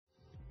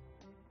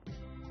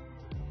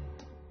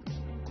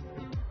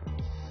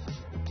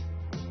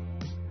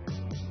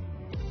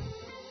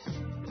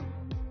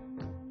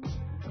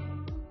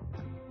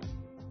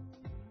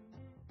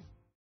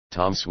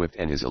Tom Swift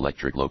and His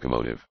Electric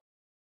Locomotive.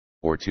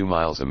 Or 2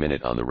 Miles a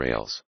Minute on the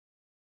Rails.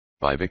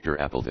 By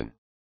Victor Appleton.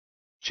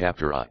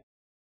 Chapter I.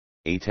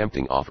 A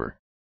Tempting Offer.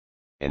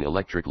 An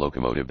electric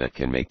locomotive that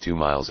can make 2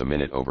 miles a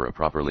minute over a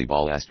properly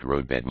ballasted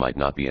roadbed might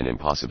not be an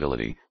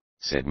impossibility,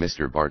 said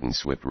Mr. Barton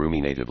Swift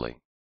ruminatively.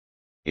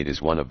 It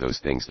is one of those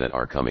things that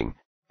are coming,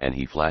 and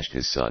he flashed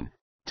his son,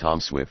 Tom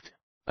Swift,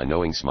 a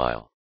knowing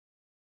smile.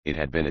 It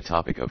had been a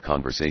topic of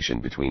conversation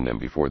between them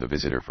before the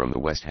visitor from the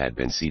west had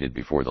been seated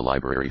before the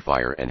library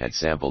fire and had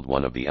sampled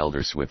one of the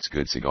elder Swift's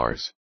good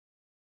cigars.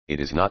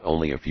 It is not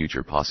only a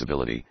future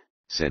possibility,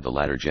 said the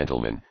latter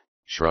gentleman,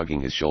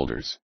 shrugging his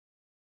shoulders.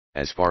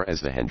 As far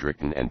as the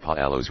Hendrickton and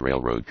Pa'alos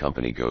Railroad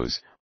Company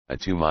goes, a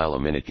 2 mile a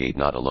minute gate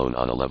not alone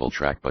on a level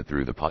track but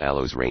through the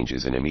Pa'alos Range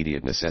is an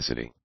immediate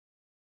necessity.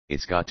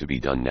 It's got to be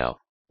done now,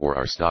 or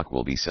our stock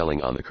will be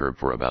selling on the curb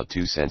for about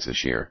 2 cents a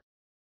share.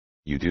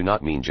 You do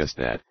not mean just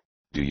that,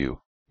 do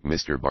you,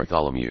 Mr.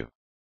 Bartholomew?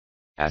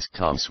 Asked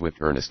Tom Swift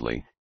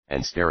earnestly,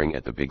 and staring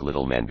at the big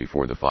little man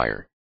before the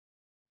fire.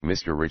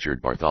 Mr.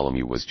 Richard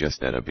Bartholomew was just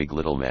that, a big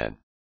little man.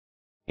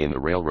 In the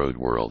railroad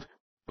world,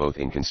 both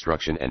in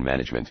construction and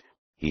management,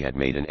 he had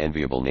made an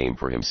enviable name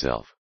for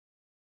himself.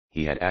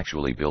 He had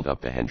actually built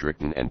up the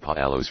Hendrickton and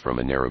Pa'alos from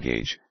a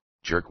narrow-gauge,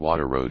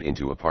 jerkwater road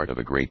into a part of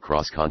a great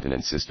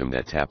cross-continent system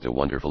that tapped a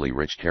wonderfully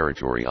rich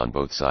territory on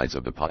both sides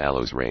of the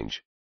Pa'alos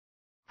Range.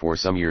 For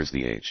some years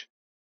the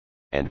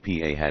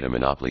H&PA had a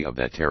monopoly of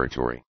that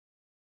territory.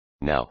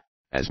 Now,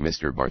 as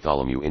Mr.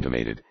 Bartholomew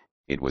intimated,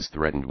 it was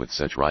threatened with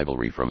such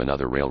rivalry from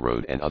another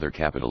railroad and other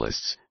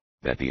capitalists,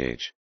 that the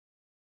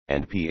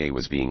H&PA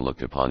was being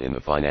looked upon in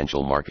the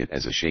financial market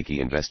as a shaky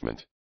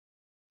investment.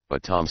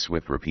 But Tom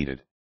Swift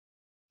repeated.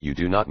 You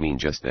do not mean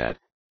just that,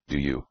 do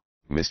you,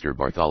 Mr.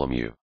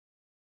 Bartholomew?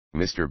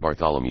 Mr.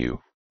 Bartholomew,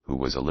 who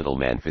was a little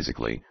man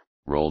physically,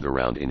 rolled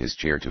around in his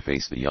chair to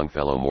face the young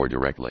fellow more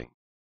directly.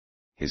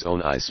 His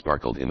own eyes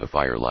sparkled in the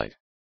firelight.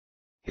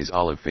 His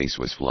olive face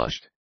was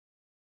flushed.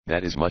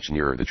 That is much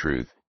nearer the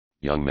truth,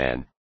 young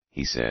man,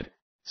 he said,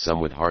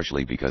 somewhat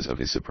harshly because of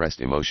his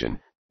suppressed emotion,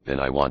 than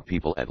I want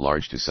people at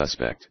large to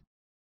suspect.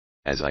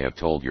 As I have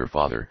told your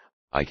father,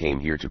 I came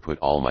here to put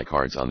all my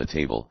cards on the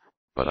table,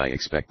 but I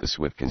expect the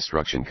Swift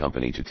Construction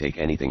Company to take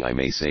anything I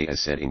may say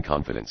as said in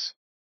confidence.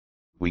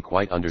 We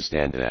quite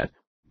understand that,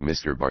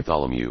 Mr.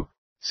 Bartholomew,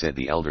 said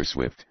the elder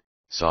Swift,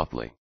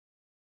 softly.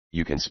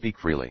 You can speak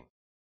freely.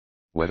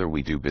 Whether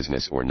we do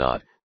business or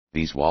not,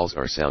 these walls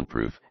are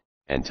soundproof,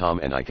 and Tom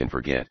and I can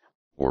forget,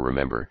 or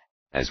remember,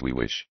 as we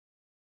wish.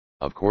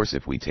 Of course,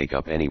 if we take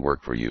up any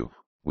work for you,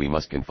 we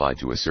must confide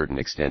to a certain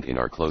extent in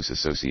our close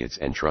associates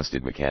and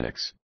trusted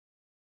mechanics.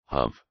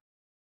 Humph!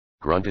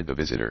 Grunted the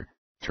visitor,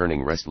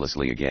 turning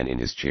restlessly again in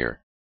his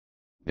chair.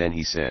 Then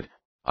he said,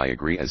 I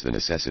agree as the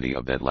necessity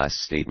of that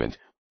last statement,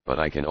 but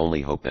I can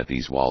only hope that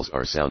these walls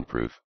are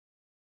soundproof.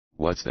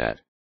 What's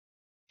that?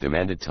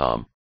 Demanded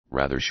Tom,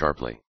 rather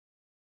sharply.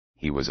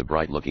 He was a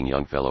bright-looking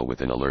young fellow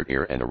with an alert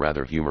air and a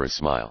rather humorous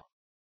smile.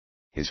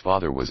 His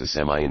father was a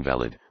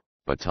semi-invalid,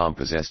 but Tom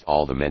possessed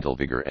all the mental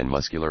vigor and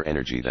muscular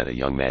energy that a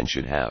young man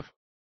should have.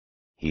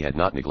 He had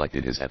not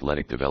neglected his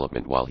athletic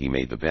development while he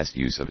made the best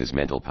use of his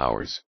mental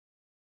powers.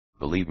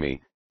 Believe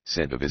me,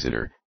 said the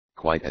visitor,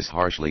 quite as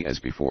harshly as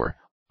before,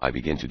 I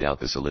begin to doubt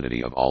the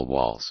solidity of all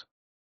walls.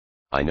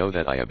 I know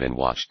that I have been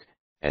watched,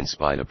 and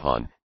spied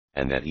upon,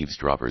 and that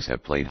eavesdroppers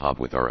have played hob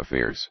with our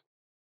affairs.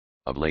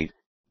 Of late,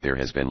 there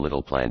has been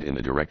little planned in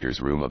the director's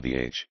room of the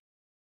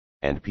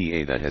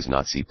H&PA that has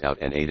not seeped out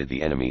and aided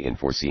the enemy in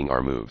foreseeing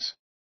our moves.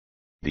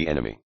 The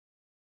enemy?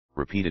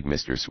 Repeated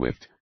Mr.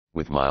 Swift,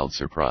 with mild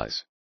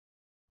surprise.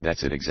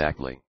 That's it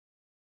exactly.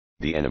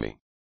 The enemy,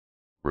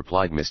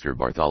 replied Mr.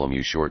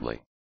 Bartholomew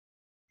shortly.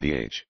 The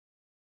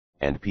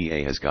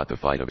H&PA has got the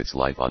fight of its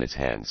life on its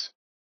hands.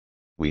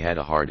 We had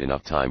a hard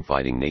enough time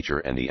fighting nature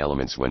and the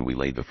elements when we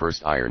laid the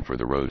first iron for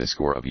the road a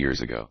score of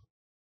years ago.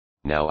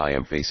 Now I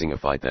am facing a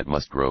fight that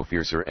must grow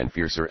fiercer and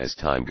fiercer as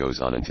time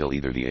goes on until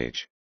either the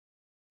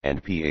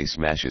H&PA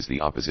smashes the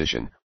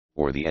opposition,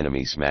 or the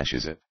enemy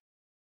smashes it.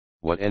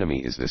 What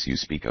enemy is this you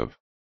speak of?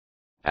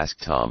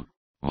 Asked Tom,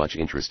 much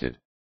interested.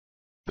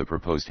 The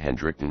proposed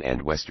Hendrickton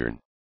and Western.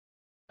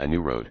 A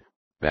new road,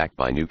 backed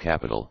by new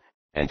capital,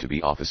 and to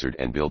be officered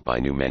and built by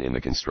new men in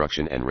the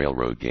construction and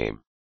railroad game.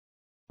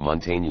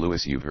 Montaigne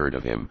Lewis, you've heard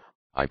of him,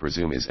 I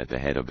presume, is at the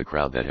head of the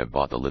crowd that have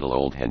bought the little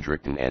old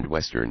Hendrickton and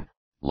Western,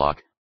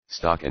 lock,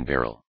 stock and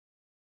barrel.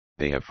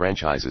 They have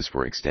franchises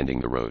for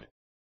extending the road.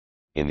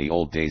 In the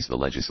old days the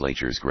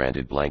legislatures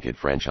granted blanket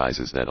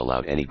franchises that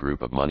allowed any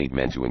group of moneyed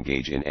men to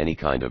engage in any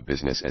kind of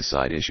business as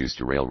side issues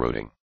to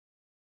railroading.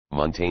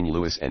 Montaigne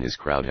Lewis and his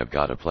crowd have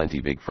got a plenty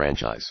big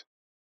franchise.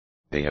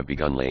 They have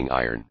begun laying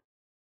iron.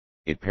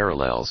 It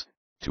parallels,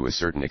 to a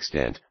certain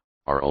extent,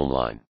 our own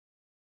line.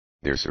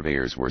 Their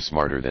surveyors were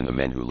smarter than the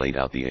men who laid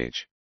out the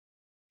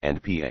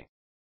H&PA.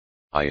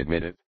 I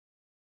admit it.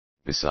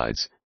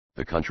 Besides,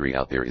 the country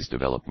out there is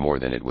developed more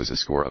than it was a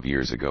score of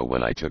years ago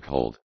when I took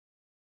hold.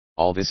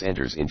 All this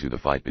enters into the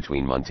fight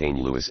between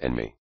Montaigne Lewis and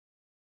me.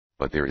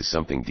 But there is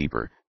something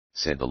deeper,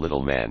 said the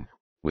little man,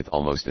 with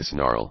almost a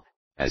snarl,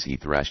 as he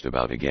thrashed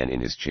about again in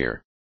his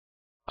chair.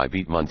 "I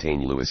beat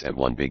Montaigne Lewis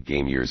at one big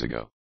game years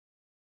ago.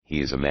 He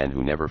is a man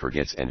who never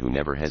forgets and who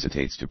never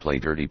hesitates to play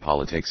dirty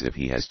politics if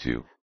he has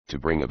to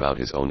bring about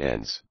his own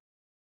ends.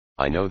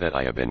 I know that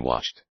I have been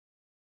watched.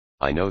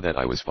 I know that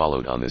I was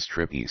followed on this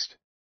trip east.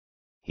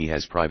 He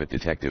has private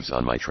detectives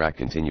on my track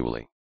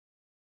continually.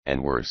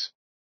 And worse.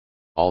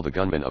 All the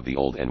gunmen of the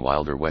old and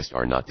wilder West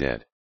are not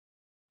dead.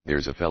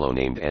 There's a fellow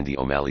named Andy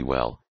O'Malley.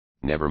 Well,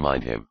 never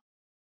mind him.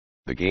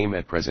 The game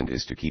at present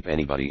is to keep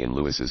anybody in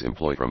Lewis's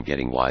employ from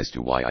getting wise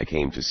to why I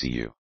came to see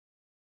you."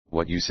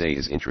 "What you say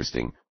is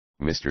interesting,"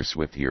 Mr.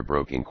 Swift here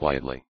broke in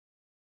quietly.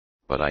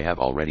 "But I have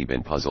already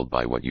been puzzled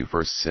by what you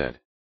first said.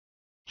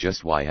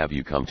 Just why have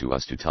you come to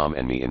us, to Tom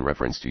and me, in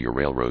reference to your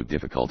railroad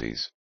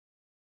difficulties?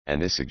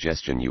 And this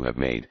suggestion you have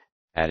made,"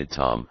 added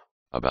Tom,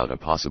 "about a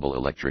possible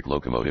electric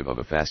locomotive of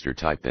a faster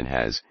type than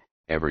has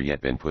ever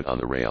yet been put on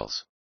the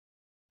rails."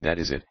 "That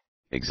is it,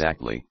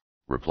 exactly,"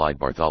 replied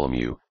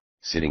Bartholomew,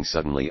 sitting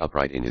suddenly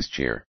upright in his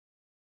chair.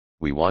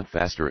 "We want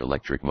faster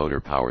electric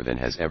motor power than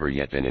has ever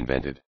yet been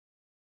invented.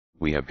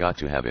 We have got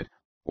to have it,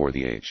 or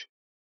the H.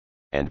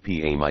 and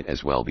PA might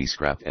as well be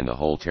scrapped and the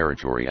whole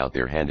territory out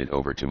there handed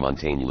over to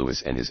Montaigne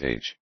Lewis and his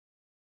H.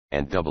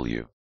 and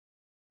W.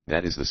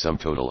 That is the sum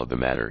total of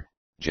the matter,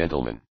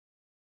 gentlemen.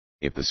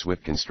 If the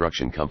Swift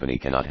Construction Company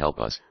cannot help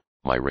us,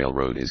 my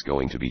railroad is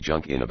going to be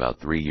junk in about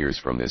 3 years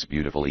from this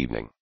beautiful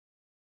evening."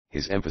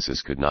 His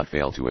emphasis could not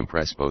fail to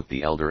impress both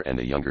the elder and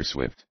the younger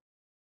Swift.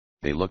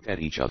 They looked at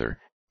each other,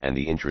 and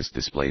the interest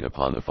displayed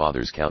upon the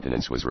father's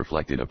countenance was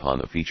reflected upon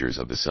the features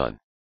of the son.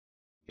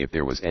 If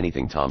there was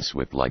anything Tom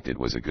Swift liked, it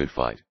was a good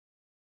fight.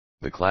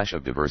 The clash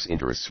of diverse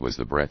interests was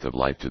the breath of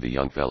life to the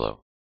young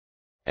fellow.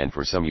 And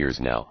for some years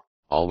now,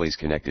 always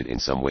connected in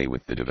some way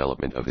with the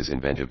development of his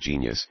inventive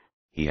genius,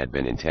 he had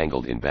been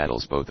entangled in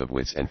battles both of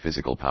wits and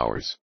physical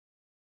powers.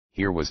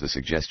 Here was the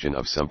suggestion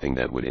of something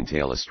that would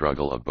entail a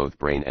struggle of both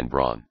brain and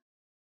brawn.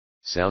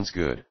 "Sounds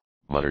good,"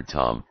 muttered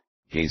Tom,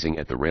 gazing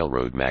at the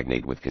railroad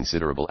magnate with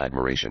considerable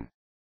admiration.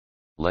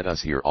 "Let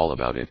us hear all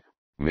about it,"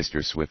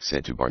 Mr. Swift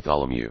said to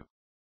Bartholomew.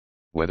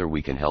 "Whether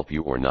we can help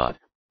you or not,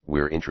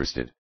 we're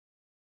interested."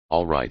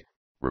 "All right,"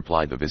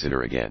 replied the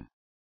visitor again.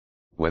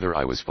 "Whether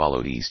I was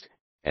followed east,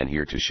 and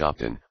here to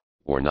Shopton,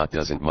 or not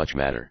doesn't much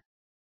matter.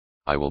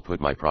 I will put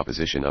my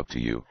proposition up to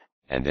you,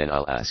 and then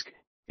I'll ask,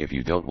 if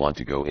you don't want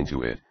to go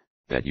into it,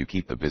 that you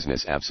keep the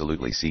business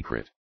absolutely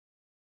secret.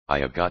 I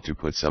have got to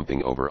put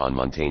something over on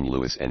Montaigne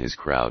Lewis and his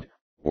crowd,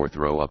 or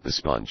throw up the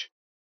sponge.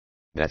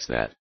 That's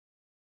that."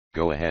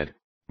 "Go ahead,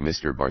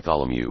 Mr.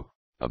 Bartholomew,"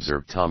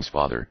 observed Tom's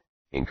father,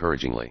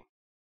 encouragingly.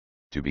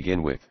 "To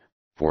begin with,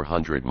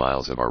 400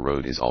 miles of our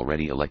road is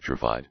already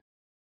electrified.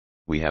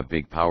 We have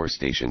big power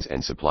stations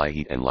and supply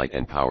heat and light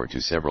and power to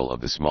several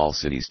of the small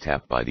cities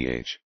tapped by the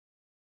H.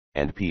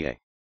 and PA.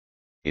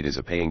 It is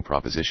a paying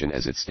proposition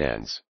as it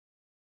stands.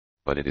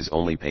 But it is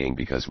only paying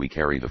because we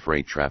carry the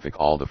freight traffic,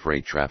 all the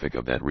freight traffic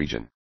of that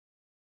region.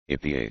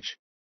 If the H.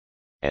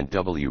 and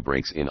W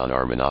breaks in on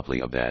our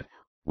monopoly of that,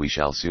 we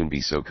shall soon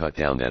be so cut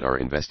down that our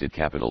invested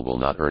capital will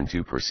not earn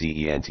 2 per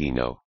cent,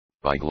 no,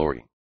 by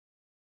glory.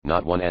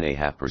 Not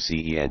 1.5 per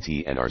cent,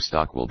 and our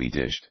stock will be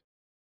dished.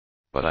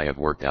 But I have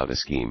worked out a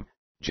scheme,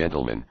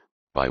 gentlemen,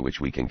 by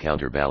which we can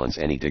counterbalance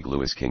any dig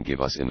Lewis can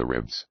give us in the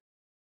ribs.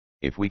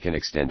 If we can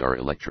extend our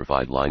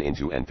electrified line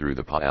into and through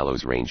the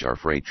Palos range, our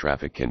freight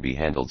traffic can be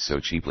handled so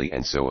cheaply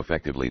and so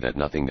effectively that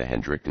nothing the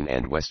Hendrickton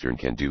and Western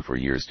can do for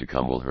years to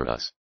come will hurt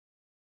us.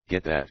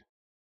 Get that?"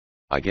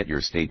 "I get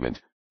your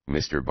statement,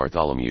 Mr.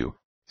 Bartholomew,"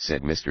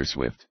 said Mr.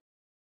 Swift.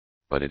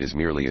 "But it is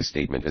merely a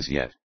statement as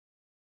yet."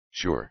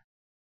 "Sure.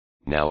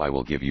 Now I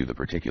will give you the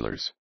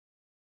particulars.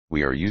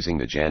 We are using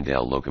the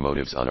Jandal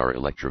locomotives on our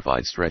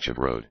electrified stretch of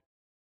road.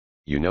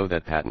 You know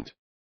that patent?"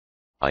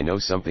 "I know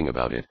something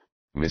about it,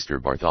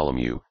 Mr.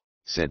 Bartholomew,"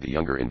 said the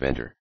younger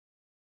inventor.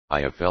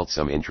 "I have felt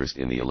some interest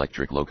in the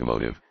electric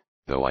locomotive,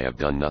 though I have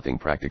done nothing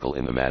practical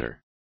in the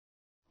matter.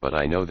 But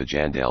I know the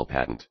Jandal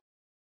patent.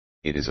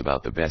 It is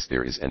about the best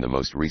there is and the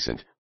most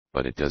recent,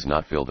 but it does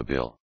not fill the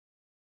bill.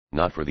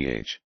 Not for the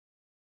H.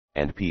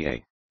 and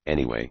PA,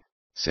 anyway,"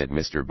 said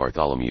Mr.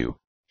 Bartholomew,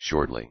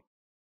 shortly.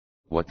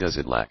 "What does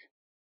it lack?"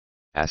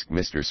 asked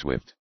Mr.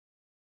 Swift.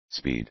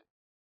 "Speed.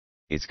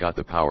 It's got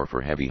the power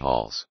for heavy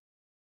hauls.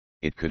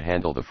 It could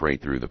handle the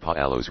freight through the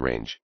Palos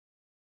range.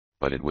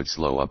 But it would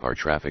slow up our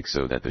traffic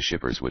so that the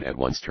shippers would at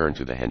once turn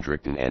to the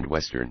Hendrickton and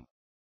Western.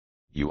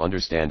 You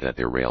understand that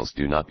their rails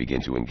do not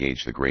begin to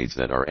engage the grades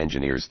that our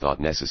engineers thought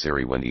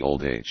necessary when the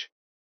old H.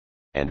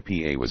 and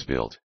PA was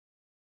built."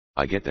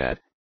 "I get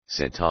that,"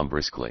 said Tom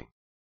briskly.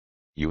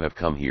 "You have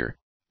come here,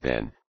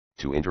 then,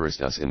 to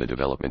interest us in the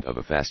development of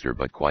a faster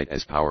but quite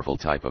as powerful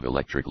type of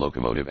electric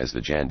locomotive as the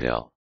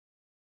Jandal.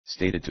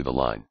 Stated to the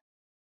line,"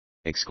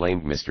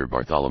 exclaimed Mr.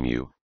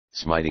 Bartholomew,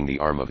 smiting the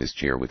arm of his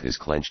chair with his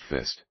clenched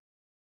fist.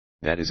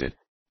 "That is it,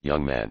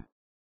 young man.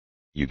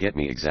 You get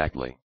me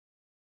exactly.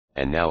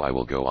 And now I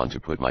will go on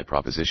to put my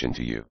proposition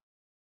to you."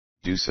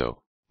 "Do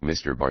so,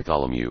 Mr.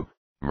 Bartholomew,"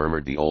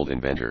 murmured the old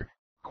inventor,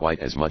 quite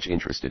as much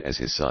interested as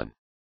his son.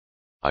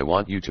 I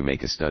want you to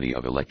make a study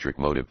of electric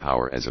motive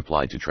power as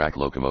applied to track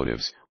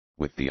locomotives,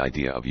 with the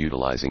idea of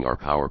utilizing our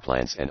power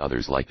plants and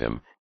others like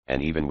them,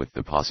 and even with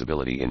the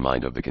possibility in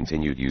mind of the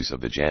continued use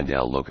of the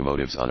Jandal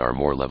locomotives on our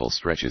more level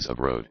stretches of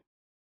road.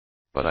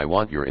 But I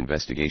want your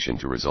investigation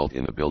to result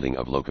in the building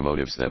of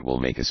locomotives that will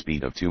make a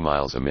speed of 2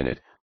 miles a minute,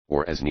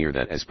 or as near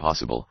that as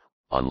possible,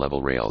 on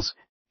level rails,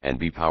 and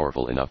be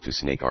powerful enough to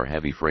snake our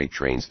heavy freight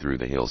trains through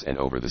the hills and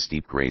over the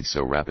steep grades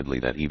so rapidly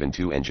that even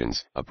 2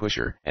 engines, a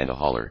pusher and a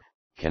hauler,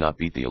 cannot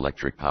beat the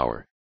electric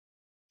power.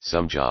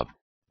 Some job,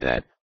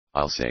 that,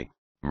 I'll say,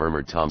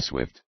 murmured Tom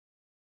Swift.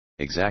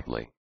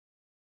 Exactly.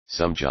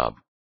 Some job.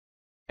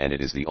 And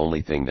it is the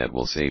only thing that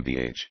will save the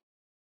age.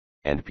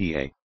 And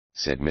PA,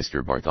 said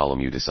Mr.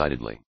 Bartholomew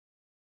decidedly.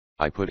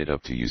 I put it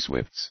up to you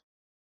Swifts.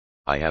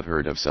 I have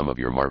heard of some of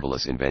your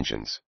marvelous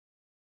inventions.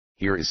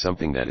 Here is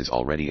something that is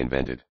already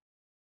invented.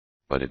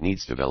 But it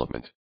needs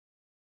development.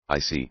 I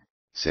see,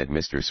 said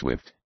Mr.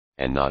 Swift,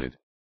 and nodded.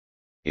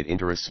 It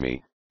interests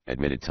me,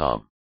 admitted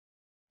Tom.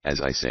 As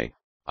I say,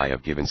 I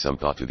have given some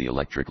thought to the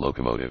electric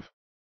locomotive.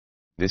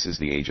 This is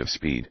the age of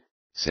speed,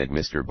 said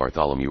Mr.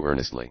 Bartholomew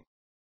earnestly.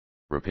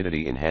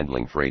 Rapidity in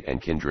handling freight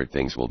and kindred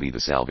things will be the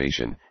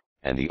salvation,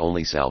 and the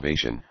only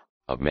salvation,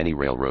 of many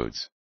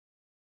railroads.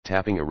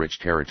 Tapping a rich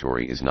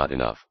territory is not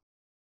enough.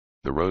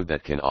 The road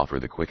that can offer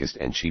the quickest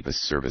and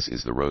cheapest service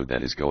is the road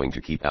that is going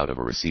to keep out of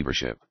a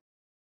receivership.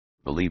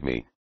 Believe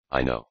me,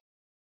 I know.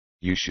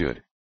 You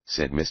should,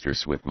 said Mr.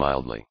 Swift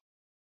mildly.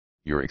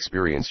 Your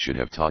experience should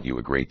have taught you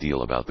a great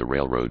deal about the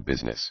railroad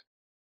business.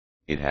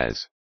 It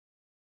has.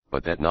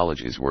 But that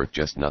knowledge is worth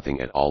just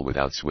nothing at all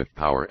without swift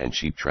power and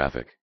cheap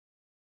traffic.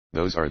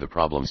 Those are the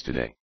problems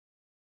today.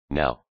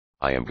 Now,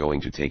 I am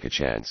going to take a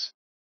chance.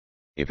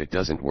 If it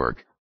doesn't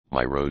work,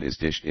 my road is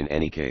dished in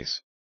any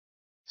case.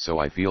 So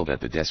I feel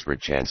that the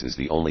desperate chance is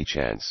the only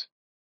chance.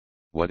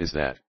 What is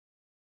that?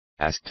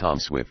 Asked Tom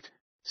Swift,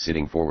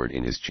 sitting forward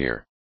in his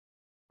chair.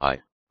 I,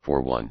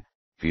 for one,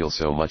 feel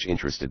so much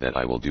interested that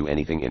I will do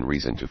anything in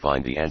reason to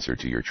find the answer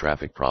to your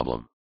traffic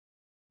problem.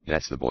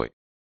 That's the boy,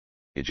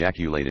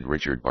 ejaculated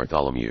Richard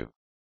Bartholomew.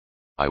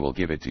 I will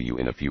give it to you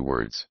in a few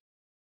words.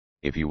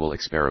 If you will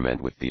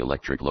experiment with the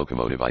electric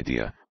locomotive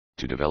idea,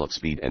 to develop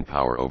speed and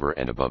power over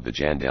and above the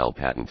Jandal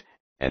patent,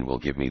 and will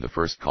give me the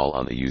first call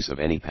on the use of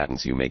any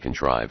patents you may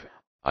contrive,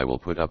 I will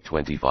put up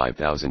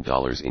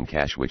 $25,000 in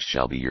cash which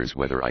shall be yours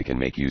whether I can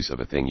make use of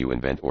a thing you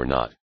invent or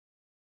not.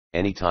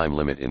 Any time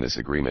limit in this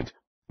agreement,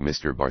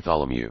 Mr.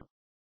 Bartholomew?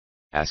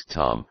 Asked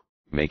Tom,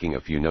 making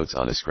a few notes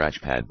on a scratch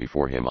pad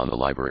before him on the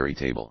library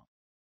table.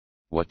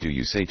 What do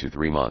you say to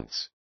 3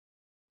 months?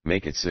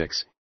 Make it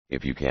 6,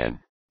 if you can,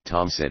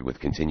 Tom said with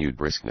continued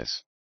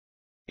briskness.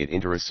 It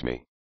interests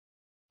me.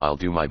 I'll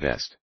do my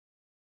best.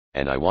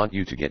 And I want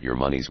you to get your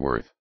money's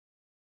worth.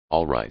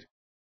 All right.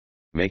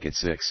 Make it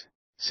 6,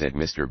 said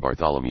Mr.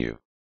 Bartholomew.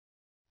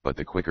 But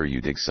the quicker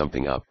you dig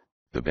something up,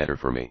 the better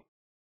for me.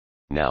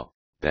 Now,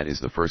 that is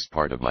the first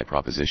part of my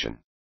proposition.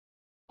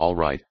 All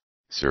right,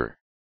 sir.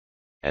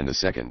 And the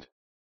second?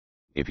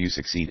 If you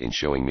succeed in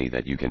showing me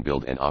that you can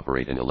build and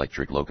operate an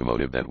electric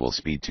locomotive that will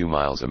speed 2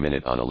 miles a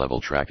minute on a level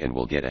track and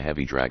will get a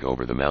heavy drag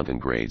over the mountain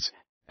grades,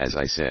 as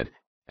I said,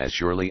 as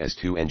surely as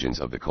 2 engines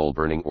of the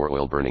coal-burning or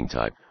oil-burning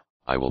type,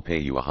 I will pay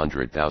you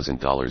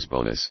 $100,000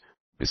 bonus,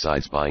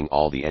 besides buying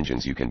all the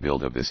engines you can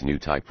build of this new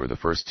type for the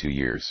first 2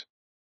 years.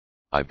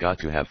 I've got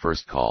to have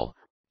first call,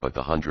 but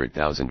the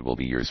 $100,000 will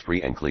be yours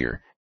free and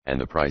clear, and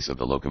the price of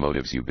the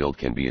locomotives you build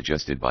can be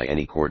adjusted by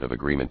any court of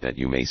agreement that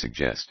you may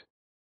suggest.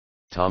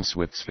 Tom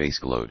Swift's face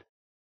glowed.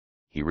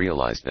 He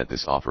realized that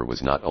this offer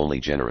was not only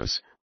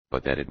generous,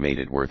 but that it made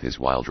it worth his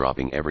while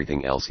dropping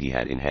everything else he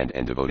had in hand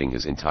and devoting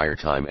his entire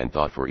time and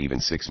thought for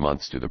even 6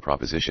 months to the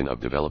proposition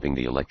of developing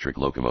the electric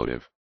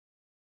locomotive.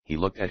 He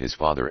looked at his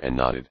father and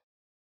nodded.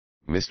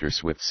 Mr.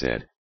 Swift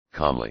said,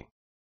 calmly.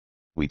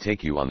 We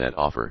take you on that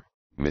offer,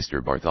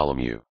 Mr.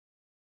 Bartholomew.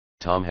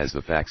 Tom has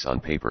the facts on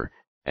paper,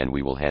 and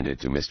we will hand it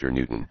to Mr.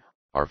 Newton,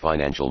 our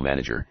financial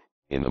manager,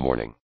 in the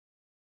morning.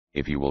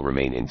 If you will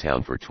remain in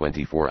town for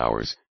 24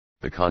 hours,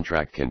 the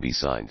contract can be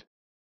signed.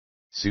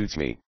 Suits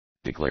me,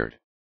 declared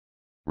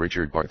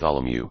Richard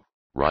Bartholomew,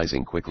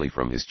 rising quickly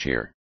from his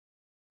chair.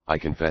 I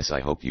confess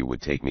I hoped you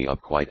would take me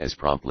up quite as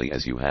promptly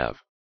as you have.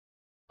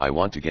 I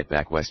want to get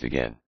back west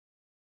again.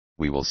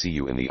 We will see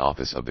you in the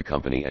office of the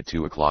company at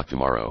 2 o'clock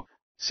tomorrow,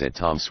 said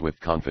Tom Swift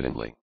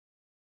confidently.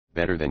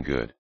 Better than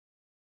good.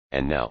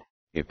 And now,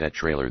 if that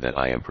trailer that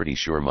I am pretty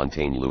sure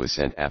Montaigne Lewis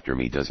sent after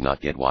me does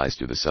not get wise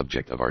to the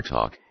subject of our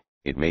talk,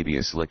 it may be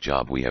a slick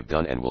job we have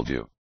done and will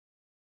do.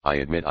 I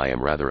admit I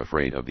am rather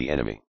afraid of the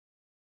enemy.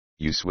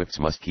 You Swifts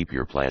must keep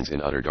your plans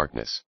in utter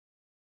darkness.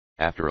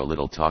 After a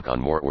little talk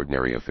on more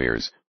ordinary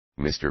affairs,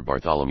 Mr.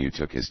 Bartholomew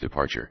took his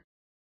departure.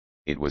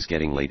 It was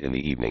getting late in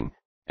the evening,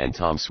 and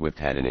Tom Swift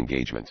had an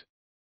engagement.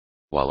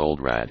 While old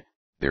Rad,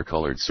 their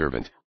colored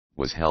servant,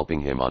 was helping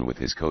him on with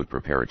his coat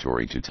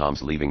preparatory to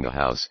Tom's leaving the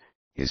house,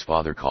 his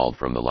father called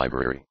from the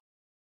library.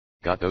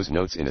 Got those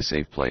notes in a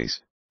safe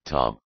place,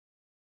 Tom?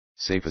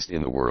 Safest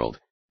in the world,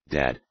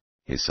 Dad,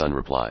 his son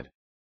replied.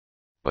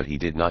 But he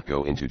did not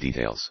go into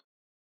details.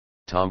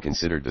 Tom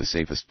considered the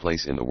safest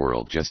place in the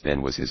world just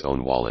then was his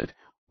own wallet,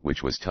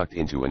 which was tucked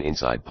into an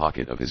inside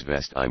pocket of his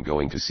vest. "I'm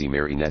going to see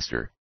Mary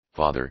Nestor,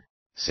 father,"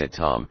 said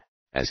Tom,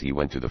 as he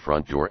went to the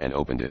front door and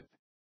opened it.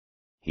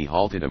 He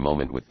halted a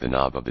moment with the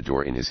knob of the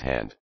door in his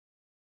hand.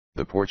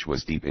 The porch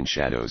was deep in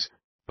shadows,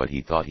 but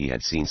he thought he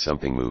had seen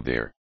something move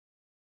there.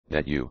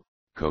 "That you,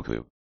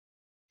 Koku?"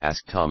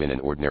 asked Tom in an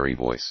ordinary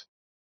voice.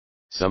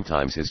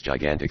 Sometimes his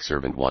gigantic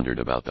servant wandered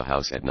about the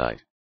house at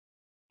night.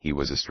 He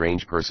was a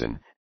strange person,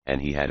 and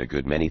he had a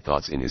good many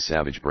thoughts in his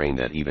savage brain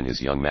that even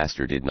his young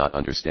master did not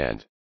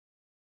understand.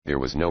 There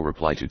was no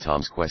reply to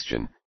Tom's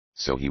question,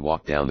 so he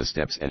walked down the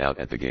steps and out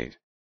at the gate.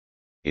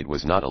 It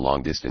was not a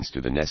long distance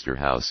to the Nestor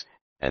house,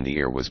 and the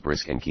air was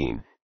brisk and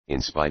keen,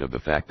 in spite of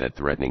the fact that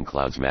threatening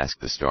clouds masked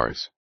the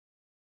stars.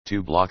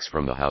 2 blocks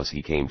from the house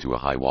he came to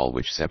a high wall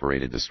which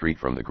separated the street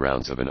from the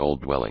grounds of an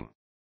old dwelling.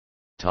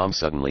 Tom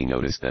suddenly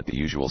noticed that the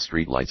usual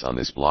street lights on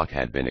this block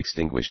had been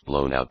extinguished,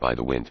 blown out by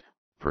the wind,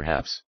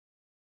 perhaps.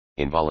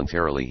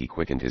 Involuntarily he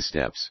quickened his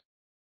steps.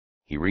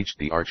 He reached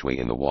the archway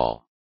in the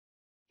wall.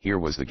 Here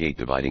was the gate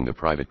dividing the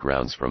private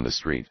grounds from the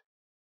street.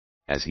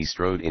 As he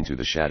strode into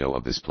the shadow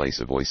of this place,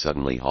 a voice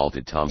suddenly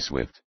halted Tom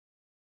Swift.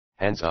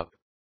 "Hands up.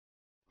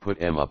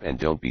 Put 'em up and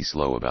don't be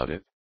slow about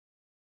it."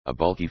 A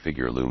bulky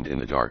figure loomed in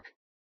the dark.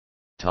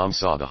 Tom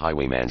saw the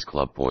highwayman's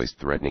club poised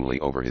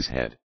threateningly over his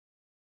head.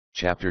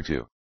 Chapter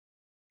 2.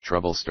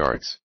 Trouble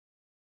starts.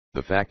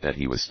 The fact that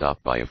he was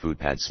stopped by a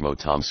footpad smote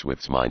Tom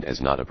Swift's mind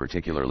as not a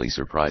particularly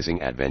surprising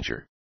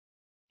adventure.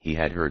 He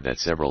had heard that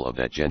several of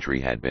that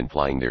gentry had been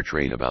plying their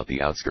trade about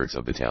the outskirts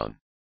of the town.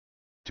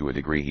 To a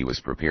degree he was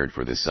prepared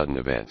for this sudden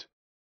event.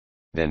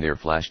 Then there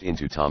flashed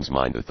into Tom's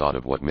mind the thought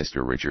of what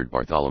Mr. Richard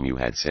Bartholomew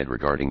had said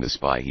regarding the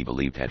spy he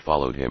believed had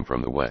followed him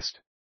from the west.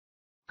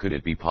 Could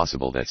it be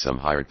possible that some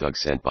hired thug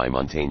sent by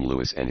Montaigne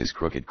Lewis and his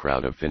crooked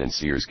crowd of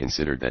financiers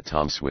considered that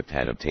Tom Swift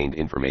had obtained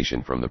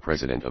information from the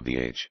president of the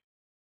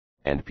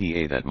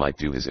H&P that might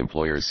do his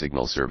employer's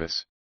signal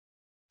service?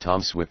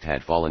 Tom Swift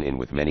had fallen in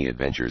with many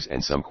adventures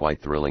and some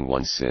quite thrilling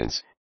ones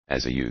since,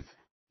 as a youth,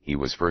 he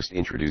was first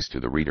introduced to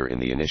the reader in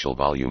the initial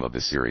volume of the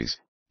series,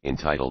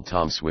 entitled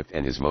Tom Swift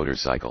and His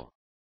Motorcycle.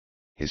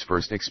 His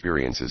first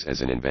experiences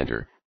as an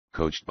inventor,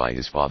 coached by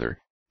his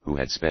father, who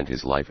had spent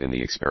his life in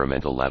the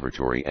experimental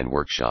laboratory and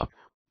workshop,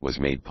 was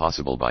made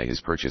possible by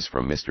his purchase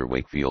from Mr.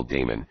 Wakefield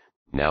Damon,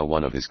 now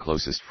one of his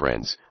closest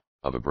friends,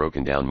 of a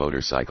broken-down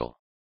motorcycle.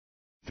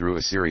 Through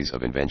a series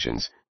of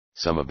inventions,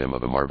 some of them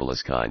of a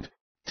marvelous kind,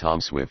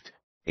 Tom Swift,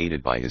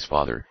 aided by his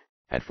father,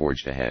 had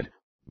forged ahead,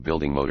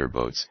 building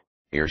motorboats,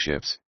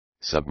 airships,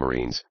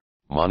 submarines,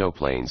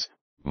 monoplanes,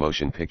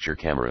 motion picture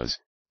cameras,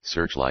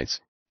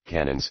 searchlights,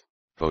 cannons,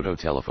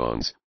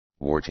 phototelephones,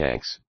 war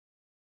tanks.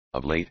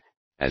 Of late,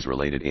 as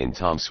related in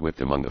Tom Swift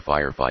Among the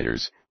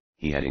Firefighters,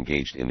 he had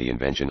engaged in the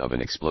invention of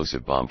an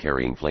explosive bomb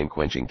carrying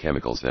flame-quenching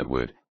chemicals that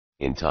would,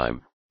 in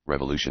time,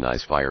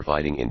 revolutionize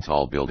firefighting in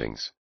tall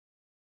buildings.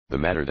 The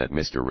matter that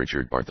Mr.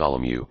 Richard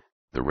Bartholomew,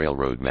 the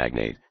railroad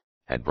magnate,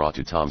 had brought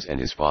to Tom's and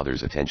his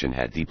father's attention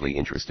had deeply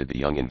interested the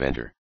young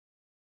inventor.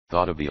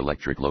 Thought of the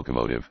electric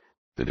locomotive,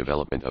 the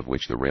development of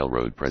which the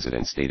railroad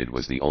president stated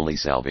was the only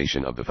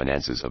salvation of the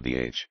finances of the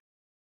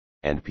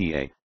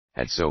H&P,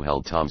 had so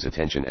held Tom's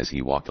attention as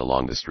he walked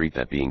along the street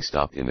that being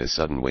stopped in this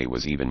sudden way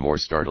was even more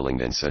startling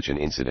than such an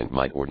incident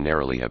might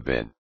ordinarily have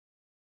been.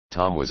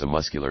 Tom was a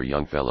muscular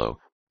young fellow,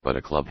 but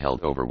a club held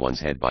over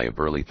one's head by a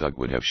burly thug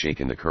would have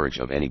shaken the courage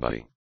of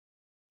anybody.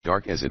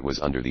 Dark as it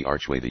was under the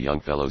archway, the young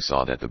fellow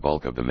saw that the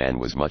bulk of the man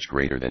was much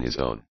greater than his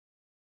own.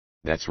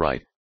 "That's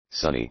right,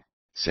 Sonny,"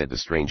 said the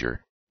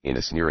stranger, in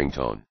a sneering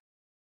tone.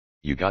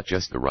 "You got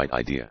just the right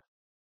idea.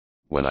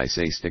 When I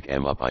say stick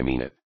 'em up, I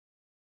mean it.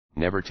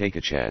 Never take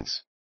a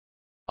chance."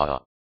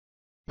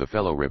 The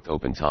fellow ripped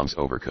open Tom's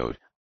overcoat,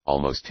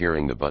 almost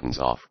tearing the buttons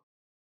off.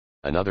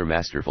 Another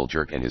masterful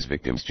jerk and his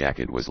victim's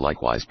jacket was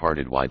likewise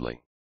parted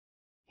widely.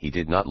 He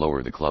did not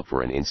lower the club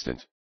for an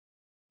instant.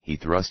 He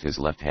thrust his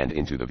left hand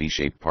into the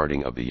V-shaped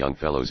parting of the young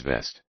fellow's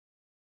vest.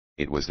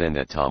 It was then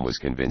that Tom was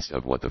convinced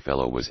of what the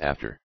fellow was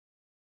after.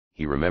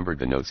 He remembered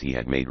the notes he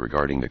had made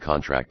regarding the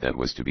contract that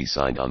was to be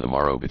signed on the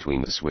morrow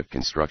between the Swift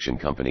Construction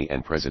Company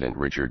and President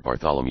Richard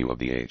Bartholomew of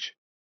the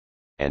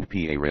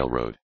H&P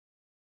Railroad.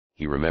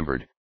 He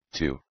remembered,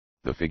 too,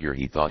 the figure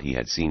he thought he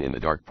had seen in the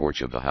dark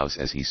porch of the house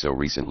as he so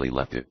recently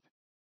left it.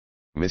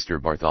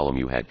 Mr.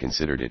 Bartholomew had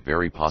considered it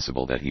very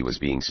possible that he was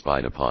being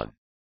spied upon.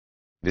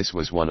 This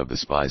was one of the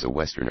spies, a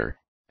Westerner,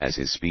 as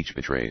his speech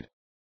betrayed.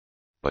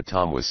 But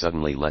Tom was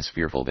suddenly less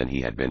fearful than he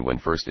had been when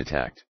first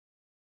attacked.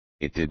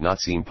 It did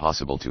not seem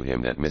possible to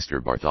him that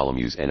Mr.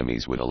 Bartholomew's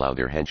enemies would allow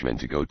their henchmen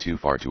to go too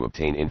far to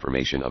obtain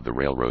information of the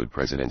railroad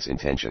president's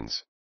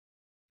intentions.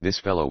 This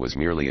fellow was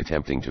merely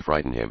attempting to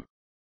frighten him.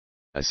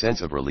 A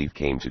sense of relief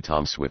came to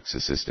Tom Swift's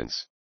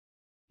assistance.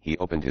 He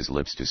opened his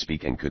lips to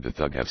speak, and could the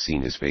thug have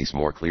seen his face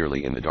more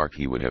clearly in the dark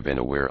he would have been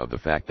aware of the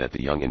fact that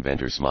the young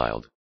inventor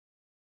smiled.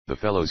 The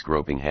fellow's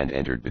groping hand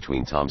entered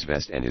between Tom's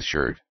vest and his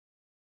shirt.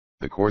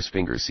 The coarse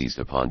fingers seized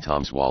upon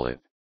Tom's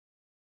wallet.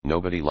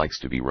 Nobody likes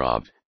to be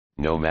robbed,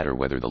 no matter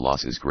whether the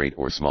loss is great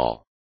or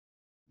small.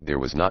 There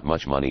was not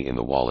much money in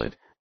the wallet,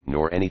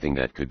 nor anything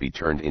that could be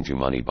turned into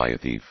money by a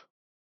thief.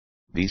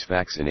 These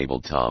facts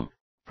enabled Tom,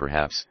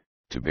 perhaps,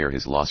 to bear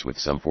his loss with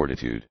some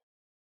fortitude.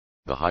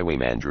 The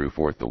highwayman drew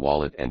forth the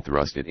wallet and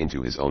thrust it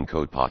into his own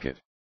coat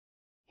pocket.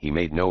 He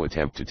made no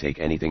attempt to take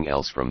anything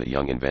else from the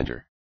young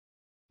inventor.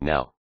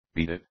 "Now,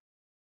 beat it,"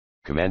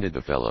 commanded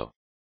the fellow.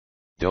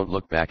 "Don't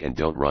look back and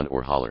don't run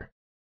or holler.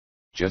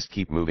 Just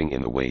keep moving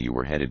in the way you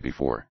were headed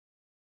before.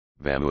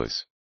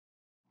 Vamos."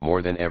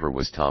 More than ever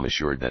was Tom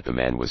assured that the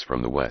man was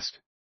from the West.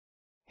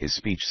 His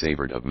speech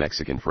savored of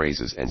Mexican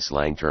phrases and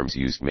slang terms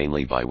used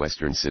mainly by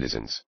Western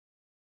citizens.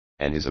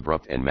 And his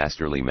abrupt and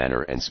masterly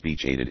manner and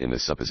speech aided in the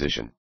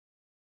supposition.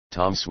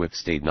 Tom Swift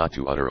stayed not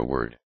to utter a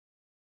word.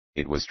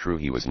 It was true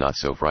he was not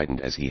so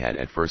frightened as he had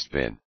at first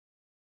been.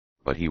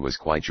 But he was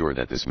quite sure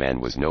that this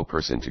man was no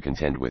person to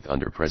contend with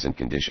under present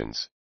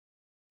conditions.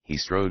 He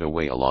strode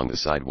away along the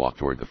sidewalk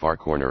toward the far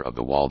corner of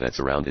the wall that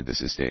surrounded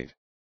this estate.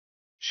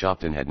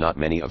 Shopton had not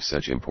many of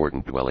such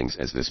important dwellings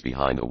as this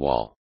behind a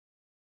wall.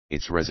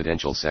 Its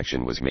residential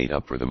section was made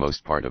up for the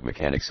most part of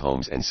mechanics'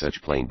 homes and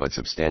such plain but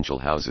substantial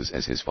houses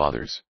as his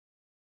father's.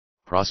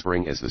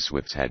 Prospering as the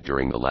Swifts had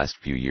during the last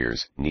few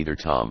years, neither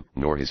Tom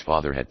nor his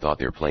father had thought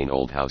their plain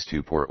old house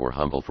too poor or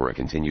humble for a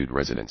continued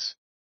residence.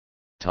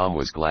 Tom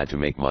was glad to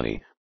make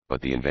money,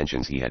 but the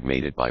inventions he had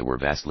made it by were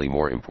vastly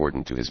more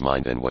important to his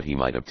mind than what he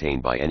might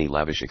obtain by any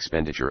lavish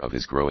expenditure of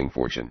his growing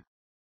fortune.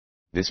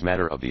 This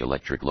matter of the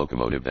electric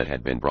locomotive that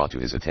had been brought to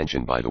his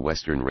attention by the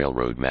Western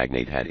Railroad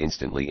magnate had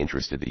instantly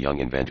interested the young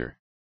inventor.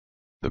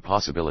 The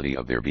possibility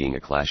of there being a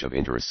clash of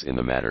interests in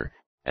the matter,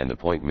 and the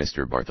point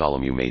Mr.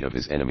 Bartholomew made of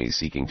his enemies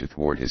seeking to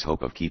thwart his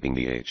hope of keeping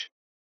the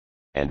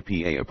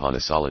H&P upon a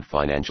solid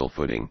financial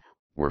footing,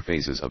 were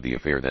phases of the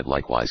affair that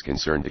likewise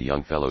concerned the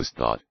young fellow's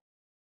thought.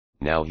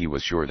 Now he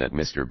was sure that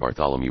Mr.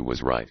 Bartholomew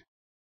was right.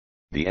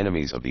 The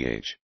enemies of the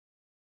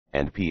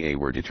H&P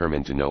were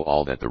determined to know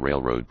all that the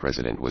railroad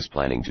president was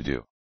planning to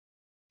do.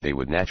 They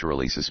would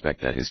naturally suspect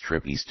that his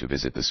trip east to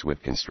visit the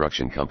Swift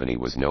Construction Company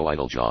was no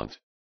idle jaunt.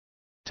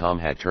 Tom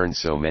had turned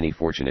so many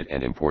fortunate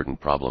and important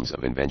problems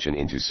of invention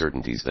into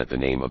certainties that the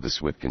name of the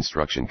Swift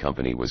Construction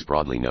Company was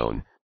broadly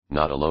known,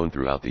 not alone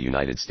throughout the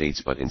United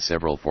States but in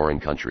several foreign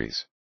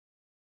countries.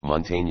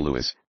 Montaigne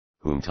Lewis,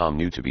 whom Tom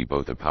knew to be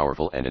both a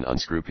powerful and an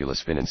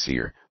unscrupulous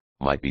financier,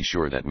 might be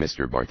sure that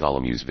Mr.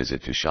 Bartholomew's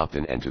visit to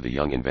Shopton and to the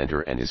young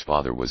inventor and his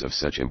father was of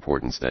such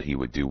importance that he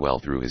would do well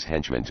through his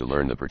henchmen to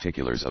learn the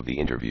particulars of the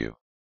interview.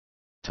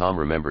 Tom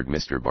remembered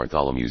Mr.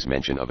 Bartholomew's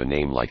mention of a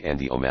name like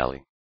Andy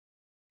O'Malley.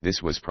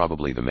 This was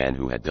probably the man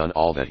who had done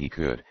all that he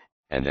could,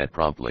 and that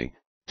promptly,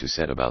 to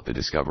set about the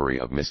discovery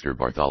of Mr.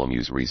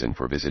 Bartholomew's reason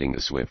for visiting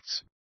the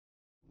Swifts.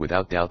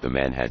 Without doubt the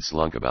man had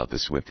slunk about the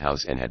Swift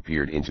house and had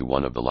peered into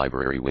one of the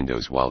library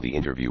windows while the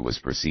interview was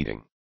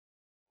proceeding.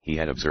 He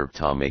had observed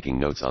Tom making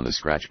notes on the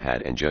scratch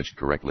pad and judged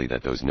correctly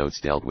that those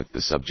notes dealt with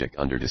the subject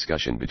under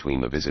discussion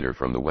between the visitor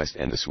from the West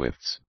and the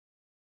Swifts.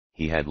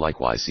 He had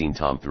likewise seen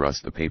Tom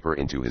thrust the paper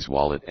into his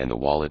wallet and the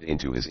wallet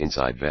into his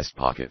inside vest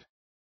pocket.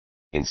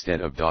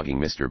 Instead of dogging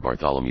Mr.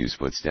 Bartholomew's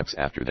footsteps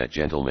after that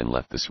gentleman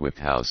left the Swift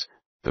house,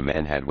 the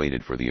man had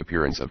waited for the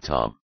appearance of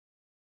Tom.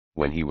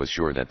 When he was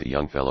sure that the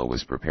young fellow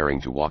was preparing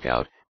to walk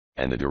out,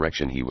 and the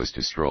direction he was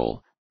to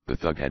stroll, the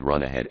thug had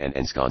run ahead and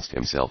ensconced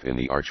himself in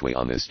the archway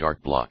on this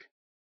dark block.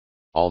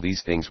 All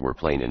these things were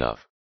plain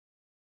enough.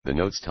 The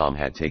notes Tom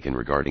had taken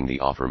regarding the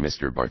offer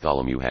Mr.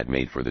 Bartholomew had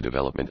made for the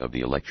development of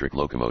the electric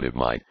locomotive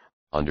might,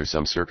 under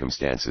some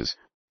circumstances,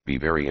 be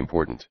very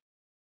important.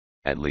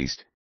 At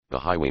least, the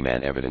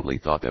highwayman evidently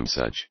thought them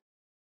such.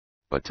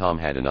 But Tom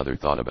had another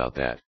thought about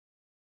that.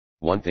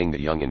 One thing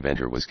the young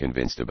inventor was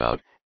convinced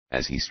about,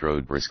 as he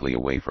strode briskly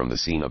away from the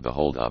scene of the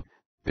hold-up,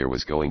 there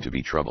was going to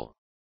be trouble.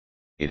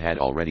 It had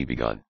already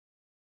begun.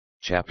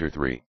 Chapter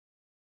 3.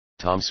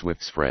 Tom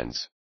Swift's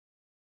Friends.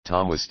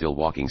 Tom was still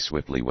walking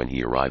swiftly when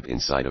he arrived in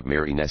sight of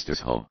Mary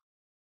Nestor's home.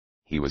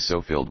 He was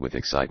so filled with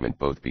excitement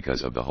both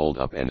because of the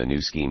hold-up and the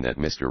new scheme that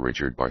Mr.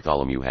 Richard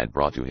Bartholomew had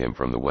brought to him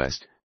from the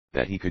West,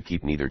 that he could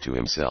keep neither to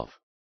himself.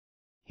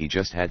 He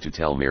just had to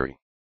tell Mary.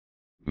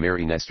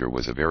 Mary Nestor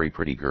was a very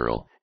pretty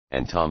girl,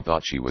 and Tom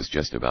thought she was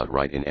just about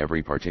right in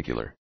every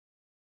particular.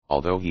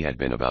 Although he had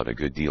been about a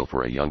good deal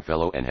for a young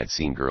fellow and had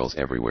seen girls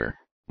everywhere,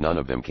 none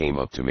of them came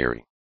up to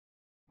Mary.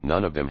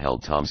 None of them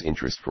held Tom's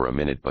interest for a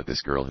minute but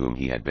this girl whom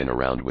he had been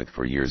around with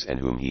for years and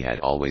whom he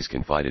had always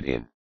confided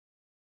in.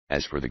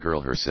 As for the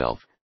girl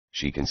herself,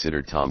 she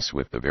considered Tom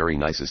Swift the very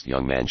nicest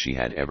young man she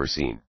had ever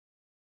seen.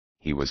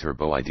 He was her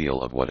beau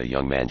ideal of what a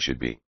young man should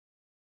be.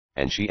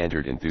 And she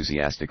entered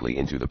enthusiastically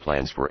into the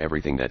plans for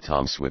everything that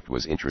Tom Swift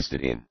was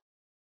interested in.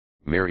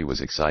 Mary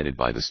was excited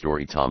by the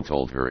story Tom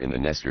told her in the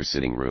Nestor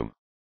sitting room.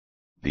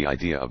 The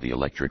idea of the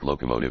electric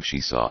locomotive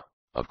she saw,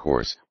 of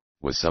course,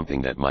 was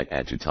something that might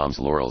add to Tom's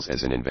laurels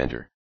as an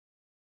inventor.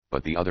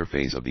 But the other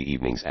phase of the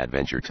evening's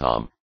adventure,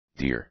 Tom,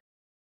 dear,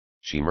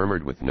 she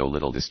murmured with no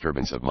little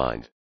disturbance of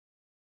mind.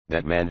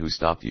 That man who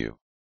stopped you.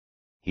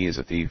 He is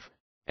a thief,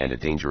 and a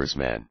dangerous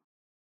man.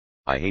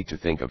 I hate to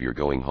think of your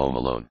going home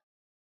alone.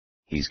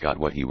 He's got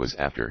what he was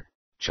after,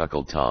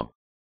 chuckled Tom.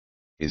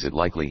 Is it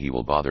likely he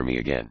will bother me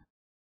again?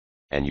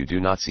 And you do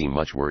not seem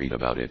much worried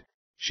about it,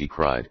 she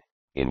cried,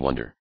 in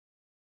wonder.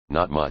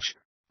 Not much,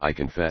 I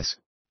confess,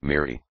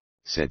 Mary,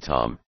 said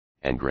Tom,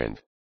 and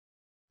grinned.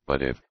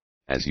 But if,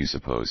 as you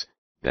suppose,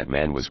 that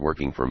man was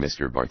working for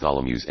Mr.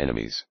 Bartholomew's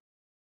enemies.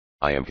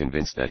 I am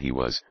convinced that he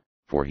was,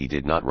 for he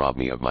did not rob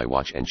me of my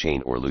watch and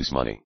chain or lose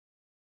money.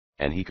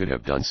 And he could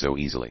have done so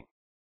easily.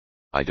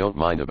 I don't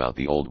mind about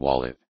the old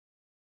wallet.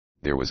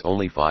 There was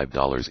only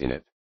 $5 in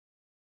it.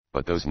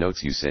 But those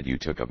notes you said you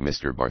took of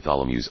Mr.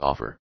 Bartholomew's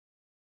offer.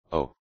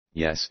 Oh,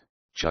 yes,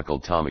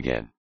 chuckled Tom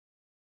again.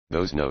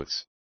 Those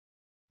notes.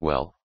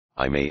 Well,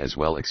 I may as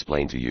well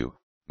explain to you,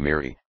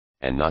 Mary,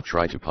 and not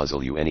try to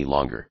puzzle you any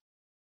longer.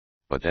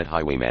 But that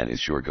highwayman is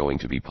sure going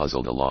to be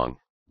puzzled a long,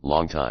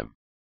 long time.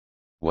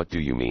 What do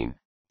you mean,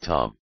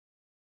 Tom?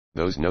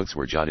 Those notes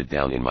were jotted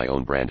down in my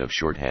own brand of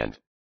shorthand.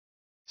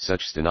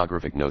 Such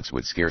stenographic notes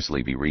would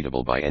scarcely be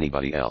readable by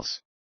anybody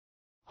else.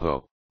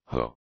 Ho,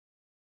 ho.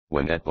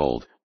 When that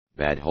bold,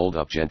 bad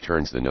hold-up gent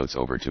turns the notes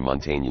over to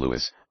Montaigne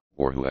Lewis,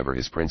 or whoever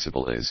his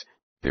principal is,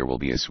 there will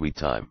be a sweet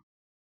time.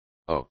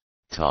 Oh,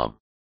 Tom.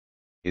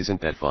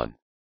 Isn't that fun?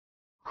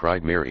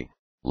 Cried Mary,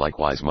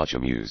 likewise much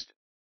amused.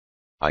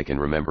 I can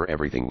remember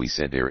everything we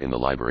said there in the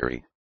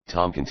library,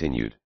 Tom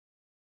continued.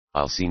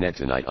 I'll see Ned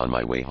tonight on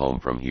my way home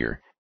from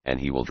here, and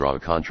he will draw a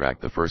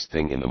contract the first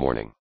thing in the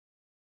morning.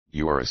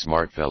 You are a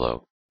smart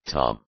fellow,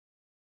 Tom,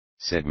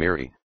 said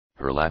Mary,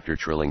 her laughter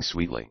trilling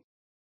sweetly.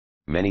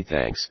 Many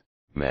thanks,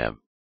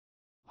 ma'am.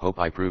 Hope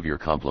I prove your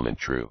compliment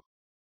true.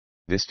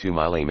 This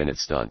 2-mile-a-minute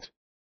stunt.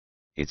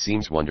 It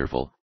seems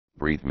wonderful,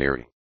 breathed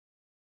Mary.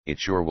 It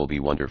sure will be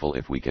wonderful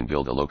if we can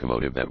build a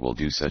locomotive that will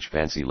do such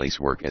fancy lace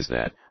work as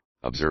that,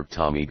 observed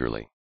Tom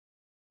eagerly.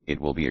 It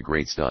will be a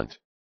great stunt.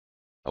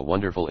 A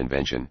wonderful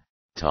invention,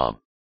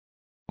 Tom.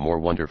 More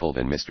wonderful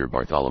than Mr.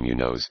 Bartholomew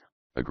knows,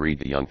 agreed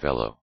the young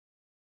fellow.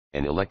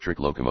 An electric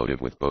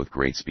locomotive with both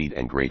great speed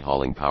and great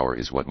hauling power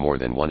is what more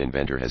than one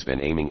inventor has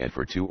been aiming at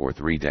for 2 or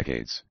 3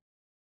 decades.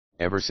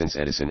 Ever since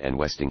Edison and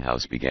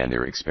Westinghouse began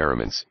their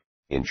experiments,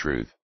 in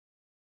truth.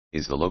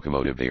 Is the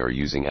locomotive they are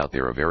using out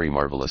there a very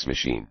marvelous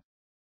machine?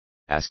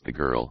 Asked the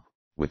girl,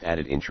 with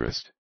added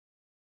interest.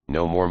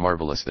 No more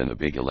marvelous than the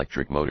big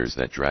electric motors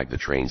that drag the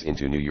trains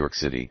into New York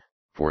City,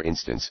 for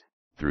instance,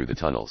 through the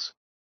tunnels.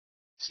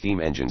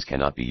 Steam engines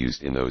cannot be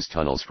used in those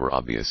tunnels for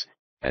obvious,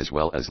 as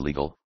well as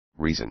legal,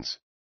 reasons.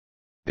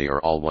 They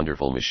are all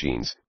wonderful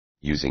machines,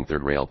 using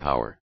third rail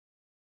power.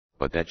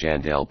 But that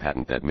Jandal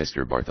patent that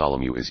Mr.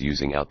 Bartholomew is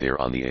using out there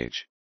on the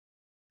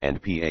H&PA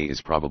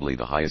is probably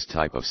the highest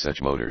type of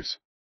such motors.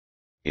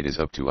 It is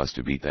up to us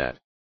to beat that.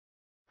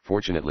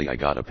 Fortunately I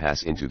got a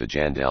pass into the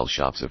Jandal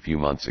shops a few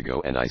months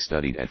ago and I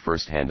studied at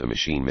first hand the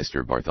machine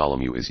Mr.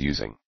 Bartholomew is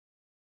using.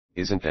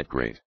 Isn't that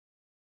great?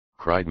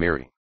 Cried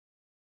Mary.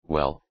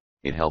 Well,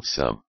 it helps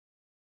some.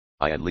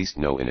 I at least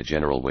know in a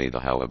general way the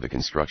how of the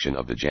construction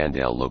of the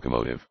Jandal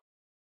locomotive.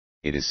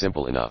 It is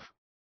simple enough.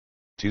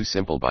 Too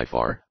simple by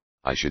far,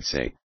 I should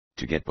say,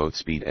 to get both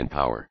speed and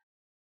power.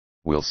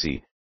 We'll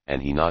see,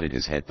 and he nodded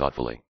his head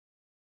thoughtfully.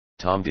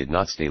 Tom did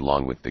not stay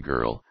long with the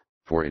girl,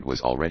 for it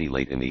was already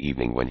late in the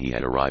evening when he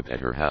had arrived at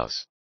her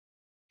house.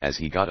 As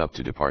he got up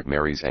to depart,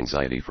 Mary's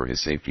anxiety for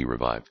his safety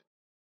revived.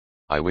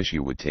 I wish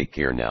you would take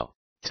care now,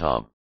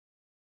 Tom.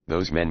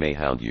 Those men may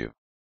hound you.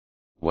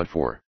 What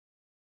for?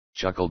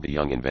 Chuckled the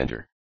young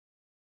inventor.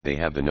 They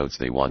have the notes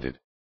they wanted.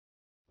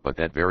 But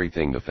that very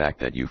thing, the fact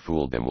that you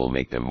fooled them, will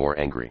make them more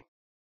angry.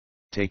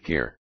 Take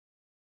care.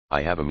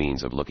 I have a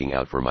means of looking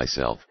out for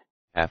myself,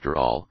 after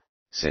all,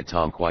 said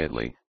Tom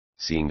quietly,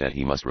 seeing that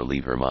he must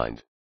relieve her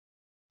mind.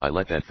 I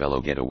let that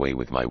fellow get away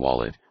with my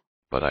wallet,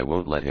 but I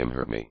won't let him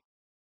hurt me.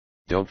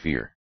 Don't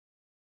fear.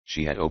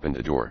 She had opened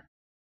the door.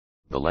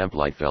 The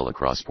lamplight fell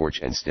across porch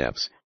and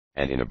steps,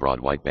 and in a broad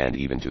white band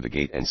even to the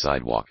gate and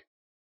sidewalk.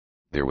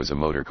 There was a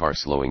motor car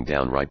slowing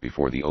down right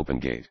before the open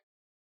gate.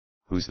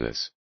 Who's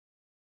this?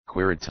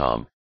 Queried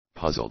Tom,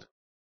 puzzled.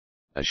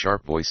 A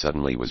sharp voice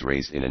suddenly was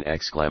raised in an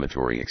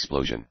exclamatory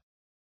explosion.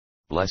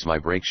 Bless my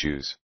brake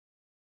shoes.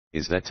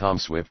 Is that Tom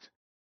Swift?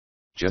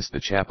 Just the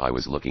chap I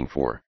was looking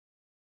for.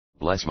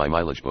 Bless my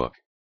mileage book.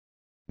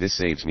 This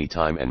saves me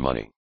time and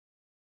money.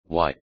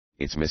 Why,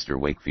 it's Mr.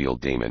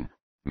 Wakefield Damon,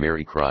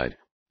 Mary cried,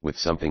 with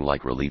something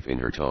like relief in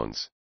her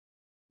tones.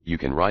 You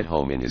can ride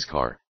home in his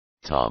car,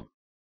 Tom.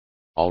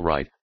 All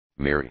right,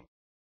 Mary.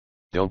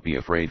 Don't be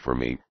afraid for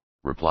me,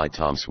 replied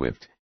Tom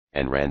Swift,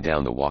 and ran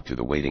down the walk to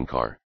the waiting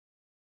car.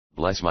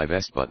 Bless my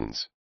vest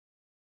buttons.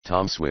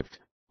 Tom Swift,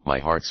 my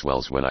heart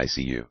swells when I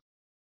see you.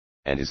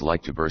 And is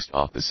like to burst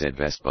off the said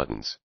vest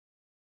buttons.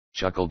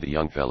 Chuckled the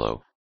young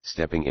fellow,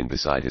 stepping in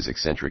beside his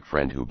eccentric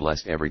friend, who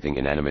blessed everything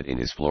inanimate in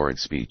his florid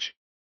speech.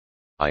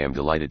 I am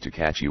delighted to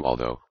catch you,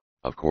 although,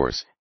 of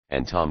course,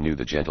 and Tom knew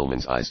the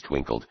gentleman's eyes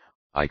twinkled,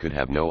 I could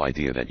have no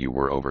idea that you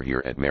were over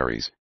here at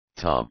Mary's,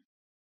 Tom.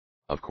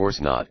 Of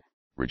course not,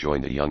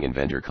 rejoined the young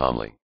inventor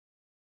calmly.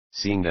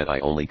 Seeing that I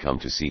only come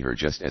to see her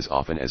just as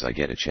often as I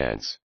get a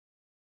chance.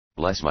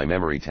 Bless my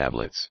memory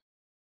tablets.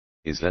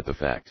 Is that the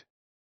fact?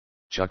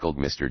 Chuckled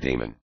Mr.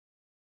 Damon.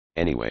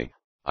 Anyway,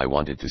 I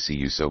wanted to see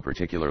you so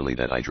particularly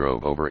that I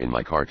drove over in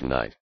my car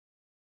tonight.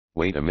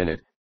 Wait a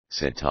minute,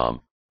 said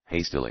Tom,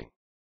 hastily.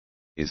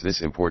 Is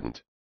this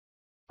important?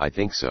 I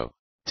think so,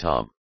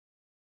 Tom.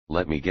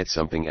 Let me get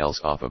something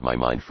else off of my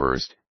mind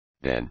first,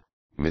 then,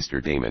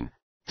 Mr. Damon,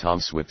 Tom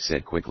Swift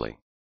said quickly.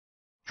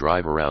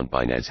 Drive around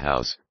by Ned's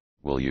house,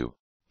 will you,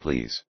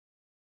 please?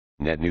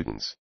 Ned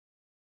Newton's.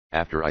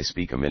 After I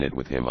speak a minute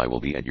with him I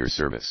will be at your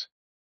service.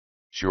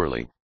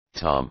 Surely,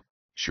 Tom,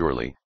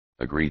 surely,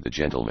 agreed the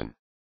gentleman.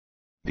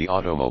 The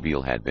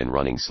automobile had been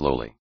running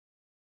slowly.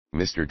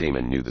 Mr.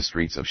 Damon knew the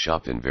streets of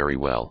Shopton very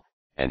well,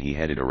 and he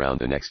headed around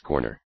the next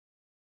corner.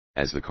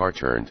 As the car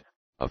turned,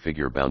 a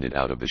figure bounded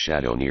out of the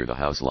shadow near the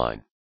house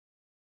line.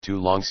 2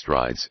 long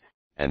strides,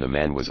 and the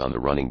man was on the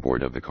running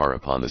board of the car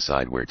upon the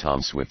side where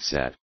Tom Swift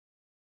sat.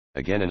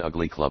 Again an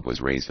ugly club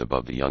was raised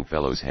above the young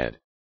fellow's head.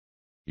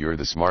 You're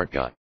the smart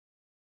guy,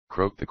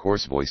 croaked the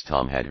coarse voice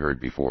Tom had heard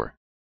before.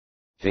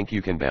 Think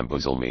you can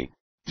bamboozle me,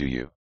 do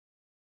you?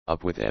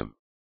 Up with them.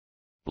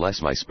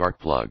 Bless my spark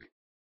plug,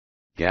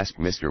 gasped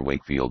Mr.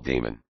 Wakefield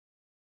Damon.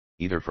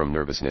 Either from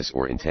nervousness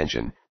or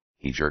intention,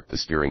 he jerked the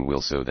steering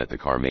wheel so that the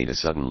car made a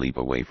sudden leap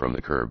away from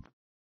the curb.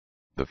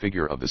 The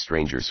figure of the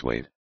stranger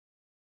swayed.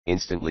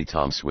 Instantly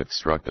Tom Swift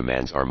struck the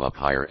man's arm up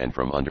higher, and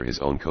from under his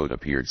own coat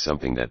appeared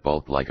something that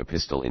bulked like a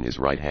pistol in his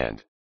right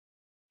hand.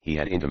 He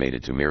had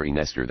intimated to Mary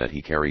Nestor that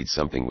he carried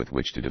something with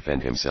which to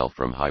defend himself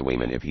from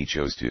highwaymen if he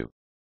chose to.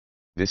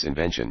 This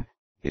invention,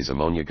 his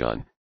ammonia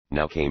gun,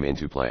 now came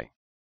into play.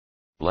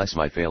 Bless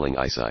my failing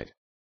eyesight,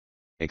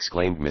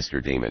 exclaimed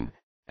Mr. Damon,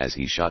 as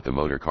he shot the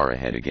motor car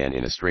ahead again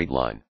in a straight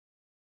line.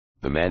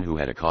 The man who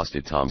had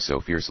accosted Tom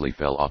so fiercely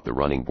fell off the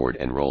running board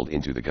and rolled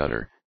into the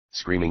gutter,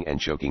 screaming and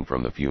choking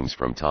from the fumes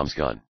from Tom's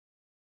gun.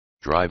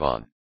 Drive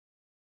on,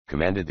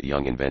 commanded the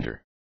young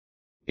inventor.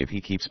 If he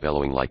keeps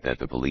bellowing like that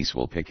the police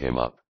will pick him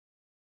up.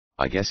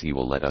 I guess he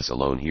will let us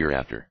alone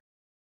hereafter.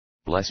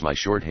 Bless my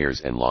short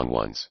hairs and long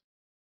ones,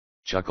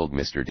 chuckled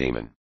Mr.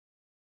 Damon.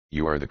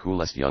 You are the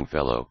coolest young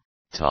fellow,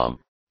 Tom,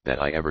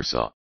 that I ever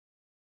saw.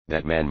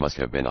 That man must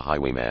have been a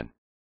highwayman.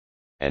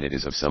 And it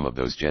is of some of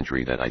those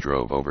gentry that I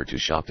drove over to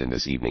Shopton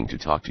this evening to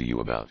talk to you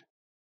about.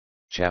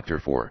 Chapter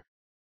 4.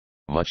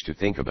 Much to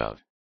think about.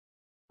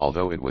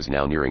 Although it was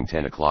now nearing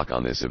 10 o'clock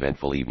on this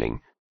eventful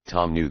evening,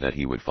 Tom knew that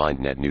he would find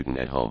Ned Newton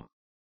at home.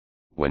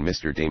 When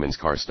Mr. Damon's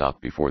car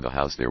stopped before the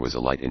house there was a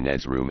light in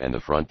Ned's room and the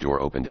front door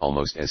opened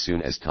almost as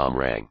soon as Tom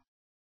rang.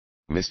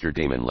 Mr.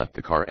 Damon left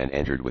the car and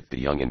entered with the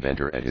young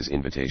inventor at his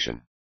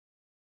invitation.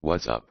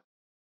 What's up?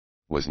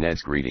 Was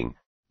Ned's greeting,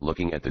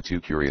 looking at the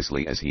two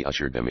curiously as he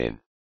ushered them in.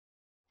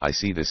 I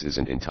see this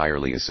isn't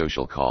entirely a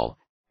social call,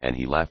 and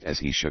he laughed as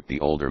he shook the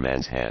older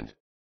man's hand.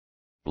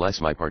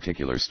 Bless my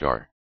particular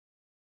star,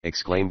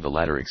 exclaimed the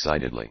latter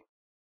excitedly.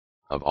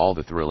 Of all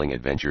the thrilling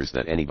adventures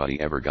that anybody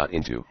ever got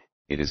into,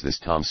 it is this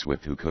Tom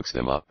Swift who cooks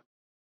them up.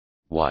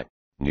 Why,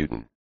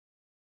 Newton,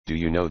 do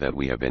you know that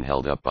we have been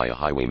held up by a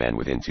highwayman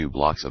within 2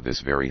 blocks of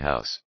this very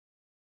house?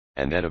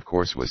 And that of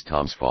course was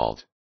Tom's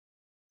fault,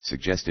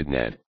 suggested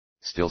Ned,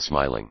 still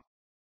smiling.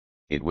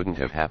 It wouldn't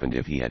have happened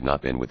if he had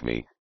not been with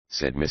me,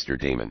 said Mr.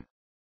 Damon.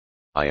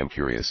 I am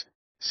curious,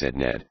 said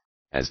Ned,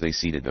 as they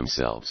seated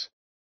themselves.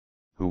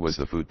 Who was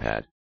the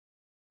footpad?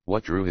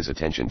 What drew his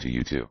attention to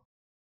you two?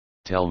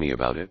 Tell me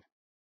about it.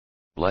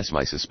 Bless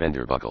my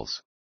suspender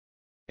buckles,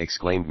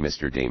 exclaimed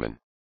Mr. Damon.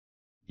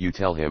 You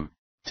tell him,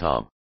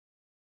 Tom.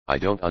 I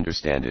don't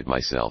understand it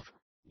myself,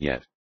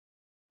 yet.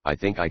 I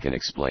think I can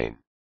explain.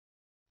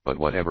 But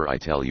whatever I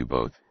tell you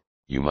both,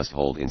 you must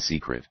hold in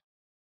secret.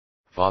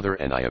 Father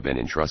and I have been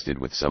entrusted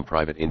with some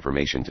private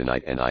information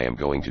tonight, and I am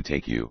going to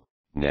take you,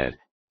 Ned,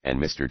 and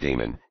Mr.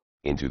 Damon,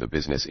 into the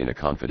business in a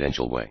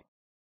confidential way.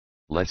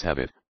 Let's have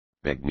it,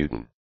 begged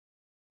Newton.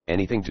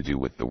 Anything to do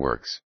with the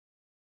works?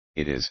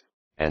 It is,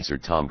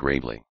 answered Tom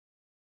gravely.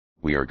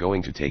 We are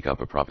going to take up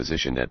a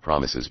proposition that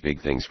promises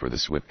big things for the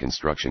Swift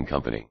Construction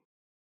Company.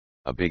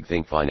 A big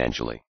thing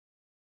financially.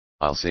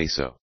 I'll say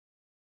so.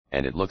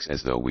 And it looks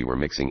as though we were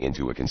mixing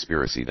into a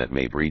conspiracy that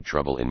may breed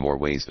trouble in more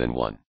ways than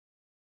one.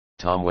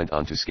 Tom went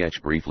on to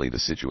sketch briefly the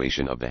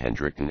situation of the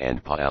Hendrickton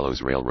and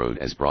Palos Railroad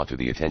as brought to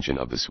the attention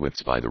of the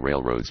Swifts by the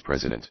railroad's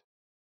president.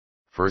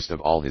 First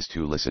of all, his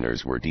 2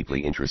 listeners were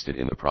deeply interested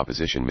in the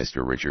proposition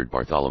Mr. Richard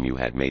Bartholomew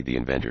had made the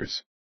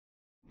inventors.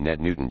 Ned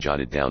Newton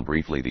jotted down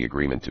briefly the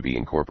agreement to be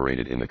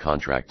incorporated in the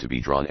contract to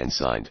be drawn and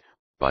signed,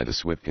 by the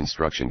Swift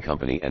Construction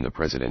Company and the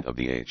president of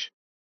the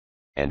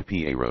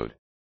H&P Road.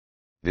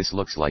 This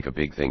looks like a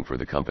big thing for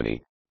the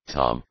company,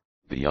 Tom,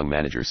 the young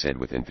manager said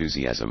with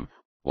enthusiasm,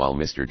 while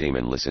Mr.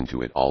 Damon listened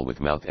to it all with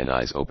mouth and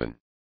eyes open.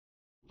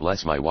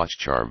 Bless my watch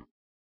charm,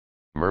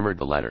 murmured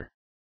the latter.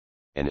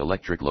 An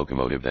electric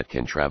locomotive that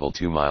can travel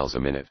 2 miles a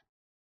minute.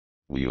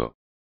 Whew.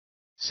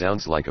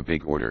 Sounds like a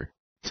big order,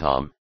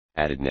 Tom,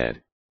 added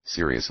Ned,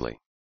 seriously.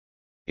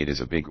 It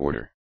is a big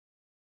order.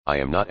 I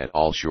am not at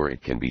all sure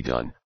it can be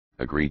done,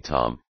 agreed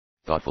Tom,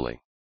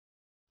 thoughtfully.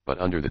 But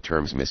under the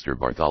terms Mr.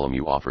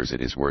 Bartholomew offers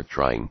it is worth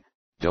trying,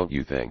 don't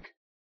you think?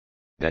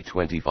 That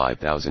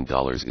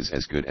 $25,000 is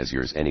as good as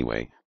yours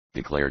anyway,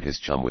 declared his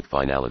chum with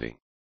finality.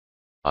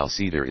 I'll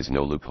see there is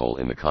no loophole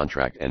in the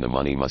contract and the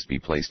money must be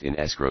placed in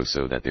escrow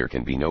so that there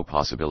can be no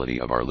possibility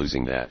of our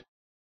losing that.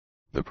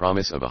 The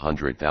promise of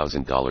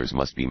 $100,000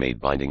 must be made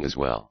binding as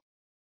well.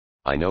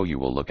 I know you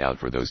will look out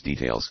for those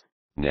details,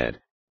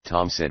 Ned,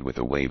 Tom said with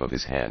a wave of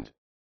his hand.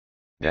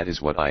 That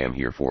is what I am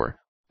here for,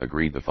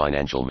 agreed the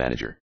financial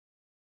manager.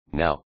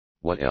 Now,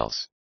 what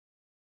else?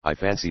 I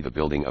fancy the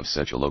building of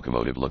such a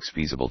locomotive looks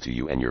feasible to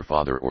you and your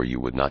father or you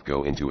would not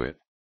go into it.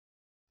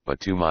 But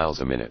 2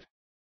 miles a minute,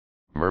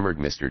 murmured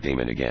Mr.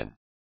 Damon again.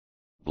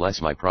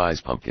 Bless my prize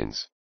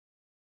pumpkins.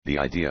 The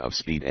idea of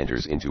speed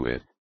enters into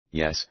it,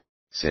 yes,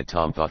 said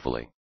Tom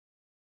thoughtfully.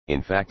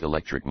 In fact,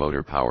 electric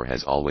motor power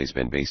has always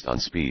been based on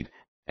speed,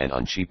 and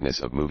on cheapness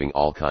of moving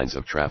all kinds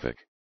of traffic.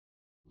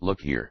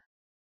 Look here,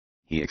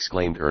 he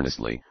exclaimed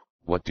earnestly,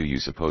 what do you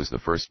suppose the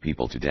first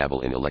people to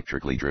dabble in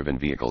electrically driven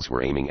vehicles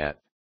were aiming at?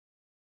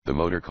 The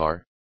motor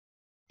car?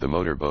 The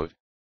motor boat?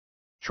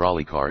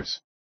 Trolley cars?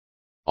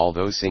 All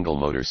those single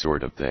motor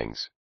sort of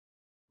things.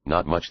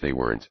 Not much they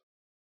weren't.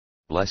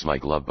 Bless my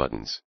glove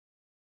buttons,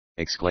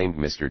 exclaimed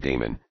Mr.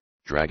 Damon,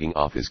 dragging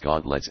off his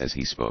gauntlets as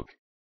he spoke.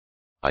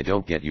 I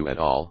don't get you at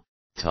all,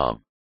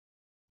 Tom.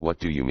 What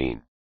do you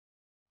mean?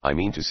 I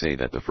mean to say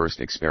that the first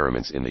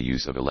experiments in the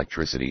use of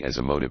electricity as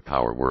a motive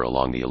power were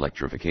along the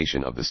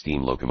electrification of the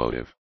steam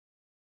locomotive.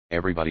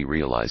 Everybody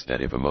realized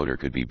that if a motor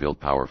could be built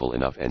powerful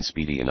enough and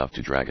speedy enough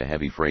to drag a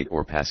heavy freight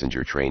or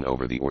passenger train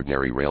over the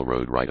ordinary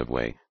railroad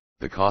right-of-way,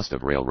 the cost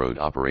of railroad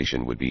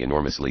operation would be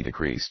enormously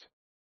decreased.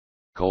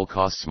 Coal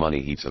costs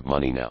money, heaps of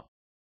money now.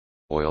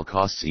 Oil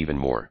costs even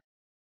more.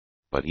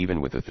 But even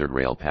with the third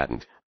rail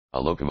patent,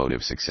 a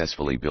locomotive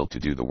successfully built to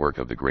do the work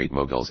of the great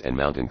moguls and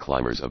mountain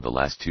climbers of the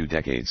last 2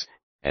 decades,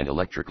 and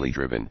electrically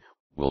driven,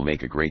 will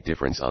make a great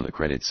difference on the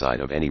credit side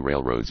of any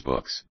railroad's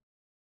books.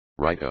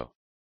 Right-o,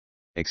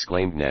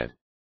 exclaimed Ned.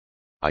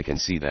 I can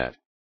see that.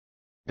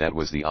 That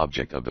was the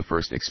object of the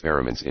first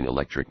experiments in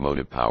electric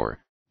motive power,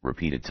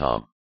 repeated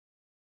Tom.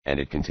 And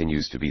it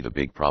continues to be the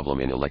big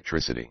problem in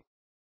electricity.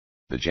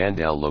 The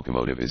Jandal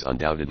locomotive is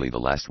undoubtedly the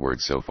last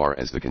word so far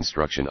as the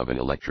construction of an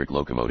electric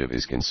locomotive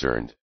is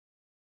concerned.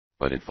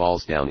 But it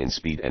falls down in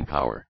speed and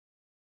power.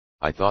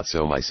 I thought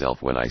so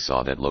myself when I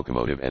saw that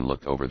locomotive and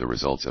looked over the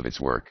results of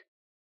its work.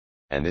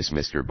 And this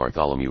Mr.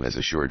 Bartholomew has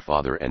assured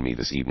father and me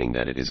this evening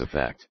that it is a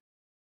fact.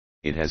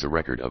 It has a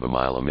record of a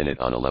mile a minute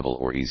on a level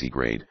or easy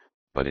grade,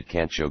 but it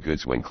can't show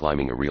goods when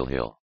climbing a real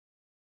hill.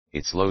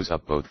 It slows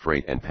up both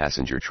freight and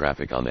passenger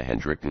traffic on the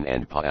Hendrickton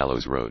and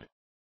Palos Road.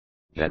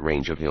 That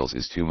range of hills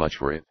is too much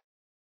for it.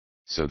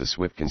 So the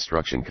Swift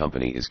Construction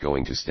Company is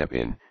going to step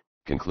in,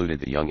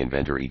 concluded the young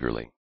inventor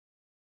eagerly.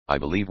 I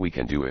believe we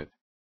can do it.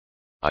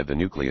 I've the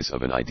nucleus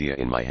of an idea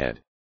in my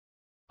head.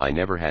 I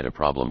never had a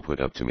problem put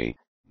up to me,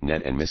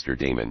 Ned and Mr.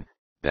 Damon,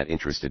 that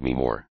interested me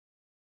more.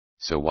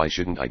 So why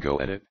shouldn't I go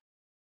at it?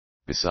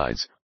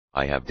 Besides,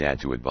 I have Dad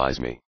to advise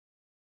me.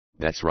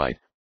 That's right,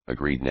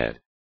 agreed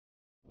Ned.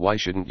 Why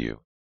shouldn't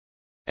you?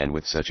 And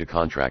with such a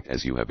contract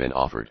as you have been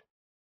offered.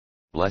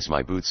 Bless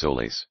my boot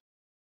soles!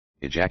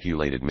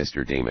 Ejaculated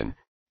Mr. Damon,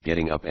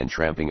 getting up and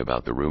tramping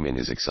about the room in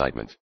his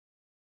excitement.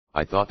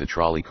 I thought the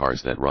trolley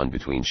cars that run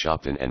between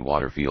Shopton and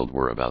Waterfield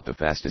were about the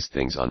fastest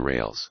things on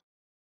rails.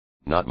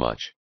 Not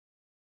much.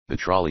 The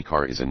trolley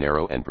car is a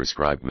narrow and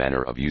prescribed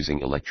manner of using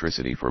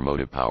electricity for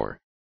motive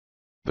power.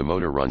 The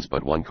motor runs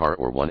but one car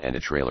or one and a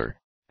trailer,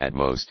 at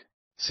most,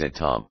 said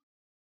Tom.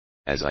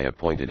 As I have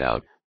pointed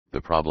out, the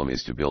problem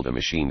is to build a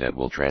machine that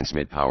will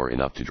transmit power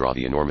enough to draw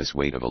the enormous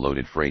weight of a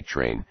loaded freight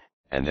train,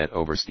 and that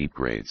over steep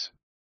grades.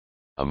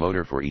 A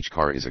motor for each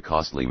car is a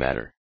costly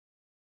matter.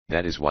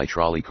 That is why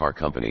trolley car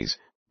companies,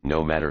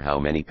 no matter how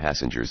many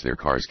passengers their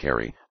cars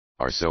carry,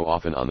 are so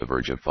often on the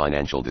verge of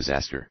financial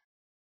disaster.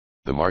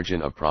 The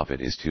margin of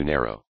profit is too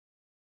narrow.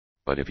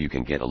 But if you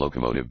can get a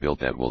locomotive built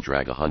that will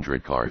drag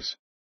 100 cars.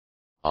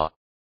 Ah!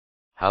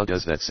 How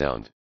does that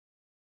sound?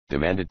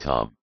 Demanded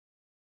Tom.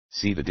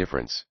 See the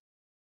difference?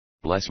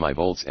 Bless my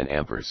volts and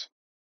amperes!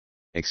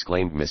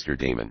 Exclaimed Mr.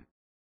 Damon.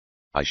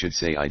 I should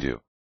say I do.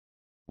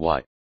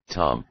 Why,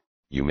 Tom,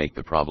 you make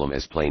the problem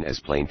as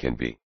plain can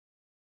be.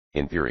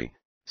 In theory,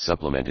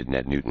 supplemented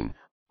Ned Newton,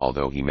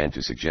 although he meant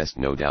to suggest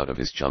no doubt of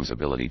his chum's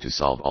ability to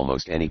solve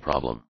almost any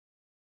problem.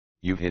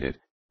 You've hit it,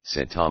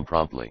 said Tom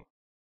promptly.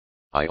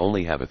 I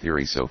only have a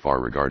theory so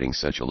far regarding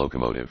such a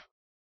locomotive.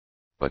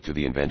 But to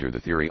the inventor the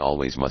theory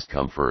always must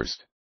come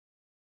first.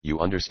 You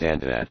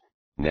understand that,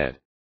 Ned?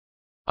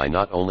 I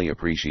not only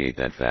appreciate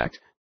that fact,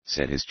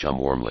 said his chum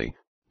warmly,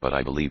 but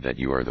I believe that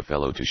you are the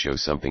fellow to show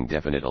something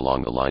definite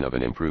along the line of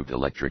an improved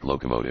electric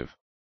locomotive.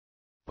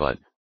 But,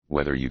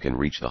 whether you can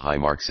reach the high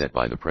mark set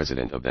by the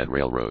president of that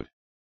railroad.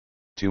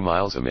 2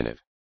 miles a minute.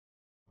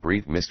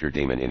 Breathed Mr.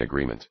 Damon in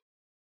agreement.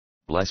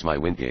 Bless my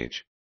wind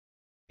gauge.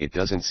 It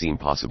doesn't seem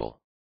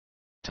possible.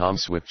 Tom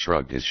Swift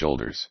shrugged his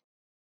shoulders.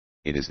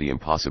 It is the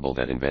impossible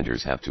that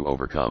inventors have to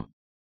overcome.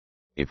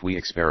 If we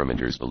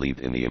experimenters believed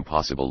in the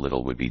impossible,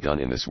 little would be done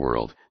in this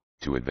world,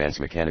 to advance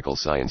mechanical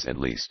science at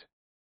least.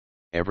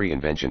 Every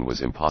invention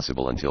was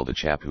impossible until the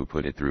chap who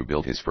put it through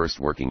built his first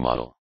working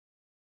model.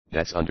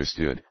 That's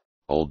understood,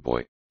 old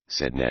boy,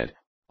 said Ned,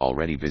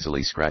 already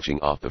busily scratching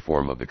off the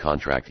form of the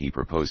contract he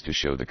proposed to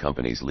show the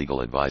company's legal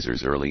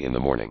advisors early in the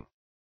morning.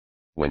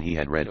 When he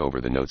had read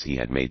over the notes he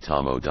had made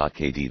Tom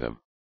O.KD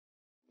them.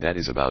 "That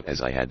is about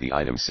as I had the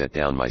items set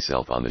down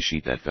myself on the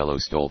sheet that fellow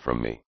stole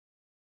from me."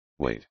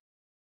 "Wait!"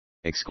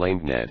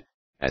 exclaimed Ned,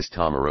 as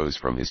Tom arose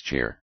from his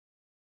chair.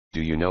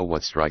 "Do you know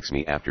what strikes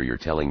me after you're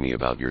telling me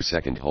about your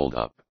second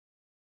hold-up?"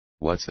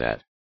 "What's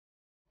that?"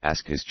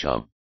 asked his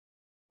chum.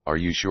 "Are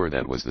you sure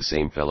that was the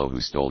same fellow who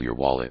stole your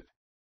wallet?"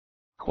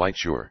 "Quite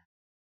sure."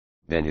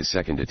 "Then his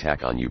second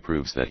attack on you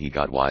proves that he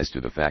got wise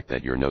to the fact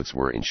that your notes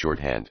were in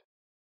shorthand.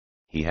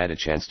 He had a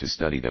chance to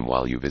study them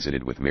while you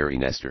visited with Mary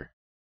Nestor."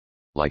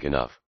 "Like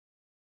enough.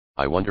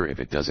 I wonder if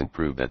it doesn't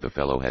prove that the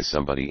fellow has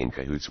somebody in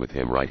cahoots with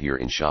him right here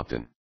in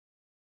Shopton,"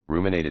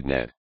 ruminated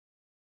Ned.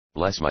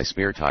 "Bless my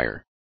spare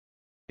tire!"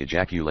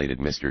 ejaculated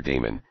Mr.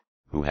 Damon,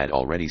 who had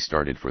already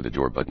started for the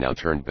door but now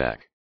turned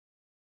back.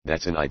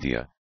 "That's an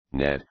idea,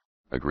 Ned,"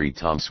 agreed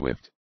Tom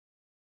Swift.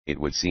 "It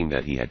would seem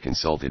that he had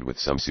consulted with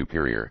some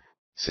superior,"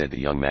 said the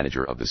young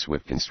manager of the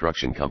Swift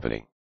Construction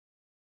Company.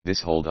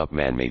 "This hold-up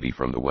man may be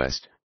from the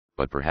West,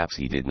 but perhaps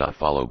he did not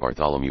follow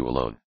Bartholomew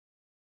alone."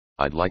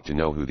 "I'd like to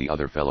know who the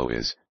other fellow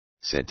is,"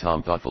 said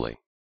Tom thoughtfully.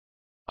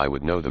 "I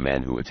would know the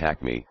man who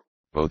attacked me,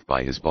 both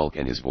by his bulk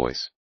and his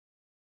voice."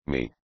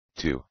 "Me,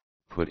 too,"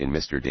 put in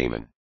Mr.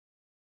 Damon.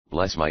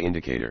 "Bless my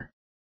indicator.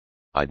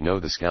 I'd know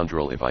the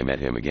scoundrel if I met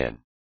him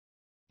again."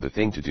 "The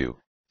thing to do,"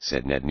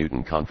 said Ned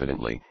Newton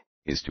confidently,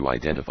 "is to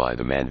identify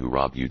the man who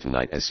robbed you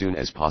tonight as soon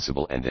as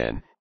possible and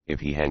then, if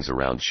he hangs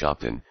around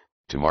Shopton,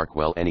 to mark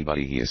well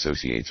anybody he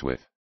associates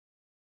with."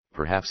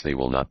 "Perhaps they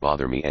will not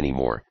bother me any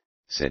more,"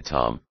 said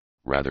Tom,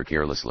 rather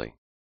carelessly.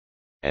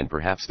 "And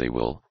perhaps they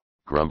will,"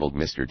 grumbled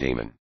Mr.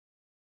 Damon.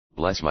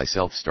 "Bless my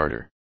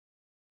self-starter.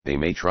 They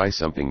may try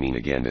something mean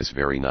again this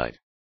very night.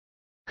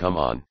 Come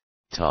on,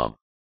 Tom.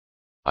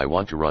 I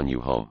want to run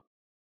you home.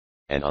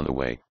 And on the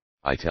way,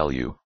 I tell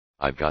you,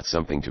 I've got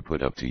something to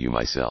put up to you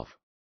myself.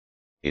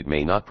 It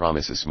may not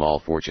promise a small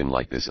fortune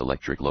like this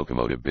electric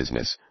locomotive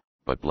business,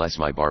 but bless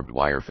my barbed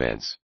wire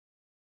fence.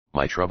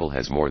 My trouble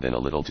has more than a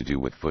little to do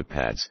with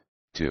footpads,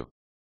 too."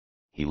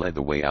 He led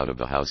the way out of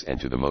the house and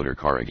to the motor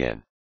car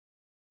again.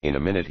 In a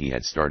minute he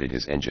had started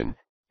his engine,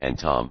 and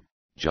Tom,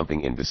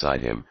 jumping in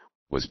beside him,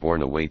 was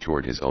borne away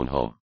toward his own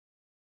home.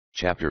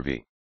 Chapter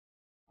V.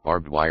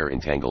 Barbed wire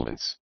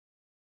entanglements.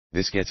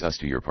 "This gets us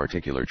to your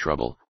particular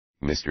trouble,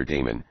 Mr.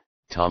 Damon,"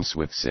 Tom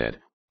Swift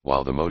said,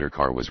 while the motor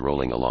car was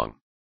rolling along.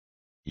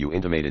 "You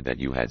intimated that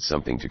you had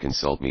something to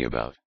consult me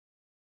about."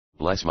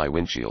 "Bless my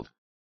windshield.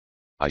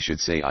 I should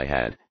say I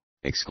had,"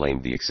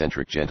 exclaimed the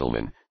eccentric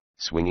gentleman,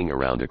 swinging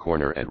around a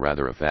corner at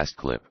rather a fast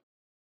clip.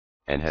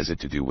 "And has it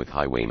to do with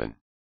highwaymen?"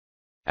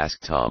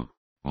 asked Tom,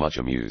 much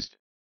amused.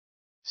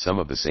 "Some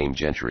of the same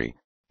gentry,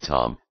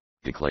 Tom,"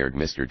 declared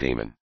Mr.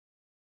 Damon.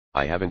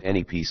 "I haven't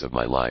any peace of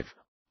my life,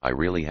 I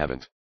really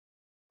haven't."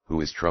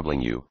 "Who is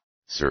troubling you,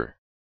 sir?"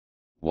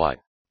 "Why,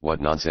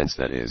 what nonsense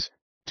that is,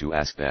 to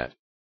ask that!"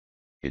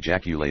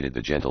 ejaculated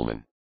the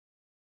gentleman.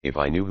 "If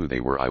I knew who they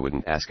were I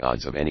wouldn't ask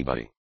odds of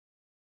anybody.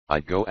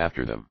 I'd go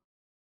after them.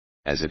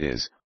 As it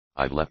is,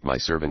 I've left my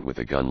servant with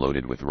a gun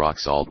loaded with rock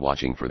salt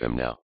watching for them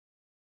now."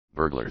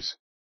 "Burglars!"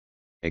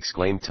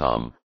 exclaimed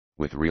Tom,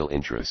 with real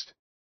interest.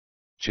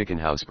 "Chicken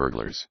house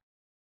burglars."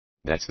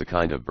 "That's the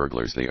kind of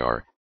burglars they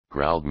are,"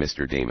 growled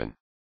Mr. Damon.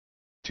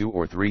 "2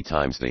 or 3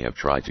 times they have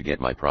tried to get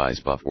my prize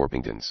Buff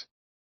Orpingtons.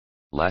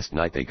 Last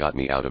night they got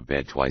me out of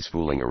bed twice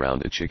fooling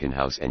around the chicken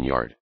house and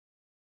yard.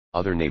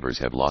 Other neighbors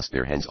have lost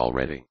their hens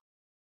already.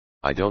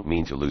 I don't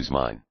mean to lose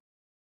mine.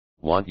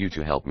 Want you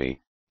to help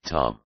me,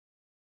 Tom."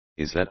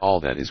 "Is that all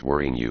that is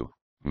worrying you,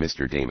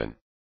 Mr. Damon?"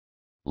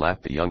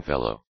 laughed the young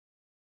fellow.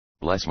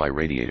 "Bless my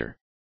radiator.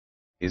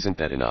 Isn't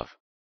that enough?"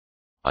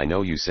 "I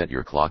know you set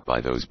your clock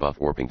by those Buff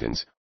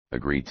Orpingtons,"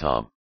 agreed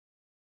Tom.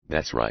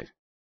 "That's right.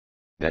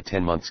 That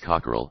 10 months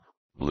cockerel,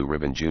 Blue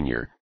Ribbon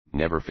Jr.,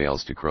 never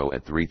fails to crow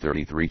at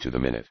 3:33 to the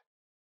minute.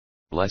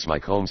 Bless my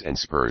combs and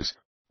spurs,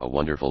 a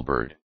wonderful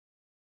bird.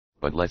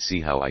 But let's see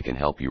how I can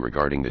help you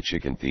regarding the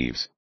chicken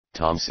thieves,"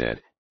 Tom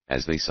said,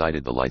 as they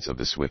sighted the lights of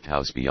the Swift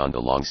house beyond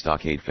the long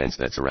stockade fence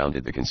that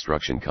surrounded the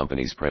construction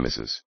company's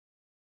premises.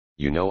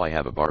 "You know I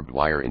have a barbed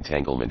wire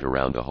entanglement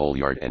around the whole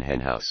yard and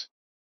hen house.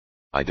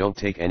 I don't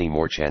take any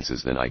more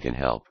chances than I can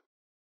help.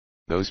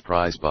 Those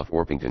prize Buff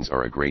Orpingtons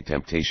are a great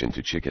temptation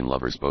to chicken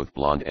lovers both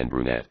blonde and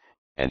brunette,"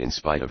 and in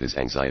spite of his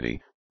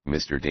anxiety,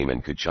 Mr.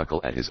 Damon could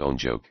chuckle at his own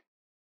joke.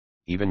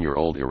 "Even your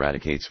old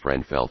Eradicate's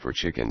friend fell for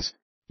chickens,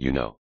 you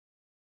know.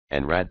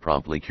 And Rad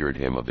promptly cured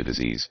him of the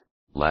disease,"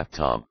 laughed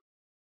Tom.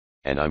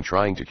 "And I'm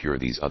trying to cure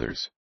these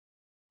others.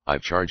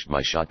 I've charged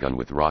my shotgun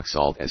with rock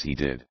salt as he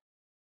did.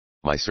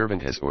 My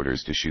servant has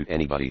orders to shoot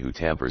anybody who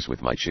tampers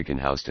with my chicken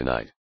house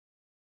tonight.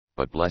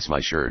 But bless my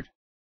shirt!"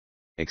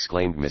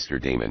 exclaimed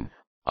Mr. Damon,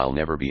 "I'll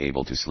never be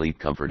able to sleep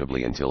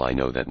comfortably until I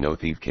know that no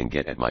thief can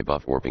get at my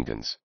Buff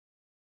Orpingtons.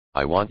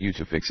 I want you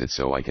to fix it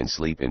so I can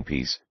sleep in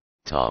peace,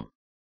 Tom."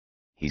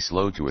 He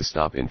slowed to a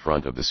stop in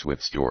front of the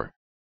Swift store.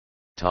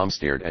 Tom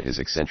stared at his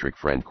eccentric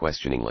friend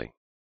questioningly.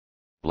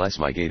 "Bless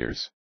my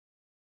gaiters.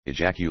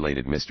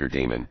 ejaculated Mr.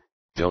 Damon,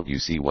 "don't you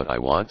see what I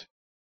want?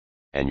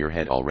 And your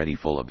head already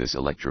full of this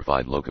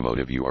electrified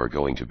locomotive you are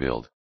going to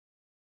build."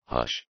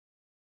 "Hush,"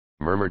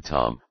 murmured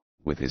Tom,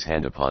 with his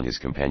hand upon his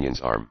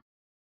companion's arm.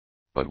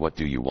 "But what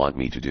do you want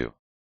me to do?"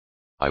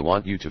 "I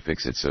want you to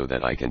fix it so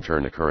that I can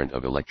turn a current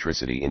of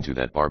electricity into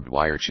that barbed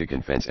wire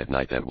chicken fence at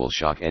night that will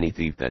shock any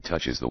thief that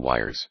touches the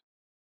wires."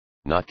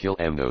 "Not kill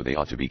 'em though, they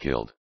ought to be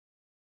killed,"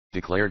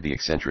 declared the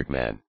eccentric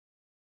man.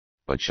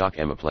 "But shock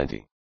 'em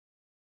aplenty.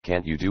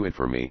 Can't you do it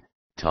for me,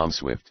 Tom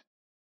Swift?"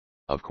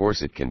 "Of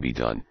course it can be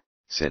done,"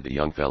 said the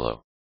young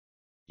fellow.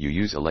 "You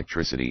use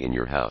electricity in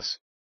your house.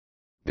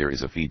 There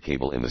is a feed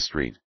cable in the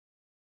street.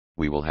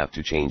 We will have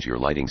to change your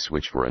lighting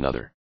switch for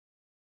another.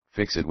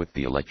 Fix it with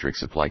the electric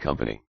supply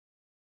company.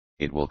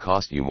 It will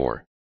cost you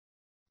more.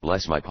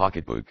 Bless my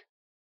pocketbook.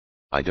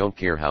 I don't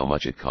care how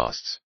much it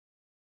costs.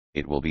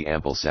 It will be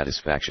ample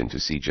satisfaction to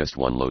see just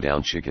one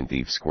low-down chicken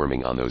thief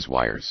squirming on those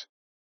wires."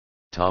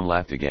 Tom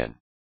laughed again.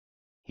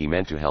 He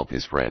meant to help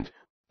his friend,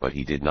 but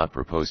he did not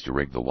propose to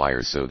rig the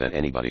wires so that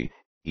anybody,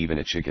 even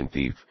a chicken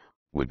thief,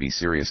 would be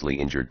seriously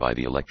injured by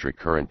the electric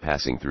current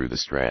passing through the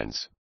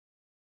strands.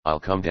 "I'll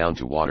come down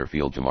to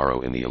Waterfield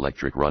tomorrow in the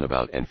electric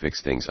runabout and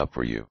fix things up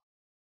for you.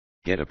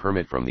 Get a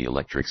permit from the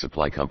electric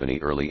supply company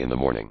early in the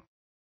morning.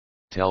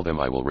 Tell them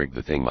I will rig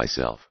the thing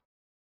myself.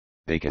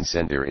 They can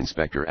send their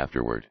inspector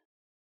afterward."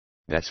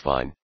 "That's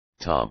fine,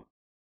 Tom."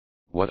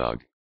 "What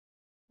ugh?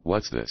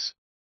 What's this?"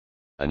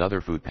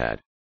 "Another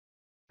footpad."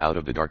 Out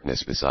of the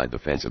darkness beside the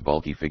fence a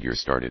bulky figure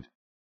started.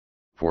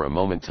 For a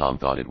moment Tom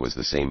thought it was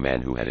the same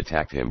man who had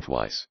attacked him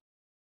twice.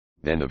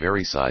 Then the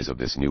very size of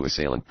this new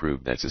assailant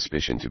proved that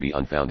suspicion to be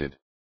unfounded.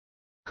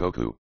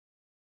 "Cuckoo!"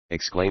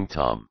 exclaimed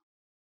Tom.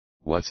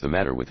 "What's the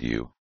matter with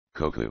you,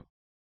 Cuckoo?"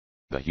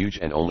 The huge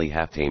and only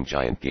half-tamed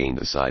giant gained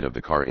the side of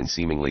the car in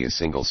seemingly a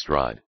single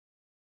stride.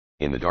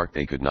 In the dark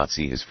they could not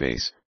see his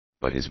face,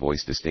 but his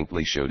voice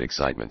distinctly showed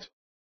excitement.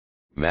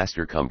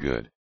 "Master come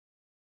good.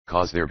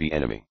 Cause there be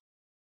enemy.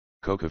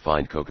 Cuckoo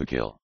find Cuckoo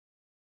kill.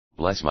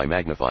 Bless my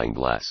magnifying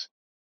glass!"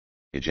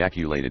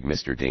 ejaculated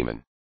Mr.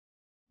 Damon.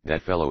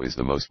 "That fellow is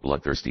the most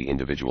bloodthirsty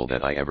individual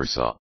that I ever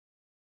saw."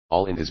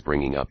 "All in his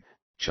bringing up,"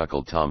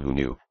 chuckled Tom, who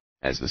knew,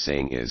 as the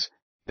saying is,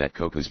 that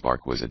Cuckoo's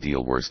bark was a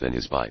deal worse than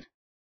his bite.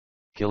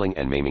 Killing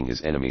and maiming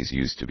his enemies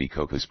used to be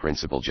Cuckoo's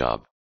principal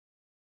job.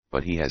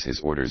 But he has his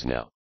orders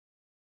now.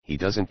 He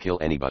doesn't kill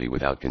anybody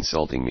without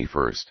consulting me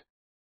first.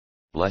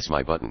 "Bless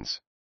my buttons,"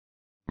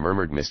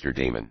 murmured Mr.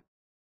 Damon.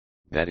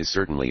 "That is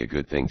certainly a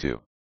good thing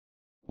too.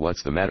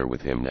 What's the matter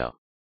with him now?"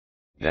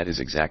 That is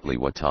exactly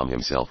what Tom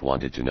himself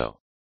wanted to know.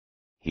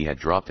 He had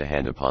dropped a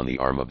hand upon the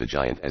arm of the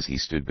giant as he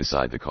stood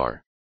beside the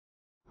car.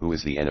 "Who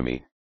is the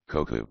enemy,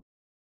 Cuckoo?"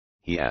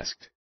 he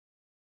asked.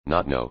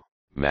 "Not know,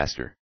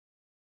 master.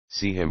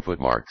 See him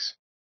footmarks.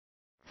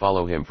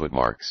 Follow him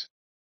footmarks.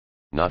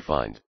 Not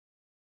find.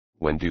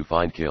 When do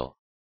find kill?"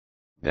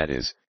 "That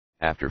is,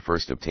 after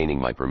first obtaining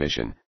my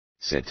permission,"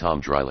 said Tom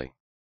dryly.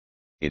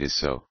 "It is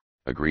so,"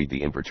 agreed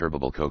the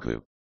imperturbable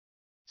Cuckoo.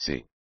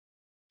 "See.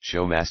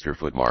 Show master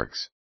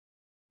footmarks.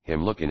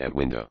 Him look in at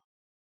window.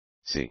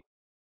 See.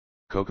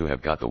 Cuckoo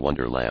have got the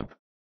wonder lamp."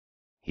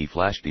 He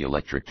flashed the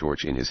electric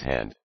torch in his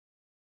hand.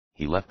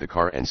 He left the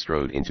car and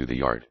strode into the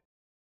yard.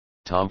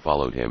 Tom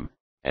followed him,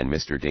 and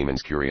Mr.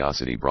 Damon's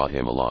curiosity brought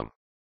him along.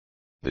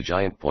 The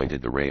giant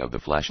pointed the ray of the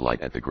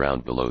flashlight at the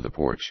ground below the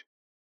porch.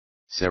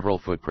 Several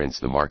footprints,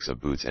 the marks of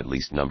boots at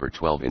least number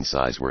 12 in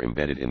size, were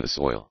embedded in the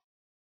soil.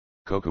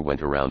 Cuckoo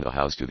went around the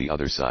house to the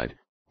other side,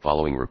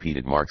 following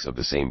repeated marks of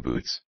the same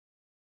boots.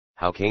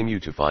 "How came you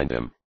to find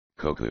them,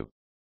 Cuckoo?"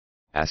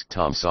 asked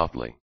Tom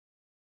softly.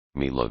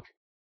 "Me look.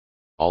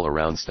 All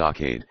around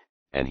stockade,"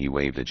 and he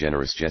waved a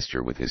generous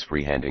gesture with his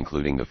free hand,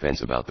 including the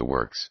fence about the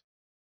works.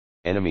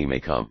 "Enemy may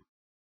come.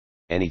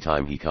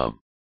 Anytime he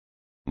come.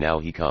 Now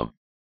he come.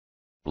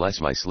 Bless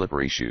my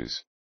slippery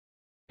shoes!"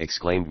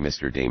 exclaimed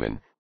Mr.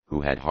 Damon, who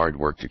had hard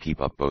work to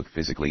keep up both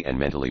physically and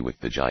mentally with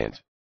the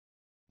giant.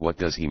 "What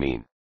does he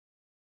mean?"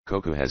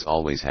 "Cuckoo has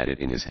always had it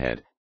in his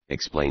head,"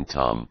 explained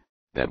Tom,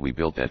 "that we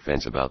built that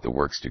fence about the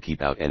works to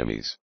keep out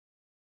enemies.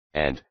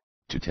 And,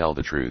 to tell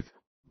the truth,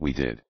 we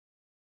did.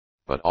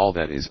 But all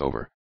that is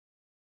over."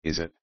 "Is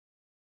it?"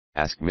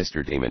 asked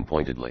Mr. Damon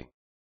pointedly.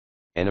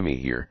 "Enemy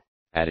here,"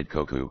 added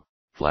Cuckoo,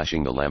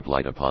 flashing the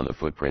lamplight upon the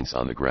footprints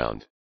on the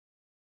ground.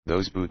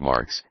 "Those boot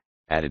marks,"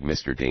 added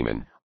Mr.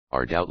 Damon,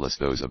 "are doubtless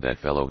those of that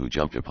fellow who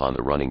jumped upon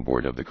the running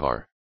board of the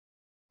car."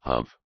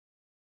 "Humph.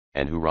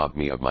 And who robbed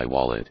me of my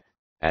wallet,"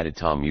 added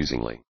Tom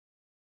musingly.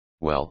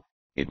 "Well,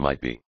 it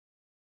might be.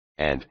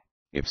 And,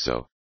 if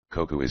so,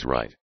 Cuckoo is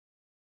right.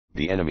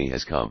 The enemy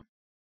has come."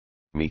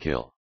 "Me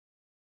kill!"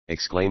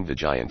 exclaimed the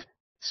giant,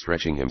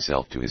 stretching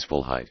himself to his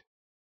full height.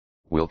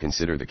 "We'll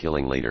consider the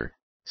killing later,"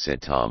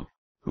 said Tom,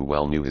 who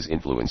well knew his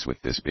influence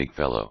with this big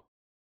fellow.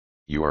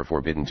 "You are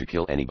forbidden to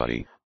kill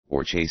anybody,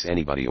 or chase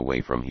anybody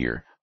away from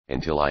here,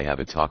 until I have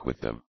a talk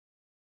with them.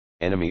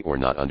 Enemy or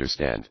not,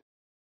 understand?"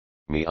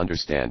 "Me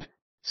understand,"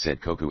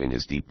 said Cuckoo in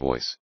his deep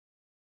voice.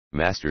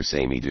 "Master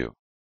say me do."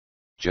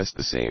 "Just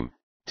the same,"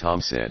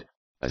 Tom said,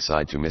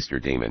 aside to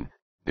Mr. Damon,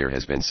 there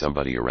has been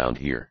somebody around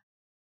here.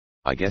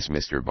 I guess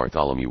Mr.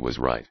 Bartholomew was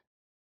right.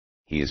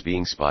 He is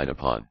being spied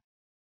upon.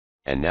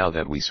 And now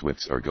that we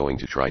Swifts are going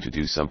to try to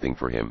do something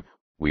for him,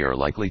 we are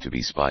likely to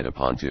be spied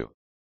upon too.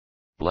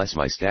 Bless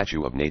my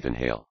statue of Nathan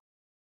Hale,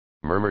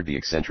 murmured the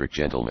eccentric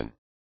gentleman.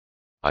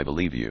 I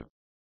believe you.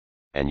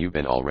 And you've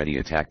been already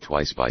attacked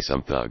twice by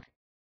some thug.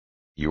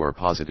 You are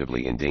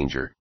positively in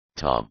danger,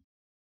 Tom.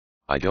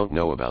 I don't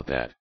know about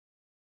that.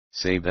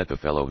 Save that the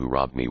fellow who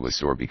robbed me was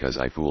sore because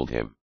I fooled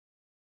him.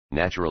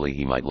 Naturally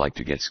he might like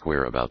to get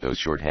square about those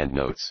shorthand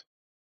notes.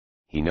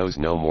 He knows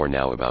no more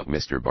now about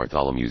Mr.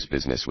 Bartholomew's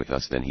business with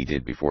us than he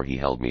did before he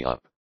held me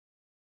up.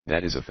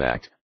 That is a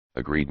fact,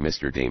 agreed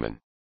Mr. Damon.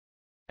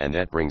 And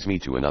that brings me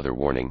to another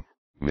warning,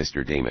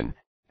 Mr. Damon,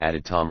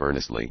 added Tom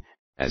earnestly,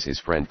 as his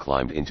friend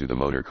climbed into the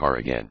motor car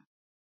again.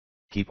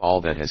 Keep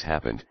all that has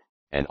happened,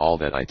 and all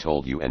that I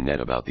told you and Ned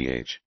about the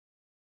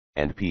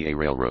H&P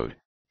Railroad,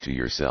 to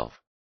yourself.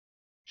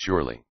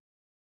 Surely.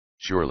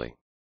 Surely.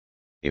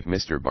 If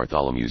Mr.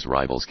 Bartholomew's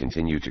rivals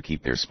continue to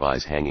keep their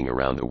spies hanging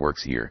around the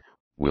works here,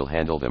 we'll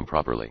handle them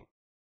properly.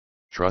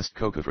 Trust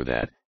Coco for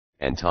that,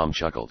 and Tom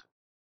chuckled.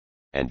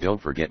 And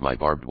don't forget my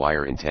barbed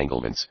wire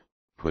entanglements,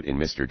 put in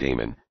Mr.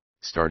 Damon,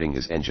 starting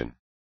his engine.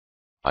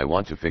 I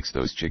want to fix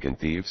those chicken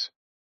thieves.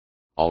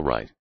 All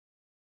right.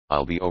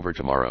 I'll be over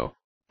tomorrow,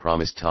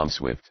 promised Tom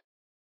Swift.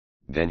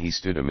 Then he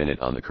stood a minute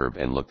on the curb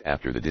and looked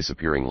after the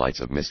disappearing lights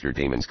of Mr.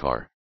 Damon's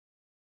car.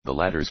 The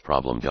latter's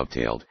problem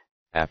dovetailed,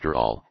 after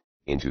all,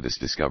 into this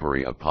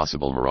discovery of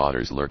possible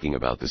marauders lurking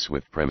about the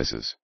Swift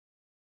premises.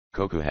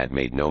 Coco had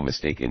made no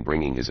mistake in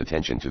bringing his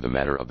attention to the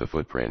matter of the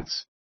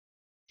footprints.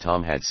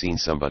 Tom had seen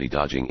somebody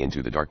dodging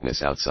into the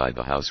darkness outside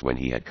the house when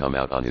he had come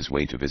out on his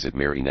way to visit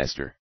Mary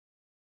Nestor.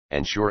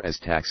 And sure as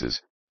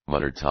taxes,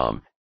 muttered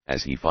Tom,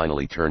 as he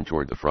finally turned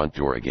toward the front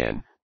door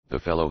again, the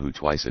fellow who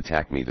twice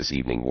attacked me this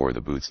evening wore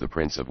the boots the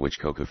prints of which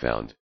Coco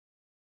found.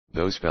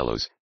 Those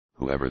fellows,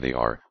 whoever they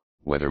are,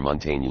 whether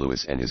Montaigne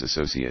Lewis and his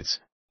associates,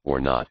 or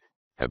not,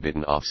 have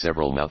bitten off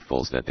several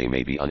mouthfuls that they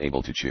may be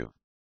unable to chew.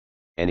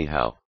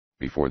 Anyhow,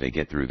 before they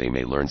get through they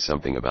may learn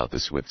something about the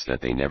Swifts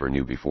that they never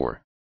knew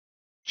before.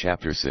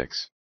 Chapter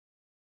 6.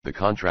 The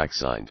contract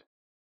signed.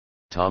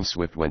 Tom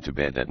Swift went to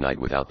bed that night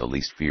without the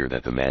least fear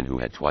that the man who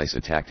had twice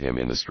attacked him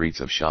in the streets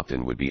of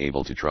Shopton would be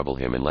able to trouble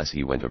him unless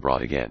he went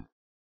abroad again.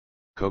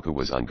 Coco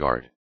was on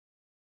guard.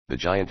 The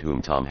giant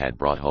whom Tom had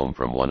brought home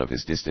from one of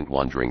his distant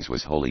wanderings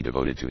was wholly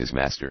devoted to his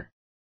master.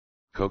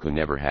 Coco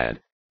never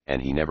had,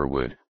 and he never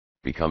would,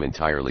 become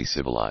entirely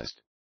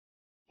civilized.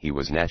 He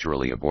was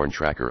naturally a born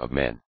tracker of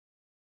men.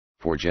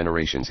 For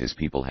generations his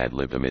people had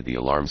lived amid the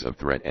alarms of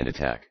threat and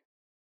attack.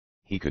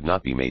 He could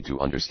not be made to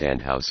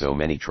understand how so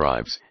many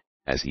tribes,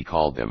 as he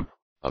called them,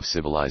 of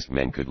civilized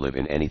men could live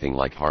in anything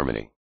like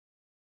harmony.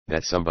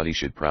 That somebody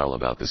should prowl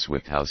about the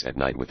Swift house at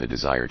night with a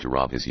desire to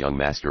rob his young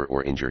master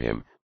or injure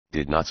him,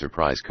 did not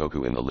surprise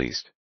Coco in the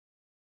least.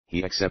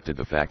 He accepted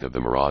the fact of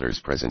the marauder's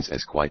presence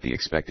as quite the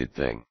expected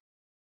thing.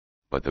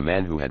 But the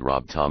man who had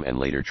robbed Tom and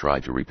later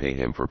tried to repay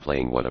him for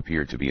playing what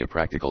appeared to be a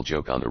practical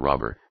joke on the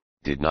robber,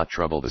 did not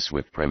trouble the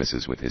Swift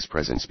premises with his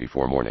presence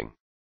before morning.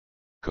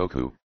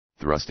 Coco,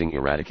 thrusting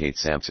Eradicate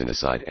Sampson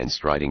aside and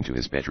striding to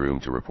his bedroom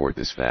to report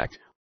this fact,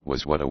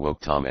 was what awoke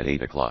Tom at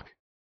 8 o'clock.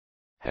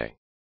 "Hey!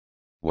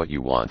 What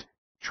you want,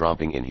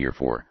 tromping in here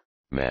for,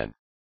 man?"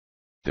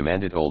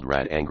 demanded old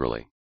Rad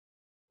angrily.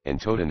 "And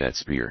totin' that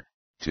spear,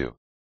 too.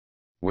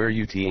 Where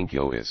you think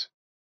yo is?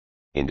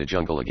 In the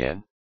jungle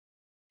again?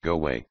 Go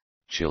way,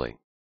 chilly."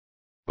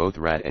 Both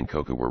Rad and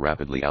Coco were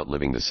rapidly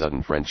outliving the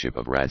sudden friendship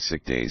of Rad's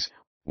sick days,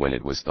 when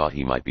it was thought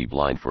he might be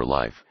blind for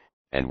life,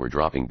 and were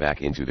dropping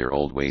back into their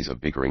old ways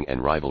of bickering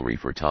and rivalry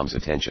for Tom's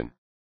attention.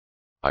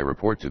 "I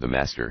report to the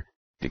master,"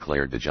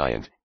 declared the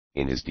giant,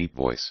 in his deep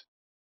voice.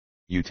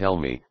 "You tell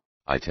me,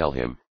 I tell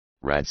him,"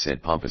 Rad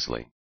said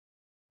pompously.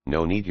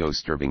 "No need yo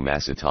disturbing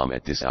Massa Tom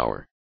at this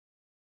hour."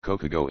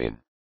 "Coco go in,"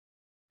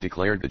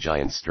 declared the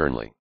giant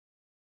sternly.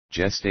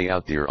 "Just stay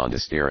out there on the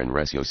stair and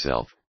rest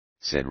yourself,"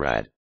 said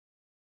Rad.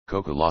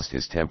 Coco lost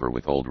his temper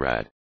with old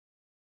Rad.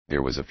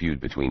 There was a feud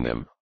between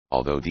them,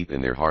 although deep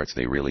in their hearts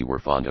they really were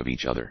fond of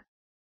each other.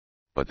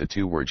 But the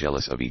two were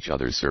jealous of each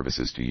other's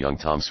services to young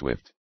Tom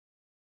Swift.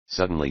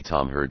 Suddenly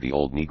Tom heard the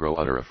old negro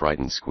utter a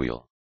frightened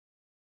squeal.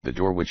 The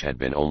door, which had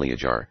been only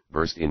ajar,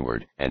 burst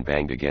inward and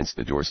banged against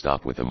the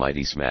doorstop with a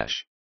mighty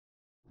smash.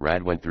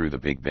 Rad went through the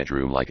big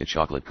bedroom like a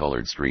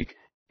chocolate-colored streak,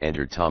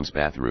 entered Tom's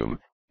bathroom,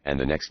 and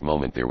the next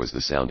moment there was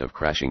the sound of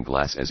crashing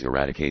glass as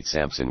Eradicate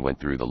Sampson went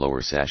through the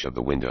lower sash of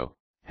the window,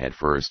 head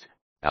first,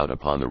 out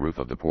upon the roof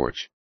of the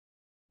porch.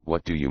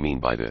 "What do you mean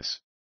by this?"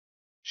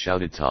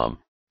 shouted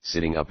Tom,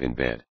 sitting up in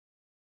bed.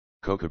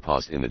 Coco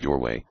paused in the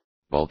doorway,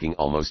 bulking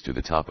almost to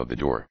the top of the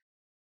door.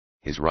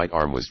 His right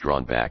arm was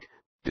drawn back,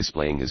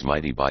 displaying his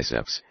mighty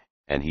biceps,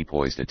 and he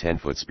poised a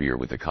 10-foot spear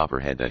with a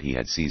copper head that he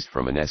had seized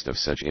from a nest of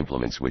such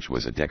implements which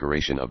was a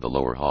decoration of the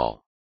lower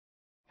hall.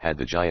 Had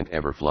the giant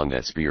ever flung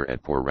that spear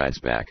at poor Rad's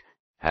back,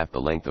 half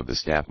the length of the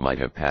staff might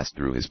have passed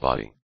through his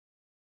body.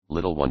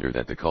 Little wonder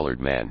that the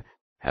colored man,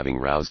 having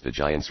roused the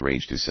giant's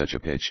rage to such a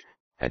pitch,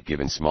 had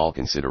given small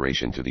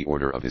consideration to the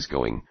order of his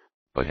going,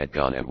 but had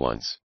gone at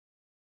once.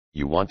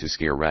 You want to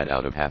scare Rad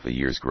out of half a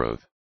year's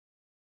growth?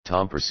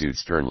 Tom pursued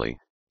sternly,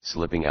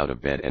 slipping out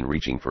of bed and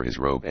reaching for his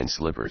robe and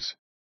slippers.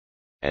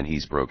 And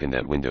he's broken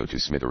that window to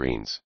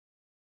smithereens.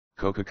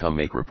 Coco, come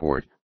make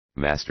report,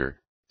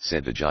 master,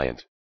 said the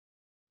giant.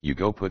 You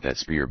go put that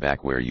spear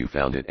back where you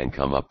found it and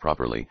come up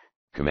properly,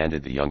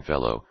 commanded the young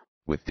fellow,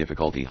 with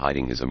difficulty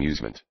hiding his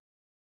amusement.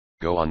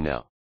 Go on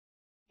now.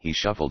 He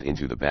shuffled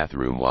into the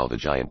bathroom while the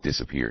giant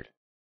disappeared.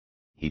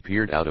 He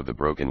peered out of the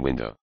broken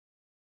window.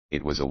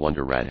 It was a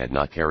wonder Rad had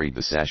not carried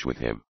the sash with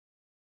him.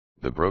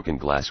 The broken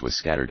glass was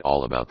scattered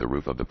all about the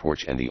roof of the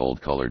porch and the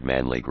old colored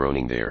man lay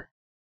groaning there.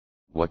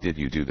 What did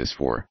you do this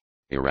for,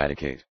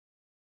 Eradicate?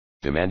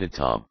 Demanded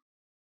Tom.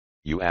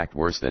 You act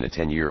worse than a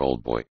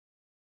 10-year-old boy.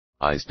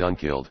 I's done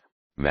killed,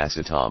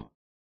 Massa Tom.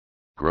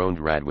 Groaned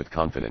Rad with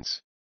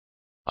confidence.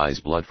 I's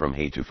blood from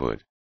head to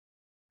foot.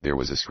 There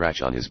was a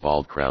scratch on his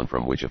bald crown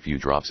from which a few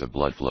drops of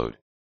blood flowed.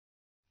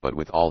 But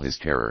with all his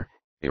terror,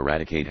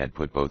 Eradicate had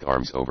put both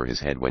arms over his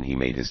head when he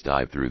made his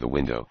dive through the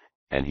window,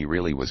 and he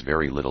really was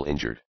very little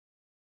injured.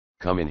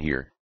 Come in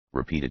here,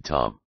 repeated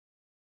Tom.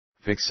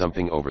 Fix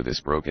something over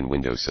this broken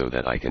window so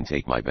that I can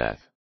take my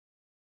bath.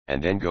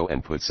 And then go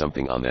and put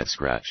something on that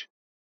scratch.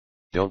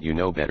 Don't you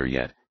know better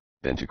yet,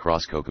 than to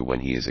cross Coco when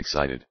he is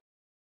excited?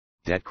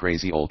 Dat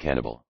crazy old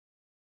cannibal.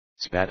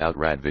 Spat out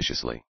Rad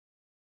viciously.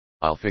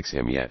 I'll fix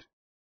him yet.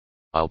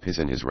 I'll piss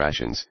in his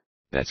rations,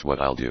 that's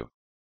what I'll do.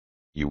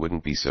 You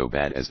wouldn't be so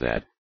bad as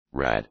that,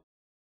 Rad?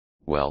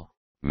 Well,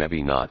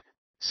 maybe not,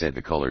 said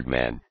the colored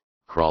man,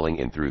 crawling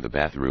in through the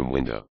bathroom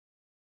window.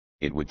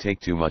 It would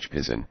take too much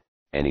pissin',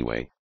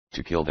 anyway,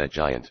 to kill that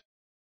giant.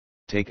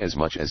 Take as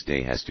much as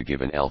day has to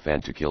give an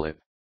elephant to kill it.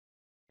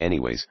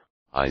 Anyways,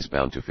 I's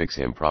bound to fix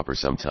him proper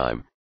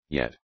sometime,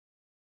 yet.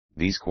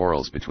 These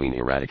quarrels between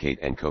Eradicate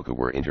and Coco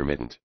were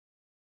intermittent.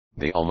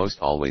 They almost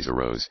always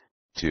arose,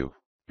 too,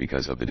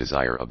 because of the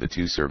desire of the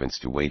two servants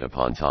to wait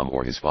upon Tom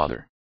or his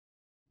father.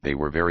 They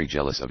were very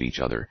jealous of each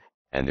other,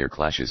 and their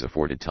clashes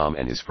afforded Tom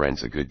and his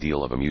friends a good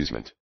deal of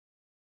amusement.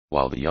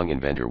 While the young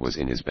inventor was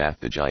in his bath,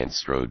 the giant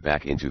strode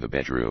back into the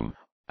bedroom,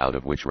 out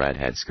of which Rad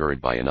had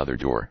scurried by another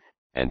door,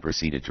 and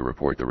proceeded to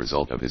report the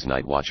result of his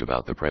night watch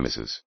about the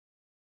premises.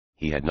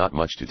 He had not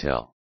much to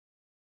tell.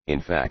 In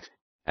fact,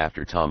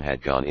 after Tom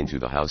had gone into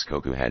the house,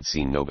 Coco had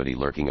seen nobody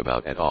lurking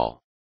about at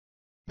all.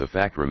 The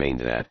fact remained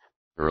that,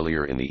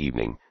 earlier in the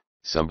evening,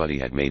 somebody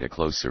had made a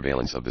close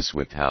surveillance of the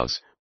Swift house,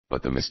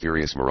 but the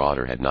mysterious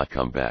marauder had not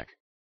come back.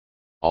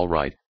 All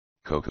right,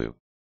 Coco.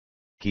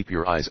 Keep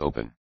your eyes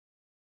open.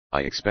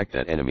 I expect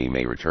that enemy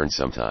may return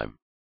sometime.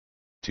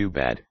 Too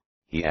bad,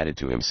 he added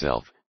to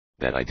himself,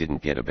 that I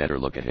didn't get a better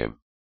look at him.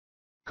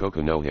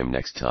 Coco know him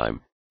next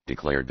time,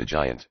 declared the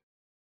giant.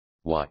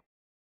 Why?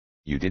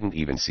 You didn't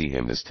even see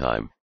him this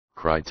time,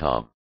 cried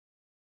Tom.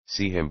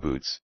 See him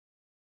boots.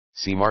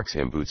 See marks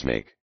him boots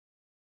make.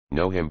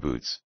 Know him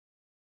boots.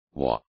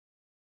 Wah.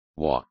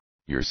 Wah,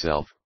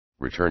 yourself,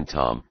 returned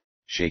Tom,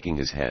 shaking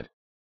his head.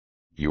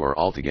 You are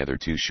altogether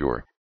too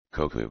sure,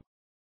 Coco.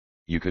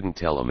 You couldn't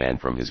tell a man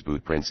from his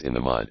boot prints in the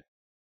mud.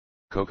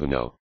 Coco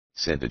no,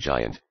 said the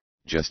giant,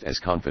 just as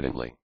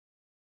confidently.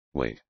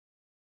 Wait.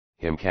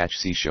 Him catch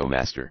see show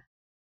master.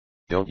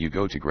 Don't you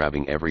go to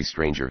grabbing every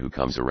stranger who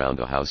comes around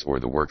the house or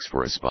the works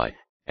for a spy,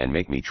 and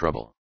make me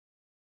trouble.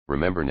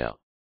 Remember now.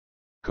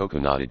 Coco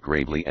nodded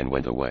gravely and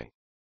went away.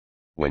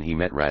 When he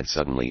met Rad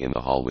suddenly in the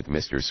hall with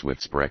Mr.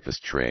 Swift's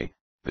breakfast tray,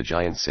 the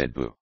giant said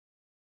boo.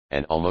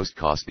 And almost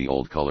cost the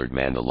old colored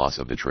man the loss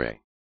of the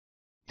tray.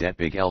 Dat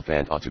big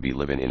elephant ought to be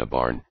livin' in a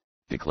barn,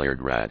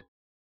 declared Rad.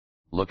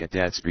 Look at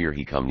dat spear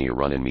he come near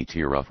runnin' me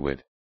tear rough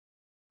wid.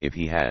 If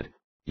he had,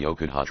 yo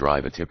could ha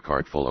drive a tip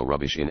cart full o'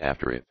 rubbish in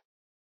after it.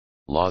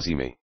 Lawsy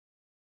me.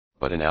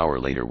 But an hour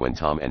later, when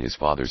Tom and his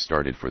father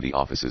started for the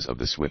offices of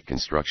the Swift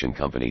Construction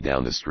Company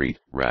down the street,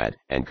 Rad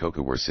and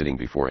Coco were sitting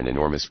before an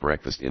enormous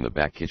breakfast in the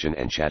back kitchen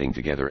and chatting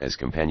together as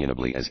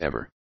companionably as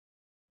ever.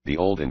 The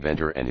old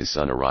inventor and his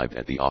son arrived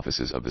at the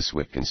offices of the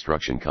Swift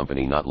Construction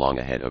Company not long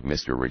ahead of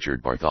Mr.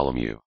 Richard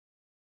Bartholomew.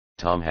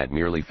 Tom had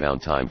merely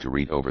found time to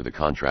read over the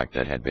contract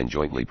that had been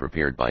jointly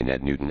prepared by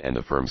Ned Newton and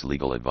the firm's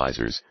legal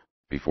advisors,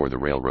 before the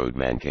railroad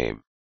man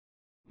came.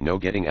 No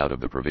getting out of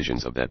the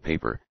provisions of that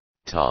paper,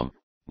 Tom,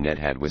 Ned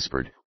had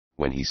whispered,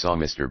 when he saw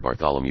Mr.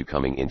 Bartholomew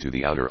coming into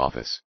the outer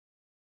office.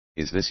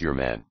 Is this your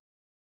man?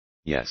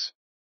 Yes.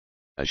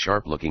 A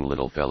sharp-looking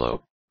little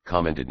fellow,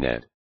 commented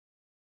Ned.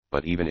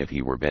 But even if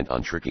he were bent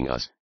on tricking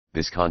us,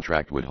 this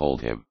contract would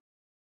hold him.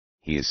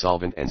 He is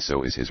solvent and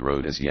so is his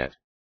road as yet.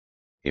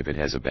 If it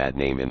has a bad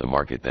name in the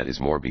market, that is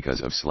more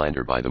because of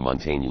slander by the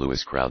Montaigne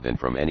Lewis crowd than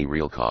from any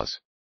real cause.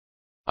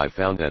 I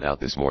found that out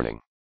this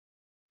morning.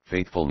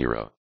 Faithful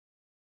Nero.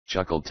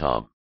 Chuckled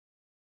Tom.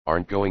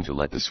 Aren't going to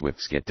let the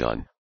Swifts get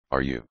done,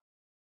 are you?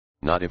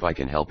 Not if I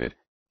can help it,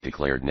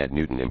 declared Ned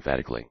Newton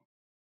emphatically.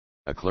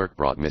 A clerk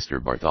brought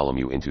Mr.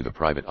 Bartholomew into the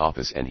private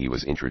office and he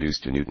was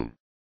introduced to Newton.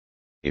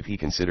 If he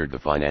considered the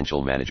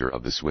financial manager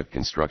of the Swift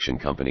Construction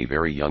Company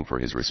very young for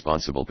his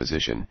responsible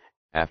position,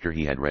 After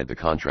he had read the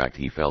contract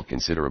he felt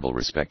considerable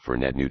respect for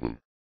Ned Newton.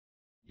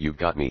 "You've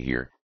got me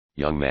here,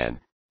 young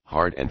man,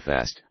 hard and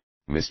fast,"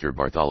 Mr.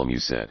 Bartholomew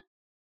said.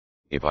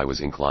 "If I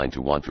was inclined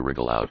to want to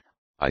wriggle out,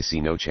 I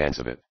see no chance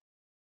of it.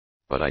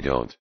 But I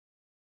don't.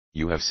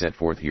 You have set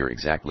forth here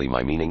exactly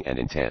my meaning and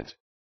intent.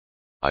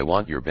 I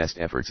want your best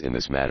efforts in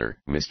this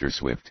matter, Mr.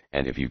 Swift,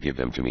 and if you give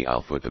them to me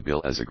I'll foot the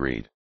bill as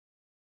agreed."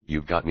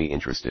 "You've got me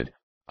interested,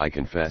 I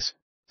confess,"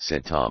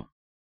 said Tom.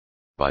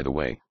 "By the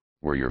way,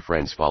 were your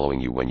friends following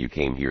you when you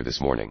came here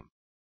this morning?"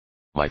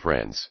 "My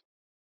friends?"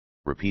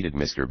 repeated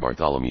Mr.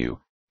 Bartholomew,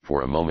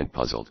 for a moment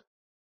puzzled.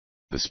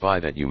 "The spy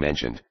that you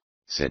mentioned,"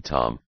 said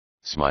Tom,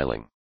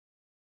 smiling.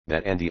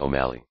 "That Andy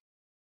O'Malley?"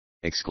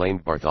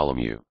 exclaimed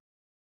Bartholomew.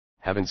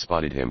 "Haven't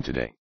spotted him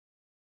today."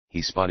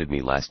 "He spotted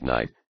me last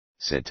night,"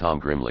 said Tom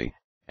grimly,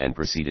 and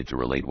proceeded to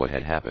relate what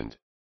had happened.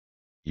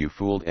 "You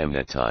fooled him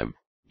that time,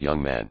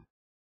 young man,"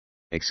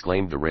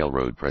 exclaimed the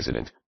railroad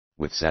president,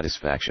 with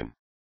satisfaction.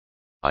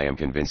 "I am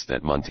convinced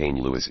that Montaigne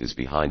Lewis is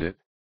behind it.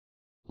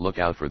 Look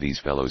out for these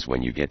fellows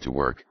when you get to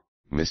work,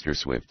 Mr.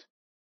 Swift.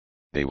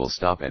 They will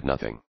stop at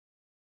nothing.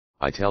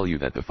 I tell you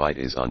that the fight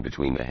is on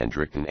between the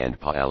Hendrickton and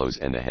Palos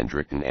and the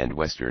Hendrickton and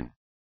Western.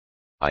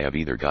 I have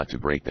either got to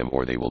break them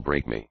or they will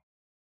break me."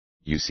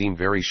 "You seem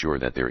very sure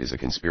that there is a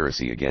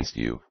conspiracy against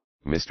you,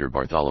 Mr.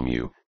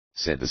 Bartholomew,"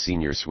 said the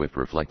senior Swift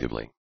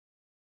reflectively.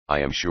 "I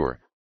am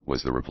sure,"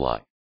 was the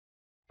reply.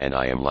 "And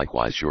I am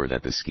likewise sure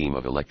that the scheme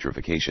of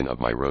electrification of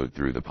my road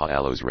through the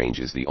Palos Range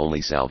is the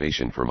only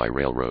salvation for my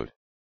railroad."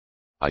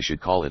 "I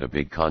should call it a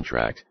big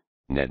contract,"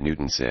 Ned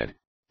Newton said,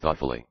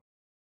 thoughtfully.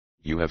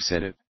 "You have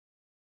said it.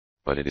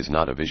 But it is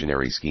not a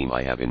visionary scheme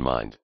I have in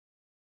mind.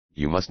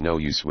 You must know,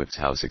 you Swifts,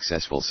 how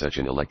successful such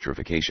an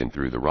electrification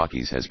through the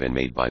Rockies has been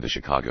made by the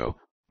Chicago,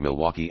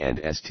 Milwaukee and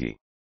St.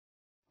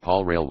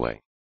 Paul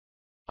Railway."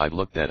 "I've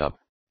looked that up,"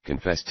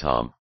 confessed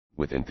Tom,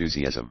 with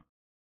enthusiasm.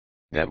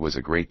 "That was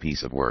a great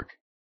piece of work."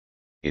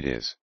 "It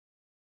is.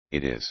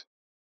 It is.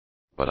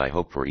 But I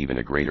hope for even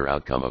a greater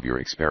outcome of your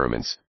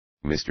experiments,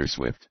 Mr.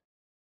 Swift.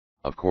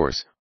 Of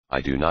course,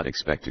 I do not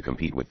expect to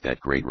compete with that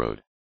great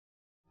road.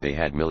 They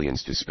had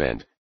millions to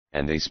spend,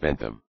 and they spent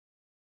them.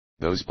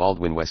 Those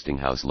Baldwin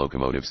Westinghouse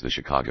locomotives, the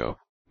Chicago,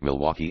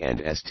 Milwaukee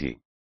and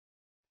St.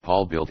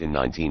 Paul built in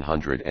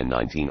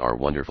 1919 are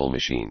wonderful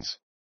machines.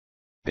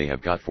 They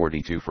have got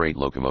 42 freight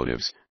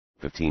locomotives,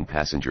 15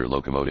 passenger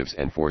locomotives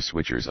and 4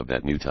 switchers of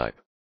that new type.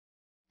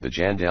 The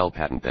Jandal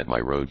patent that my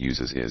road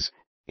uses is,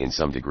 in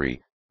some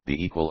degree,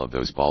 the equal of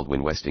those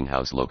Baldwin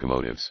Westinghouse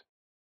locomotives.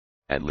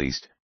 At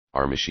least,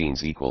 our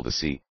machines equal the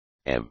C,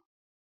 M,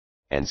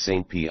 and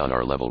St. P on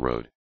our level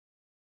road.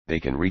 They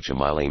can reach a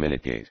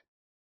mile-a-minute gait.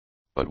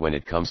 But when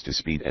it comes to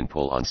speed and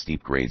pull on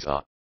steep grades,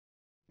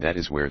 that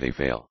is where they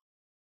fail."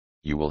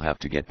 "You will have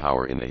to get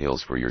power in the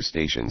hills for your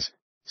stations,"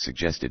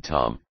 suggested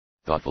Tom,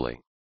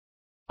 thoughtfully.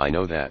 "I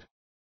know that.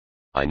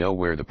 I know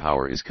where the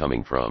power is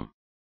coming from.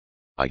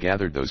 I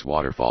gathered those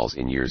waterfalls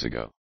in years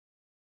ago.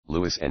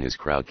 Lewis and his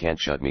crowd can't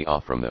shut me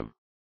off from them.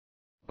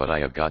 But I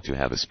have got to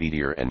have a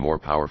speedier and more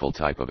powerful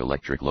type of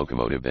electric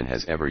locomotive than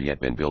has ever yet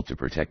been built to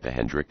protect the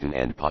Hendrickton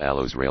and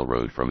Palos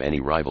Railroad from any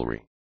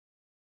rivalry.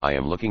 I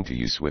am looking to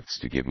you Swifts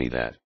to give me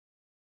that.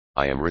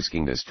 I am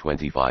risking this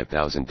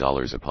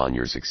 $25,000 upon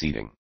your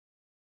succeeding.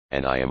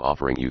 And I am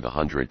offering you the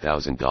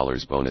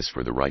 $100,000 bonus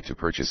for the right to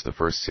purchase the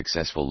first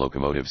successful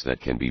locomotives that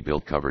can be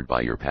built covered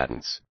by your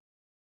patents.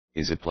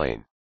 Is it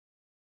plain?"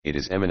 "It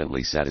is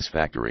eminently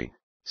satisfactory,"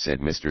 said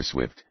Mr.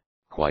 Swift,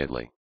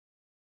 quietly.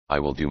 "I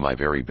will do my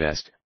very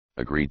best,"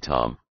 agreed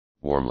Tom,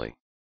 warmly.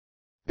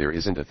 "There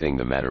isn't a thing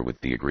the matter with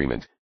the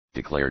agreement,"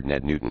 declared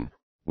Ned Newton,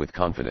 with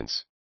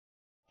confidence.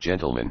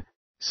 "Gentlemen,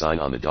 sign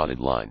on the dotted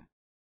line."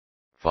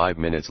 5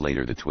 minutes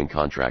later the twin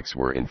contracts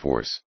were in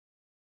force.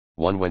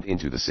 One went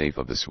into the safe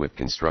of the Swift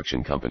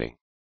Construction Company.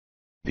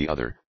 The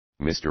other,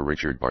 Mr.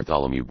 Richard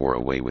Bartholomew, bore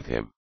away with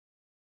him.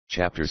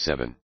 Chapter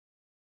 7.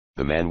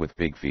 The Man with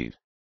Big Feet.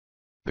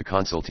 The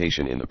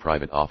consultation in the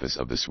private office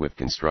of the Swift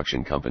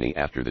Construction Company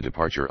after the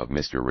departure of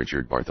Mr.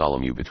 Richard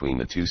Bartholomew between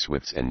the two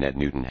Swifts and Ned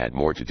Newton had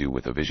more to do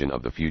with a vision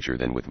of the future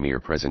than with mere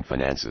present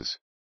finances.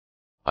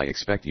 "I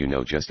expect you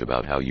know just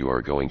about how you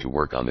are going to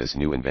work on this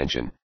new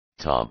invention,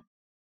 Tom,"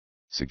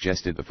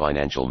 suggested the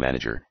financial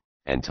manager,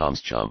 and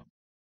Tom's chum.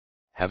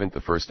 "Haven't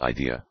the first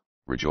idea,"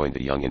 rejoined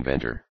the young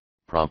inventor,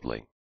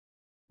 promptly.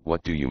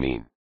 "What do you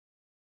mean?"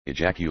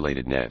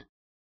 ejaculated Ned.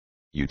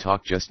 "You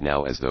talk just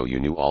now as though you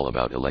knew all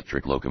about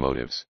electric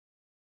locomotives.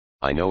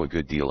 I know a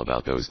good deal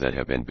about those that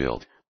have been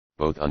built,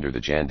 both under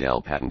the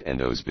Jandal patent and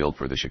those built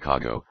for the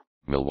Chicago,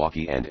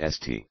 Milwaukee and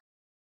St.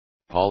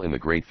 Paul in the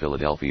great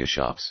Philadelphia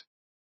shops.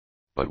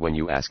 But when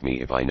you ask me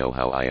if I know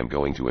how I am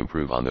going to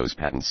improve on those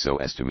patents so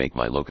as to make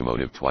my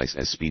locomotive twice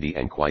as speedy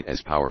and quite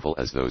as powerful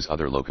as those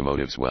other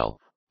locomotives, well,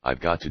 I've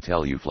got to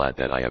tell you flat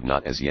that I have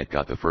not as yet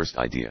got the first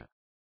idea."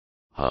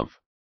 "Humph,"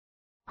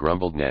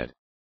 grumbled Ned.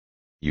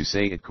 "You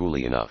say it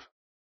coolly enough."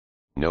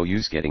 "No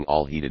use getting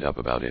all heated up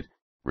about it,"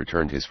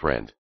 returned his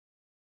friend.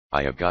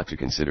 "I have got to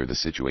consider the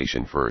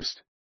situation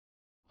first.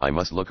 I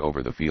must look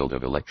over the field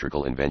of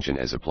electrical invention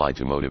as applied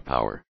to motive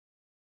power.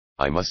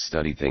 I must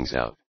study things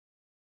out.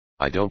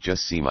 I don't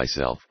just see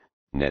myself,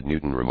 Ned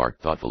Newton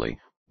remarked thoughtfully,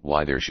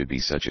 why there should be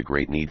such a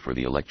great need for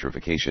the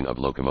electrification of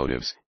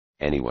locomotives,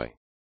 anyway.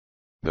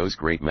 Those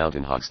great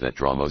mountain hogs that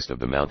draw most of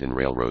the mountain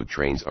railroad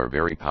trains are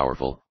very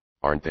powerful,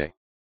 aren't they?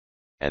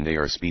 And they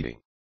are speedy.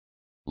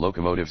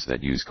 Locomotives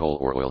that use coal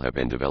or oil have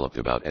been developed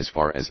about as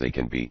far as they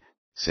can be,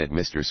 said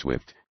Mr.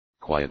 Swift,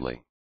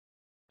 quietly.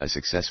 A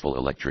successful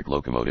electric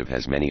locomotive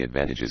has many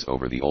advantages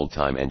over the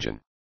old-time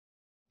engine.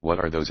 What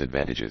are those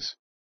advantages?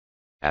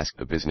 Asked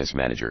the business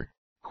manager,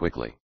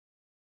 quickly.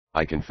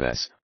 I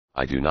confess,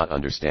 I do not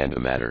understand the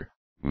matter,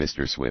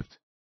 Mr. Swift.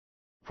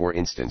 For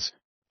instance,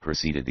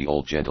 proceeded the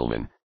old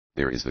gentleman,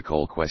 there is the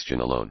coal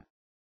question alone.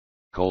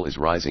 Coal is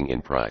rising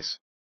in price.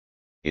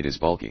 It is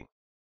bulky.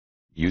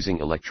 Using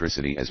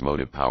electricity as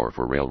motive power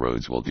for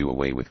railroads will do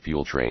away with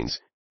fuel trains,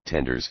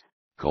 tenders,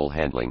 coal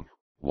handling,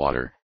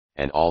 water,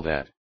 and all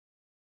that.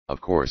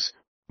 Of course,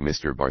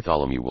 Mr.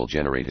 Bartholomew will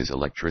generate his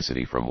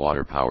electricity from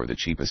water power, the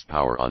cheapest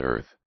power on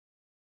earth.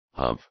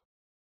 Humph.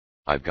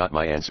 I've got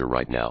my answer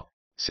right now,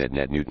 said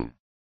Ned Newton.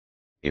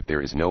 If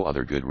there is no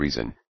other good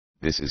reason,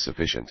 this is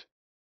sufficient.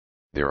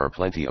 There are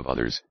plenty of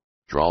others,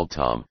 drawled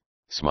Tom,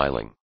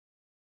 smiling.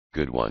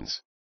 Good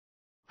ones.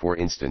 For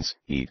instance,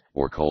 heat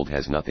or cold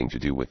has nothing to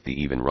do with the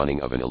even running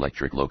of an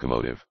electric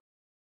locomotive.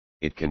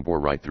 It can bore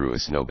right through a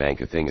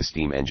snowbank, a thing a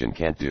steam engine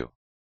can't do.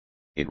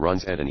 It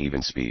runs at an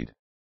even speed.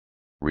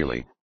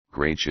 Really,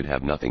 grade should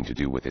have nothing to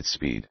do with its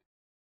speed.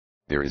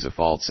 There is a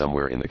fault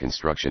somewhere in the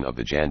construction of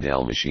the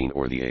Jandal machine,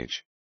 or the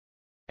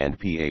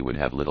H&PA would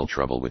have little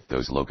trouble with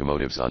those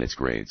locomotives on its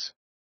grades.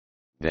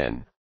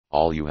 Then,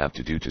 all you have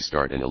to do to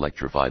start an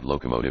electrified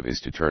locomotive is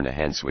to turn a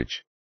hand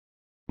switch.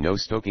 No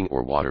stoking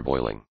or water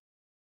boiling.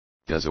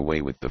 Does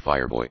away with the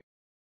fireboy.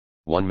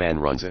 One man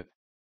runs it.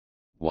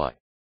 Why?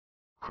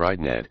 Cried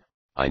Ned,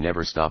 I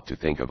never stopped to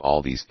think of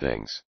all these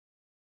things.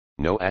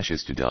 No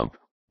ashes to dump,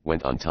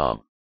 went on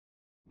Tom.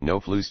 No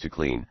flues to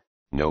clean,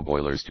 no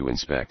boilers to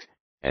inspect,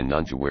 and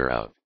none to wear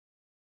out.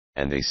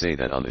 And they say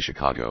that on the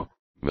Chicago,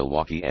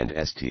 Milwaukee and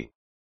St.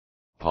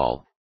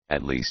 Paul,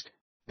 at least,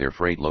 their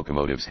freight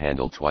locomotives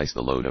handle twice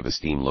the load of a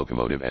steam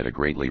locomotive at a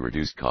greatly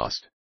reduced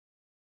cost.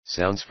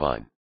 Sounds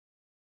fine.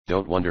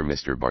 Don't wonder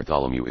Mr.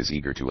 Bartholomew is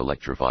eager to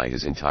electrify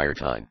his entire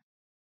time.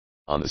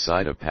 On the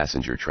side of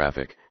passenger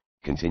traffic,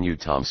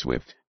 continued Tom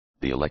Swift,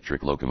 the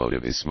electric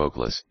locomotive is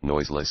smokeless,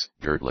 noiseless,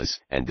 dirtless,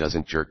 and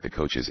doesn't jerk the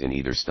coaches in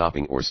either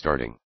stopping or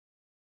starting.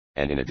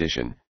 And in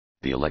addition,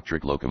 the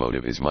electric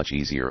locomotive is much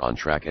easier on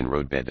track and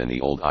roadbed than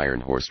the old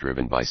iron horse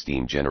driven by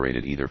steam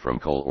generated either from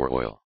coal or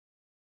oil.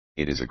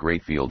 It is a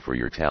great field for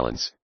your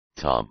talents,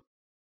 Tom.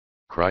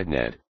 Cried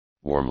Ned,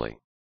 warmly.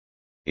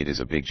 It is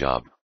a big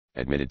job,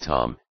 admitted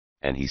Tom,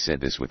 and he said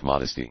this with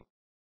modesty.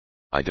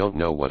 I don't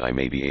know what I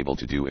may be able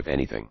to do, if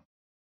anything.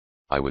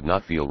 I would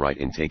not feel right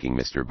in taking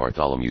Mr.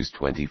 Bartholomew's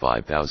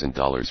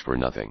 $25,000 for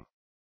nothing.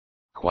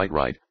 Quite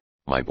right,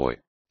 my boy,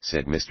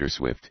 said Mr.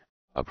 Swift,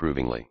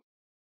 approvingly.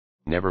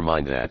 Never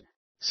mind that,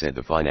 said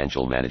the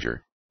financial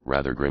manager,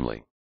 rather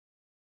grimly.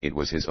 It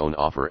was his own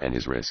offer and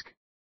his risk.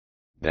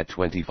 That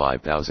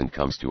 $25,000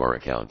 comes to our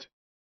account.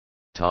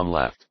 Tom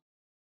laughed.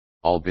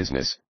 All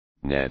business,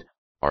 Ned,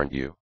 aren't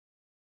you?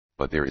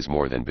 But there is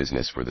more than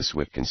business for the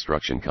Swift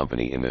Construction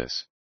Company in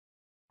this.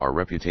 Our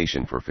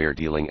reputation for fair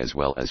dealing as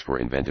well as for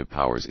inventive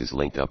powers is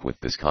linked up with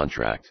this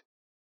contract.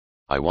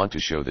 I want to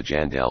show the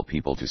Jandal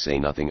people, to say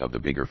nothing of the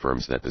bigger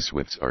firms, that the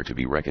Swifts are to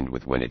be reckoned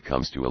with when it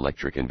comes to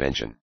electric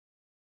invention.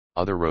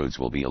 Other roads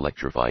will be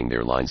electrifying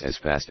their lines as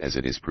fast as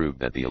it is proved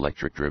that the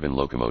electric-driven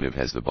locomotive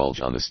has the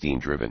bulge on the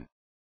steam-driven.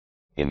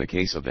 In the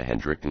case of the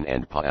Hendrickton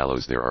and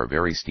Paalos, there are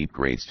very steep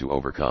grades to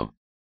overcome.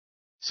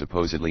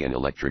 Supposedly an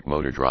electric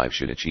motor drive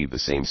should achieve the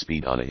same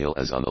speed on a hill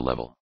as on the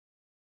level.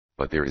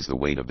 But there is the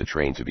weight of the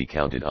train to be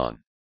counted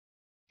on.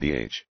 The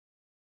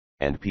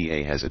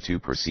H&PA has a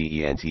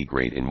 2%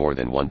 grade in more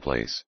than one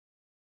place.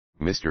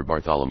 Mr.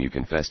 Bartholomew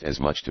confessed as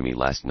much to me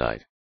last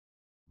night.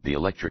 The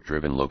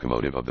electric-driven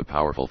locomotive of the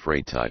powerful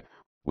freight type,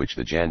 which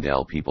the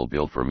Jandal people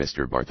built for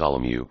Mr.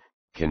 Bartholomew,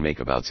 can make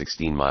about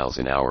 16 miles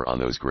an hour on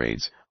those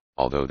grades,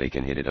 although they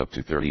can hit it up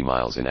to 30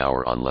 miles an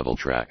hour on level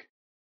track.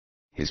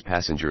 His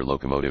passenger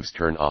locomotives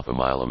turn off a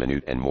mile a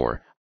minute and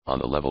more, on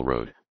the level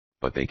road,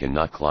 but they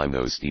cannot climb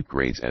those steep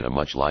grades at a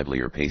much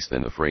livelier pace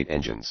than the freight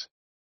engines.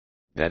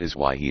 That is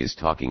why he is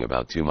talking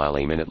about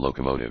 2-mile-a-minute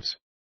locomotives.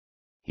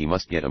 He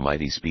must get a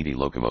mighty speedy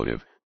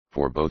locomotive,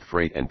 for both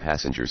freight and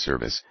passenger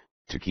service,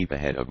 to keep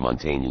ahead of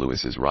Montaigne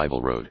Lewis's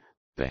rival road,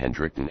 the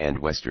Hendrickton and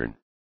Western.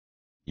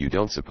 You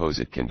don't suppose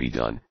it can be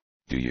done,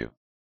 do you?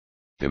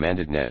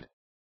 Demanded Ned.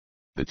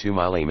 The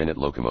 2-mile-a-minute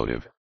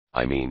locomotive,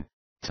 I mean,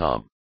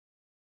 Tom.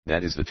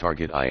 That is the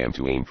target I am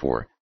to aim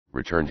for,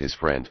 returned his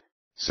friend,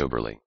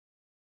 soberly.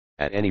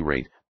 At any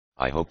rate,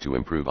 I hope to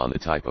improve on the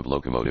type of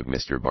locomotive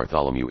Mr.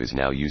 Bartholomew is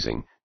now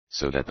using,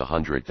 so that the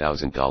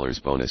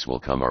 $100,000 bonus will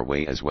come our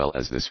way as well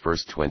as this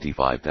first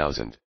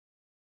 $25,000.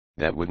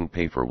 That wouldn't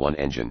pay for one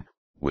engine,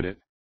 would it?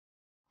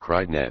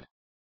 Cried Ned.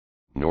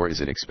 Nor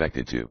is it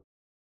expected to.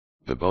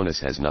 The bonus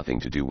has nothing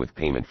to do with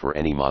payment for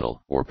any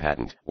model or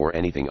patent or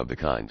anything of the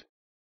kind.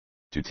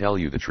 To tell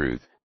you the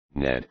truth,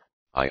 Ned,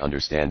 I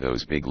understand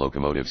those big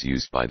locomotives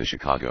used by the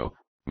Chicago,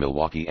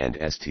 Milwaukee and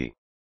St.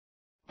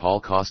 Paul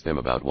cost them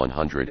about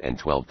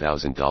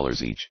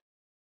 $112,000 each.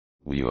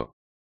 Whew.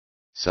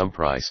 Some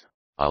price,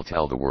 I'll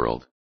tell the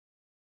world,"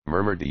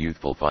 murmured the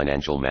youthful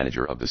financial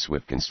manager of the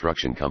Swift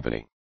Construction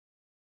Company.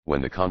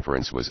 When the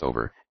conference was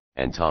over,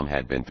 and Tom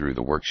had been through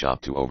the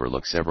workshop to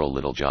overlook several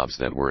little jobs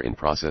that were in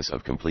process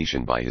of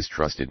completion by his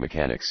trusted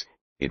mechanics,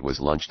 it was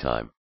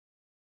lunchtime.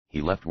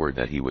 He left word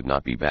that he would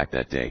not be back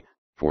that day,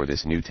 for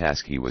this new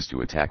task he was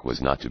to attack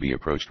was not to be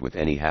approached with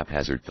any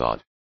haphazard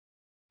thought.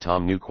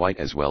 Tom knew quite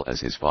as well as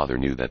his father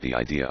knew that the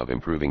idea of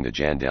improving the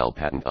Jandal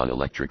patent on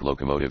electric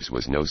locomotives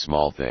was no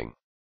small thing.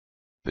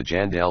 The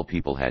Jandal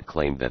people had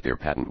claimed that their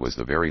patent was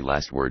the very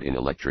last word in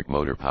electric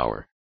motor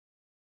power.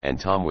 And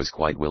Tom was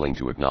quite willing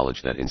to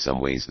acknowledge that in some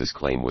ways this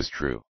claim was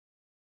true.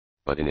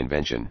 But in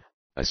invention,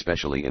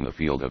 especially in the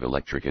field of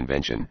electric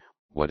invention,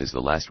 what is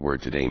the last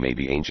word today may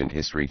be ancient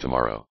history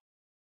tomorrow.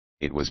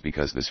 It was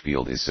because this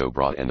field is so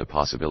broad and the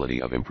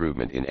possibility of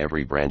improvement in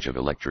every branch of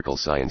electrical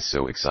science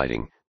so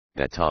exciting,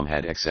 that Tom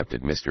had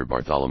accepted Mr.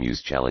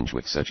 Bartholomew's challenge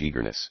with such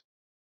eagerness.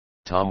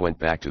 Tom went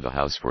back to the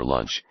house for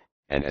lunch,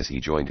 and as he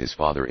joined his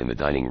father in the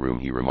dining room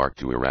he remarked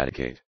to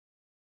Eradicate,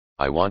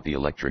 "I want the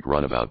electric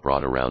runabout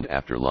brought around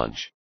after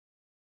lunch.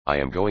 I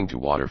am going to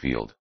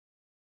Waterfield.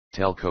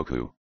 Tell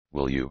Coco,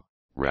 will you,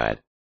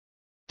 Rad?"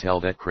 "Tell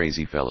that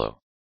crazy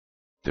fellow?"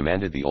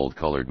 demanded the old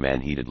colored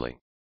man heatedly.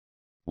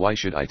 "Why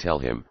should I tell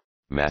him,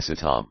 Massa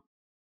Tom?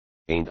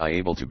 Ain't I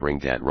able to bring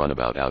dat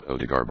runabout out o'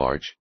 de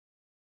garbage?"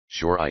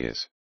 "Sure I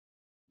is."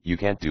 "You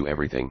can't do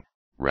everything,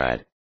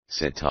 Rad,"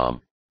 said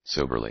Tom,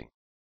 soberly.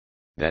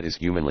 "That is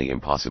humanly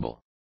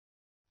impossible."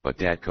 "But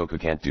dat Coco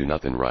can't do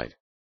nothing right."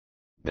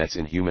 "That's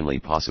inhumanly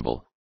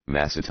possible,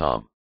 Massa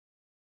Tom.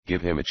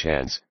 Give him a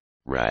chance,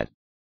 Rad.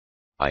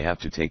 I have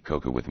to take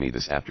Coco with me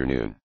this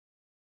afternoon.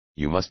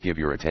 You must give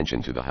your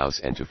attention to the house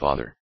and to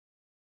father."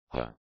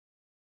 "Huh.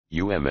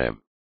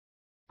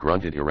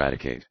 Grunted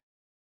Eradicate.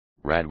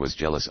 Rad was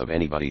jealous of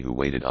anybody who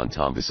waited on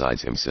Tom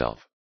besides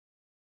himself.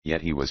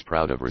 Yet he was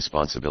proud of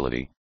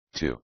responsibility,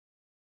 too.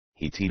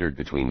 He teetered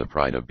between the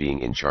pride of being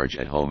in charge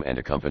at home and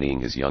accompanying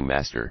his young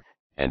master,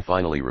 and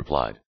finally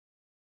replied,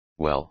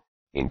 "Well,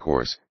 in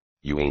course,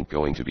 you ain't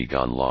going to be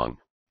gone long,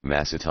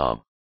 Massa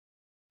Tom.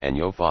 And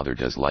yo father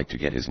does like to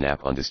get his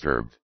nap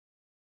undisturbed.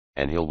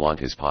 And he'll want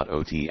his pot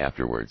o' tea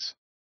afterwards.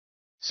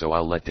 So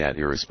I'll let dat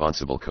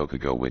irresponsible Coco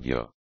go wid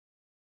yo.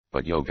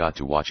 But yo got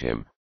to watch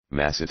him,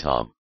 Massa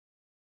Tom.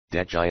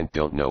 Dat giant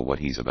don't know what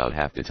he's about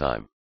half the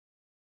time."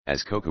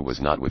 As Coco was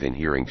not within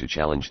hearing to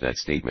challenge that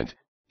statement,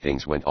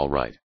 things went all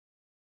right.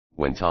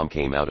 When Tom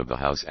came out of the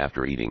house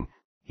after eating,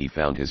 he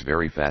found his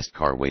very fast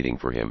car waiting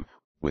for him,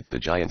 with the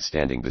giant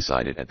standing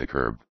beside it at the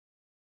curb.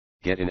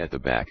 "Get in at the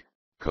back,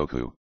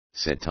 Coco,"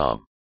 said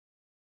Tom.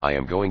 "I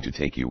am going to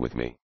take you with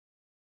me."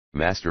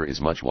 "Master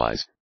is much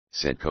wise,"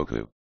 said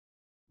Coco.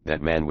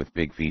 "That man with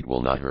big feet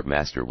will not hurt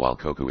Master while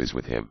Coco is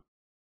with him."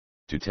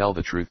 To tell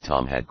the truth,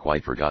 Tom had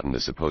quite forgotten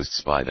the supposed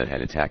spy that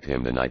had attacked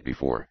him the night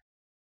before.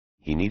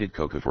 He needed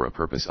Coco for a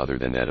purpose other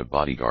than that of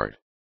bodyguard.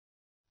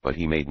 But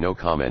he made no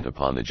comment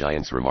upon the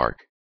giant's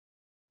remark.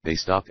 They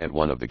stopped at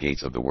one of the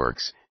gates of the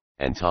works,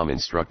 and Tom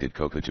instructed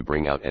Coco to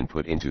bring out and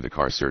put into the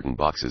car certain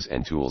boxes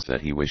and tools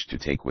that he wished to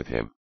take with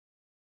him.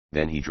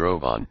 Then he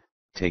drove on,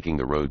 taking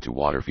the road to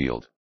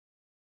Waterfield.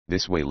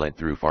 This way led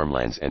through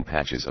farmlands and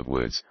patches of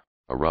woods,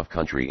 a rough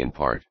country in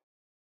part.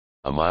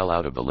 A mile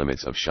out of the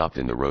limits of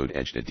Shopton the road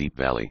edged a deep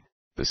valley,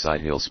 the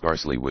side hill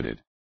sparsely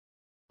wooded.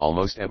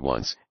 Almost at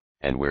once,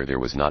 and where there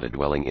was not a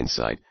dwelling in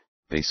sight,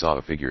 they saw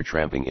a figure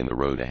tramping in the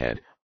road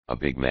ahead, a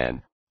big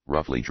man,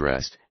 roughly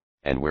dressed,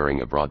 and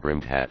wearing a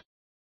broad-brimmed hat.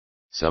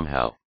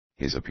 Somehow,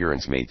 his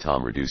appearance made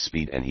Tom reduce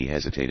speed and he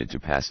hesitated to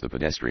pass the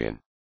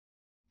pedestrian.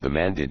 The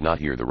man did not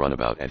hear the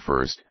runabout at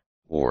first,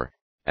 or,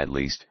 at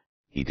least,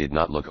 he did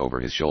not look over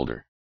his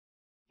shoulder.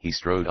 He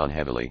strode on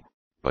heavily,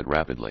 but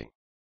rapidly.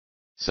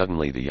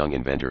 Suddenly the young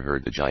inventor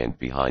heard the giant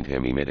behind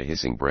him emit a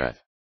hissing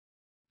breath.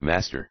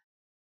 "Master!"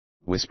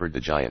 whispered the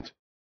giant.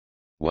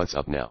 "What's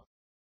up now?"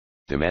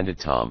 demanded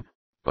Tom,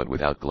 but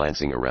without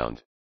glancing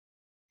around.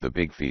 "The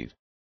big feet!"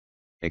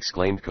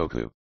 exclaimed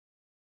Coco.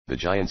 The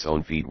giant's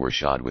own feet were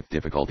shod with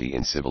difficulty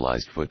in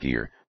civilized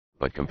footgear,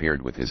 but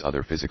compared with his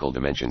other physical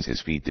dimensions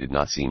his feet did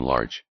not seem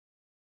large.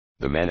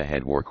 The man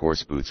ahead wore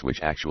coarse boots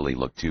which actually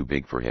looked too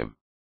big for him.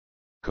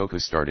 Coco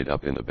started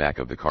up in the back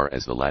of the car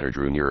as the latter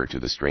drew nearer to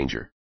the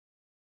stranger.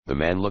 The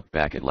man looked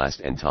back at last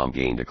and Tom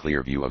gained a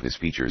clear view of his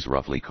features,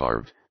 roughly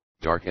carved,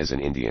 dark as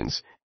an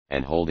Indian's,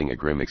 and holding a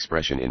grim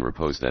expression in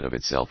repose that of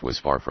itself was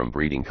far from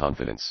breeding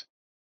confidence.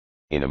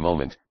 In a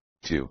moment,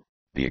 too,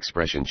 the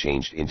expression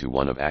changed into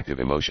one of active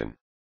emotion.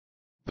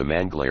 The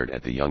man glared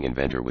at the young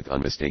inventor with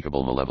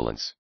unmistakable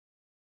malevolence.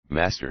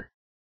 "Master!"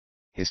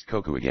 hissed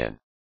Coco again.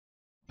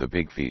 The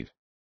big feet.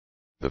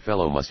 The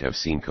fellow must have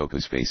seen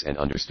Coco's face and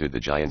understood the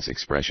giant's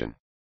expression.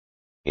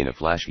 In a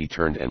flash he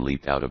turned and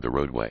leaped out of the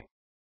roadway.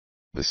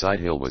 The side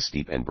hill was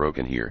steep and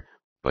broken here,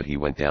 but he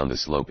went down the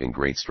slope in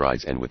great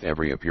strides and with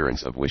every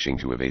appearance of wishing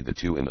to evade the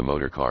two in the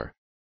motor car.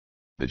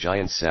 The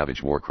giant's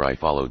savage war cry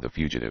followed the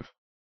fugitive.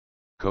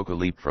 Coco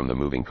leaped from the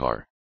moving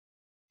car.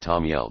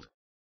 Tom yelled.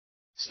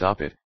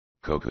 "Stop it,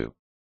 Coco.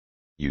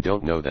 You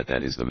don't know that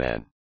is the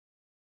man."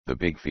 "The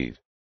Big Feet,"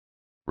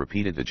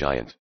 repeated the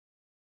giant.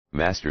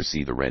 "Master,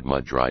 see the red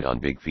mud dried on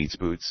Big Feet's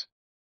boots?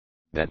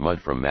 That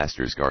mud from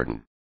Master's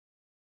garden."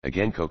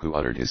 Again Coco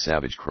uttered his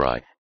savage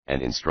cry,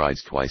 and in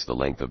strides twice the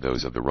length of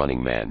those of the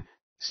running man,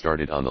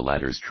 started on the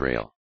latter's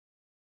trail.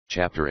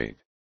 Chapter 8.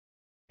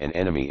 An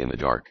enemy in the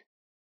dark.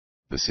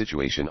 The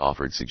situation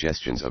offered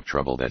suggestions of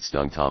trouble that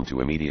stung Tom to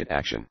immediate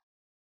action.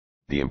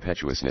 The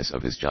impetuousness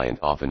of his giant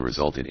often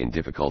resulted in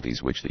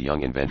difficulties which the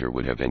young inventor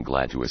would have been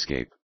glad to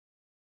escape.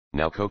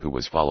 Now Coco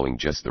was following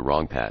just the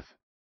wrong path.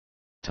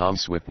 Tom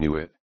Swift knew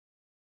it.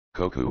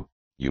 "Coco,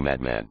 you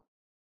madman!"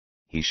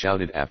 he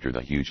shouted after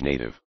the huge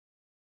native.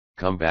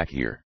 "Come back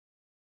here."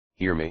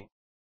 "Hear me?"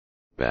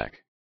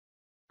 "Back."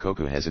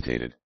 Coco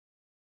hesitated.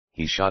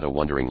 He shot a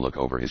wondering look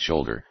over his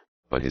shoulder,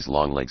 but his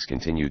long legs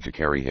continued to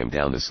carry him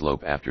down the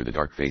slope after the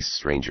dark-faced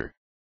stranger.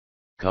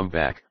 "Come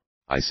back,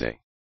 I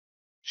say!"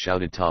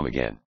 shouted Tom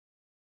again.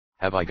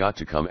 "Have I got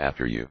to come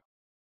after you?"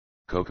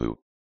 "Coco,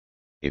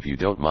 if you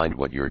don't mind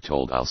what you're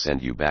told, I'll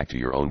send you back to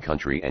your own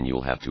country and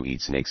you'll have to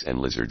eat snakes and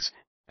lizards,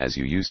 as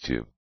you used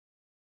to.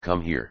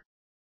 Come here."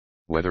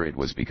 Whether it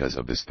was because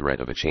of this threat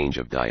of a change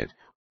of diet,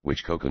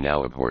 which Coco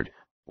now abhorred,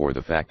 or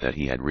the fact that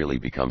he had really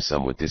become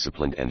somewhat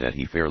disciplined and that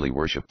he fairly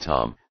worshipped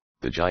Tom,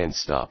 the giant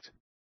stopped.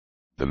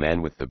 The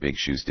man with the big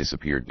shoes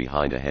disappeared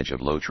behind a hedge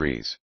of low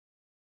trees.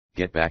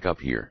 "Get back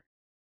up here!"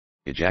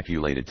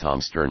 ejaculated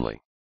Tom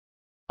sternly.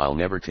 "I'll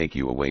never take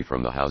you away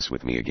from the house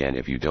with me again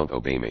if you don't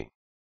obey me."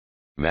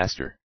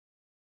 "Master!"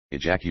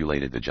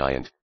 ejaculated the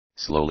giant,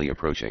 slowly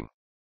approaching.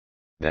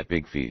 "That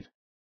Big Feet.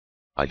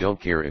 I don't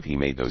care if he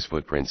made those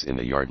footprints in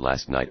the yard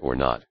last night or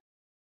not.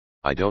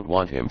 I don't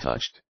want him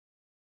touched.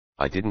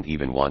 I didn't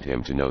even want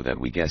him to know that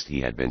we guessed he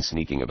had been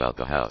sneaking about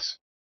the house.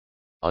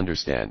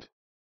 Understand?"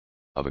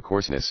 "Of a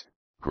courseness,"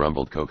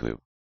 grumbled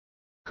Coco.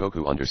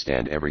 "Coco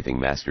understand everything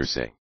master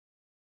say."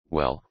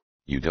 "Well,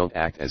 you don't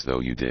act as though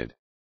you did.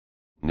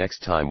 Next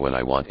time when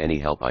I want any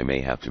help I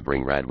may have to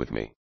bring Rad with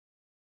me."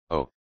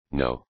 "Oh,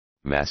 no,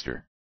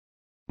 master.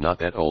 Not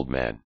that old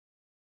man.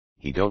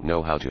 He don't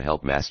know how to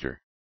help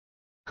master.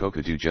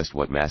 Coco do just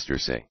what master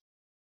say."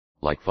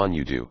 "Like fun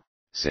you do,"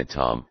 said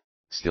Tom,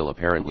 still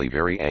apparently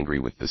very angry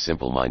with the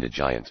simple-minded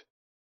giant.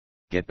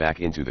 "Get back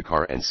into the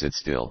car and sit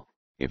still,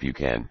 if you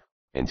can,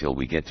 until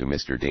we get to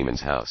Mr.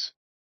 Damon's house."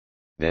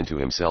 Then to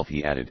himself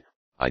he added,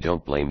 "I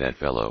don't blame that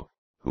fellow,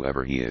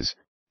 whoever he is,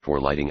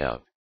 for lighting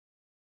out.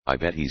 I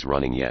bet he's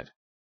running yet."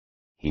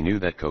 He knew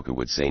that Coco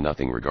would say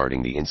nothing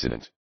regarding the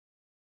incident.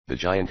 The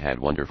giant had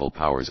wonderful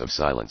powers of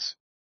silence.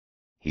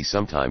 He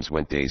sometimes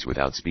went days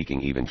without speaking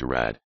even to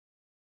Rad.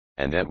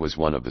 And that was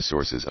one of the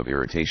sources of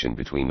irritation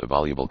between the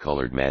voluble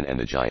colored man and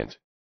the giant.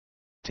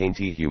 "'Tain't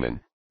he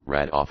human,"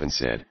 Rad often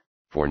said,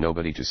 "for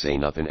nobody to say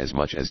nothin' as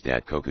much as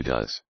dat Coco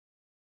does.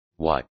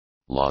 Why,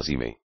 lawsy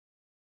me.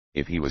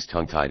 If he was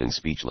tongue-tied and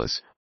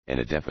speechless, and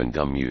a deaf and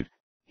dumb mute,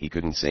 he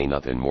couldn't say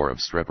nothin' more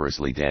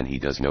obstreperously dan he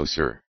does, no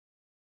sir.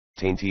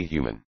 'Tain't he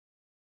human."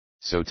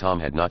 So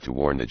Tom had not to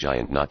warn the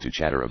giant not to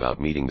chatter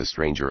about meeting the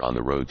stranger on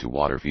the road to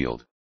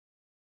Waterfield.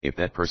 If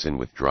that person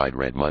with dried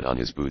red mud on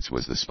his boots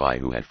was the spy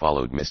who had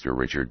followed Mr.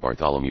 Richard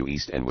Bartholomew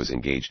east and was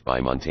engaged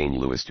by Montaigne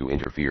Lewis to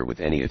interfere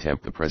with any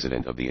attempt the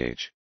president of the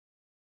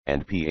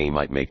H&PA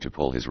might make to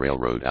pull his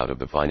railroad out of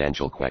the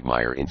financial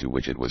quagmire into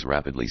which it was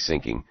rapidly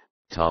sinking,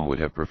 Tom would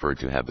have preferred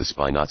to have the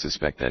spy not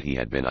suspect that he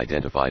had been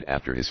identified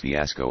after his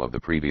fiasco of the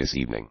previous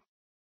evening.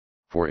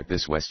 For if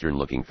this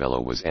western-looking fellow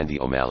was Andy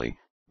O'Malley,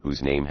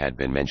 whose name had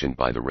been mentioned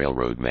by the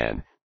railroad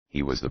man,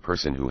 he was the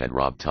person who had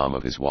robbed Tom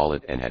of his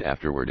wallet and had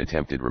afterward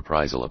attempted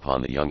reprisal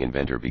upon the young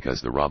inventor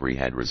because the robbery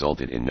had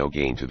resulted in no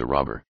gain to the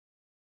robber.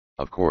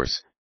 Of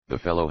course, the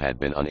fellow had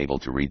been unable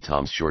to read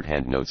Tom's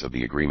shorthand notes of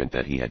the agreement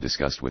that he had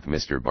discussed with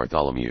Mr.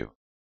 Bartholomew.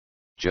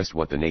 Just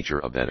what the nature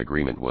of that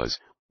agreement was,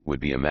 would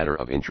be a matter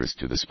of interest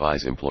to the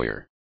spy's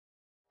employer.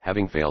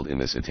 Having failed in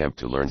this attempt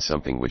to learn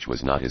something which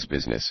was not his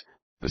business,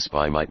 the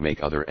spy might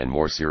make other and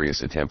more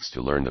serious attempts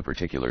to learn the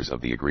particulars of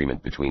the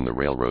agreement between the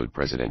railroad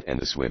president and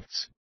the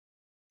Swifts.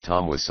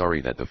 Tom was sorry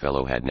that the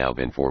fellow had now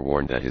been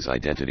forewarned that his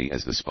identity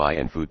as the spy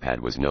and footpad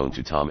was known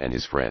to Tom and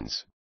his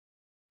friends.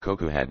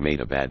 Coco had made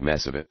a bad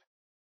mess of it.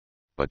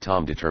 But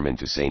Tom determined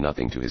to say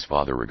nothing to his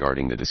father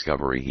regarding the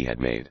discovery he had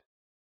made.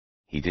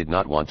 He did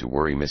not want to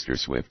worry Mr.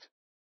 Swift.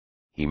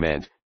 He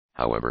meant,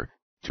 however,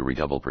 to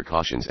redouble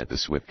precautions at the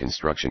Swift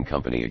Construction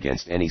Company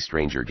against any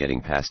stranger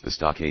getting past the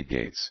stockade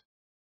gates.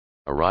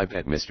 Arrived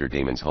at Mr.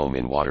 Damon's home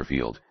in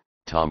Waterfield,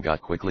 Tom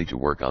got quickly to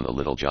work on the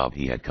little job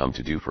he had come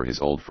to do for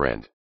his old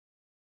friend.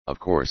 Of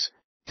course,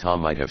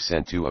 Tom might have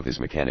sent 2 of his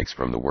mechanics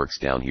from the works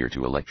down here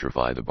to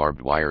electrify the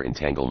barbed wire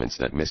entanglements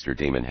that Mr.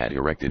 Damon had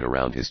erected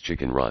around his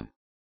chicken run.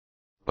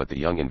 But the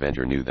young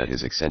inventor knew that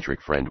his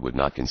eccentric friend would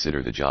not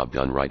consider the job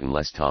done right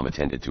unless Tom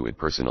attended to it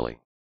personally.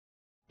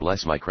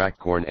 "Bless my cracked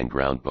corn and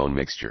ground bone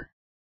mixture!"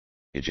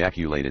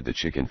 ejaculated the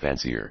chicken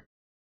fancier.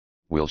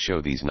 "We'll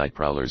show these night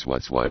prowlers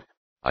what's what,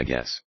 I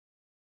guess."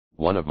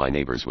 One of my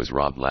neighbors was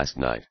robbed last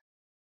night.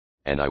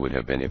 And I would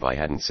have been if I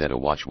hadn't set a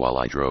watch while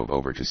I drove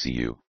over to see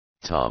you,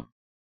 Tom.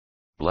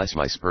 Bless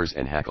my spurs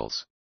and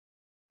hackles.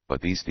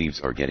 But these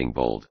thieves are getting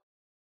bold.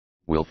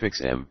 We'll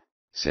fix 'em,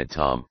 said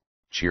Tom,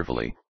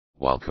 cheerfully,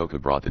 while Coco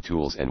brought the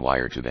tools and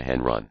wire to the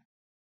hen run.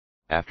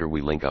 After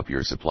we link up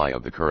your supply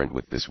of the current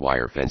with this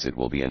wire fence, it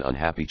will be an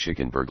unhappy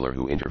chicken burglar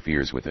who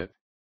interferes with it.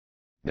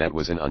 That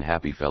was an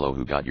unhappy fellow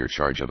who got your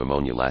charge of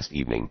ammonia last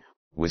evening,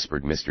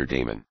 whispered Mr.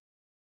 Damon.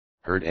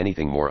 Heard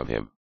anything more of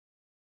him?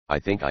 I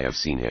think I have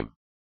seen him.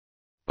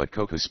 But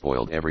Coco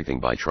spoiled everything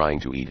by trying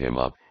to eat him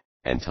up,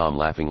 and Tom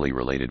laughingly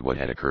related what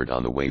had occurred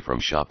on the way from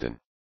Shopton.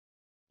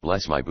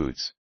 Bless my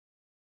boots,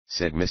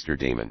 said Mr.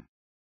 Damon.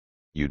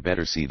 You'd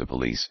better see the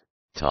police,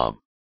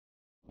 Tom.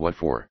 What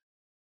for?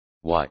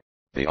 Why,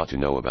 they ought to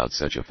know about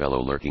such a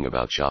fellow lurking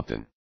about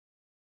Shopton.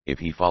 If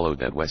he followed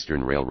that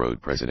Western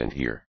Railroad president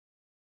here.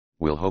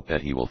 We'll hope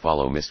that he will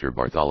follow Mr.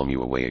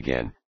 Bartholomew away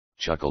again,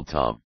 chuckled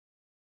Tom.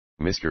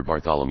 Mr.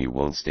 Bartholomew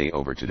won't stay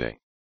over today.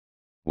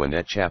 When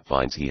that chap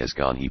finds he has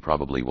gone, he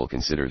probably will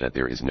consider that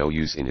there is no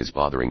use in his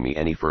bothering me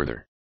any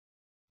further.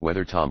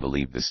 Whether Tom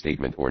believed the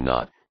statement or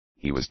not,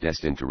 he was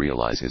destined to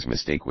realize his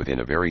mistake within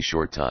a very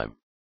short time.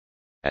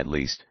 At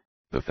least,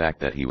 the fact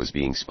that he was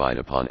being spied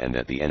upon and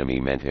that the enemy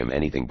meant him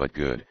anything but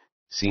good,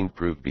 seemed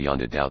proved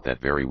beyond a doubt that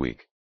very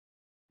week.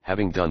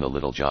 Having done the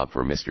little job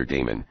for Mr.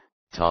 Damon,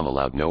 Tom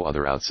allowed no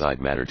other outside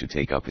matter to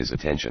take up his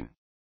attention.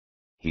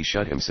 He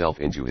shut himself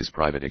into his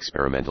private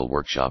experimental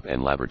workshop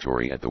and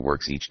laboratory at the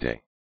works each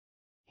day.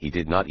 He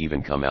did not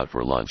even come out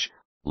for lunch,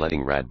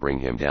 letting Rad bring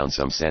him down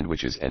some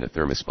sandwiches and a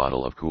thermos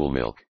bottle of cool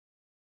milk.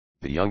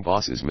 The young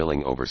boss is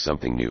milling over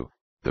something new,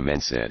 the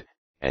men said,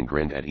 and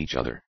grinned at each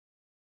other.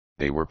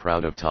 They were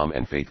proud of Tom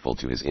and faithful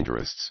to his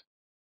interests.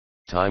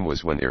 Time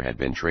was when there had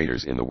been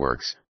traitors in the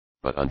works,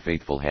 but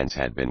unfaithful hands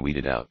had been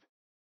weeded out.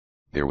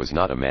 There was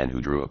not a man who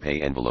drew a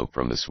pay envelope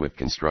from the Swift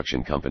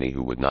Construction Company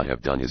who would not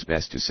have done his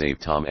best to save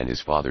Tom and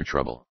his father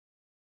trouble.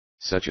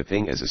 Such a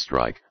thing as a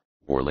strike,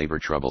 or labor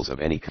troubles of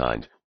any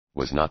kind,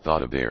 was not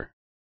thought of there.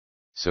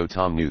 So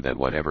Tom knew that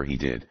whatever he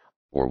did,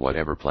 or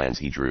whatever plans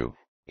he drew,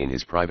 in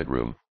his private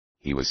room,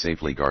 he was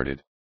safely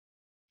guarded.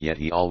 Yet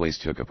he always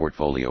took a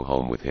portfolio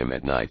home with him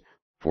at night,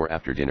 for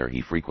after dinner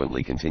he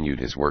frequently continued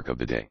his work of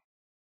the day.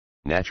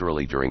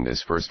 Naturally, during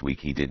this first week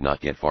he did not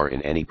get far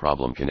in any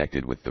problem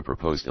connected with the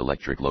proposed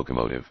electric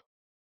locomotive.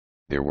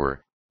 There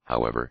were,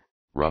 however,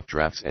 rough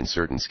drafts and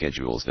certain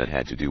schedules that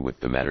had to do with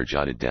the matter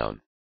jotted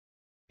down.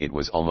 It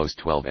was almost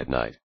 12 at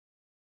night.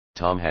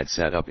 Tom had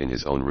sat up in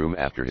his own room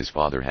after his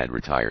father had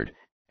retired,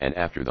 and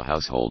after the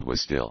household was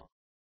still.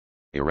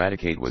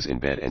 Eradicate was in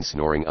bed and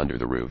snoring under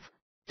the roof,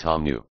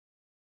 Tom knew.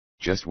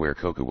 Just where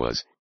Coco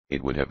was,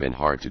 it would have been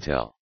hard to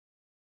tell.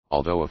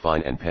 Although a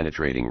fine and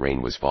penetrating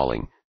rain was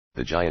falling,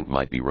 the giant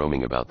might be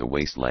roaming about the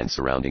wasteland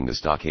surrounding the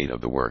stockade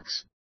of the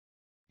works.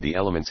 The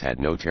elements had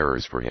no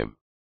terrors for him.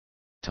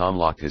 Tom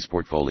locked his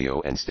portfolio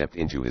and stepped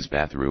into his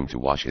bathroom to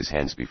wash his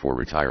hands before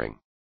retiring.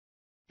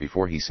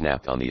 Before he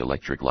snapped on the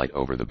electric light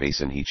over the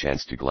basin, he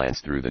chanced to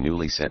glance through the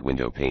newly set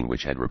window pane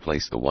which had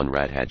replaced the one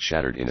Rad had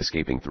shattered in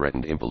escaping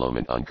threatened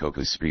impalement on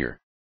Coco's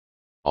spear.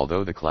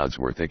 Although the clouds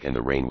were thick and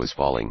the rain was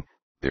falling,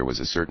 there was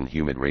a certain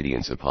humid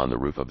radiance upon the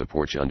roof of the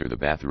porch under the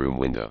bathroom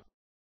window.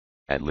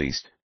 At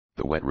least,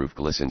 the wet roof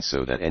glistened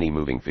so that any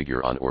moving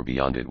figure on or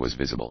beyond it was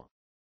visible.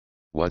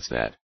 "What's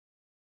that?"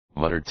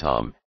 muttered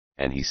Tom,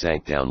 and he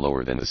sank down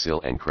lower than the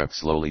sill and crept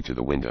slowly to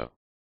the window.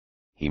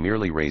 He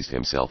merely raised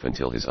himself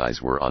until his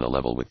eyes were on a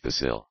level with the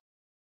sill.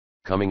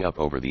 Coming up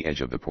over the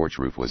edge of the porch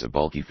roof was a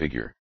bulky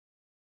figure.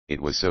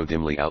 It was so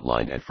dimly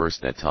outlined at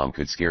first that Tom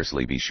could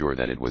scarcely be sure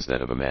that it was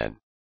that of a man.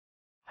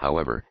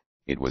 However,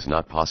 it was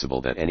not possible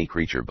that any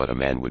creature but a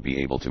man would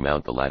be able to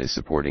mount the lattice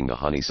supporting the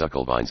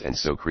honeysuckle vines and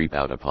so creep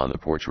out upon the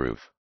porch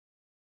roof.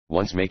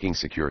 Once making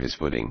secure his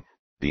footing,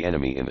 the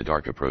enemy in the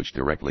dark approached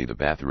directly the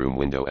bathroom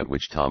window at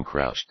which Tom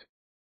crouched.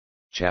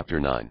 Chapter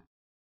 9.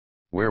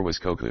 Where was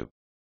Coco?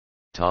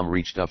 Tom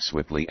reached up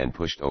swiftly and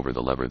pushed over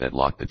the lever that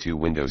locked the two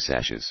window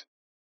sashes.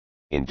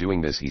 In doing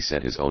this he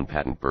set his own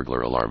patent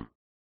burglar alarm.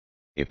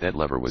 If that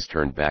lever was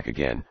turned back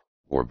again,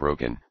 or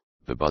broken,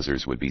 the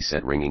buzzers would be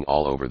set ringing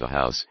all over the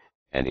house,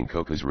 and in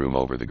Coco's room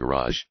over the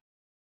garage.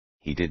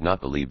 He did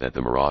not believe that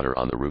the marauder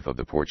on the roof of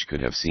the porch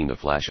could have seen the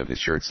flash of his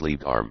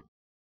shirt-sleeved arm.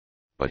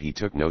 But he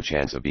took no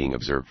chance of being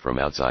observed from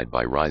outside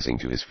by rising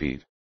to his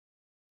feet.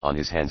 On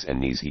his hands and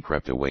knees he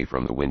crept away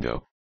from the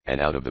window,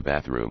 and out of the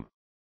bathroom.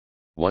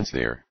 Once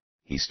there,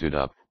 he stood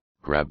up,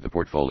 grabbed the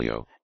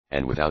portfolio,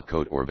 and without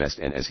coat or vest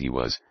and as he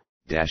was,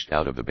 dashed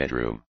out of the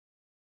bedroom.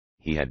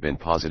 He had been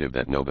positive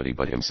that nobody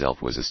but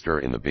himself was astir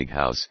in the big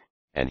house,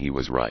 and he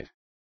was right.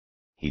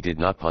 He did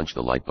not punch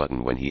the light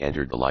button when he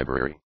entered the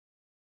library.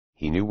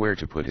 He knew where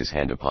to put his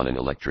hand upon an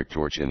electric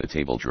torch in the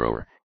table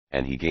drawer,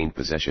 and he gained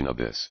possession of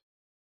this.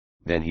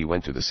 Then he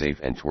went to the safe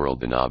and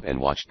twirled the knob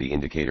and watched the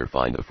indicator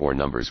find the 4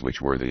 numbers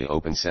which were the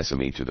open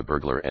sesame to the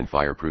burglar and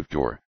fireproof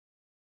door.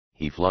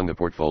 He flung the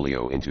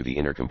portfolio into the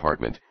inner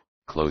compartment,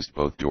 closed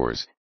both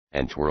doors,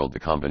 and twirled the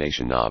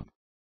combination knob.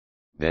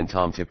 Then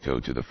Tom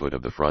tiptoed to the foot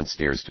of the front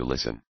stairs to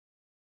listen.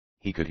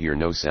 He could hear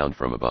no sound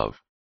from above.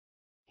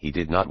 He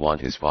did not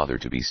want his father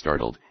to be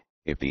startled,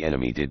 if the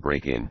enemy did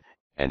break in,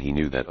 and he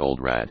knew that old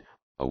Rad,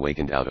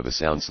 awakened out of a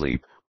sound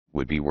sleep,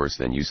 would be worse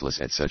than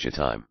useless at such a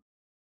time.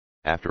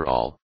 After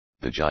all,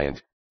 the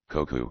giant,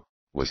 Koku,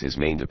 was his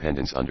main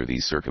dependence under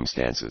these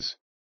circumstances.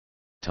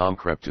 Tom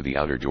crept to the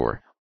outer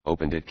door,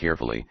 opened it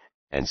carefully,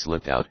 and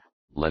slipped out,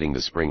 letting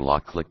the spring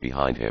lock click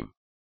behind him.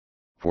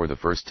 For the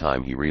first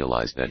time he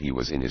realized that he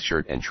was in his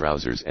shirt and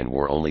trousers and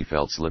wore only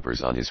felt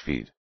slippers on his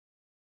feet.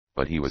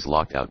 But he was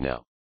locked out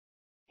now.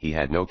 He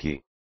had no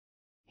key.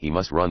 He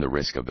must run the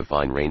risk of the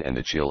fine rain and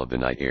the chill of the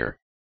night air.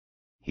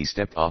 He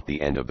stepped off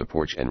the end of the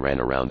porch and ran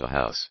around the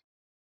house.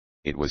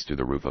 It was to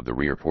the roof of the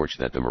rear porch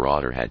that the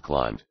marauder had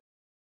climbed.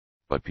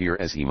 But peer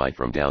as he might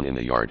from down in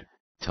the yard,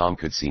 Tom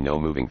could see no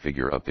moving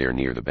figure up there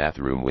near the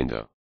bathroom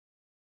window.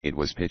 It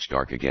was pitch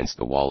dark against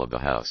the wall of the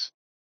house.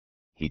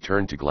 He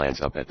turned to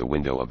glance up at the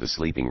window of the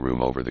sleeping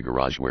room over the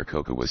garage where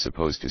Koku was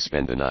supposed to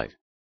spend the night.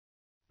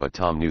 But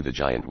Tom knew the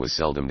giant was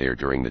seldom there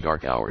during the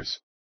dark hours.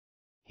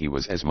 He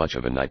was as much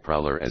of a night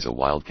prowler as a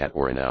wildcat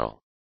or an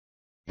owl.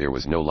 There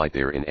was no light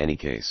there in any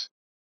case.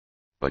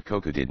 But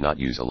Koku did not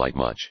use a light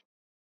much.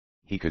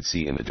 He could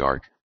see in the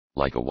dark,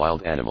 like a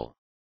wild animal.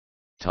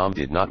 Tom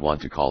did not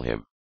want to call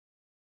him.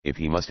 If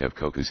he must have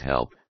Koku's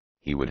help,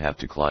 he would have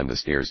to climb the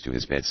stairs to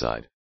his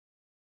bedside.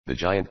 The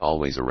giant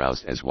always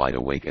aroused as wide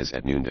awake as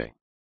at noonday.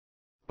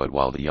 But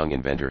while the young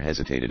inventor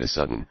hesitated, a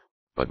sudden,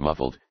 but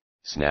muffled,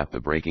 snap the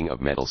breaking of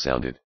metal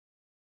sounded.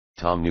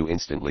 Tom knew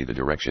instantly the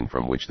direction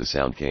from which the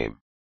sound came.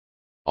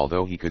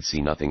 Although he could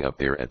see nothing up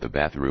there at the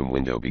bathroom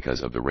window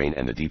because of the rain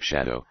and the deep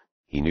shadow,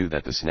 he knew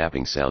that the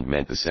snapping sound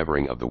meant the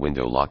severing of the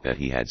window lock that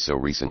he had so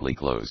recently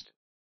closed.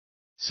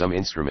 Some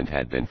instrument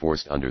had been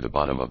forced under the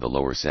bottom of the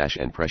lower sash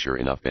and pressure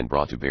enough been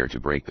brought to bear to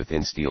break the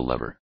thin steel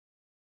lever.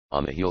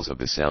 On the heels of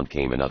the sound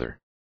came another.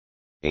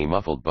 A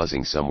muffled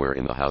buzzing somewhere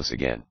in the house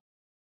again.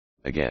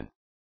 Again.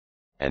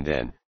 And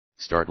then,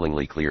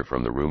 startlingly clear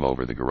from the room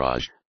over the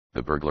garage,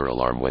 the burglar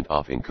alarm went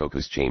off in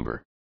Koku's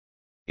chamber.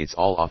 "It's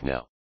all off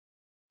now,"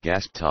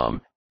 gasped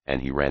Tom,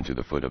 and he ran to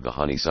the foot of the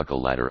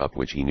honeysuckle ladder up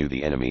which he knew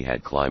the enemy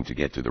had climbed to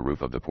get to the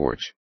roof of the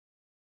porch.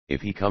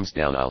 "If he comes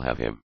down I'll have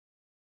him,"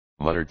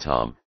 muttered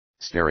Tom,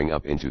 staring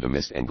up into the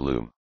mist and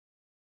gloom.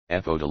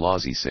 "For de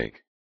law's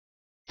sake.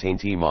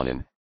 Tain't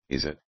mornin',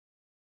 is it?"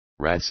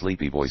 Rad's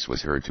sleepy voice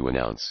was heard to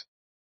announce.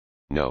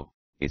 "No,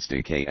 it's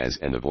decay as,"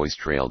 and the voice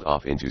trailed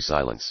off into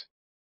silence.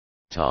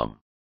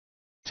 "Tom!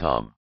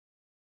 Tom!"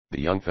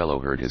 The young fellow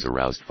heard his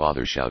aroused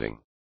father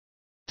shouting.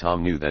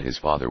 Tom knew that his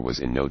father was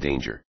in no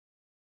danger.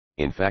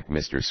 In fact,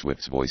 Mr.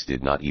 Swift's voice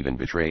did not even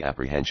betray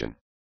apprehension.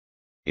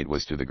 It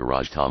was to the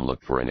garage Tom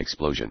looked for an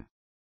explosion.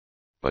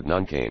 But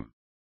none came.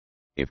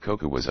 If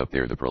Koku was up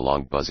there, the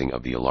prolonged buzzing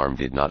of the alarm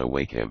did not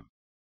awake him.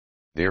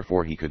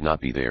 Therefore he could not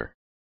be there.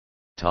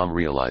 Tom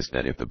realized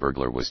that if the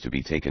burglar was to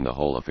be taken, the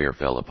whole affair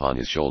fell upon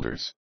his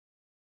shoulders.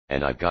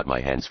 "And I've got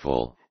my hands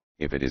full,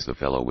 if it is the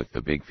fellow with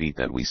the big feet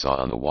that we saw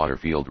on the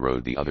Waterfield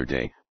Road the other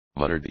day,"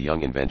 muttered the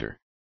young inventor.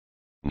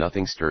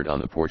 Nothing stirred on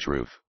the porch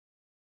roof.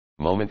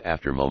 Moment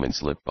after moment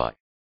slipped by.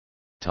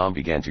 Tom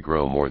began to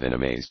grow more than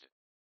amazed.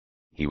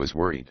 He was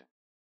worried.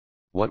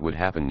 What would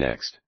happen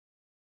next?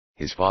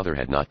 His father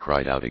had not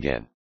cried out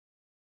again.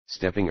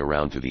 Stepping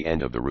around to the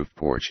end of the roof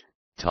porch,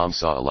 Tom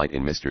saw a light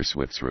in Mr.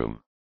 Swift's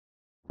room.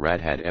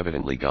 Rad had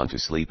evidently gone to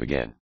sleep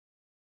again.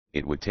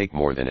 It would take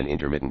more than an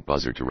intermittent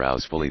buzzer to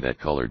rouse fully that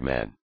colored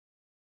man.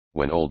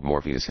 When old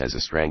Morpheus has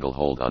a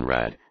stranglehold on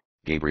Rad,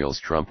 Gabriel's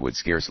trump would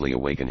scarcely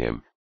awaken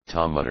him,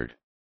 Tom muttered.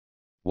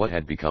 What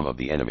had become of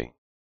the enemy?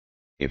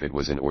 If it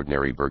was an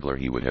ordinary burglar,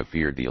 he would have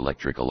feared the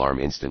electric alarm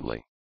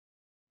instantly.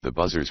 The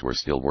buzzers were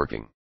still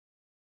working.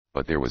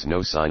 But there was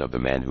no sign of the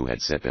man who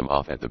had set them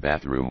off at the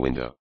bathroom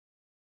window.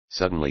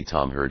 Suddenly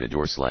Tom heard a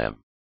door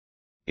slam.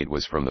 It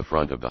was from the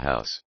front of the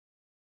house.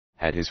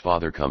 Had his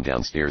father come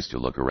downstairs to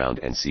look around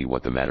and see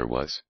what the matter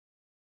was?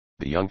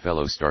 The young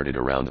fellow started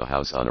around the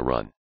house on a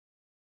run.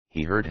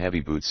 He heard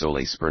heavy boot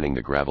soles spurning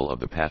the gravel of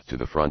the path to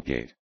the front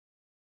gate.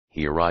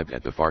 He arrived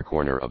at the far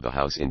corner of the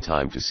house in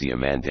time to see a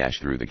man dash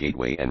through the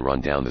gateway and run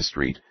down the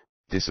street,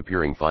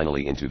 disappearing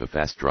finally into the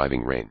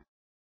fast-driving rain.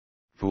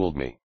 "Fooled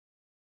me."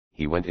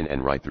 He went in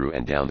and right through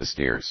and down the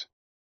stairs.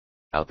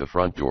 "Out the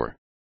front door,"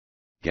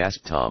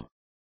 gasped Tom.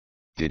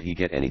 "Did he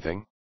get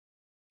anything?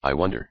 I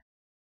wonder."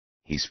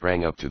 He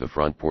sprang up to the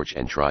front porch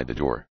and tried the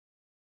door.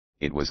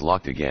 It was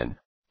locked again,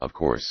 of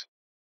course.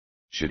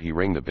 Should he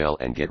ring the bell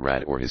and get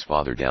Rad or his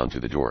father down to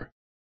the door?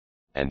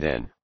 And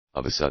then,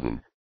 of a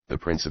sudden, the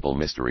principal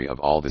mystery of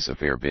all this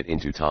affair bit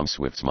into Tom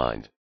Swift's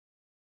mind.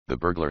 The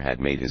burglar had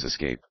made his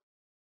escape.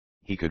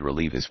 He could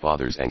relieve his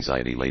father's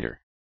anxiety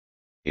later.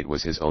 It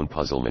was his own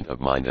puzzlement of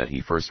mind that he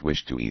first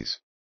wished to ease.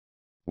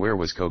 Where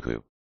was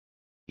Koku?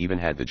 Even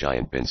had the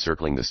giant been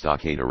circling the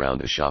stockade around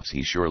the shops,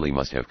 he surely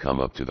must have come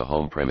up to the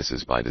home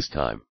premises by this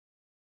time.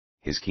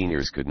 His keen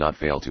ears could not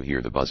fail to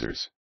hear the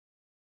buzzers.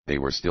 They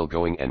were still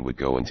going and would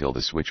go until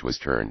the switch was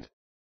turned.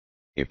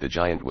 If the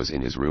giant was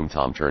in his room,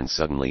 Tom turned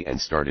suddenly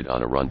and started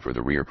on a run for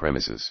the rear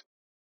premises.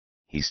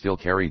 He still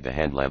carried the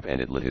hand lamp and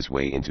it lit his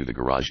way into the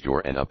garage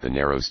door and up the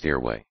narrow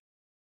stairway.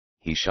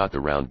 He shot the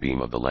round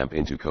beam of the lamp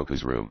into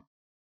Coco's room.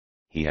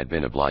 He had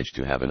been obliged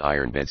to have an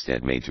iron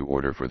bedstead made to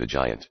order for the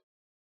giant.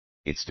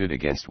 It stood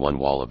against one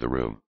wall of the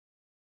room.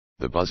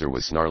 The buzzer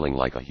was snarling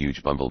like a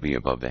huge bumblebee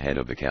above the head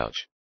of the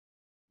couch.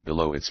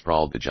 Below it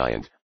sprawled the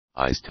giant,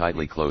 eyes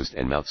tightly closed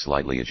and mouth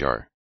slightly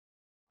ajar.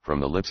 From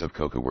the lips of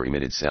Coco were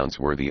emitted sounds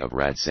worthy of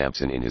Rad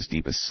Samson in his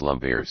deepest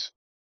slumbers.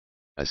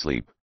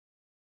 "Asleep?"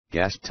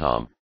 gasped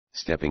Tom,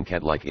 stepping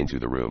cat-like into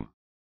the room.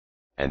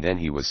 And then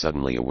he was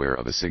suddenly aware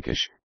of a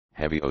sickish,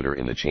 heavy odor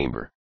in the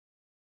chamber.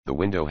 The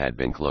window had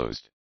been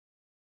closed.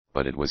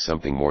 But it was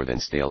something more than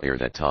stale air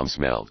that Tom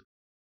smelled.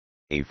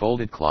 A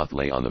folded cloth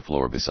lay on the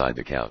floor beside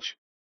the couch.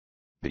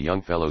 The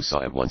young fellow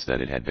saw at once that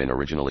it had been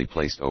originally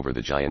placed over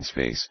the giant's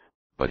face,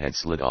 but had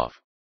slid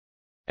off.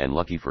 And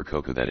lucky for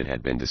Coco that it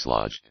had been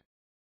dislodged.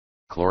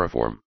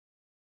 "Chloroform,"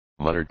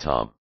 muttered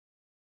Tom.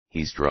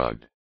 "He's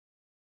drugged."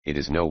 It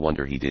is no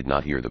wonder he did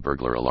not hear the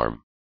burglar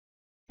alarm.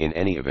 In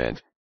any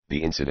event,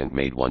 the incident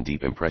made one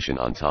deep impression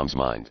on Tom's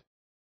mind.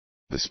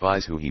 The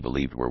spies who he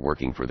believed were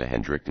working for the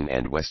Hendrickton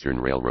and Western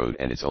Railroad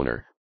and its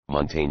owner,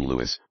 Montaigne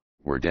Lewis,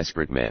 were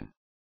desperate men.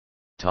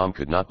 Tom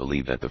could not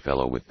believe that the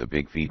fellow with the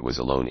big feet was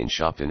alone in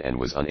Shopton and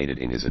was unaided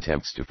in his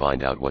attempts to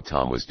find out what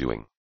Tom was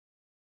doing.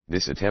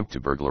 This attempt to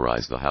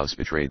burglarize the house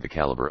betrayed the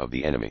caliber of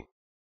the enemy.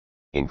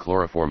 In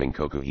chloroforming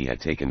Coco he had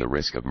taken the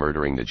risk of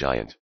murdering the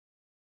giant.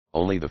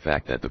 Only the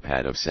fact that the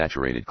pad of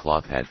saturated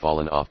cloth had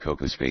fallen off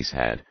Coco's face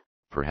had,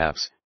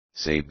 perhaps,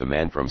 saved the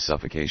man from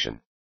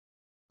suffocation.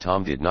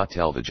 Tom did not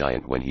tell the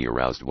giant when he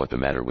aroused what the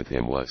matter with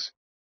him was.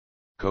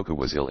 Coco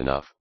was ill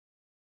enough.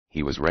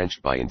 He was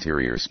wrenched by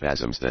interior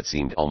spasms that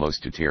seemed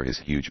almost to tear his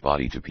huge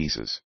body to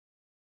pieces.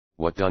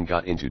 "What done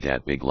got into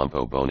dat big lump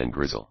o' bone and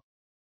grizzle?"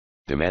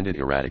 demanded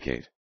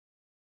Eradicate.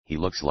 "He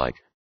looks like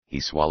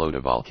he swallowed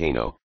a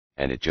volcano,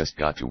 and it just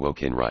got to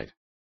woken right.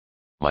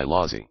 My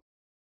lawsy.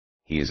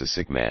 He is a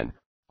sick man,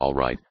 all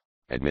right,"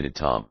 admitted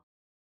Tom.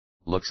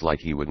 "Looks like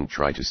he wouldn't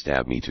try to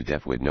stab me to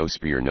death with no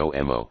spear no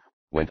mo,"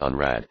 went on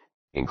Rad,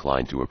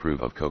 inclined to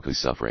approve of Coco's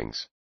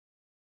sufferings.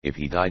 "If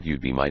he died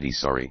you'd be mighty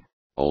sorry,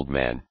 old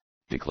man,"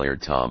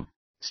 declared Tom,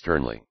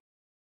 sternly.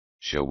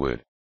 "Sure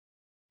would.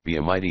 Be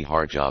a mighty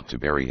hard job to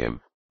bury him,"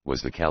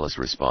 was the callous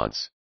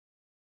response.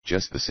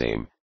 Just the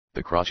same,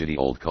 the crotchety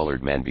old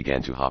colored man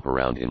began to hop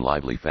around in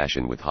lively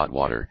fashion with hot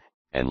water,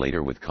 and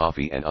later with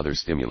coffee and other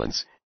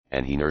stimulants,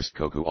 and he nursed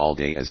Coco all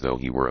day as though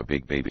he were a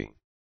big baby.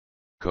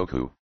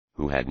 Coco,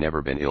 who had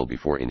never been ill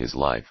before in his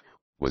life,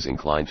 was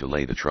inclined to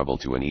lay the trouble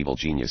to an evil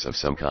genius of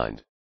some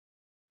kind.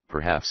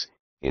 Perhaps,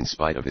 in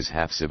spite of his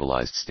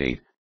half-civilized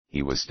state,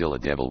 he was still a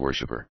devil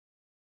worshipper.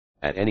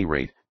 At any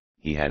rate,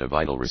 he had a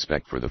vital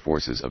respect for the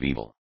forces of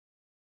evil.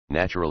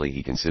 Naturally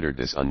he considered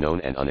this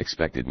unknown and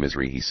unexpected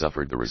misery he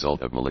suffered the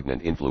result of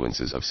malignant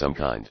influences of some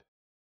kind.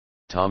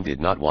 Tom did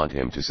not want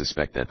him to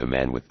suspect that the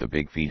man with the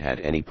big feet had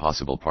any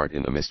possible part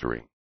in the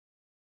mystery.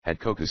 Had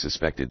Coco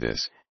suspected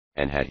this,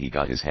 and had he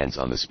got his hands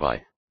on the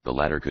spy, the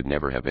latter could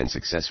never have been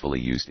successfully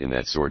used in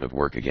that sort of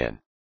work again.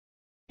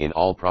 In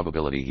all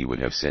probability he would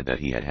have said that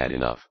he had had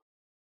enough.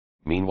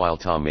 Meanwhile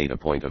Tom made a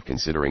point of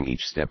considering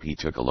each step he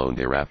took alone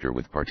thereafter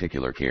with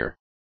particular care.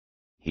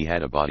 He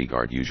had a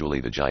bodyguard, usually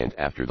the giant,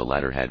 after the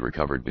latter had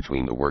recovered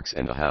between the works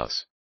and the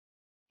house.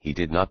 He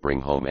did not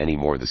bring home any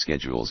more the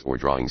schedules or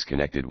drawings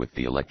connected with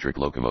the electric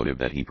locomotive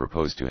that he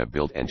proposed to have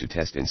built and to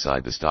test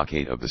inside the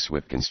stockade of the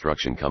Swift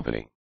Construction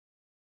Company.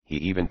 He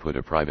even put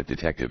a private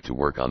detective to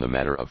work on the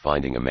matter of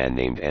finding a man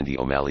named Andy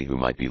O'Malley who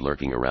might be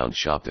lurking around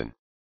Shopton.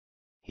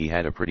 He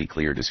had a pretty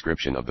clear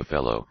description of the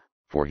fellow,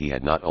 for he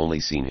had not only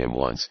seen him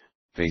once,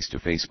 face to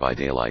face by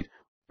daylight,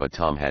 but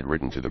Tom had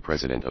written to the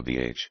president of the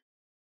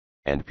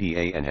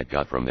H&PA and had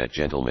got from that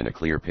gentleman a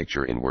clear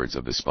picture in words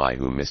of the spy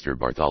whom Mr.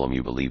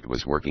 Bartholomew believed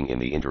was working in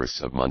the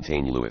interests of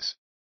Montaigne Lewis.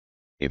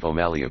 "If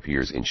O'Malley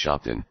appears in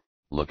Shopton,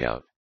 look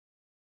out.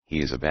 He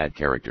is a bad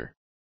character.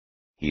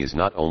 He is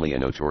not only a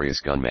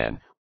notorious gunman,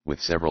 with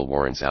several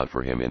warrants out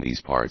for him in these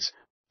parts,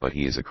 but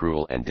he is a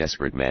cruel and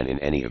desperate man in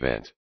any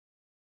event.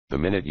 The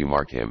minute you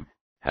mark him,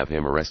 have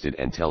him arrested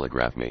and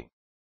telegraph me.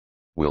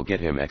 We'll get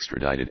him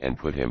extradited and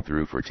put him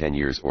through for 10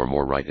 years or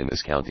more right in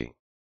this county."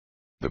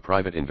 The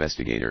private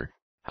investigator,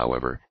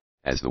 however,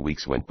 as the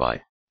weeks went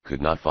by,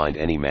 could not find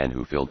any man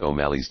who filled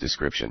O'Malley's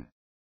description.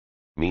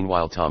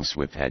 Meanwhile Tom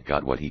Swift had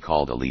got what he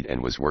called a lead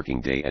and was working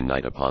day and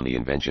night upon the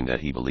invention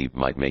that he believed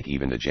might make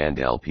even the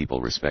Jandal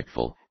people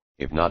respectful,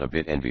 if not a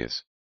bit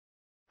envious.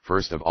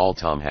 First of all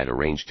Tom had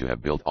arranged to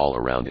have built all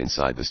around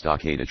inside the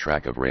stockade a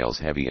track of rails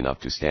heavy enough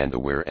to stand the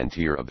wear and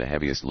tear of the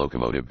heaviest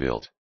locomotive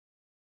built.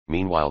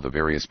 Meanwhile the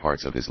various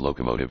parts of his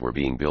locomotive were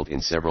being built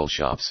in several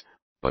shops,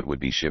 but would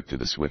be shipped to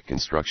the Swift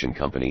Construction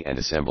Company and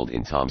assembled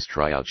in Tom's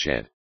tryout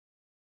shed.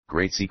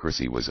 Great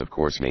secrecy was of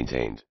course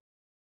maintained.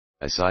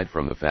 Aside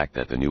from the fact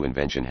that the new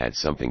invention had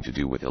something to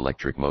do with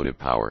electric motive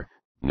power,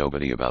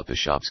 nobody about the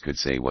shops could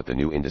say what the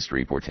new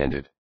industry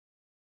portended.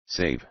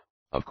 Save,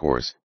 of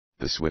course,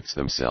 the Swifts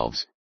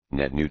themselves,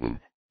 Ned Newton,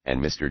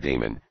 and Mr.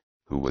 Damon,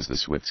 who was the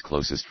Swifts'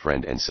 closest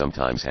friend and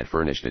sometimes had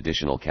furnished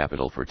additional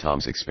capital for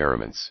Tom's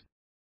experiments.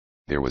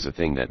 There was a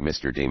thing that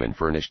Mr. Damon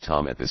furnished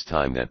Tom at this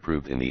time that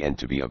proved in the end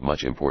to be of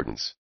much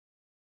importance.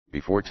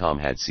 Before Tom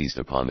had seized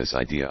upon this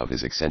idea of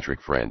his eccentric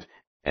friend,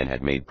 and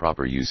had made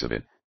proper use of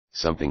it,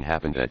 something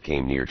happened that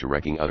came near to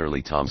wrecking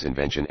utterly Tom's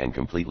invention and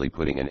completely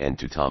putting an end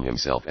to Tom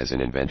himself as an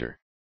inventor.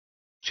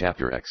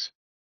 Chapter X.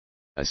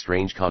 A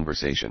strange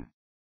conversation.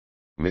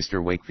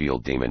 Mr.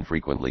 Wakefield Damon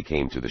frequently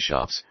came to the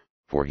shops,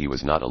 for he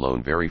was not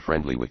alone very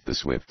friendly with the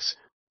Swifts,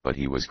 but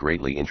he was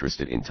greatly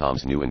interested in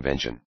Tom's new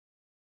invention.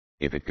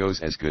 "If it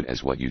goes as good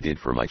as what you did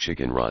for my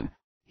chicken run,"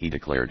 he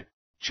declared,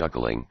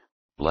 chuckling,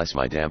 "bless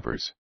my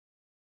dampers.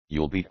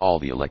 You'll beat all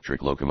the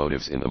electric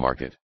locomotives in the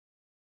market."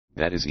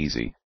 "That is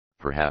easy,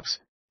 perhaps,"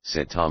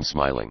 said Tom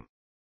smiling.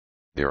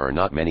 "There are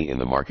not many in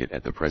the market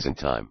at the present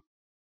time.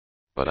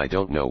 But I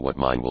don't know what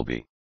mine will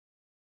be.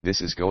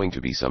 This is going to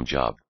be some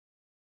job."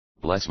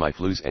 "Bless my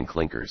flues and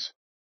clinkers!"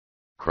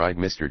 cried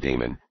Mr.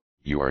 Damon,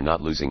 "you are not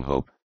losing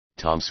hope,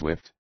 Tom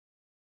Swift?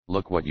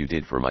 Look what you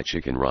did for my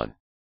chicken run.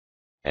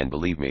 And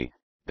believe me,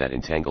 that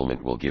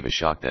entanglement will give a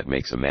shock that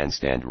makes a man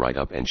stand right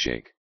up and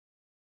shake."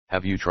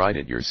 "Have you tried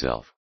it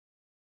yourself?"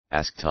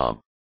 asked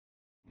Tom.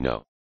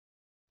 "No.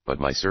 But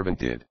my servant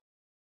did.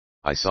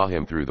 I saw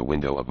him through the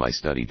window of my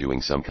study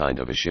doing some kind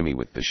of a shimmy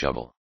with the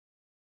shovel.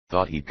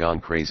 Thought he'd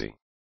gone crazy.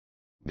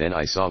 Then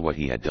I saw what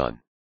he had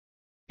done.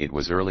 It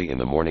was early in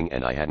the morning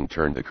and I hadn't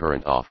turned the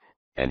current off,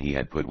 and he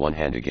had put one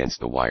hand against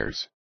the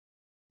wires.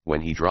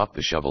 When he dropped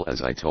the shovel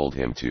as I told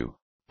him to,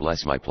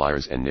 bless my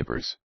pliers and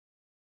nippers,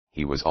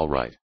 he was all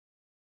right.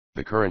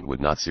 The current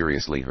would not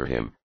seriously hurt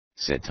him,"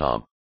 said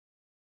Tom.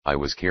 "I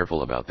was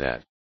careful about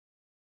that."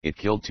 "It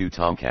killed 2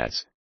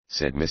 tomcats,"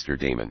 said Mr.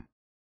 Damon.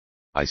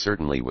 "I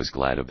certainly was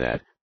glad of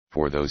that,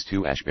 for those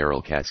 2 ash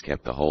barrel cats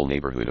kept the whole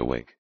neighborhood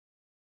awake.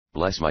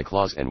 Bless my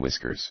claws and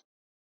whiskers,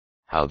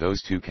 how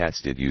those 2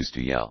 cats did use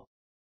to yell.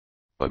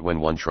 But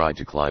when one tried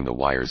to climb the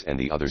wires and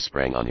the other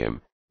sprang on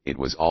him, it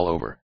was all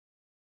over.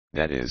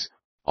 That is,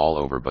 all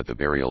over but the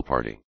burial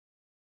party."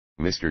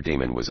 Mr.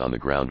 Damon was on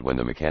the ground when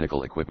the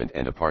mechanical equipment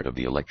and a part of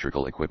the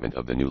electrical equipment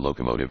of the new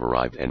locomotive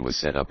arrived and was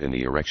set up in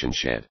the erection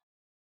shed.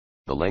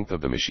 The length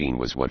of the machine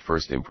was what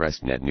first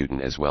impressed Ned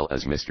Newton as well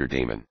as Mr.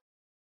 Damon.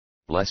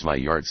 "Bless my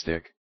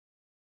yardstick!"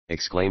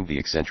 exclaimed the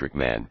eccentric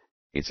man,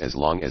 "it's as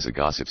long as a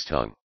gossip's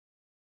tongue.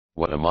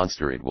 What a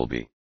monster it will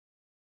be."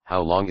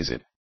 "How long is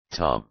it,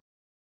 Tom?"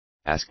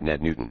 asked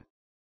Ned Newton.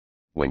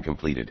 "When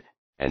completed,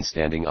 and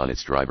standing on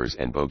its drivers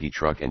and bogie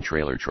truck and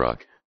trailer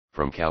truck,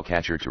 from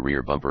cowcatcher to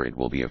rear bumper it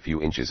will be a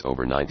few inches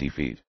over 90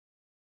 feet.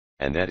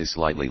 And that is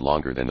slightly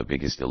longer than the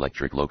biggest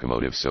electric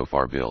locomotive so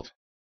far built.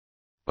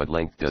 But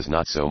length does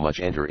not so much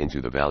enter into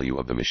the value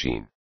of the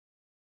machine.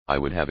 I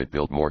would have it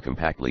built more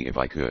compactly if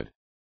I could."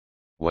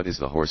 "What is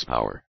the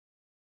horsepower?"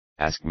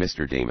 asked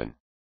Mr. Damon.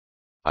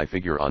 "I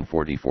figure on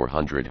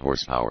 4,400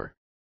 horsepower.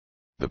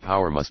 The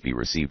power must be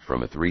received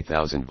from a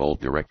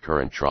 3,000-volt direct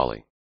current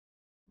trolley.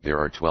 There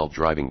are 12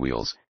 driving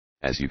wheels,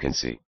 as you can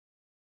see.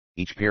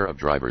 Each pair of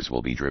drivers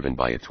will be driven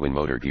by a twin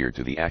motor geared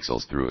to the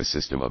axles through a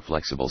system of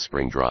flexible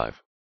spring drive.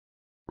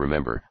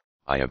 Remember,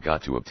 I have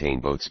got to obtain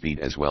both speed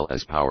as well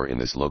as power in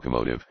this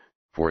locomotive,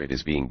 for it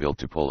is being built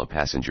to pull a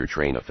passenger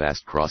train, a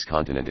fast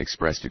cross-continent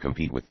express, to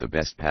compete with the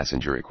best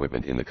passenger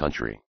equipment in the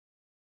country."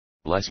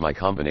 "Bless my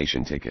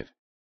combination ticket,"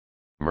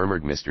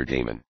 murmured Mr.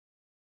 Damon.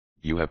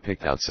 "You have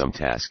picked out some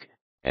task,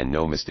 and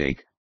no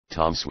mistake,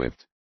 Tom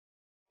Swift."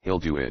 "He'll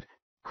do it,"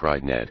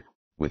 cried Ned,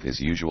 with his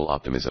usual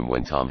optimism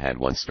when Tom had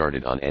once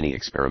started on any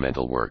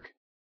experimental work.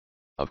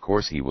 "Of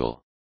course he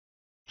will.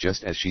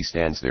 Just as she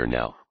stands there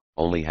now,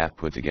 only half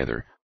put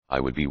together, I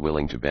would be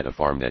willing to bet a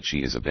farm that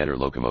she is a better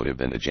locomotive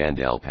than the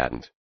Jandal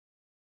patent."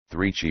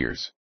 "3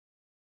 cheers!"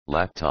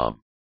 laughed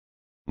Tom.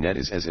 "Ned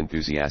is as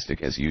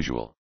enthusiastic as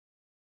usual.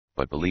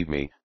 But believe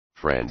me,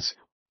 friends,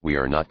 we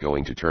are not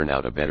going to turn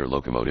out a better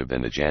locomotive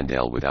than the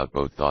Jandal without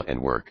both thought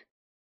and work."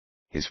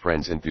 His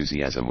friend's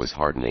enthusiasm was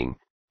heartening,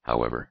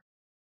 however.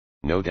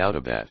 No doubt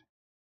of that.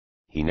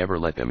 He never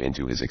let them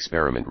into his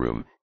experiment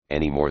room,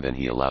 any more than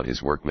he allowed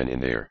his workmen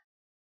in there.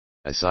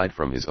 Aside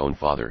from his own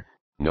father,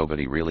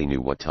 nobody really knew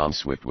what Tom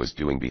Swift was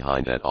doing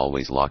behind that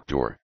always locked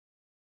door.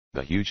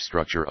 The huge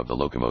structure of the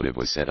locomotive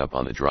was set up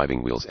on the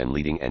driving wheels and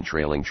leading and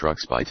trailing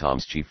trucks by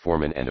Tom's chief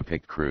foreman and a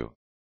picked crew.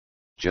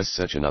 Just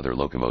such another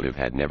locomotive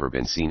had never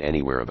been seen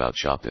anywhere about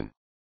Shopton.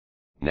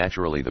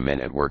 Naturally the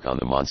men at work on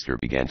the monster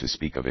began to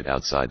speak of it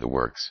outside the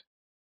works.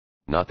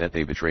 Not that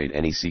they betrayed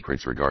any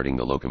secrets regarding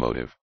the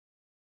locomotive.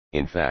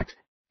 In fact,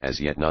 as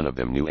yet none of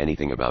them knew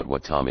anything about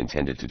what Tom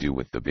intended to do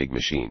with the big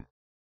machine.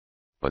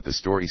 But the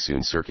story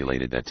soon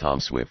circulated that Tom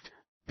Swift,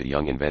 the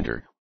young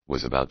inventor,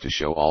 was about to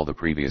show all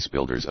the previous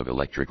builders of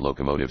electric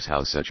locomotives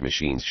how such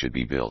machines should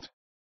be built.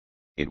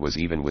 It was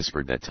even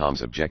whispered that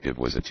Tom's objective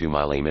was a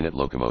 2-mile-a-minute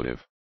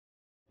locomotive.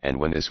 And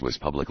when this was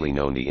publicly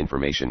known, the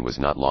information was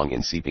not long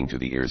in seeping to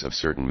the ears of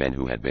certain men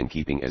who had been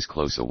keeping as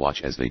close a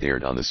watch as they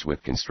dared on the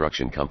Swift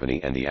Construction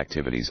Company and the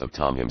activities of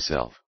Tom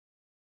himself.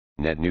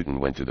 Ned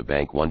Newton went to the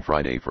bank one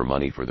Friday for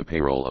money for the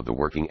payroll of the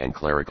working and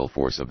clerical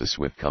force of the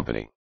Swift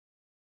Company.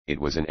 It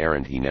was an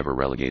errand he never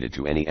relegated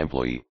to any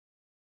employee.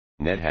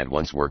 Ned had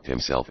once worked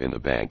himself in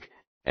the bank,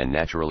 and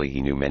naturally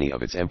he knew many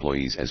of its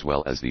employees as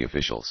well as the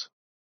officials.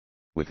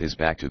 With his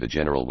back to the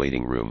general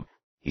waiting room,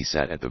 he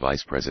sat at the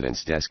vice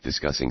president's desk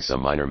discussing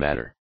some minor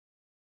matter.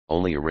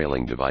 Only a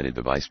railing divided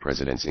the vice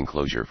president's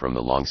enclosure from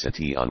the long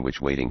settee on which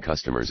waiting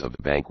customers of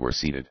the bank were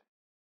seated.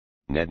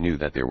 Ned knew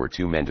that there were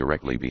two men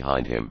directly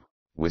behind him,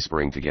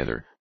 whispering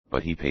together,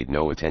 but he paid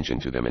no attention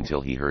to them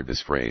until he heard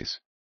this phrase.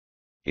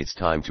 "It's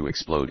time to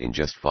explode in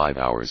just 5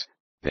 hours,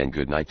 then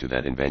good night to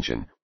that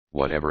invention,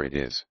 whatever it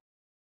is."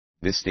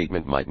 This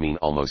statement might mean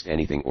almost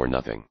anything or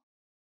nothing.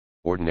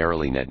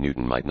 Ordinarily Ned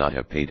Newton might not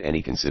have paid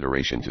any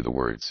consideration to the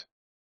words.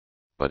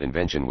 But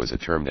invention was a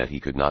term that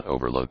he could not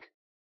overlook.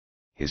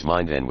 His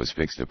mind then was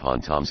fixed upon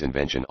Tom's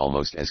invention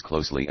almost as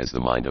closely as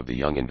the mind of the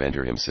young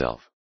inventor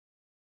himself.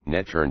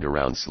 Ned turned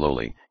around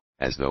slowly,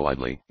 as though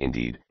idly,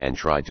 indeed, and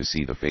tried to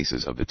see the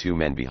faces of the two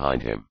men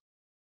behind him.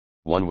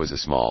 One was a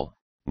small,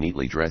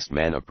 neatly dressed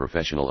man of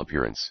professional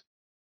appearance.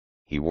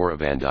 He wore a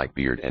Van Dyke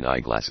beard and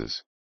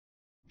eyeglasses.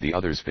 The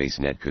other's face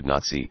Ned could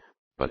not see,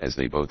 but as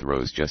they both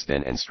rose just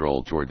then and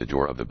strolled toward the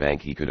door of the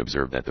bank he could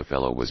observe that the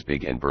fellow was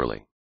big and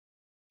burly.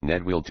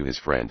 Ned wheeled to his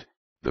friend,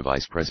 the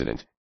vice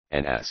president,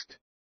 and asked,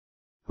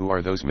 "Who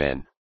are those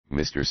men,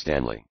 Mr.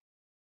 Stanley?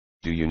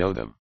 Do you know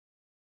them?"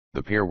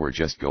 The pair were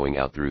just going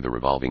out through the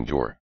revolving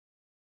door.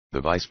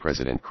 The vice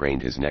president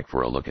craned his neck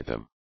for a look at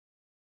them.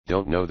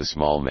 "Don't know the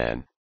small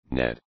man,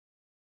 Ned.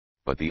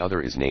 But the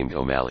other is named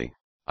O'Malley,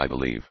 I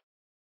believe.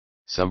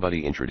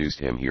 Somebody introduced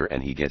him here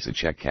and he gets a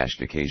check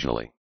cashed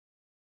occasionally.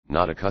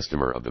 Not a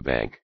customer of the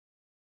bank."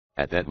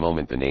 At that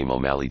moment the name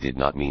O'Malley did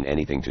not mean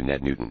anything to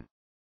Ned Newton.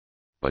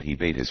 But he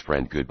bade his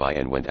friend goodbye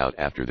and went out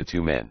after the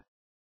two men.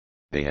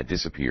 They had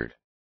disappeared.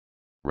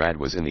 Rad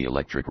was in the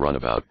electric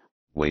runabout,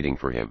 waiting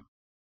for him.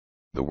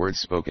 The words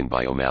spoken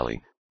by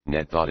O'Malley,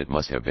 Ned thought it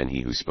must have been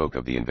he who spoke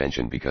of the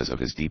invention because of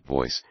his deep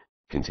voice,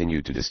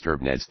 continued to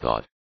disturb Ned's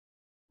thought.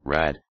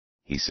 "Rad,"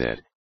 he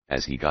said,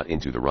 as he got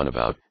into the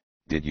runabout,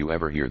 "did you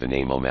ever hear the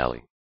name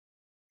O'Malley?"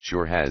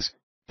 "Sure has,"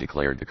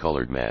 declared the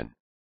colored man.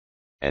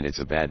 "And it's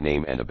a bad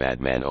name and a bad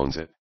man owns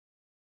it."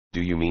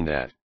 "Do you mean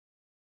that?"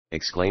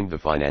 exclaimed the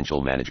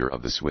financial manager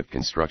of the Swift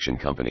Construction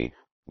Company,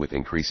 with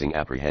increasing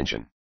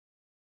apprehension.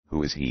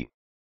 "Who is he?"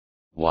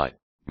 "Why,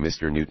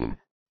 Mr. Newton,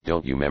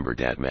 don't you remember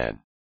dat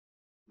man?"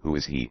 "Who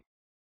is he?"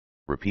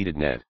 repeated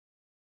Ned.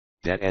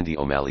 "Dat Andy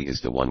O'Malley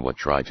is the one what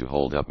tried to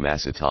hold up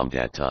Massa Tom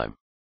dat time.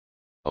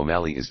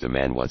 O'Malley is the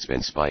man what's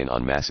been spying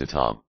on Massa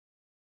Tom."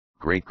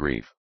 "Great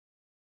grief!"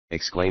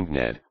 exclaimed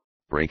Ned,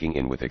 breaking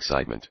in with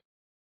excitement.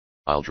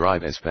 "I'll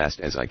drive as fast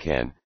as I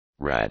can,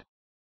 Rad.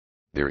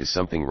 There is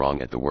something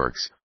wrong at the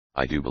works,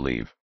 I do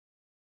believe."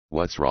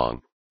 "What's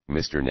wrong,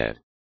 Mr.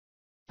 Ned?"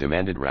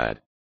 demanded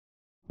Rad.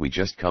 "We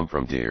just come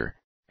from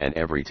there, and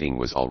everything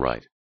was all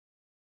right.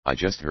 I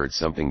just heard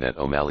something that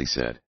O'Malley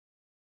said.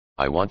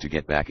 I want to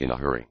get back in a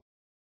hurry.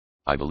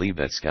 I believe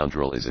that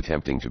scoundrel is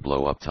attempting to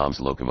blow up Tom's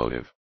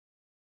locomotive.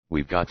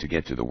 We've got to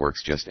get to the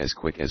works just as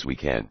quick as we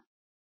can."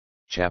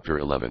 Chapter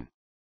 11.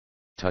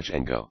 Touch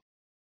and Go.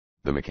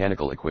 The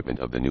mechanical equipment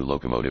of the new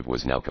locomotive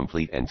was now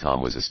complete and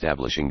Tom was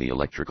establishing the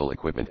electrical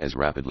equipment as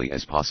rapidly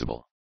as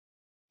possible.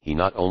 He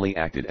not only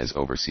acted as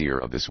overseer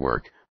of this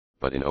work,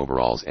 but in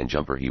overalls and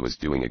jumper he was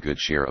doing a good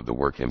share of the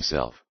work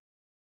himself.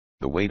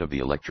 The weight of the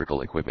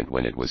electrical equipment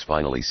when it was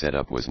finally set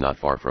up was not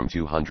far from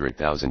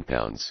 200,000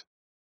 pounds.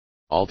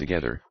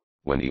 Altogether,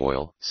 when the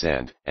oil,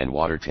 sand, and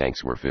water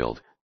tanks were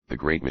filled, the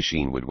great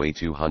machine would weigh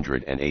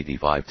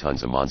 285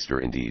 tons, a monster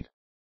indeed.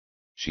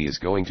 "She is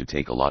going to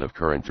take a lot of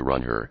current to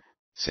run her,"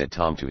 said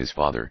Tom to his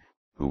father,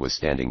 who was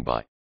standing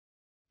by.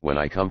 "When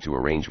I come to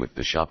arrange with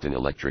the Shopton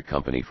Electric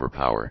Company for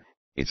power,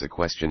 it's a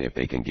question if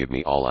they can give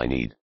me all I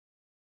need.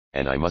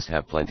 And I must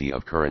have plenty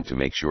of current to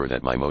make sure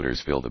that my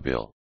motors fill the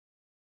bill.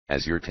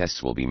 As your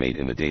tests will be made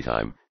in the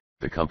daytime,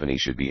 the company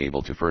should be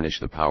able to furnish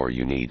the power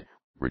you need,"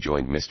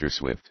 rejoined Mr.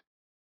 Swift.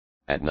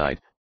 "At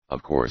night,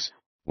 of course,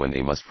 when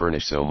they must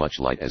furnish so much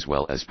light as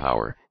well as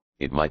power,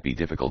 it might be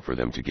difficult for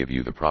them to give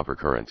you the proper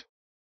current."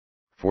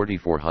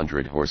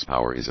 4,400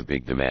 horsepower is a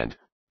big demand,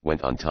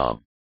 went on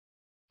Tom.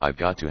 "I've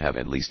got to have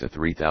at least a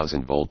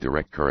 3,000-volt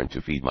direct current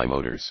to feed my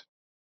motors.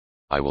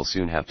 I will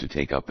soon have to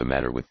take up the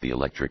matter with the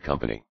electric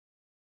company."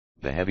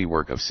 The heavy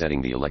work of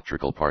setting the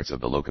electrical parts of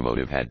the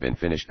locomotive had been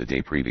finished the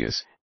day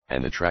previous,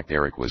 and the track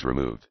derrick was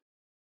removed.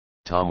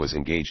 Tom was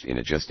engaged in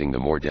adjusting the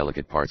more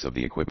delicate parts of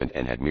the equipment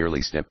and had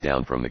merely stepped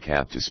down from the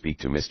cab to speak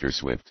to Mr.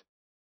 Swift.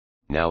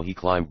 Now he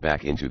climbed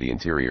back into the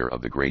interior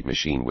of the great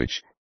machine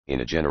which, in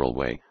a general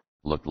way,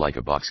 looked like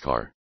a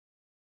boxcar.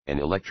 An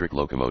electric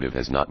locomotive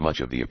has not much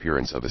of the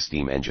appearance of a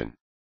steam engine.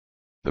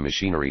 The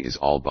machinery is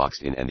all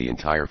boxed in and the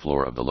entire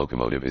floor of the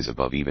locomotive is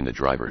above even the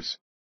drivers.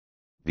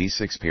 These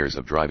 6 pairs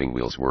of driving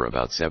wheels were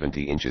about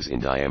 70 inches in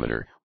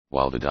diameter,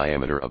 while the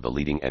diameter of the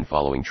leading and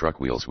following truck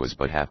wheels was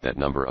but half that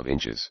number of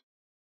inches.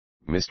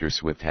 Mr.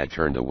 Swift had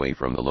turned away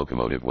from the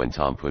locomotive when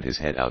Tom put his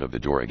head out of the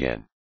door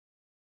again.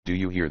 "Do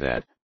you hear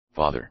that,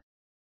 father?"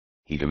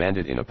 he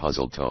demanded in a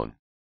puzzled tone.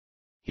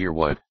 "Hear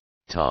what,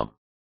 Tom?"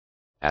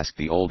 asked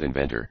the old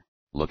inventor,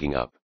 looking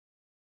up.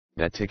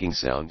 That ticking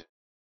sound?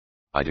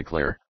 I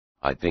declare,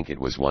 I think it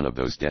was one of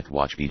those death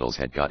watch beetles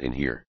had got in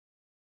here.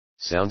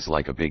 Sounds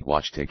like a big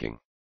watch ticking.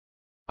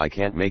 I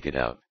can't make it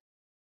out.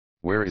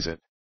 Where is it?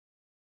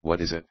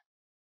 What is it?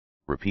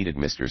 Repeated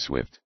Mr.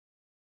 Swift.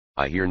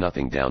 I hear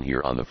nothing down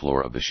here on the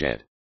floor of the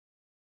shed.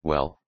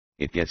 Well,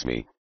 it gets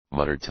me,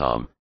 muttered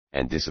Tom,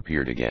 and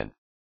disappeared again.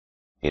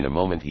 In a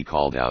moment he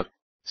called out,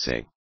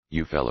 Say,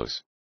 you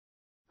fellows.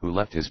 Who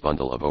left his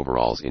bundle of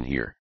overalls in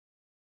here?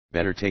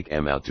 Better take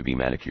 'em out to be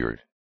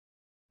manicured.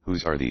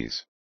 Whose are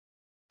these?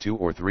 2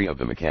 or 3 of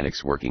the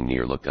mechanics working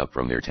near looked up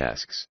from their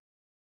tasks.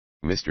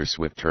 Mr.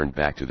 Swift turned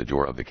back to the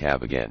door of the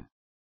cab again.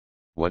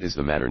 What is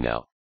the matter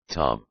now,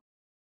 Tom?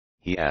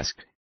 He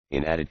asked,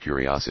 in added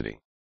curiosity.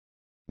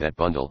 That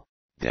bundle,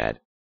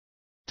 Dad.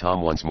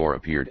 Tom once more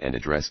appeared and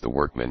addressed the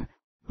workman,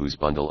 whose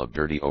bundle of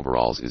dirty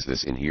overalls is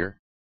this in here?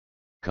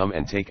 Come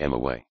and take 'em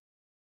away.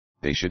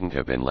 They shouldn't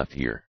have been left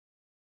here.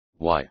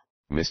 Why,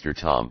 Mr.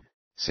 Tom,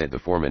 said the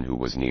foreman who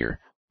was near,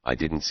 I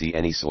didn't see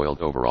any soiled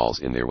overalls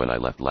in there when I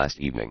left last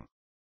evening.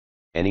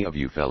 Any of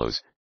you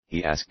fellows,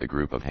 he asked the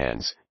group of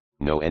hands,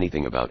 know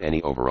anything about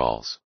any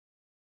overalls?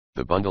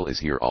 The bundle is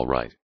here all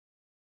right.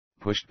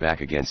 Pushed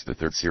back against the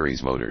 3rd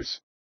series motors.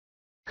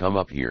 Come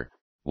up here,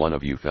 one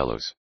of you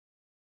fellows.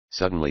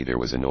 Suddenly there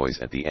was a noise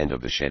at the end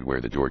of the shed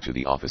where the door to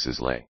the offices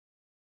lay.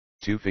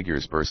 2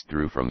 figures burst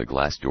through from the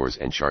glass doors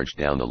and charged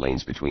down the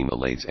lanes between the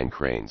lathes and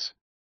cranes.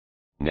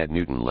 Ned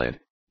Newton led,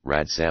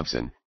 Rad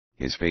Sampson,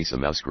 his face a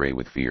mouse gray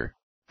with fear,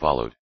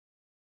 followed.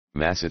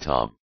 Massa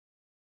Tom!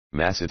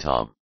 Massa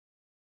Tom!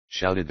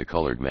 Shouted the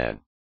colored man.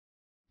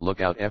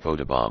 Look out F.O.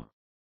 da bomb!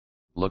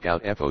 Look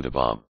out F.O. da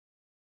bomb!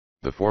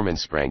 The foreman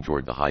sprang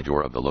toward the high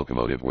door of the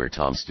locomotive where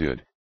Tom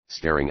stood,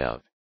 staring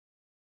out.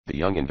 The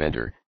young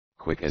inventor,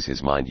 quick as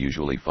his mind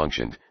usually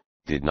functioned,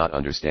 did not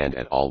understand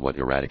at all what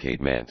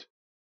eradicate meant.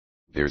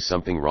 There's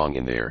something wrong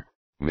in there,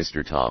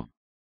 Mr. Tom!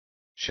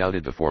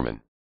 Shouted the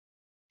foreman.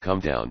 Come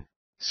down,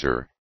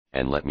 sir,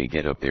 and let me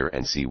get up there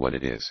and see what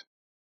it is.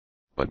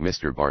 But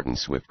Mr. Barton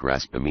Swift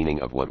grasped the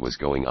meaning of what was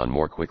going on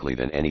more quickly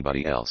than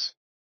anybody else.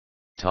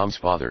 Tom's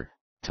father,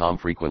 Tom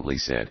frequently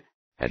said,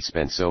 had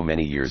spent so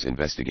many years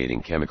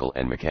investigating chemical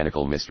and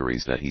mechanical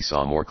mysteries that he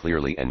saw more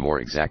clearly and more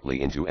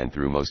exactly into and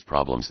through most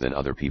problems than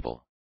other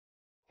people.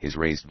 His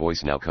raised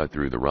voice now cut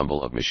through the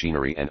rumble of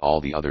machinery and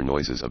all the other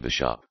noises of the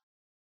shop.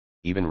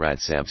 Even Rad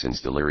Sampson's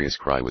delirious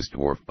cry was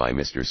dwarfed by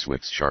Mr.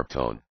 Swift's sharp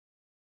tone.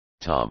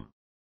 Tom!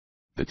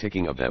 The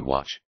ticking of that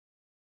watch.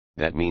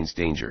 That means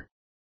danger.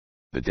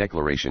 The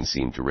declaration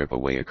seemed to rip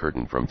away a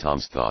curtain from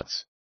Tom's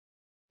thoughts.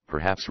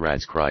 Perhaps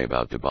Rad's cry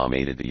about the bomb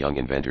aided the young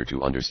inventor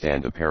to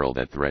understand the peril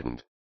that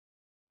threatened.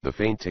 The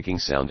faint ticking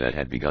sound that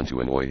had begun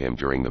to annoy him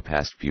during the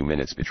past few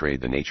minutes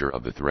betrayed the nature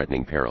of the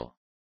threatening peril.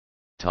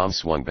 Tom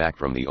swung back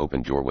from the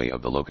open doorway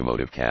of the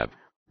locomotive cab,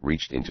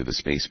 reached into the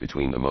space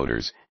between the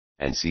motors,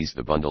 and seized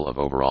the bundle of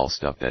overall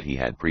stuff that he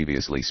had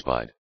previously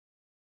spied.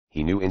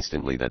 He knew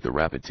instantly that the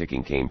rapid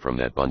ticking came from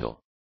that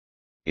bundle.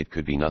 It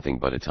could be nothing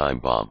but a time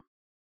bomb.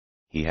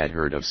 He had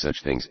heard of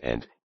such things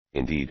and,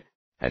 indeed,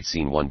 had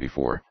seen one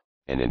before,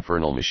 an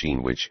infernal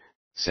machine which,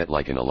 set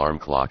like an alarm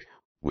clock,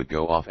 would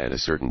go off at a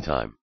certain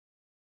time.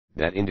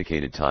 That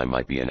indicated time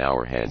might be an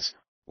hour hence,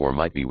 or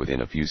might be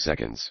within a few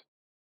seconds.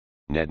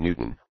 Ned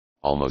Newton,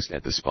 almost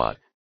at the spot,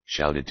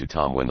 shouted to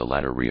Tom when the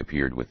latter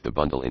reappeared with the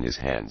bundle in his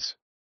hands.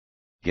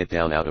 Get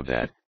down out of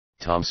that,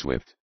 Tom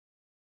Swift.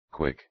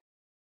 Quick.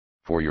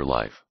 For your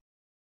life.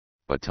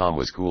 But Tom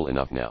was cool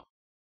enough now.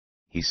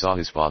 He saw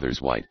his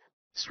father's white,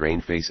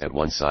 strained face at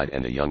one side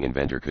and the young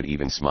inventor could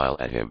even smile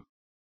at him.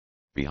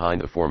 Behind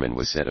the foreman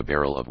was set a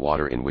barrel of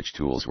water in which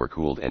tools were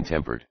cooled and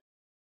tempered.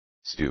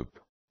 Stoop,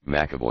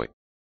 McAvoy!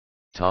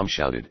 Tom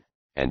shouted,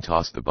 and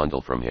tossed the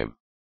bundle from him.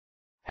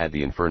 Had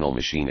the infernal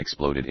machine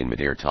exploded in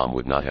midair, Tom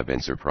would not have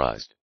been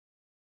surprised.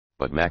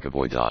 But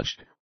McAvoy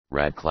dodged,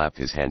 Rad clapped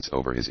his hands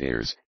over his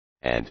ears,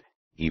 and,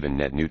 even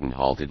Ned Newton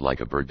halted like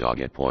a bird dog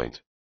at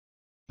point.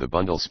 The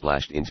bundle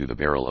splashed into the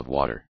barrel of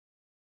water.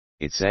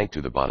 It sank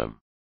to the bottom.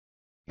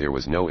 There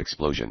was no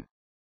explosion.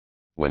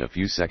 When a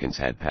few seconds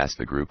had passed,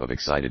 the group of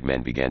excited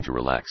men began to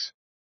relax.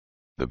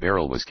 The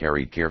barrel was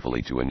carried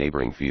carefully to a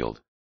neighboring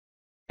field.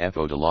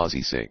 "For de law's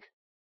sake!"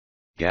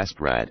 gasped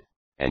Rad,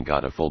 and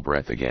got a full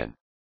breath again.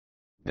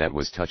 "That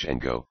was touch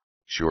and go,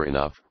 sure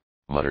enough,"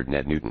 muttered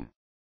Ned Newton.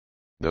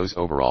 "Those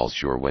overalls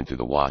sure went to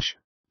the wash,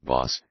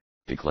 boss,"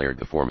 declared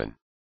the foreman.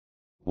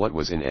 "What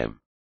was in 'em?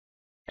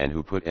 And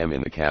who put 'em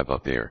in the cab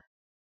up there?"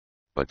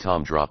 But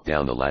Tom dropped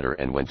down the ladder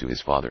and went to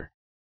his father.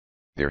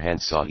 Their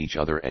hands sought each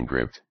other and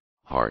gripped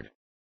hard.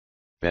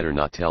 "Better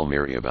not tell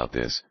Mary about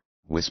this,"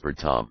 whispered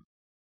Tom.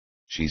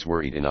 "She's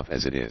worried enough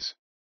as it is."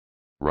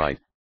 "Right,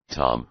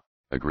 Tom,"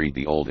 agreed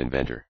the old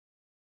inventor.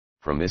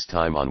 "From this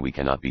time on we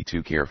cannot be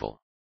too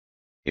careful.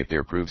 If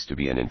there proves to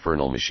be an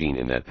infernal machine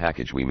in that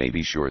package, we may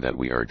be sure that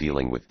we are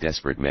dealing with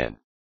desperate men.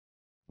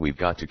 We've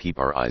got to keep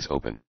our eyes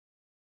open."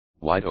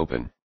 "Wide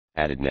open,"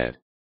 added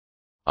Ned.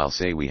 "I'll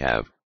say we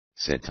have,"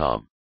 said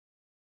Tom.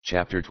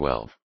 Chapter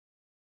 12.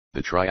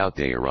 The tryout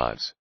day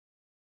arrives.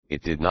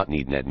 It did not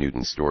need Ned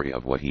Newton's story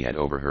of what he had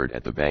overheard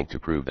at the bank to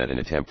prove that an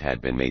attempt had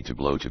been made to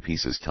blow to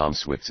pieces Tom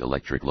Swift's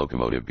electric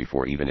locomotive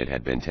before even it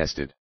had been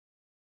tested.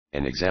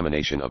 An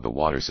examination of the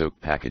water-soaked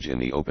package in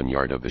the open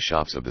yard of the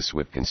shops of the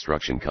Swift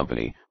Construction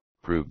Company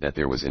proved that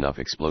there was enough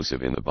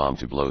explosive in the bomb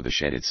to blow the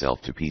shed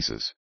itself to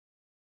pieces.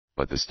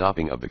 But the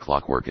stopping of the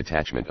clockwork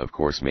attachment of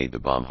course made the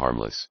bomb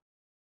harmless.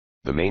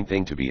 The main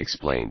thing to be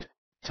explained,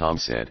 Tom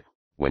said,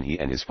 when he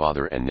and his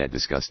father and Ned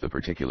discussed the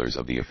particulars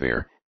of the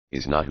affair,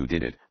 is not who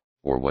did it,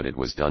 or what it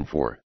was done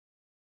for.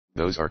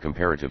 Those are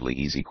comparatively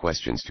easy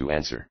questions to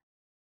answer.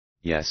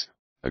 Yes,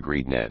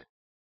 agreed Ned.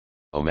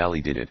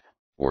 O'Malley did it,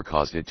 or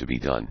caused it to be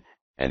done,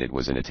 and it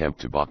was an attempt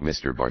to balk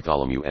Mr.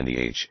 Bartholomew and the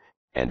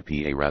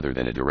H&PA rather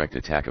than a direct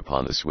attack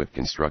upon the Swift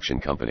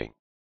Construction Company.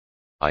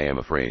 I am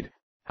afraid,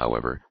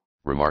 however,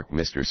 remarked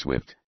Mr.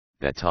 Swift,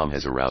 that Tom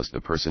has aroused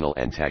the personal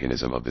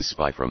antagonism of this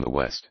spy from the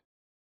West.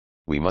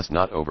 We must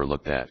not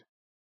overlook that.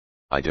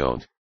 I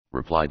don't,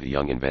 replied the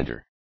young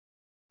inventor.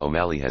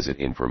 O'Malley has it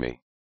in for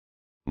me.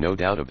 No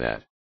doubt of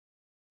that.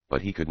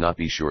 But he could not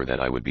be sure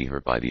that I would be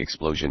hurt by the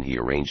explosion he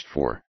arranged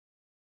for.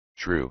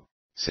 True,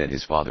 said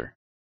his father.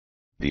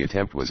 The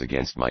attempt was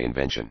against my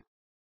invention.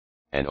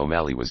 And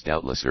O'Malley was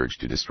doubtless urged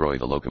to destroy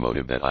the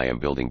locomotive that I am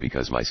building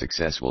because my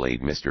success will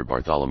aid Mr.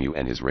 Bartholomew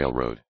and his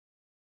railroad.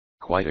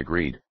 Quite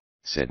agreed,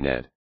 said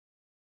Ned.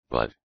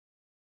 But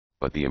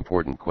the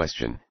important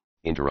question,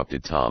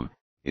 interrupted Tom,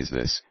 is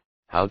this: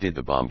 how did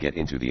the bomb get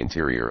into the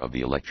interior of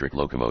the electric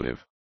locomotive?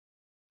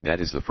 That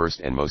is the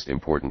first and most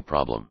important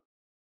problem.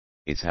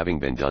 Its having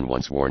been done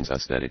once warns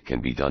us that it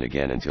can be done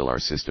again until our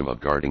system of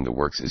guarding the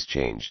works is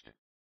changed.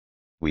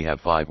 We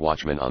have 5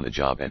 watchmen on the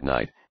job at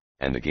night,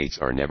 and the gates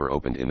are never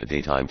opened in the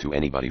daytime to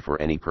anybody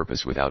for any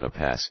purpose without a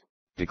pass,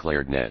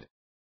 declared Ned.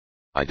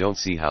 I don't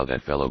see how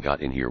that fellow got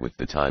in here with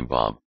the time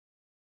bomb.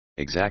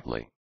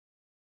 Exactly.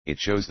 It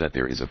shows that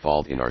there is a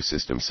fault in our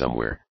system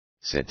somewhere,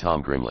 said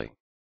Tom grimly.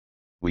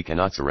 We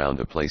cannot surround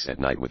the place at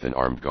night with an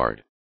armed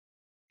guard.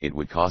 It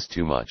would cost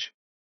too much.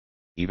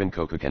 Even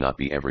Coco cannot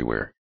be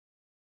everywhere.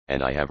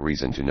 And I have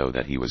reason to know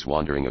that he was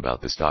wandering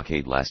about the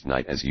stockade last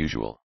night as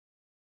usual.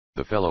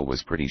 The fellow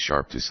was pretty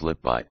sharp to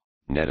slip by,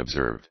 Ned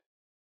observed.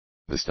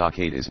 The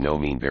stockade is no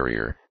mean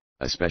barrier,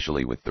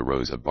 especially with the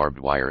rows of barbed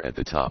wire at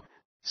the top,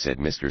 said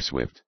Mr.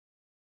 Swift.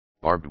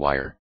 Barbed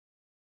wire?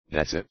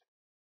 That's it?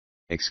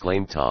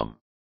 Exclaimed Tom.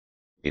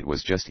 It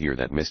was just here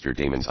that Mr.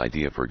 Damon's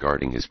idea for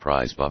guarding his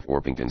prize buff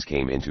Orpingtons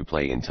came into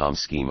play in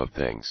Tom's scheme of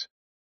things.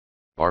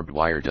 Barbed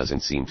wire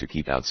doesn't seem to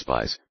keep out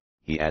spies,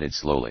 he added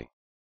slowly.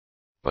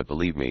 But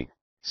believe me,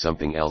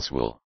 something else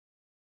will.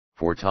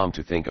 For Tom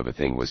to think of a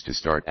thing was to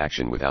start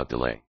action without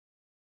delay.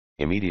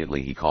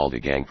 Immediately he called a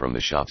gang from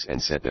the shops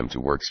and set them to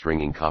work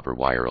stringing copper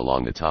wire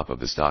along the top of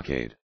the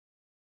stockade.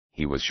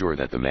 He was sure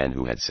that the man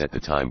who had set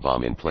the time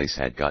bomb in place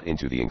had got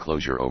into the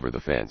enclosure over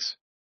the fence.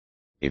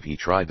 If he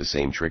tried the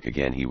same trick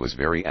again, he was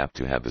very apt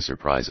to have the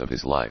surprise of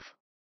his life.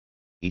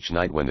 Each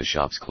night when the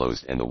shops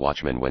closed and the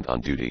watchmen went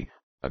on duty,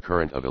 a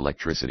current of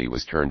electricity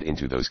was turned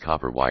into those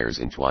copper wires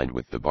entwined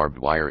with the barbed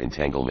wire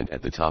entanglement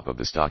at the top of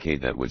the stockade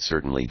that would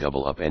certainly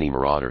double up any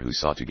marauder who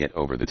sought to get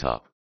over the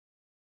top.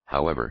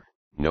 However,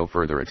 no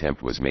further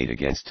attempt was made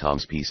against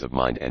Tom's peace of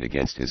mind and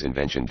against his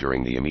invention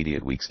during the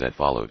immediate weeks that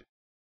followed.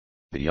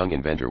 The young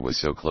inventor was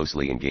so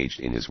closely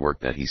engaged in his work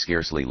that he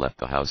scarcely left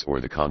the house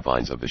or the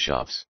confines of the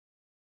shops.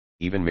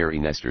 Even Mary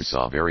Nestor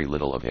saw very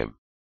little of him.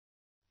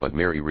 But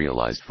Mary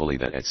realized fully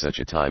that at such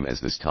a time as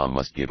this Tom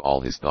must give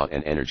all his thought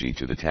and energy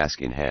to the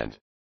task in hand.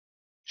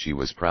 She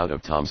was proud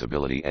of Tom's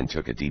ability and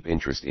took a deep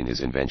interest in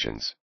his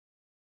inventions.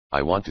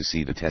 I want to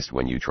see the test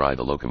when you try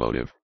the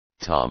locomotive,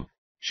 Tom,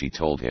 she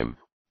told him,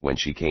 when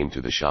she came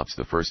to the shops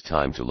the first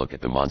time to look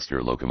at the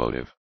monster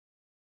locomotive.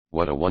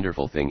 What a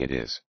wonderful thing it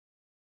is.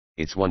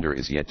 Its wonder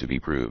is yet to be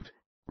proved,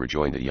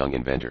 rejoined the young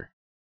inventor.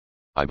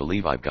 I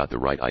believe I've got the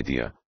right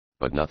idea,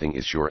 but nothing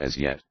is sure as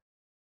yet.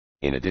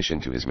 In addition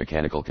to his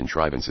mechanical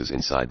contrivances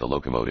inside the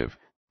locomotive,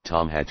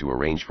 Tom had to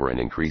arrange for an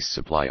increased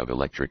supply of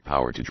electric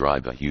power to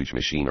drive the huge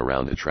machine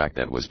around the track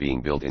that was being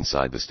built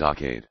inside the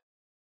stockade.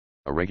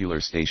 A regular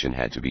station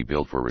had to be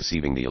built for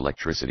receiving the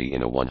electricity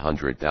in a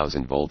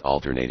 100,000-volt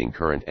alternating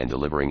current and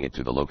delivering it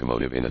to the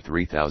locomotive in a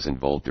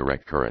 3,000-volt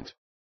direct current.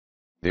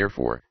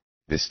 Therefore,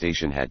 this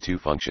station had 2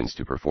 functions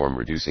to perform: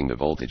 reducing the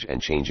voltage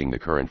and changing the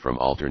current from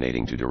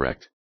alternating to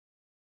direct.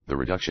 The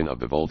reduction of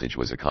the voltage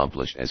was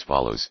accomplished as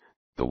follows.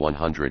 The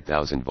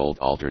 100,000-volt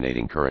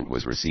alternating current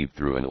was received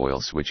through an oil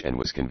switch and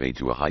was conveyed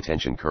to a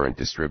high-tension current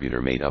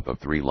distributor made up of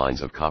 3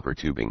 lines of copper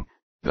tubing,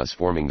 thus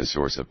forming the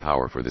source of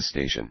power for the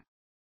station.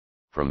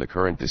 From the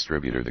current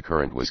distributor the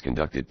current was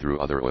conducted through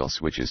other oil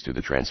switches to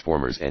the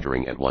transformers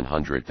entering at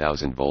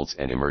 100,000 volts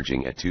and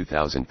emerging at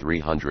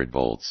 2,300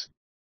 volts.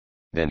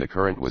 Then the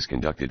current was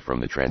conducted from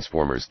the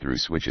transformers through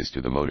switches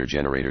to the motor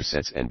generator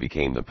sets and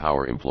became the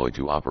power employed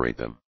to operate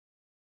them.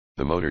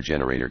 The motor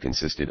generator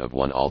consisted of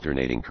 1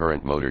 alternating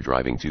current motor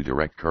driving 2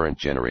 direct current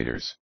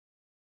generators.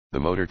 The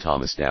motor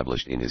Tom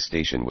established in his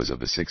station was of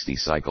the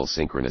 60-cycle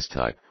synchronous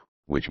type,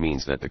 which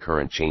means that the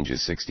current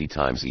changes 60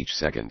 times each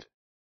second.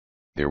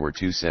 There were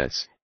 2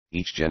 sets,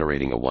 each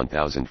generating a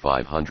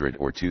 1500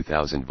 or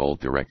 2000 volt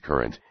direct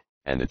current,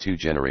 and the two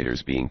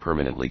generators being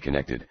permanently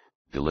connected,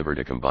 delivered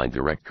a combined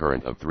direct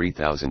current of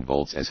 3000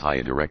 volts, as high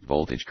a direct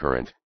voltage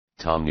current,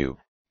 Tom knew,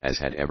 as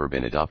had ever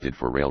been adopted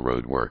for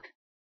railroad work.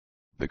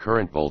 The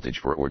current voltage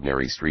for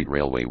ordinary street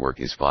railway work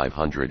is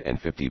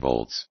 550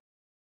 volts.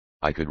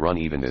 I could run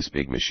even this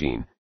big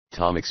machine,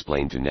 Tom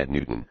explained to Ned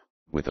Newton,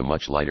 with a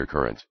much lighter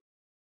current.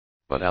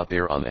 But out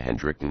there on the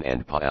Hendrickton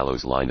and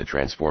Palos line, the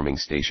transforming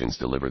stations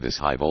deliver this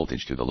high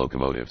voltage to the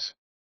locomotives.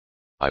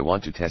 I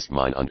want to test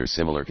mine under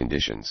similar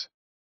conditions.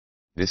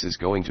 This is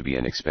going to be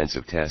an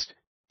expensive test,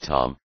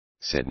 Tom,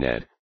 said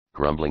Ned,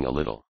 grumbling a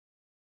little.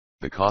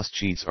 The cost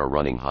sheets are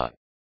running hot.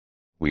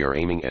 We are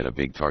aiming at a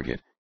big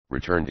target,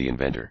 returned the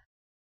inventor.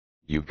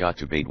 You've got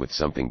to bait with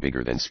something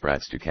bigger than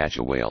sprats to catch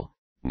a whale,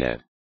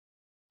 Ned.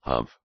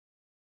 Humph.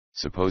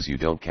 Suppose you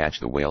don't catch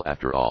the whale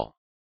after all.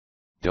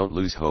 Don't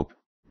lose hope,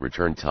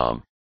 returned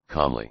Tom,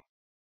 calmly.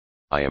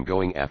 I am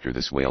going after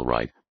this whale,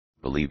 right,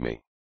 believe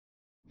me.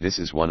 This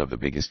is one of the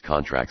biggest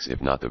contracts,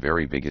 if not the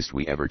very biggest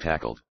we ever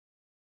tackled.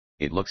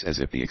 It looks as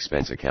if the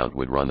expense account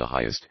would run the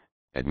highest,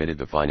 admitted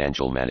the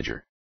financial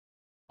manager.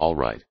 All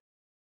right.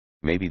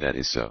 Maybe that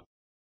is so.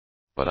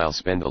 But I'll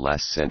spend the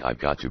last cent I've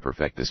got to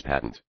perfect this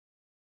patent.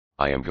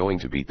 I am going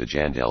to beat the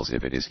Jandels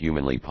if it is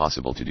humanly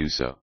possible to do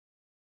so.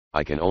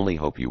 I can only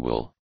hope you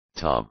will,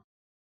 Tom.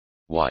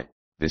 Why,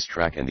 this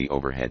track and the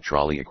overhead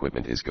trolley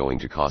equipment is going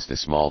to cost a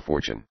small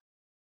fortune.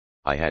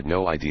 I had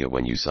no idea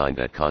when you signed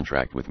that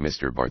contract with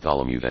Mr.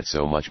 Bartholomew that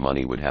so much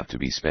money would have to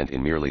be spent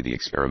in merely the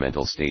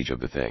experimental stage of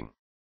the thing.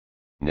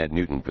 Ned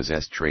Newton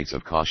possessed traits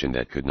of caution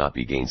that could not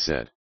be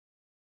gainsaid.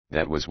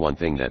 That was one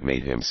thing that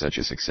made him such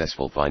a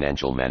successful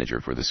financial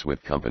manager for the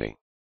Swift Company.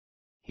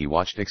 He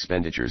watched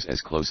expenditures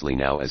as closely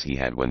now as he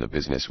had when the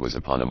business was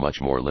upon a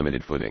much more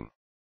limited footing.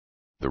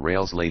 The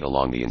rails laid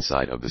along the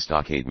inside of the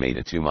stockade made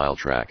a 2-mile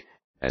track,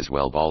 as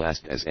well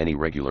ballasted as any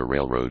regular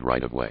railroad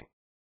right-of-way.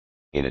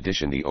 In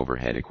addition, the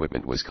overhead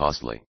equipment was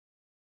costly.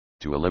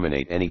 To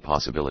eliminate any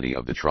possibility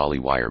of the trolley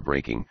wire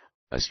breaking,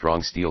 a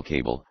strong steel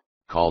cable,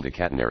 called a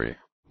catenary,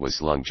 was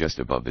slung just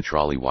above the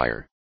trolley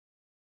wire.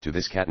 To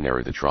this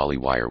catenary the trolley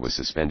wire was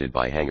suspended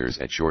by hangers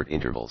at short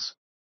intervals.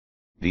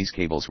 These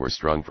cables were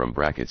strung from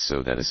brackets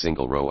so that a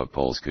single row of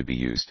poles could be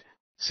used,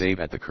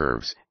 save at the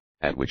curves,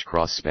 at which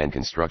cross-span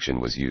construction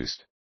was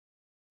used.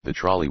 The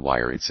trolley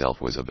wire itself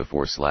was of the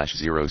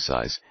 4/0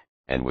 size,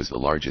 and was the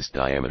largest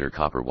diameter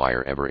copper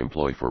wire ever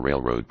employed for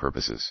railroad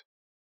purposes.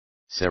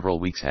 Several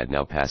weeks had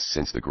now passed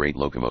since the great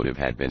locomotive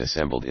had been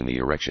assembled in the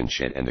erection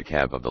shed and the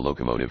cab of the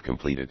locomotive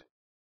completed.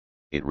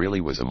 It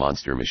really was a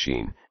monster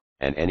machine,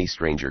 and any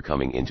stranger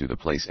coming into the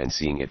place and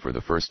seeing it for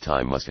the first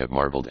time must have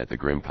marveled at the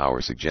grim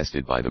power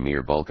suggested by the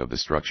mere bulk of the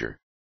structure.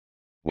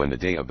 When the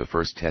day of the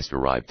first test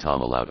arrived,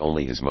 Tom allowed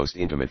only his most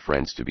intimate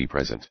friends to be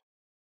present.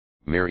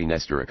 Mary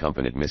Nestor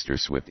accompanied Mr.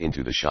 Swift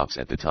into the shops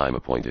at the time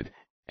appointed,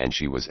 and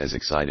she was as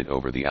excited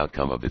over the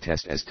outcome of the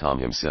test as Tom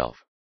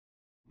himself.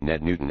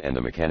 Ned Newton and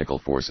the mechanical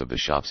force of the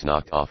shops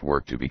knocked off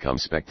work to become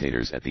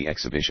spectators at the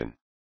exhibition.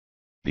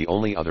 The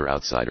only other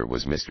outsider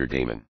was Mr.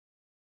 Damon.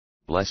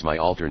 "Bless my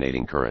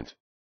alternating current!"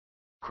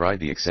 cried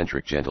the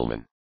eccentric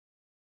gentleman.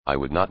 "I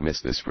would not miss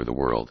this for the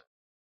world.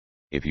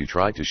 If you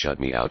tried to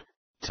shut me out,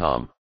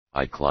 Tom,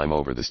 I'd climb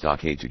over the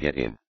stockade to get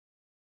in."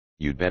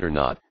 "You'd better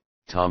not,"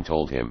 Tom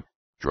told him,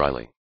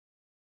 dryly.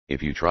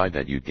 "If you tried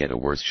that you'd get a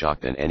worse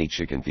shock than any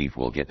chicken thief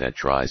will get that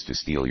tries to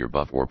steal your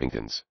Buff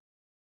Orpingtons."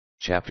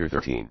 Chapter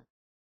 13.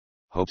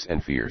 Hopes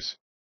and Fears.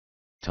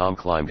 Tom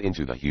climbed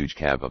into the huge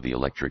cab of the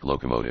electric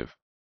locomotive.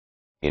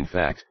 In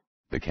fact,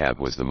 the cab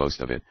was the most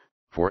of it,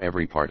 for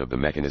every part of the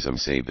mechanism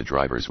save the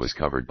drivers was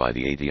covered by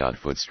the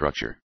 80-odd-foot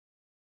structure.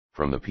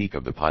 From the peak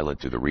of the pilot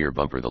to the rear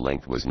bumper the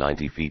length was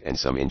 90 feet and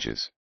some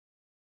inches.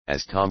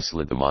 As Tom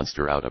slid the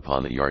monster out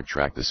upon the yard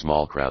track, the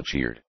small crowd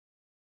cheered.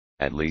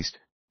 At least,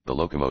 the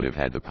locomotive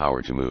had the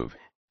power to move,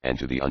 and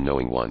to the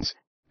unknowing ones,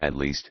 at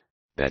least,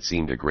 that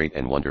seemed a great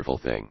and wonderful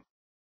thing.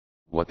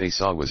 What they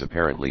saw was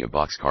apparently a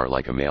boxcar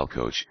like a mail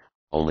coach,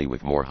 only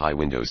with more high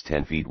windows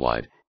 10 feet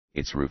wide,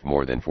 its roof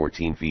more than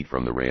 14 feet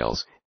from the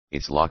rails,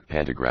 its locked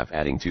pantograph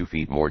adding 2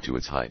 feet more to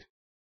its height.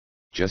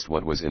 Just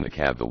what was in the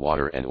cab: the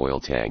water and oil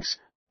tanks,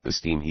 the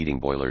steam heating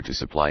boiler to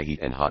supply heat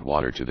and hot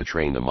water to the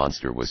train the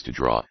monster was to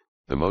draw,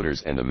 the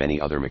motors and the many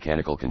other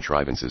mechanical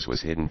contrivances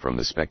was hidden from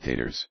the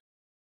spectators.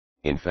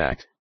 In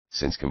fact,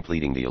 since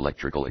completing the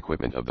electrical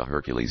equipment of the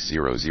Hercules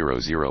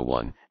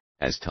 0001,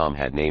 as Tom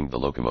had named the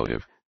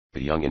locomotive,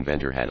 the young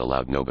inventor had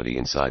allowed nobody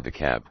inside the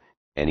cab,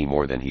 any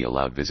more than he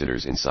allowed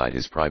visitors inside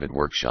his private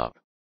workshop.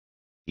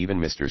 Even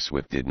Mr.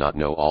 Swift did not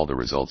know all the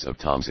results of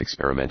Tom's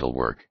experimental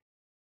work.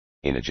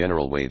 In a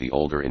general way the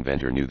older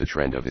inventor knew the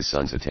trend of his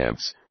son's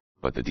attempts,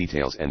 but the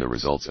details and the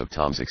results of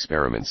Tom's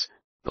experiments,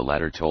 the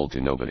latter told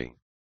to nobody.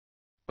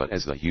 But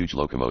as the huge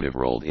locomotive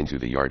rolled into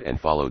the yard and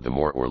followed the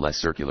more or less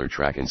circular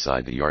track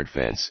inside the yard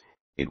fence,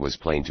 it was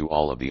plain to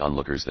all of the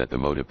onlookers that the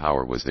motive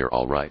power was there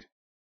all right.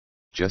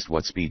 Just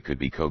what speed could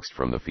be coaxed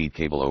from the feed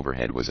cable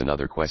overhead was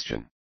another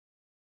question.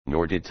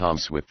 Nor did Tom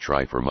Swift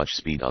try for much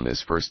speed on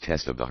this first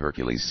test of the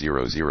Hercules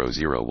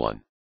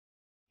 0001.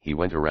 He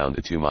went around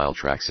the 2-mile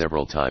track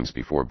several times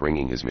before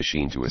bringing his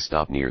machine to a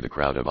stop near the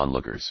crowd of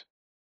onlookers.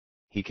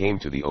 He came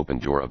to the open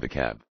door of the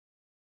cab.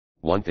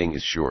 "One thing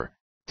is sure,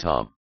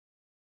 Tom,"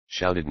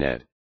 shouted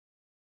Ned.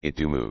 "It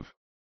do move."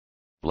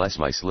 "Bless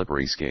my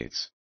slippery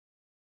skates,"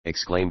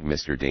 exclaimed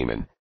Mr.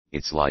 Damon.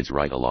 "It slides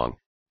right along,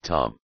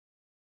 Tom."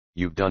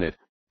 "You've done it,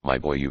 my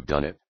boy, you've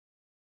done it."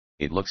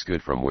 "It looks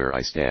good from where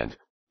I stand,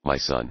 my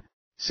son,"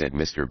 said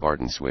Mr.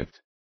 Barton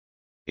Swift.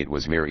 It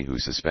was Mary who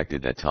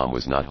suspected that Tom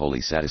was not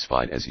wholly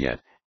satisfied as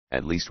yet,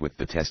 at least with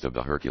the test of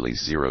the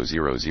Hercules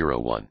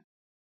 0001.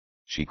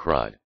 She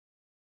cried,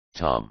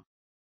 "Tom!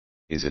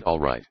 Is it all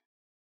right?"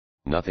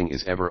 "Nothing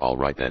is ever all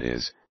right, that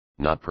is,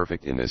 not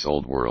perfect in this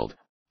old world,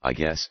 I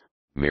guess,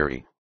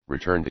 Mary,"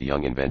 returned the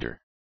young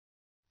inventor.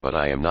 "But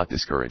I am not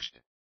discouraged.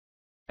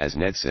 As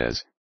Ned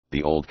says,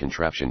 the old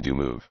contraption do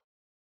move.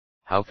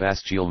 How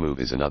fast she'll move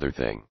is another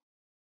thing."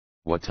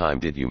 "What time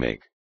did you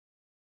make?"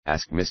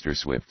 asked Mr.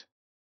 Swift.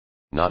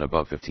 "Not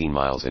above 15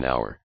 miles an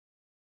hour.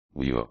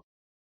 "Whew!"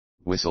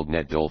 whistled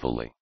Ned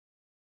dolefully.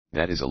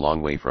 "That is a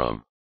long way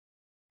from."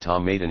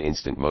 Tom made an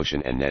instant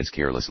motion and Ned's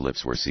careless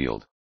lips were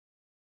sealed.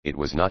 It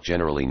was not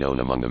generally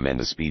known among the men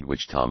the speed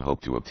which Tom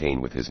hoped to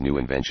obtain with his new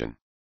invention.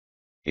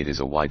 "It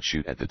is a wide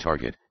shoot at the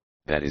target,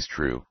 that is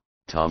true,"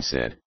 Tom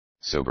said,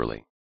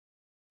 soberly.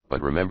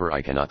 "But remember,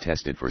 I cannot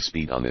test it for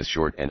speed on this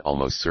short and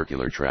almost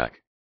circular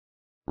track.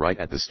 Right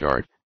at the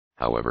start,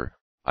 however,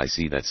 I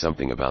see that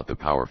something about the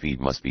power feed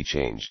must be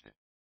changed."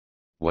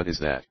 "What is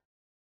that?"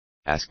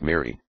 asked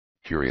Mary,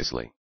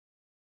 curiously.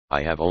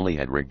 "I have only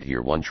had rigged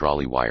here one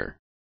trolley wire.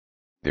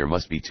 There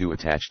must be two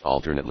attached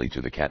alternately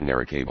to the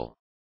catenary cable.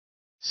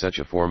 Such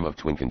a form of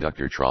twin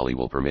conductor trolley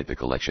will permit the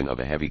collection of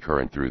a heavy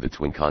current through the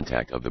twin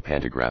contact of the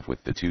pantograph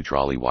with the two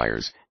trolley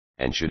wires,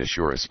 and should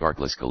assure a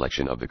sparkless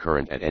collection of the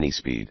current at any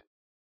speed.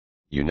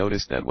 You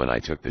noticed that when I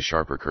took the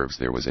sharper curves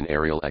there was an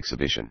aerial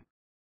exhibition.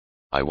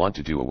 I want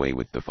to do away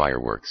with the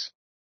fireworks."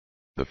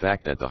 The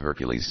fact that the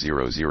Hercules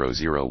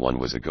 0001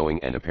 was a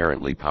going and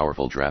apparently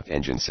powerful draft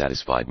engine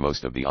satisfied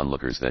most of the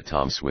onlookers that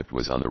Tom Swift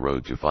was on the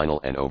road to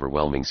final and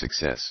overwhelming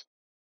success.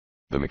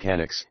 The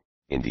mechanics,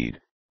 indeed,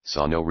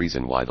 saw no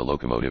reason why the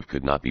locomotive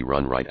could not be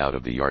run right out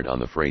of the yard on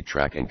the freight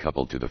track and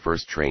coupled to the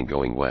first train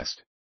going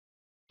west.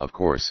 Of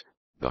course,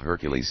 the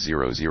Hercules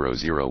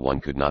 0001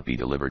 could not be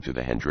delivered to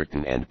the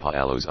Hendrickton and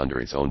Palos under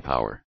its own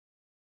power.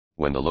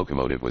 When the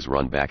locomotive was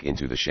run back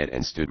into the shed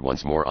and stood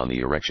once more on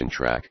the erection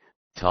track,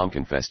 Tom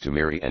confessed to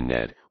Mary and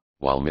Ned,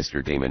 while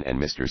Mr. Damon and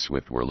Mr.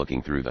 Swift were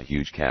looking through the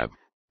huge cab,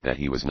 that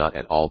he was not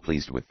at all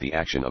pleased with the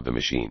action of the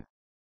machine.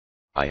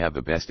 "I have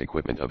the best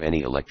equipment of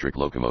any electric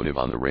locomotive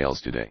on the rails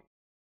today.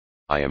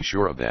 I am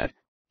sure of that,"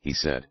 he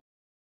said.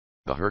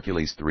 "The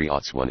Hercules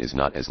 301 is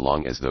not as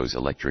long as those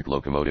electric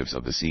locomotives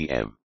of the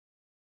CM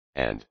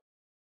and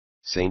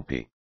St.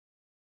 P.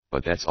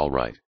 But that's all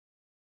right.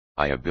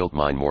 I have built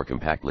mine more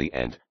compactly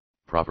and,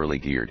 properly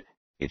geared,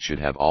 it should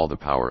have all the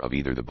power of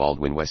either the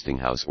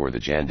Baldwin-Westinghouse or the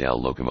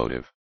Jandal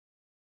locomotive."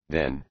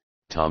 "Then,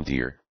 Tom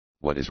dear,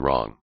 what is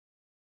wrong?"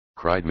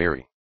 cried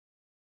Mary.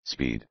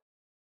 "Speed.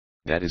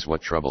 That is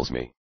what troubles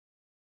me.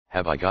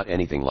 Have I got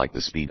anything like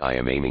the speed I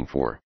am aiming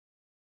for?"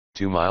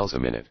 2 miles a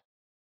minute.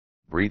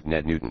 Breathed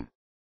Ned Newton.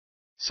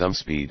 "Some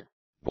speed,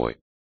 boy.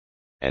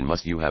 And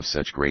must you have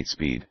such great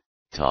speed,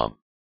 Tom?"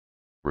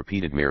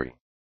 repeated Mary.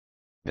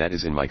 "That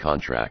is in my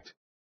contract.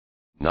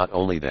 Not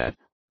only that,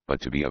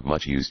 but to be of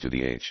much use to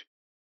the H.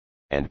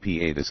 and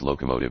PA this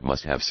locomotive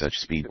must have such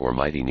speed or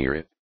mighty near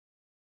it.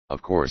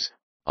 Of course,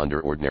 under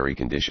ordinary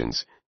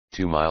conditions,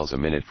 2 miles a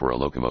minute for a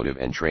locomotive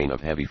and train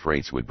of heavy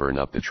freights would burn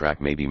up the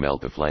track, maybe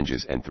melt the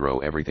flanges and throw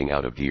everything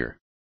out of gear."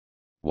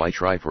 "Why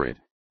try for it,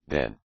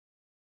 then?"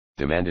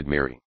 demanded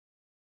Mary.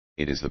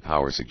 "It is the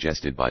power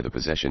suggested by the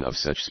possession of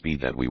such speed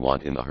that we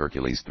want in the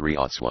Hercules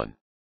 301.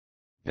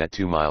 That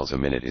 2 miles a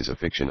minute is a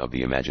fiction of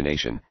the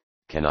imagination,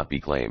 cannot be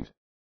claimed.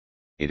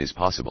 It is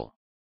possible.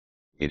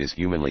 It is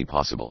humanly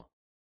possible.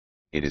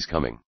 It is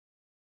coming."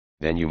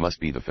 "Then you must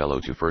be the fellow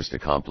to first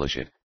accomplish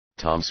it,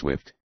 Tom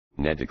Swift,"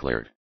 Ned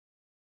declared.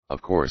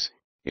 "Of course,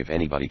 if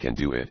anybody can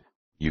do it,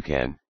 you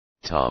can,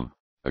 Tom,"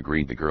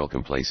 agreed the girl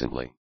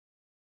complacently.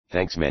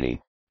 "Thanks,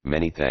 many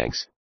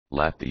thanks,"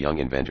 laughed the young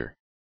inventor.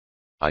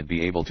 "I'd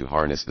be able to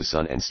harness the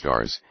sun and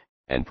stars,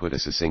 and put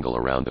us a single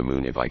around the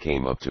moon if I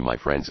came up to my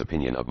friend's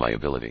opinion of my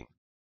ability.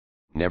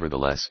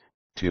 Nevertheless,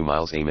 2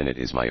 miles a minute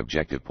is my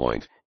objective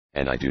point,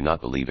 and I do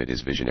not believe it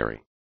is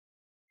visionary.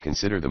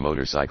 Consider the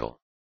motorcycle.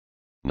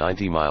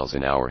 90 miles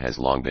an hour has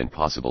long been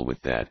possible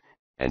with that,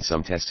 and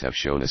some tests have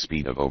shown a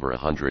speed of over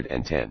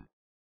 110.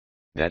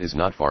 That is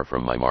not far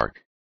from my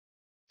mark.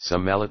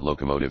 Some mallet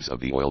locomotives of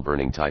the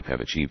oil-burning type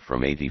have achieved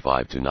from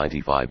 85 to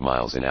 95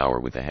 miles an hour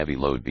with a heavy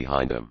load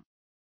behind them.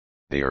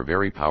 They are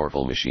very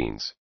powerful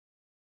machines.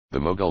 The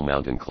Mogul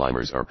mountain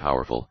climbers are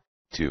powerful,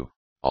 too,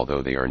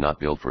 although they are not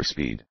built for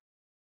speed.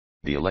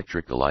 The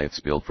electric Goliaths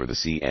built for the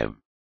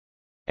CM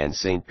and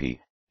St. P.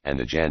 and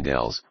the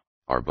Jandals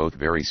are both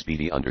very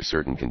speedy under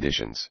certain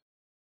conditions.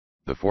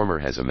 The former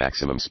has a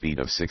maximum speed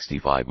of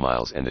 65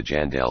 miles and the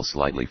Jandal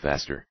slightly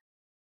faster.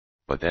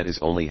 But that is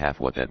only half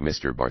what that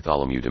Mr.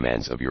 Bartholomew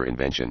demands of your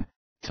invention,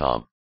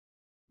 Tom.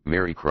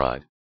 Mary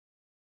cried.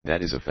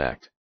 That is a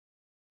fact.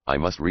 I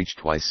must reach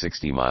twice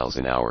 60 miles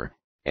an hour,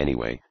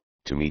 anyway,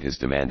 to meet his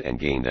demand and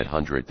gain that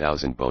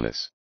 100,000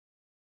 bonus.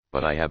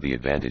 But I have the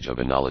advantage of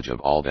a knowledge of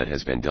all that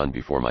has been done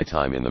before my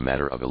time in the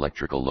matter of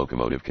electrical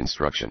locomotive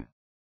construction.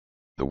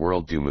 The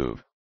world do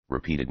move,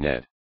 repeated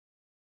Ned.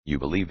 You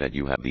believe that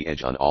you have the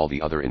edge on all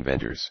the other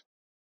inventors?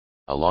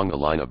 Along the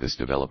line of this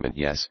development,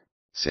 yes,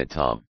 said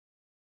Tom.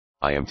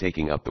 I am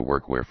taking up the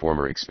work where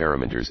former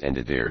experimenters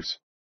ended theirs.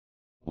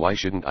 Why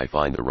shouldn't I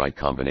find the right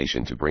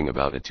combination to bring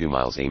about a 2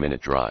 miles a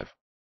minute drive?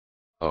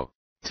 Oh,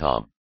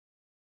 Tom!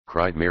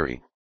 Cried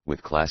Mary,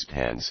 with clasped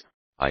hands,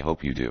 I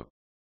hope you do.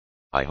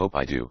 I hope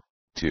I do,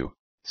 too,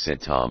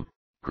 said Tom,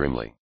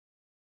 grimly.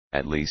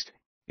 At least,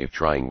 if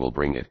trying will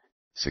bring it,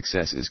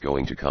 success is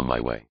going to come my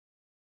way.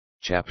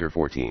 Chapter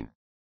 14.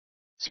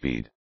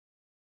 Speed.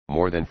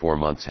 More than 4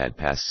 months had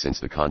passed since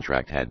the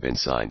contract had been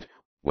signed,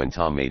 when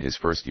Tom made his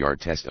first yard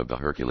test of the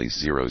Hercules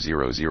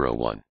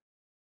 0001.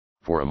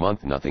 For a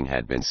month nothing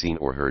had been seen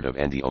or heard of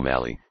Andy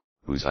O'Malley,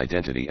 whose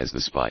identity as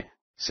the spy,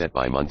 set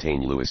by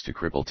Montaigne Lewis to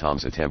cripple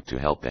Tom's attempt to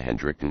help the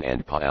Hendrickton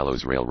and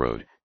Palos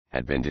Railroad,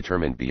 had been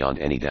determined beyond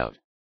any doubt.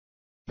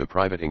 The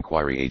private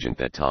inquiry agent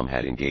that Tom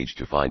had engaged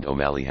to find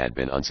O'Malley had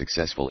been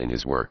unsuccessful in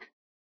his work.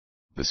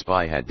 The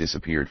spy had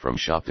disappeared from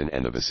Shopton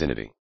and the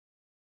vicinity.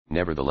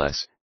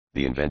 Nevertheless,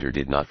 the inventor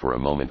did not for a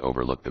moment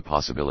overlook the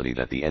possibility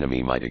that the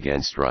enemy might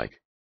again strike.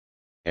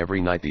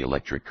 Every night the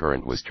electric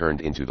current was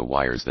turned into the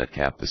wires that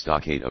capped the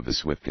stockade of the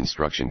Swift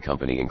Construction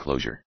Company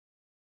enclosure.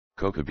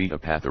 Coca beat a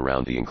path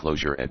around the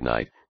enclosure at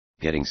night,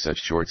 getting such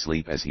short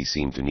sleep as he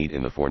seemed to need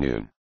in the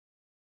forenoon.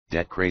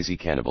 "Dat crazy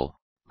cannibal,"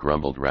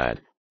 grumbled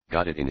Rad,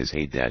 "got it in his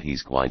head dat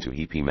he's gwine to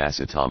heap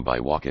massa Tom by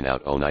walkin'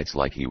 out o' nights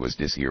like he was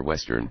dis here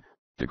Western,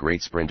 the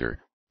great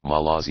sprinter,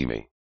 malazi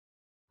me.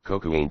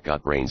 Coca ain't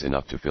got brains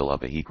enough to fill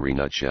up a hickory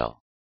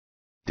nutshell.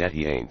 Dat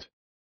he ain't."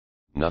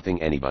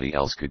 Nothing anybody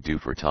else could do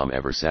for Tom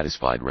ever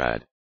satisfied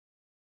Rad.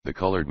 The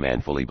colored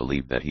man fully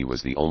believed that he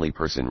was the only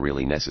person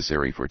really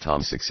necessary for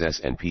Tom's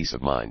success and peace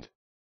of mind.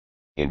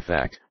 In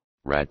fact,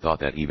 Rad thought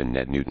that even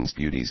Ned Newton's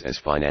duties as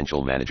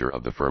financial manager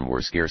of the firm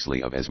were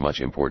scarcely of as much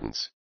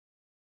importance.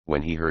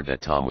 When he heard that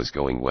Tom was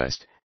going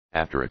west,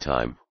 after a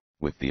time,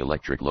 with the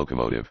electric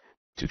locomotive,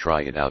 to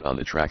try it out on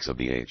the tracks of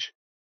the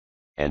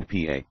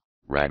H&PA,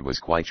 Rad was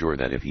quite sure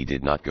that if he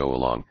did not go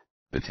along,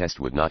 the test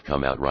would not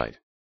come out right.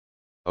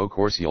 "O'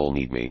 course you'll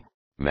need me,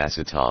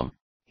 Massa Tom,"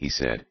 he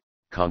said,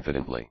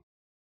 confidently.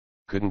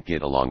 "Couldn't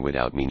get along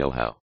without me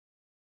nohow.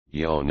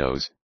 Yo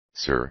knows,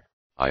 sir,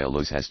 I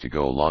always has to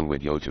go along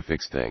with yo to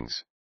fix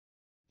things."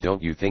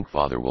 "Don't you think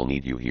father will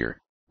need you here,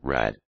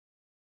 Rad?"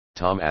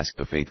 Tom asked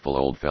the faithful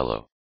old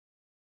fellow.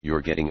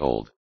 "You're getting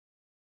old."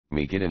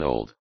 "Me gettin'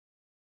 old?"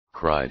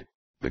 cried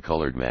the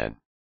colored man.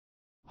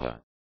 "Huh.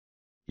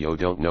 Yo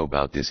don't know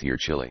 'bout this here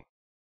chili.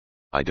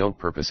 I don't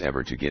purpose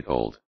ever to get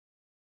old.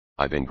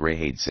 I been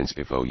gray-haired since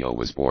before yo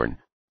was born,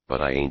 but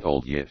I ain't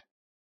old yet."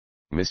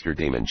 Mr.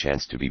 Damon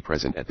chanced to be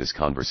present at this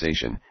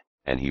conversation,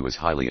 and he was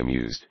highly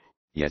amused,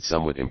 yet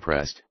somewhat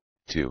impressed,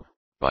 too,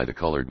 by the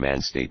colored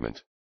man's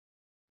statement.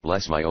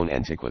 "Bless my own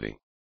antiquity!"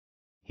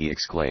 he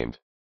exclaimed.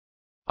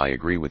 "I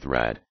agree with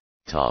Rad,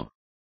 Tom.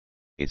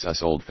 It's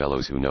us old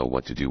fellows who know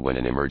what to do when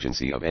an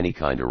emergency of any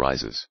kind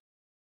arises.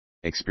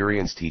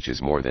 Experience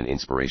teaches more than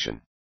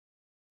inspiration."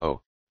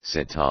 "Oh,"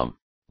 said Tom,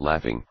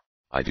 laughing,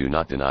 "I do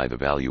not deny the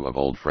value of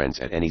old friends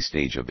at any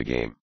stage of the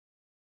game.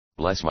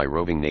 Bless my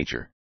roving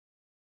nature.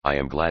 I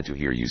am glad to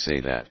hear you say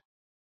that.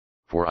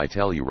 For I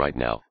tell you right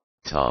now,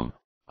 Tom,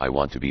 I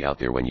want to be out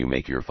there when you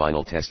make your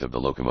final test of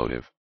the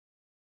locomotive."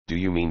 "Do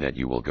you mean that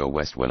you will go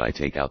west when I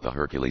take out the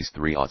Hercules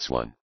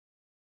 301?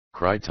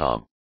 cried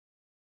Tom.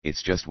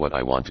 "It's just what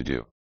I want to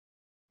do.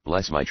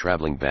 Bless my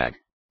traveling bag,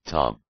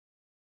 Tom.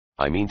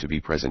 I mean to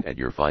be present at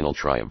your final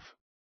triumph."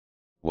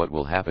 "What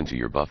will happen to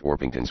your Buff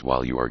Orpingtons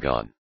while you are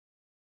gone?"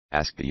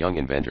 asked the young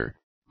inventor,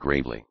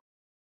 gravely.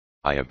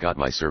 "I have got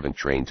my servant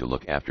trained to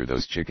look after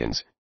those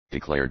chickens,"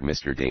 declared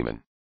Mr.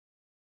 Damon.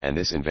 "And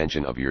this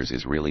invention of yours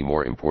is really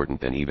more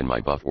important than even my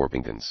Buff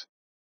Orpingtons."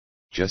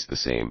 "Just the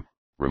same,"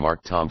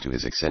 remarked Tom to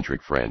his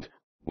eccentric friend,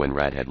 when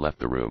Rad had left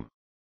the room.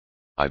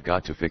 "I've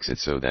got to fix it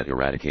so that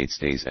Eradicate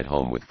stays at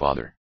home with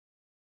father.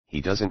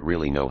 He doesn't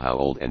really know how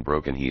old and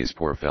broken he is,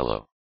 poor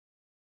fellow.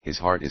 His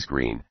heart is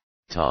green,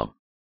 Tom.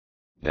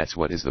 That's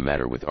what is the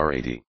matter with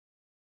Rad.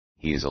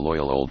 He is a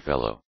loyal old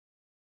fellow.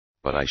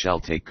 But I shall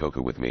take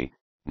Coca with me,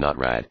 not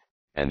Rad,"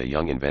 and the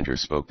young inventor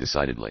spoke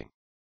decidedly.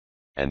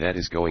 "And that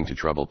is going to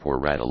trouble poor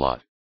Rad a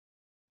lot."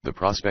 The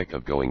prospect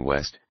of going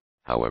west,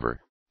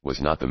 however,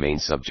 was not the main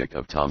subject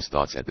of Tom's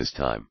thoughts at this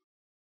time.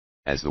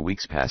 As the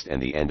weeks passed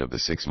and the end of the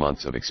 6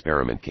 months of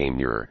experiment came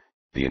nearer,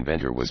 the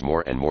inventor was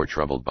more and more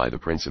troubled by the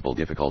principal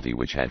difficulty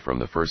which had from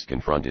the first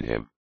confronted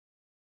him.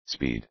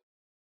 Speed.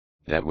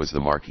 That was the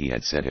mark he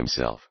had set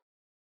himself.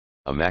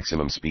 A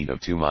maximum speed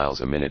of 2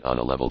 miles a minute on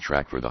a level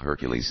track for the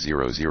Hercules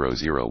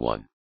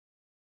 0001.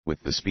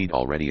 With the speed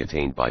already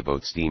attained by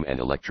both steam and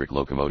electric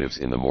locomotives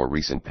in the more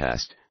recent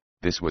past,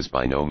 this was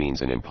by no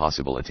means an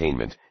impossible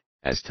attainment,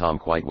 as Tom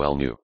quite well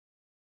knew.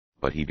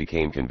 But he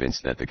became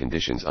convinced that the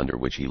conditions under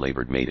which he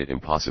labored made it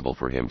impossible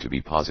for him to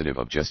be positive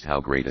of just how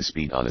great a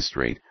speed on a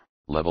straight,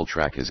 level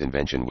track his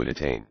invention would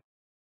attain.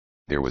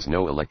 There was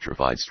no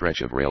electrified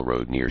stretch of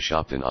railroad near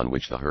Shopton on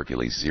which the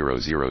Hercules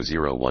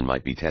 0001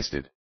 might be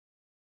tested.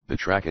 The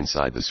track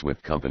inside the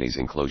Swift Company's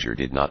enclosure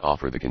did not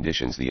offer the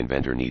conditions the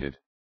inventor needed.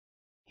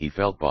 He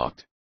felt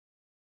balked.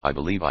 "I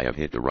believe I have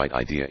hit the right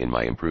idea in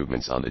my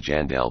improvements on the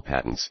Jandal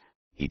patents,"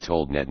 he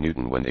told Ned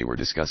Newton when they were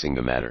discussing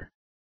the matter.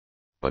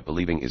 "But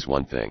believing is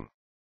one thing.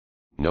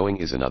 Knowing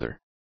is another.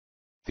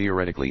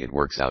 Theoretically it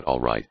works out all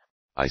right,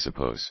 I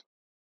suppose?"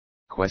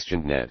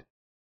 questioned Ned.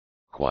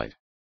 "Quite.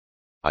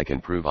 I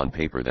can prove on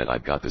paper that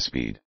I've got the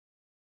speed.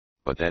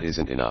 But that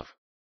isn't enough.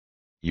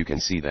 You can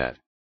see that.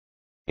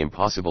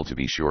 Impossible to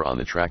be sure on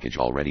the trackage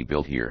already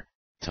built here,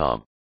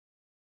 Tom."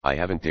 "I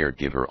haven't dared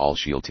give her all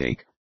she'll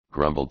take,"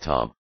 grumbled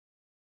Tom.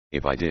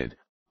 "If I did,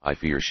 I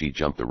fear she'd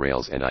jump the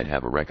rails and I'd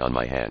have a wreck on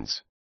my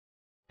hands."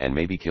 "And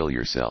maybe kill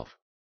yourself,"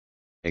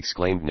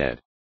 exclaimed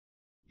Ned.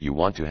 "You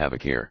want to have a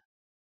care."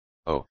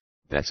 "Oh,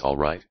 that's all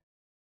right.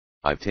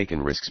 I've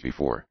taken risks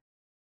before.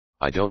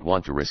 I don't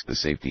want to risk the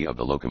safety of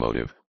the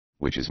locomotive,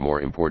 which is more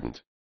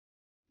important.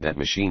 That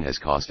machine has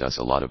cost us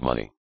a lot of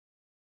money."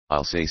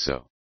 "I'll say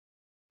so,"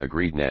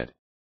 agreed Ned.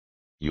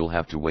 "You'll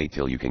have to wait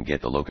till you can get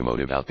the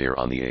locomotive out there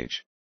on the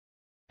H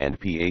and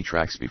PA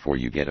tracks before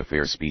you get a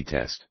fair speed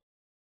test.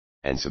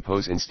 And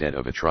suppose instead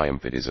of a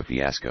triumph it is a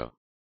fiasco?"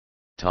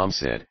 Tom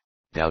said,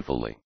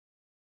 doubtfully.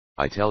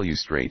 "I tell you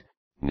straight,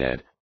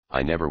 Ned,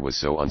 I never was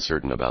so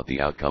uncertain about the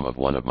outcome of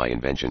one of my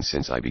inventions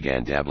since I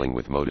began dabbling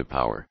with motive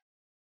power.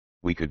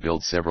 We could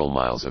build several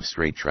miles of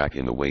straight track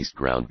in the waste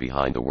ground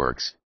behind the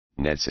works,"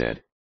 Ned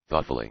said,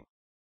 thoughtfully.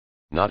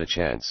 "Not a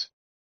chance.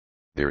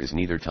 There is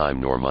neither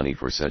time nor money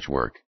for such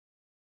work.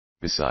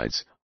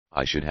 Besides,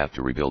 I should have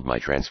to rebuild my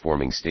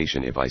transforming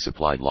station if I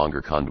supplied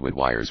longer conduit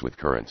wires with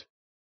current.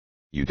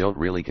 You don't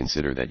really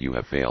consider that you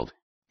have failed,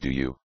 do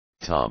you,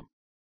 Tom?"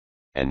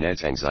 And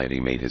Ned's anxiety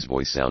made his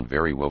voice sound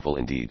very woeful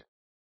indeed.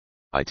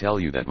 "I tell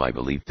you that my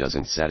belief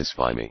doesn't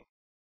satisfy me.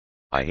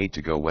 I hate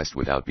to go west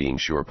without being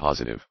sure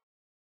positive.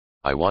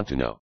 I want to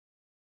know.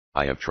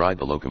 I have tried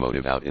the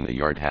locomotive out in the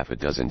yard half a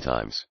dozen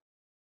times.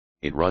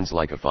 It runs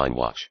like a fine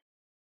watch.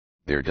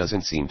 There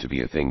doesn't seem to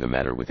be a thing the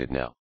matter with it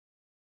now.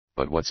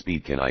 But what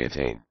speed can I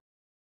attain?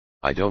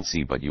 I don't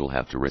see, but you'll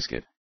have to risk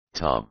it,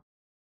 Tom.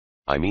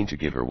 I mean to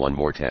give her one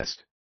more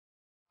test.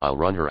 I'll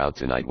run her out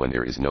tonight when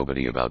there is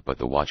nobody about but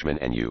the watchman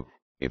and you,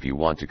 if you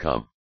want to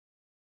come.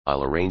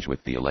 I'll arrange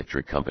with the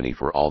electric company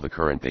for all the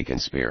current they can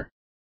spare.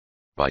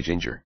 By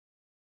ginger.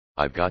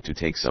 I've got to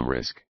take some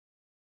risk."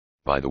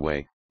 "By the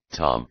way,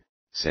 Tom,"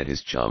 said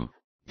his chum,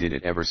 "did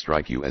it ever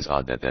strike you as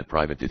odd that that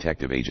private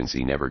detective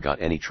agency never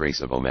got any trace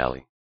of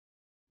O'Malley?"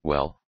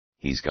 "Well,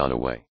 he's gone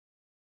away.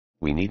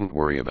 We needn't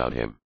worry about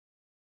him.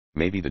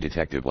 Maybe the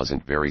detective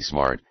wasn't very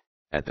smart,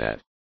 at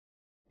that.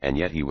 And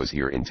yet he was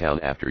here in town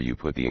after you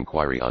put the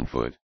inquiry on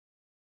foot.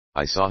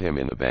 I saw him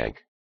in the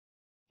bank.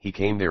 He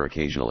came there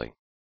occasionally.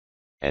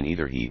 And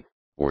either he,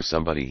 or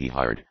somebody he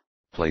hired,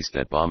 placed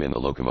that bomb in the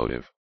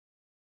locomotive.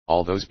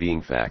 All those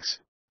being facts,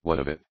 what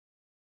of it?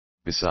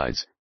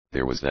 Besides,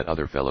 there was that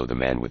other fellow, the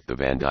man with the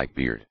Van Dyke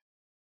beard.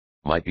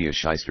 Might be a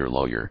shyster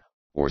lawyer,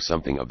 or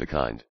something of the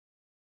kind.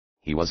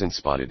 He wasn't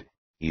spotted,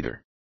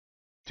 either.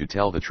 To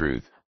tell the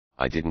truth,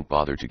 I didn't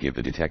bother to give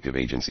the detective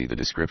agency the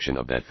description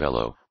of that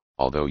fellow,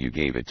 although you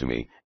gave it to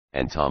me,"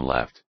 and Tom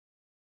laughed.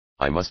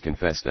 "I must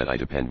confess that I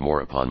depend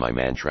more upon my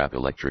man-trap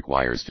electric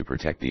wires to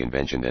protect the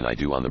invention than I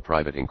do on the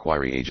private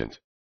inquiry agent.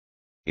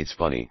 It's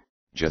funny,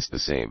 just the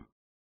same.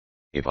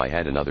 If I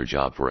had another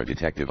job for a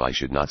detective I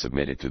should not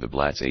submit it to the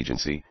Blatz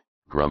agency,"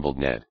 grumbled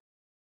Ned.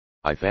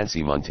 "I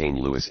fancy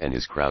Montaigne Lewis and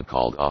his crowd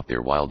called off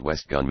their Wild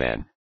West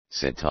gunman,"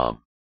 said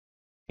Tom.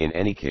 "In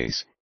any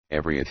case,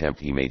 every attempt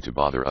he made to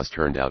bother us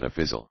turned out a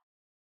fizzle.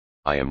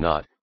 I am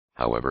not,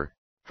 however,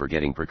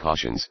 forgetting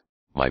precautions,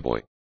 my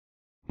boy."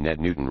 Ned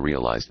Newton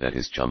realized that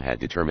his chum had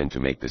determined to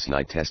make this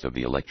night test of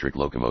the electric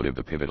locomotive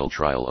the pivotal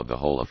trial of the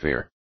whole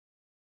affair.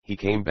 He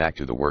came back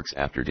to the works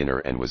after dinner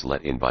and was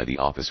let in by the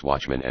office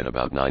watchman at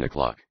about 9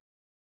 o'clock.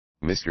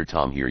 "Mr.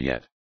 Tom here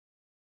yet?"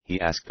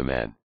 he asked the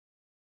man.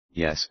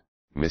 "Yes,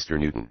 Mr.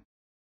 Newton.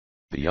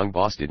 The young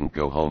boss didn't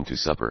go home to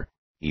supper,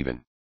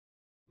 even.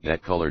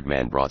 That colored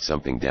man brought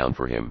something down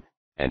for him,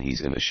 and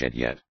he's in the shed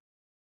yet."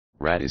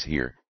 "Rat is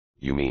here,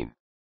 you mean?"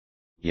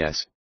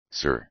 "Yes,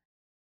 sir.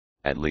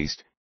 At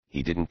least,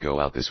 he didn't go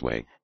out this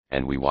way,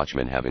 and we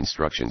watchmen have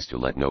instructions to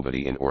let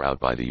nobody in or out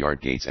by the yard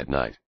gates at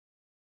night."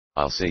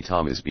 "I'll say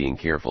Tom is being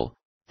careful,"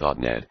 thought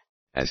Ned,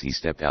 as he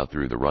stepped out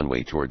through the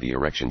runway toward the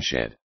erection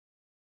shed.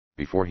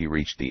 Before he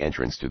reached the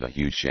entrance to the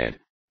huge shed,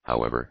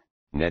 however,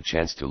 Ned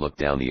chanced to look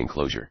down the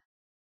enclosure.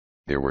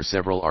 There were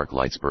several arc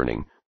lights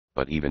burning,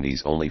 but even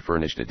these only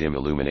furnished a dim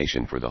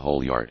illumination for the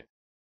whole yard.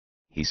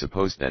 He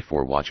supposed that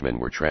 4 watchmen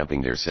were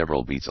tramping their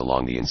several beats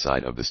along the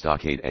inside of the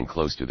stockade and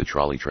close to the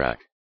trolley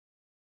track.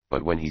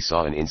 But when he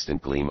saw an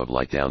instant gleam of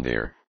light down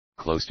there,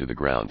 close to the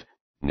ground,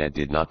 Ned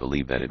did not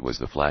believe that it was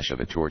the flash of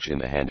a torch in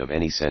the hand of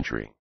any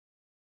sentry.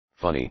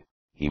 "Funny,"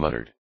 he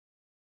muttered.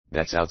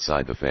 "That's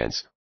outside the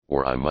fence,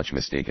 or I'm much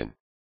mistaken.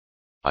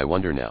 I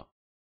wonder now."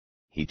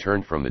 He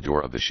turned from the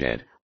door of the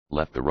shed,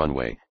 left the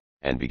runway,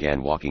 and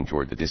began walking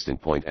toward the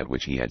distant point at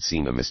which he had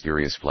seen the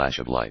mysterious flash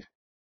of light.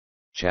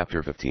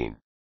 Chapter 15.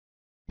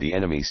 The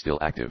enemy still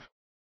active.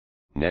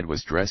 Ned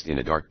was dressed in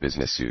a dark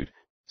business suit,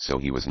 so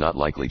he was not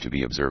likely to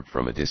be observed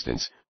from a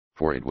distance,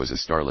 for it was a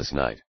starless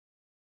night.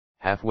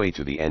 Halfway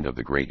to the end of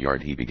the great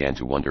yard he began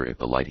to wonder if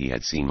the light he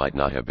had seen might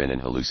not have been an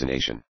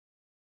hallucination.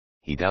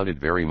 He doubted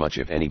very much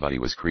if anybody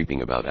was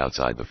creeping about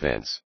outside the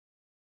fence.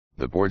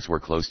 The boards were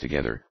close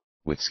together,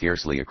 with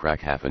scarcely a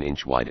crack half an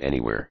inch wide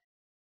anywhere.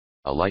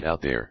 A light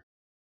out there.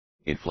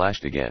 It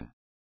flashed again.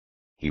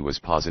 He was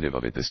positive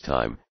of it this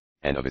time,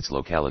 and of its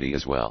locality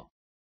as well.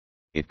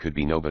 It could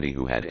be nobody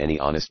who had any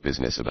honest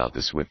business about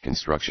the Swift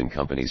Construction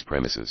Company's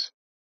premises.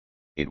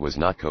 It was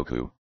not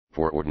Cuckoo,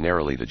 for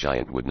ordinarily the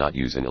giant would not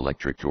use an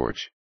electric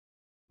torch.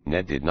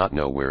 Ned did not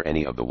know where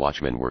any of the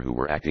watchmen were who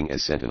were acting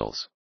as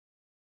sentinels.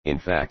 In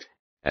fact,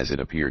 as it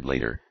appeared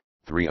later,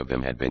 3 of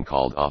them had been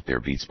called off their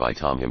beats by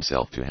Tom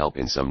himself to help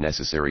in some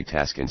necessary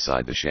task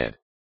inside the shed.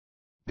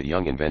 The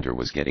young inventor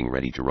was getting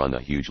ready to run a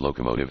huge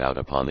locomotive out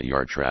upon the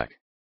yard track.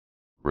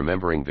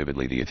 Remembering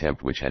vividly the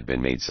attempt which had been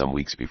made some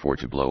weeks before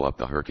to blow up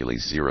the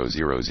Hercules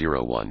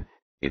 0001,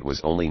 it was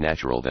only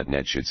natural that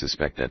Ned should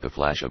suspect that the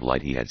flash of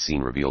light he had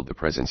seen revealed the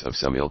presence of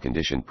some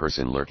ill-conditioned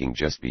person lurking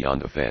just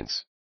beyond the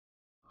fence.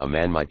 A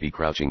man might be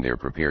crouching there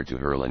prepared to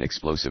hurl an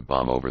explosive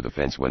bomb over the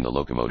fence when the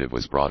locomotive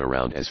was brought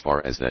around as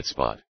far as that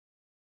spot.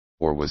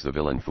 Or was the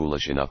villain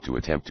foolish enough to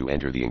attempt to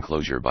enter the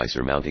enclosure by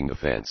surmounting the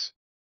fence?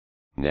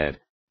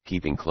 Ned,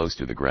 keeping close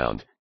to the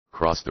ground,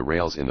 crossed the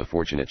rails in the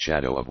fortunate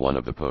shadow of one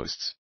of the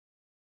posts.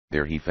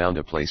 There he found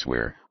a place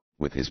where,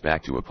 with his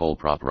back to a pole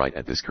prop right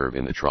at this curve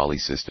in the trolley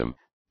system,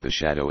 the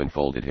shadow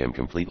enfolded him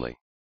completely.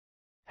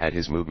 Had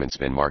his movements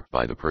been marked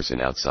by the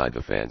person outside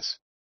the fence?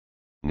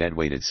 Ned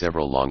waited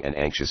several long and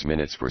anxious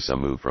minutes for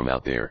some move from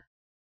out there.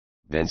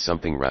 Then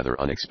something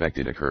rather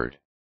unexpected occurred.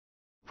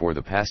 For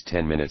the past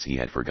 10 minutes he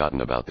had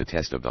forgotten about the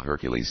test of the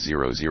Hercules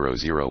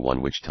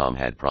 0001 which Tom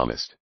had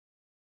promised.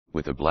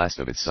 With a blast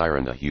of its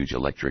siren a huge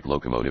electric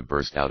locomotive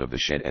burst out of the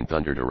shed and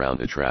thundered around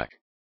the track.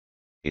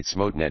 It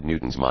smote Ned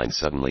Newton's mind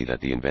suddenly that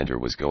the inventor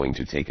was going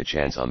to take a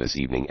chance on this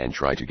evening and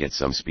try to get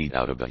some speed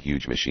out of the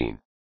huge machine.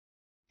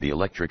 The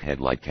electric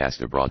headlight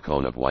cast a broad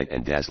cone of white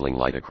and dazzling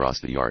light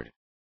across the yard.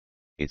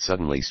 It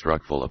suddenly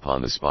struck full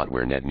upon the spot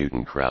where Ned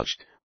Newton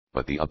crouched,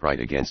 but the upright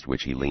against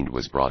which he leaned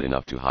was broad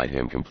enough to hide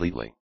him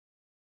completely.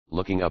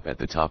 Looking up at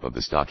the top of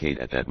the stockade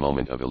at that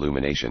moment of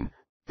illumination,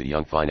 the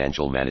young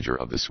financial manager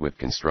of the Swift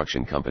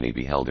Construction Company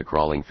beheld a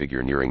crawling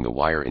figure nearing the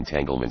wire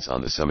entanglements on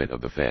the summit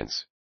of the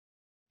fence.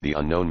 The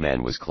unknown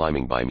man was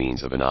climbing by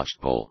means of a notched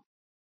pole.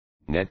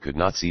 Ned could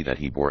not see that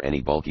he bore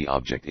any bulky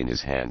object in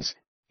his hands,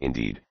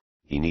 indeed,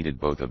 he needed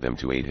both of them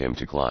to aid him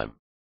to climb.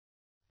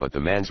 But the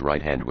man's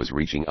right hand was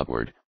reaching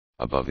upward,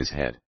 above his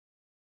head.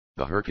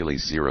 The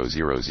Hercules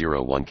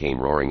 0001 came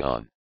roaring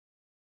on.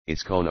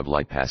 Its cone of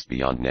light passed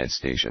beyond Ned's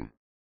station.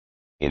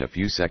 In a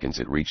few seconds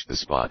it reached the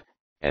spot,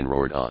 and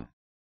roared on.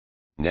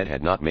 Ned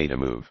had not made a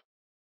move.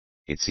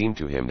 It seemed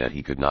to him that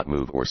he could not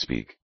move or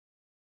speak.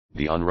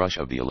 The onrush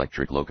of the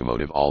electric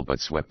locomotive all but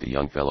swept the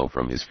young fellow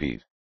from his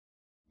feet.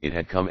 It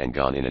had come and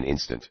gone in an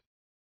instant.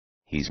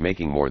 "He's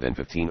making more than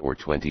 15 or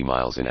 20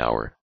 miles an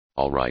hour,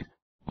 all right,"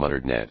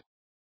 muttered Ned.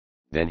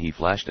 Then he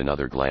flashed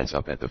another glance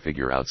up at the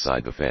figure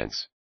outside the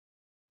fence.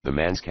 The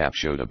man's cap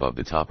showed above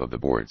the top of the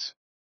boards.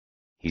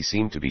 He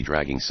seemed to be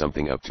dragging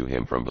something up to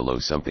him from below,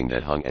 something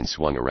that hung and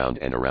swung around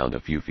and around a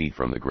few feet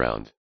from the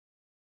ground.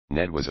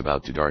 Ned was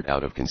about to dart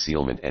out of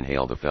concealment and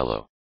hail the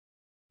fellow.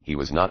 He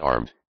was not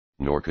armed,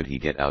 nor could he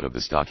get out of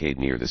the stockade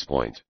near this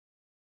point.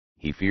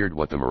 He feared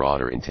what the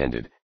marauder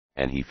intended,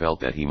 and he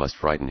felt that he must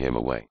frighten him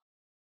away.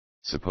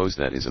 Suppose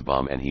that is a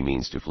bomb and he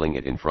means to fling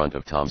it in front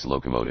of Tom's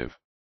locomotive,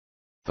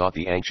 thought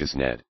the anxious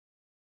Ned.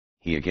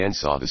 He again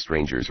saw the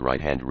stranger's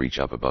right hand reach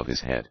up above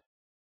his head.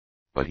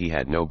 But he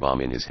had no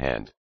bomb in his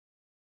hand.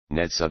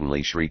 Ned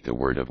suddenly shrieked a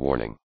word of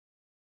warning.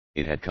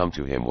 It had come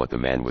to him what the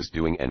man was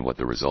doing and what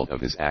the result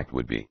of his act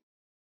would be.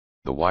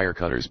 The wire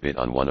cutters bit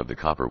on one of the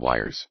copper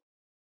wires.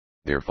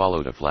 There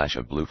followed a flash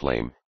of blue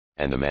flame,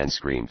 and the man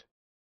screamed.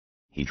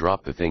 He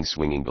dropped the thing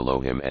swinging below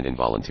him and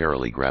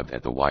involuntarily grabbed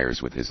at the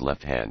wires with his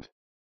left hand.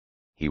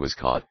 He was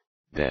caught,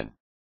 then.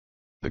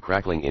 The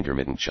crackling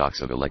intermittent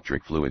shocks of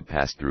electric fluid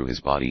passed through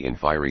his body in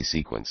fiery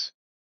sequence.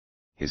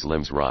 His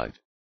limbs writhed.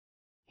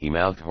 He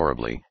mouthed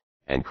horribly,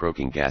 and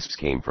croaking gasps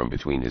came from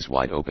between his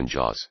wide-open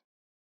jaws.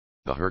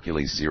 The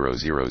Hercules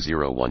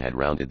 0001 had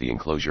rounded the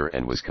enclosure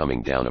and was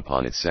coming down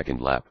upon its second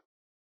lap.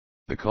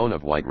 The cone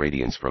of white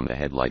radiance from the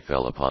headlight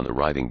fell upon the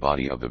writhing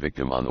body of the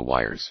victim on the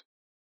wires.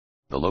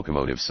 The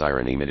locomotive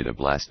siren emitted a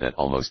blast that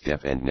almost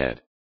deafened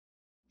Ned.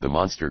 The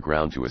monster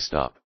ground to a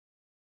stop.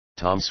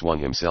 Tom swung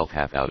himself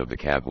half out of the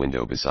cab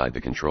window beside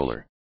the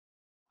controller.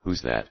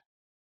 "Who's that?"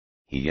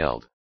 he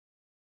yelled.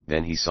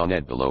 Then he saw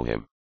Ned below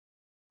him.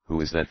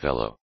 "Who is that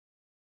fellow?"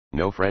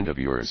 "No friend of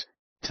yours,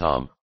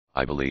 Tom,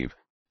 I believe,"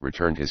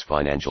 returned his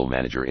financial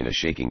manager in a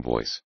shaking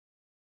voice.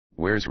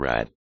 "Where's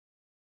Rad?"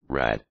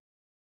 "Rad?"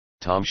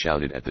 Tom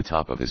shouted at the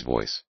top of his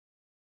voice.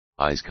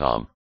 "Eyes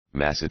calm,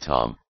 Massa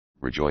Tom,"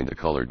 rejoined the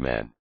colored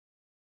man.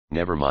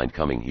 "Never mind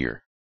coming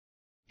here.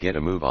 Get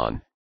a move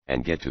on,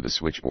 and get to the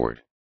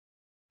switchboard.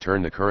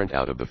 Turn the current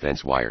out of the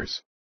fence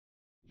wires."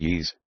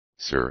 "Yees,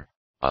 sir,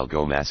 I'll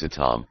go Massa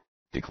Tom,"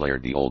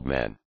 declared the old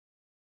man.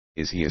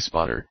 "Is he a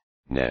spotter,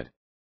 Ned?"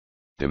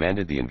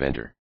 demanded the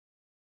inventor.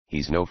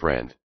 "He's no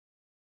friend.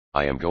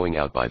 I am going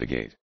out by the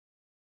gate.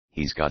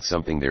 He's got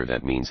something there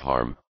that means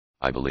harm,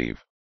 I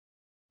believe."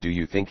 "Do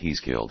you think he's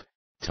killed,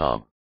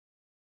 Tom?"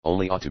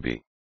 "Only ought to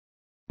be.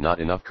 Not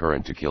enough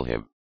current to kill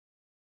him.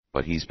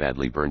 But he's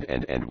badly burned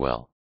and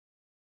well.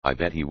 I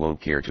bet he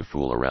won't care to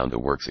fool around the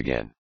works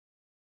again."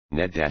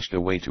 Ned dashed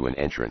away to an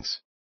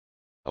entrance.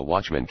 A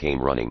watchman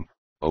came running,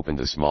 opened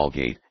the small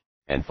gate,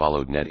 and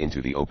followed Ned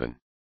into the open.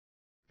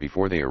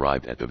 Before they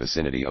arrived at the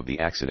vicinity of the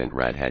accident,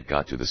 Rad had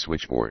got to the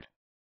switchboard.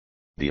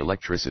 The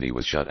electricity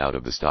was shut out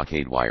of the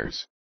stockade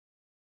wires.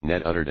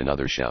 Ned uttered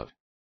another shout.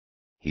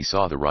 He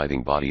saw the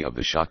writhing body of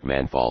the shocked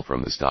man fall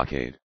from the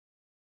stockade.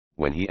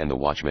 When he and the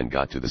watchman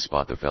got to the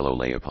spot, the fellow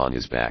lay upon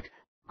his back,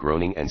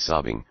 groaning and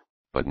sobbing,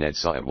 but Ned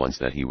saw at once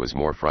that he was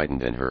more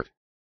frightened than hurt.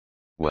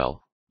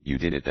 "Well, you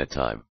did it that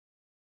time,"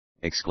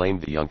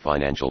 exclaimed the young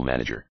financial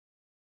manager.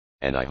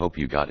 "And I hope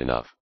you got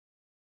enough."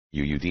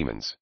 You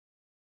demons,"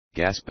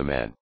 gasped the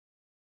man.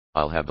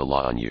 "I'll have the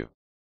law on you."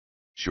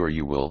 "Sure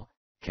you will,"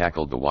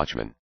 cackled the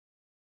watchman.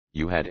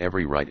 "You had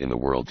every right in the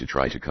world to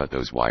try to cut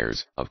those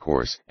wires, of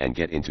course, and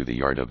get into the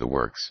yard of the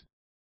works."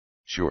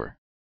 "Sure.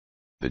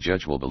 The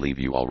judge will believe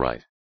you all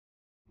right."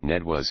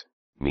 Ned was,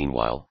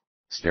 meanwhile,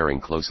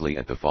 staring closely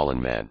at the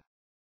fallen man.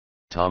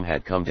 Tom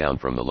had come down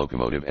from the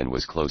locomotive and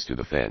was close to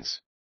the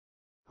fence.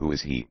 "Who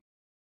is he?"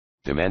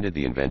 demanded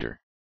the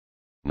inventor.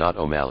 "Not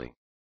O'Malley."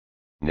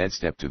 Ned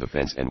stepped to the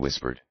fence and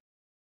whispered.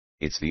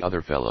 "It's the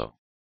other fellow.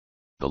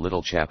 The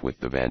little chap with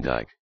the Van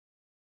Dyke.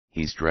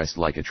 He's dressed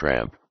like a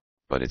tramp,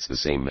 but it's the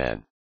same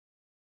man."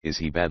 "Is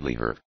he badly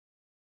hurt?"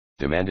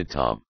 demanded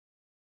Tom.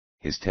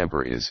 "His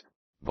temper is,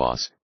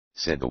 boss,"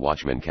 said the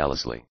watchman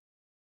callously.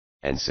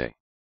 "And say,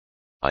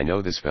 I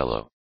know this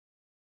fellow.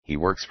 He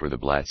works for the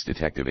Blatz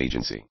detective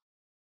agency.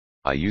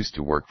 I used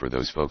to work for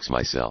those folks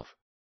myself.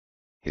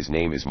 His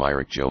name is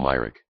Myrick, Joe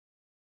Myrick."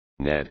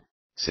 "Ned,"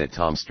 said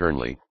Tom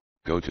sternly,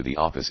 "go to the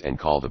office and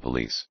call the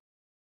police.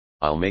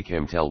 I'll make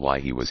him tell why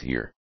he was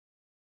here.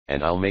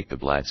 And I'll make the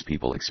Blatz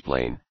people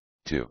explain,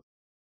 too."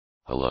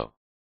 "Hello.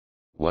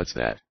 What's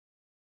that?"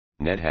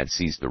 Ned had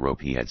seized the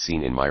rope he had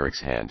seen in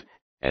Myrick's hand,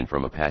 and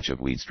from a patch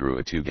of weeds drew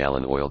a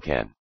 2-gallon oil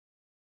can.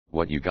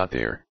 "What you got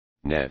there,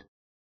 Ned?"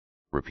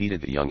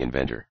 repeated the young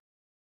inventor.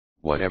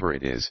 "Whatever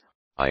it is,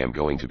 I am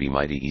going to be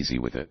mighty easy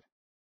with it.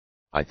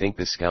 I think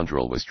this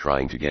scoundrel was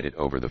trying to get it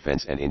over the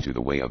fence and into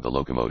the way of the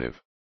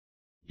locomotive."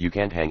 "You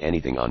can't hang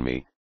anything on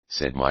me,"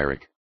 said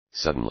Myrick,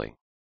 suddenly.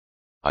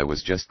 "I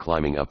was just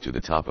climbing up to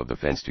the top of the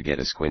fence to get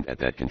a squint at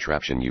that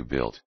contraption you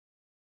built.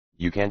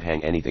 You can't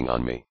hang anything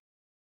on me."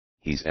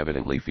 "He's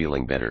evidently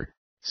feeling better,"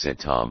 said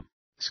Tom,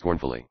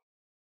 scornfully.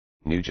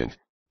 "Nugent,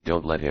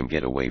 don't let him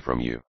get away from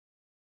you.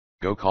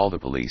 Go call the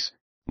police,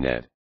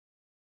 Ned.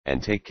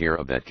 And take care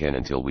of that can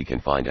until we can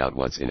find out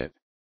what's in it."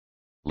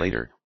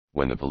 Later,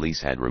 when the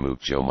police had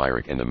removed Joe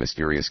Myrick and the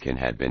mysterious can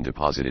had been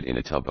deposited in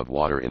a tub of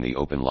water in the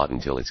open lot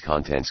until its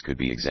contents could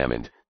be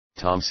examined,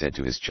 Tom said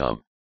to his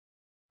chum,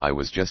 "I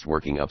was just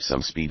working up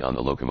some speed on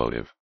the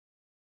locomotive.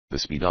 The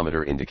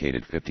speedometer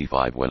indicated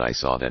 55 when I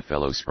saw that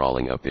fellow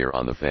sprawling up there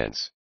on the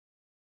fence.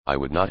 I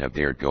would not have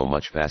dared go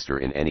much faster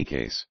in any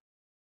case."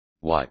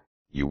 "Why,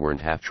 you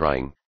weren't half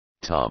trying,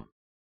 Tom,"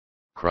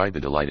 cried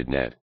the delighted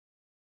Ned.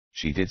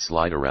 "She did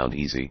slide around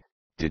easy,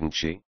 didn't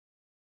she?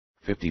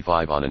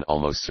 55 on an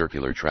almost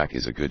circular track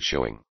is a good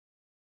showing.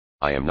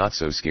 I am not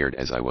so scared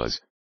as I was,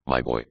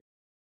 my boy.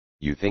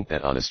 You think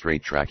that on a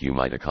straight track you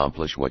might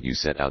accomplish what you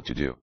set out to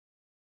do?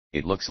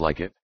 It looks like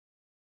it.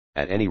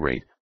 At any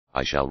rate,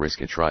 I shall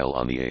risk a trial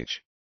on the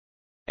H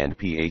and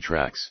PA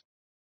tracks.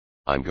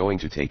 I'm going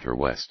to take her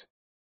west.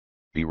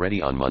 Be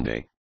ready on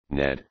Monday,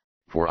 Ned,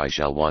 for I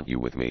shall want you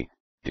with me,"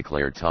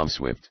 declared Tom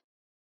Swift.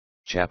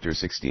 Chapter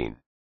 16.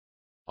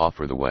 Off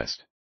for the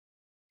West.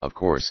 Of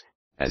course,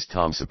 as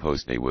Tom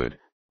supposed they would,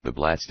 the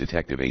Blatz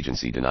detective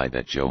agency denied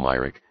that Joe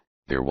Myrick,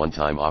 their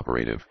one-time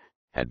operative,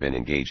 had been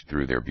engaged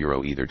through their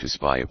bureau either to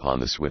spy upon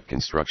the Swift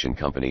Construction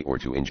Company or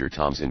to injure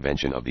Tom's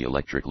invention of the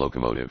electric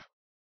locomotive.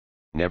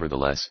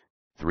 Nevertheless,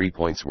 3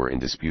 points were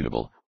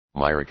indisputable.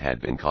 Myrick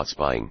had been caught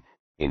spying,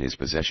 in his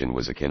possession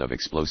was a can of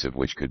explosive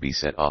which could be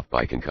set off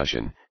by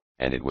concussion,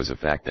 and it was a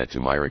fact that to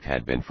Myrick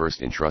had been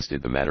first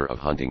entrusted the matter of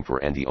hunting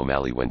for Andy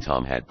O'Malley when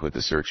Tom had put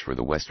the search for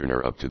the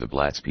Westerner up to the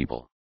Blatz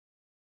people.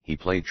 "He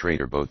played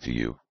traitor both to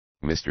you,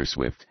 Mr.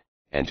 Swift,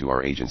 and to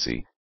our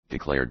agency,"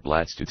 declared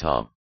Blatz to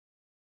Tom.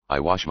 "I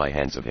wash my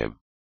hands of him.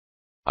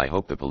 I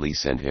hope the police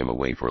send him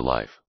away for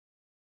life."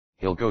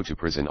 "He'll go to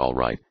prison all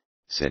right,"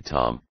 said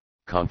Tom,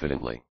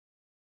 confidently.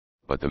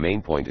 But the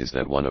main point is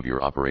that one of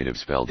your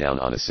operatives fell down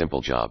on a simple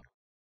job.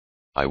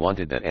 I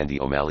wanted that Andy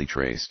O'Malley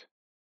traced.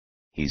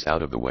 He's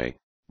out of the way,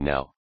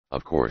 now,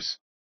 of course.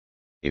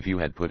 If you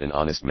had put an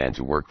honest man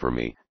to work for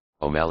me,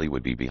 O'Malley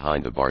would be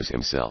behind the bars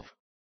himself.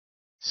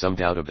 Some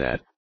doubt of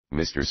that,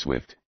 Mr.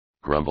 Swift,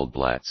 grumbled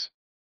Blatz.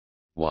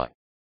 What?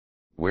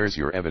 Where's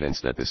your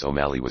evidence that this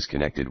O'Malley was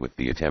connected with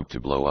the attempt to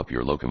blow up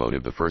your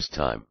locomotive the first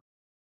time?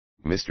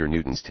 Mr.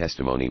 Newton's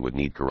testimony would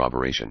need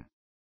corroboration.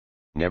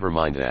 Never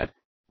mind that,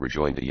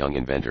 rejoined the young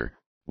inventor,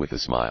 with a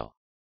smile.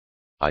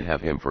 I'd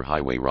have him for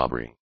highway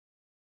robbery.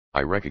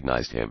 I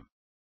recognized him.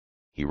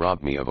 He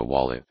robbed me of a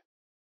wallet.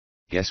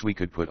 Guess we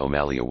could put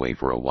O'Malley away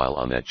for a while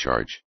on that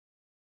charge.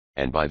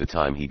 And by the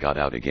time he got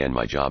out again,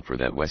 my job for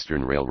that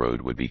Western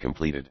Railroad would be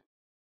completed.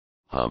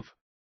 Humph.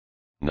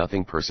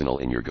 Nothing personal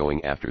in your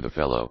going after the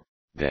fellow,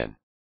 then?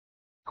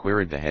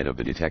 Queried the head of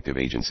the detective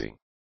agency.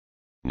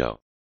 No.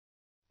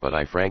 But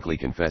I frankly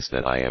confess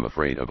that I am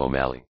afraid of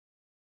O'Malley.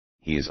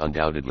 He is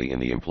undoubtedly in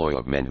the employ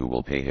of men who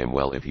will pay him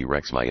well if he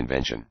wrecks my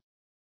invention.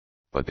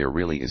 But there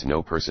really is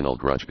no personal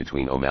grudge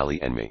between O'Malley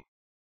and me.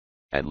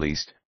 At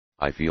least,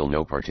 I feel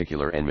no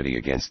particular enmity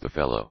against the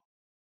fellow.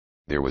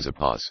 There was a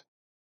pause.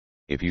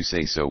 If you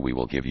say so, we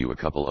will give you a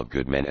couple of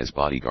good men as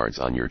bodyguards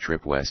on your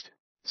trip west,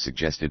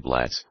 suggested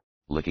Blatz,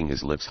 licking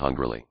his lips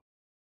hungrily.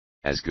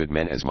 As good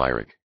men as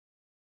Myrick?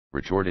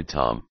 Retorted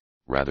Tom,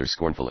 rather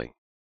scornfully.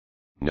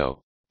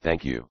 No,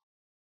 thank you.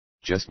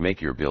 Just make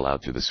your bill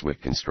out to the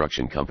Swift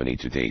Construction Company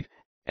to date,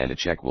 and a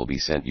check will be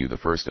sent you the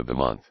first of the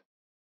month.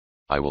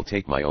 I will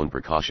take my own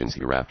precautions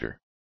hereafter.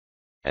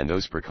 And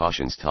those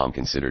precautions Tom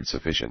considered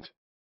sufficient.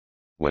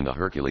 When the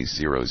Hercules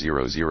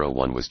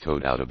 0001 was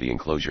towed out of the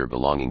enclosure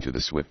belonging to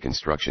the Swift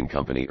Construction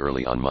Company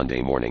early on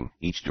Monday morning,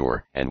 each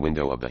door and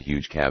window of the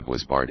huge cab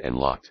was barred and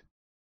locked.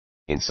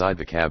 Inside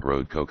the cab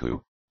rode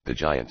Koku, the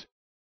giant.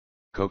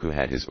 Koku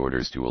had his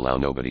orders to allow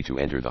nobody to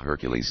enter the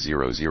Hercules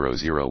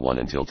 0001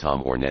 until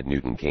Tom or Ned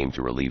Newton came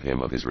to relieve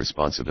him of his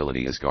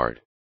responsibility as guard.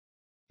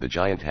 The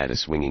giant had a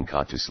swinging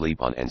cot to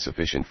sleep on and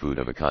sufficient food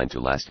of a kind to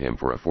last him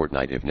for a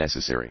fortnight if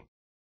necessary.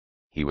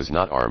 He was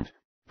not armed,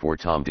 for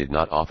Tom did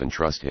not often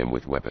trust him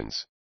with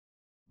weapons.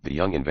 The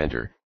young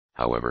inventor,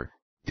 however,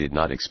 did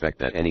not expect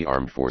that any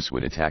armed force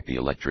would attack the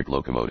electric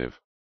locomotive.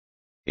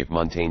 If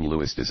Montaigne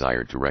Lewis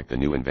desired to wreck the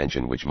new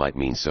invention which might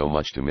mean so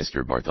much to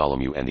Mr.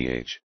 Bartholomew and the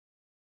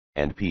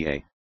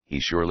H.N.P.A., he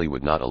surely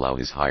would not allow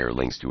his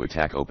hirelings to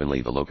attack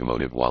openly the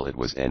locomotive while it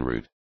was en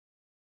route.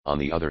 On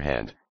the other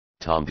hand,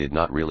 Tom did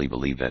not really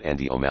believe that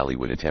Andy O'Malley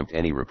would attempt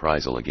any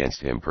reprisal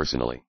against him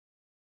personally.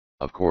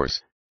 Of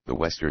course, the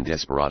Western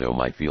desperado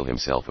might feel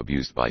himself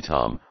abused by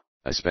Tom,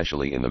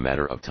 especially in the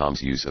matter of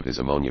Tom's use of his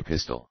ammonia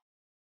pistol.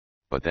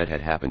 But that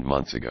had happened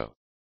months ago.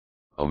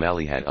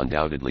 O'Malley had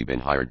undoubtedly been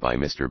hired by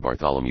Mr.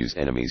 Bartholomew's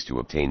enemies to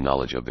obtain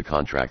knowledge of the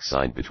contract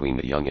signed between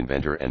the young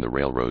inventor and the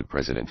railroad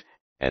president,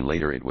 and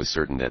later it was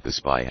certain that the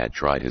spy had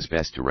tried his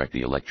best to wreck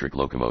the electric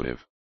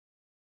locomotive.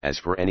 As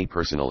for any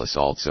personal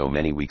assault so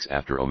many weeks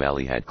after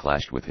O'Malley had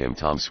clashed with him,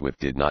 Tom Swift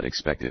did not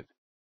expect it.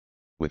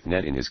 With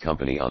Ned in his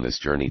company on this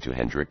journey to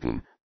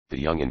Hendrickton, the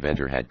young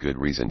inventor had good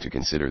reason to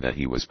consider that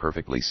he was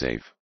perfectly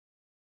safe.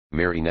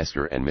 Mary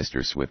Nestor and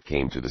Mr. Swift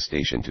came to the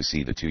station to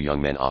see the two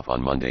young men off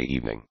on Monday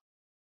evening.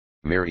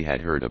 Mary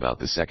had heard about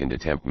the second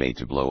attempt made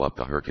to blow up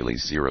the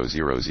Hercules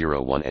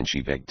 0001 and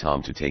she begged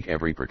Tom to take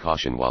every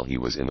precaution while he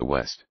was in the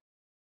West.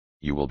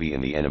 You will be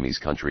in the enemy's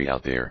country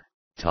out there,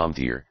 Tom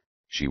dear,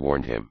 she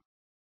warned him.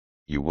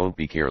 You won't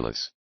be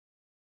careless.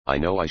 I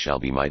know I shall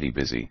be mighty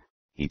busy,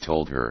 he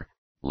told her,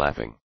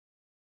 laughing.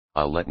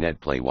 I'll let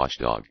Ned play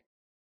watchdog.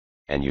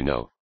 And you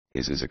know,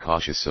 is a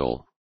cautious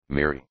soul,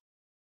 Mary.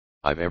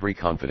 I've every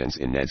confidence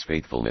in Ned's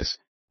faithfulness,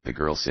 the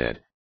girl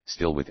said,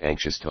 still with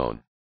anxious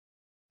tone.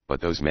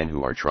 But those men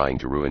who are trying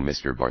to ruin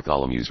Mr.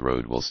 Bartholomew's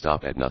road will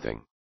stop at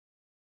nothing.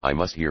 I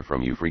must hear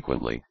from you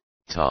frequently,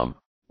 Tom,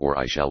 or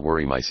I shall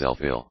worry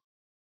myself ill.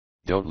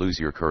 Don't lose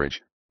your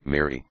courage,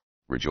 Mary,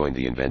 rejoined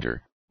the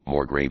inventor,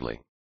 more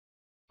gravely.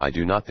 I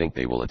do not think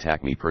they will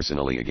attack me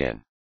personally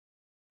again.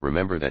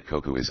 Remember that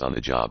Koku is on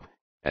the job,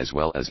 as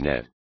well as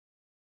Ned.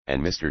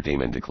 And Mr.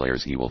 Damon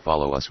declares he will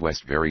follow us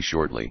west very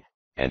shortly,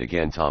 and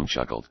again Tom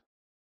chuckled.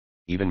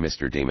 Even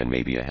Mr. Damon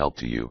may be a help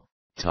to you,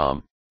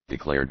 Tom,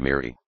 declared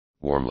Mary,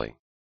 warmly.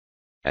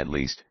 At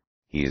least,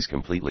 he is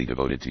completely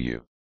devoted to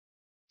you.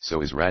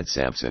 So is Rad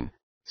Sampson,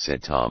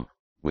 said Tom,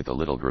 with a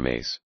little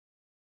grimace.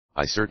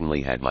 I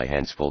certainly had my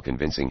hands full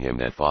convincing him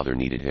that father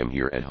needed him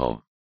here at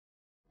home.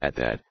 At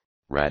that,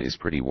 Rad is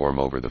pretty warm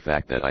over the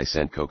fact that I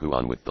sent Koku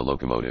on with the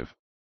locomotive.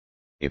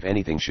 If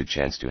anything should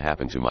chance to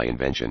happen to my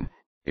invention,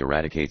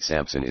 Eradicate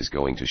Sampson is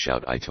going to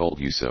shout "I told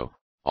you so,"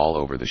 all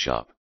over the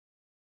shop.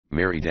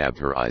 Mary dabbed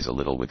her eyes a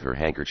little with her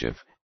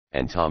handkerchief,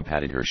 and Tom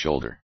patted her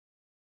shoulder.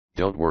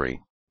 Don't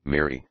worry,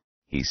 Mary,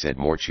 he said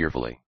more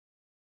cheerfully.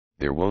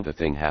 There won't a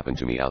thing happen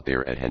to me out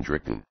there at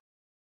Hendrickton.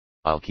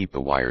 I'll keep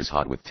the wires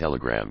hot with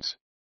telegrams.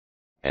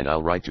 And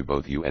I'll write to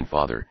both you and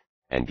father,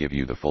 and give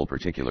you the full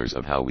particulars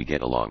of how we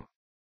get along.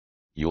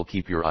 You'll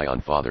keep your eye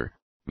on father,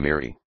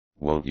 Mary,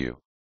 won't you?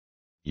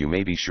 You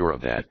may be sure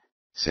of that,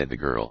 said the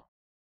girl.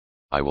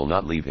 I will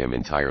not leave him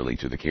entirely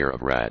to the care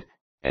of Rad,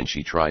 and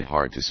she tried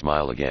hard to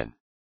smile again.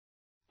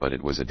 But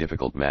it was a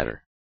difficult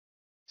matter.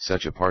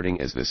 Such a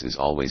parting as this is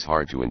always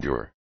hard to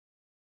endure.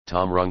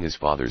 Tom wrung his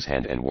father's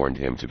hand and warned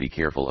him to be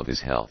careful of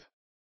his health.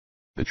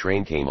 The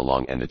train came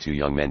along and the two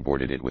young men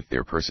boarded it with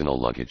their personal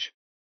luggage.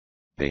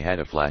 They had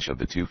a flash of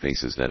the two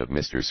faces, that of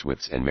Mr.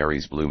 Swift's and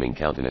Mary's blooming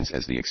countenance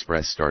as the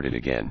express started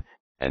again,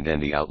 and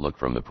then the outlook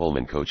from the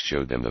Pullman coach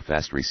showed them the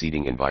fast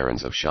receding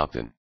environs of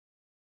Shopton.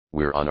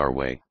 "We're on our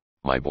way,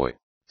 my boy,"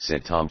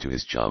 said Tom to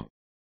his chum.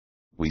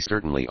 "We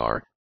certainly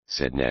are,"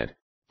 said Ned,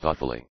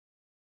 thoughtfully.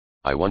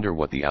 "I wonder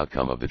what the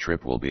outcome of the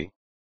trip will be.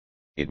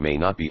 It may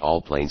not be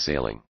all plain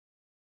sailing."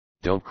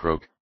 "Don't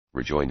croak,"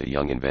 rejoined the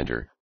young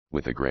inventor,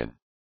 with a grin.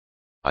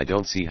 "I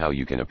don't see how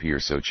you can appear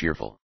so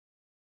cheerful."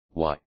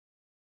 "Why?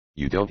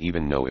 You don't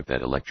even know if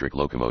that electric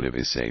locomotive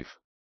is safe.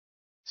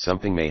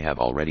 Something may have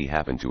already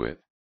happened to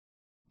it.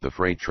 The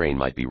freight train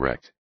might be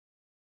wrecked.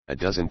 A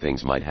dozen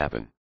things might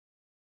happen.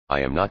 I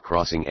am not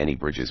crossing any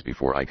bridges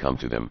before I come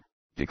to them,"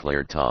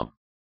 declared Tom.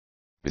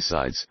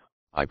 "Besides,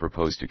 I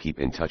propose to keep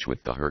in touch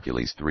with the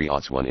Hercules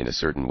 301 in a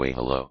certain way.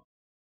 Hello.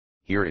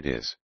 Here it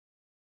is."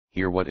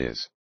 "Here what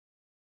is?"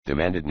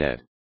 demanded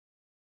Ned.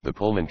 The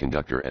Pullman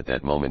conductor at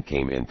that moment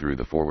came in through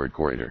the forward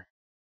corridor.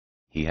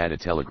 He had a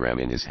telegram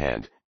in his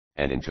hand,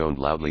 and intoned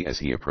loudly as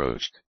he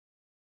approached.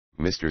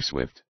 "Mr.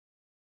 Swift.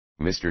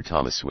 Mr.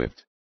 Thomas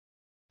Swift.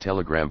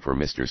 Telegram for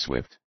Mr.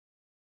 Swift."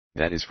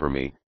 "That is for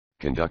me,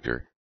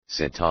 conductor,"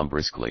 said Tom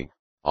briskly,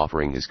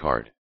 offering his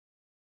card.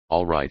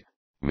 "All right,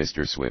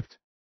 Mr. Swift.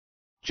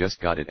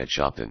 Just got it at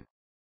Shopton.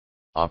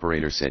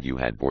 Operator said you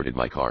had boarded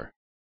my car.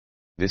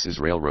 This is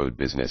railroad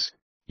business,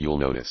 you'll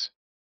notice.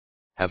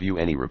 Have you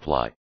any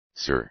reply,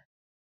 sir?"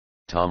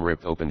 Tom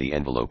ripped open the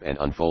envelope and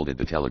unfolded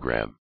the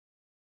telegram.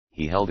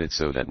 He held it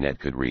so that Ned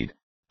could read,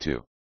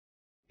 too.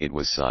 It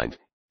was signed,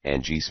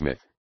 N.G.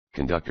 Smith,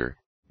 conductor,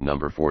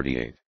 number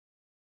 48.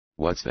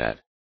 "What's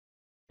that?"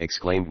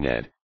 exclaimed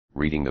Ned,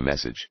 reading the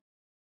message.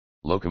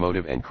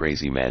 "Locomotive and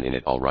crazy man in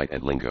it all right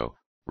at Lingo,"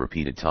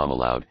 repeated Tom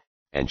aloud,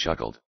 and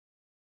chuckled.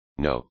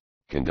 "No,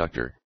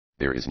 conductor,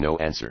 there is no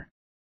answer."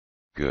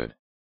 "Good!"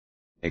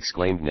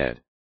 exclaimed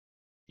Ned.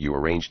 "You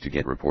arranged to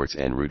get reports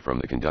en route from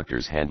the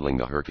conductors handling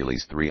the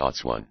Hercules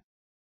 301.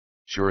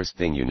 "Surest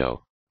thing you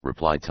know,"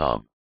 replied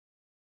Tom.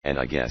 "And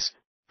I guess,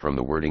 from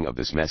the wording of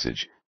this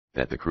message,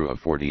 that the crew of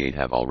 48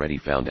 have already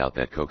found out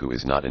that Koku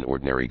is not an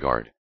ordinary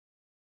guard."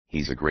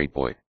 "He's a great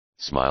boy,"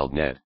 smiled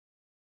Ned.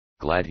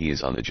 "Glad he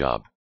is on the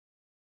job."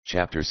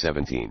 Chapter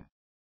 17.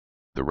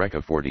 The Wreck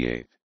of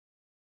 48.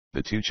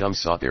 The two chums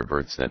sought their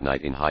berths that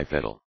night in high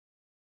fettle.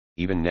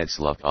 Even Ned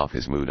sloughed off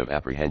his mood of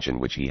apprehension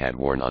which he had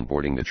worn on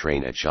boarding the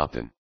train at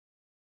Shopton.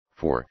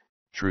 For,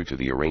 true to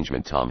the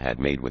arrangement Tom had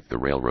made with the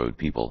railroad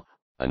people,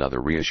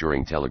 another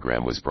reassuring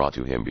telegram was brought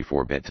to him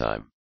before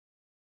bedtime.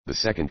 The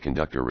second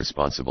conductor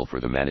responsible for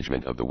the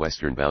management of the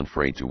western-bound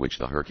freight to which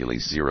the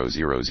Hercules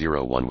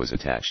 0001 was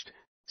attached,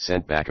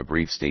 sent back a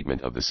brief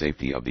statement of the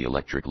safety of the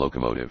electric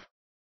locomotive.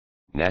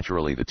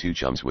 Naturally the two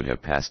chums would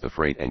have passed the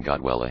freight and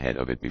got well ahead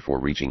of it before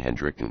reaching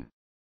Hendrickton.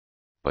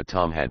 But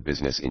Tom had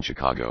business in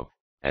Chicago,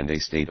 and they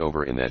stayed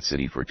over in that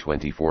city for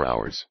 24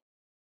 hours.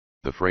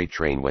 The freight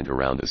train went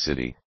around the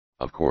city,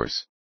 of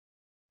course.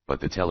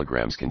 But the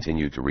telegrams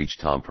continued to reach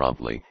Tom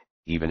promptly,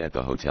 even at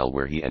the hotel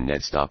where he and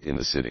Ned stopped in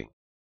the city.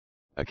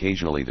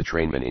 Occasionally the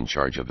trainman in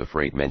charge of the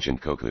freight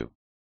mentioned Koku.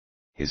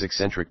 His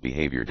eccentric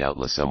behavior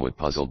doubtless somewhat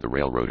puzzled the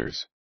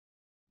railroaders.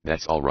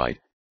 "That's all right,"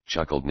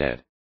 chuckled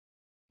Ned.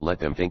 "Let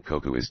them think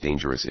Koku is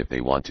dangerous if they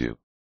want to.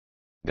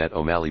 That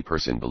O'Malley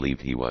person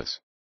believed he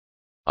was."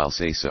 "I'll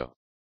say so,"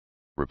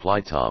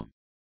 replied Tom.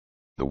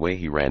 The way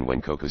he ran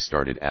when Koku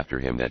started after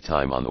him that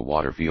time on the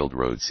Waterfield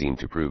Road seemed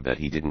to prove that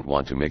he didn't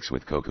want to mix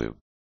with Koku.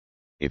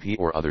 If he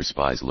or other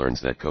spies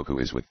learns that Koku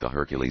is with the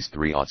Hercules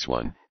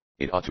 301,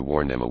 it ought to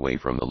warn them away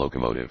from the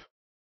locomotive.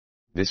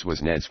 This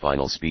was Ned's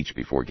final speech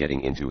before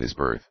getting into his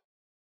berth.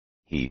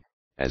 He,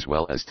 as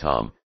well as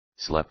Tom,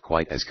 slept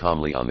quite as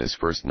calmly on this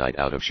first night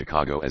out of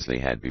Chicago as they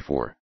had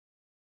before.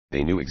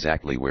 They knew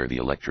exactly where the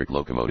electric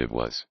locomotive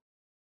was.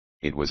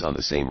 It was on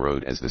the same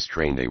road as this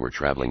train they were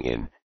traveling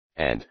in,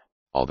 and,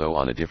 although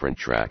on a different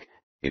track,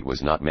 it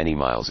was not many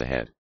miles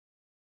ahead.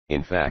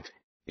 In fact,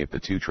 if the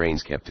two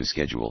trains kept to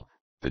schedule,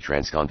 the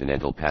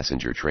transcontinental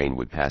passenger train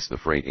would pass the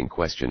freight in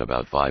question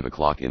about 5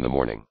 o'clock in the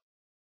morning.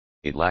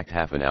 It lacked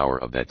half an hour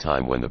of that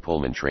time when the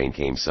Pullman train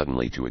came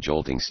suddenly to a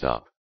jolting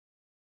stop.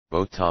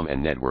 Both Tom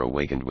and Ned were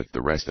awakened with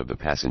the rest of the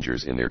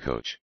passengers in their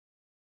coach.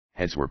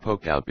 Heads were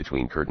poked out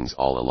between curtains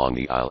all along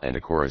the aisle and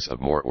a chorus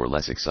of more or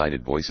less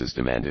excited voices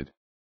demanded,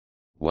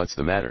 "What's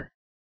the matter?"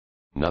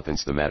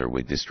 "Nothin's the matter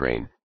with this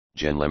train,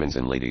 genlemons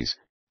and ladies,"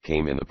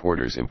 came in the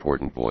porter's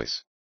important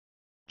voice.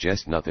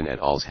 "Jest nothin' at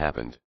all's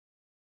happened.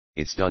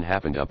 It's done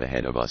happened up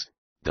ahead of us,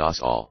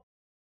 das all."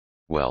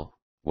 "Well,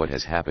 what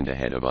has happened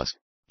ahead of us,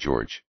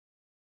 George?"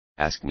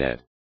 asked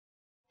Ned.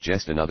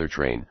 "Jest another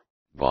train,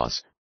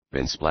 boss,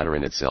 been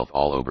splatterin' itself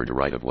all over de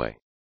right of way.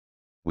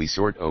 We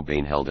sort o'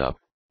 bane held up,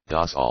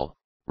 das all,"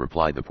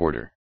 replied the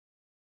porter.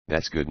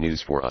 "That's good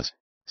news for us,"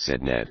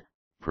 said Ned,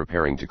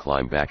 preparing to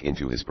climb back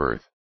into his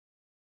berth.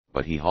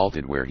 But he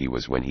halted where he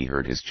was when he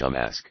heard his chum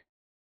ask.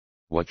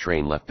 "What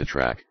train left the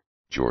track,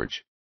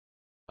 George?"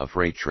 "A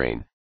freight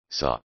train,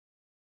 sah."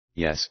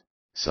 "Yes,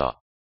 sah.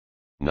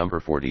 Number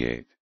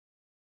 48.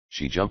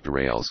 She jumped the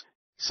rails,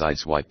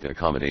 sideswiped the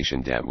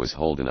accommodation dat was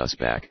holding us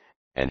back,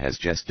 and has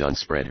just done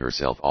spread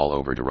herself all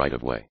over the right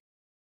of way."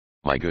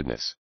 "My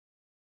goodness!"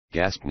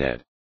 gasped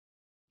Ned.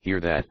 "Hear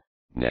that,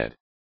 Ned?"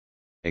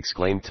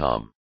 exclaimed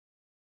Tom.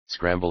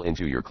 "Scramble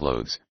into your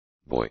clothes,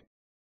 boy.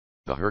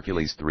 The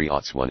Hercules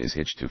 301 is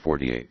hitched to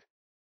 48.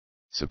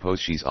 Suppose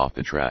she's off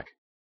the track?"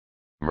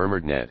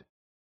 murmured Ned.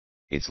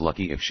 "It's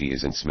lucky if she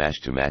isn't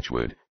smashed to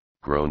matchwood,"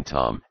 groaned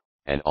Tom,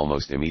 and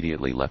almost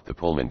immediately left the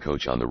Pullman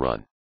coach on the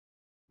run.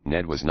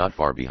 Ned was not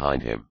far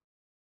behind him.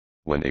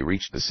 When they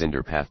reached the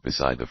cinder path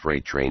beside the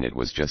freight train, it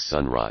was just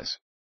sunrise.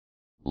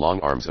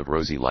 Long arms of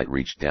rosy light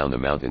reached down the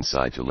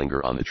mountainside to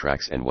linger on the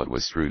tracks and what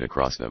was strewed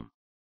across them.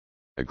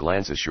 A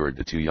glance assured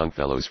the two young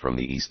fellows from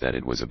the east that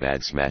it was a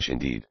bad smash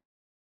indeed.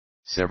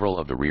 Several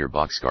of the rear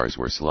boxcars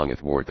were slung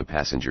athwart the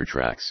passenger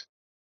tracks.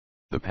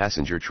 The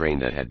passenger train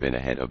that had been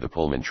ahead of the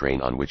Pullman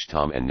train on which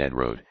Tom and Ned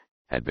rode,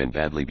 had been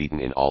badly beaten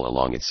in all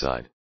along its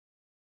side.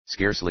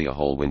 Scarcely a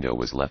whole window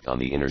was left on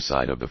the inner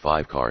side of the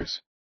 5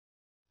 cars.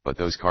 But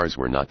those cars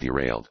were not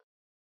derailed.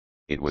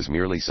 It was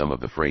merely some of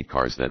the freight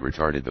cars that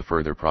retarded the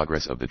further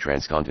progress of the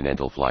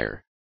transcontinental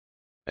flyer.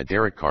 A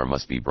derrick car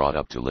must be brought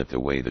up to lift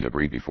away the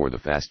debris before the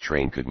fast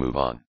train could move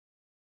on.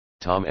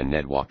 Tom and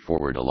Ned walked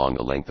forward along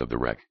the length of the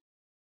wreck.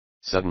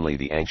 Suddenly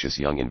the anxious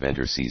young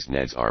inventor seized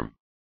Ned's arm.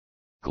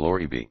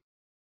 "Glory be!"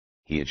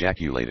 he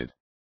ejaculated.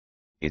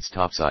 "It's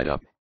topside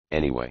up,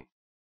 anyway.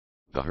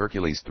 The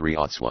Hercules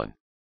 301.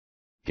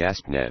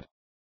 gasped Ned.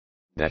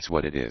 "That's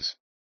what it is."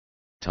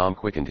 Tom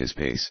quickened his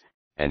pace,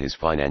 and his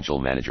financial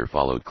manager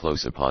followed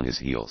close upon his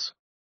heels.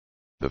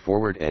 The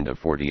forward end of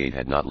 48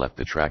 had not left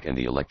the track, and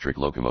the electric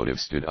locomotive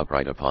stood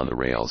upright upon the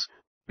rails,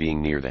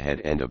 being near the head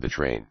end of the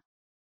train.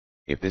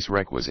 "If this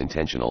wreck was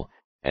intentional,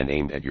 and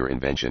aimed at your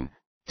invention,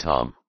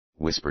 Tom,"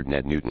 whispered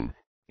Ned Newton,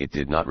 "it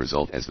did not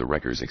result as the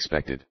wreckers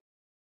expected."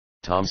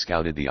 Tom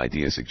scouted the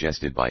idea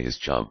suggested by his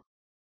chum.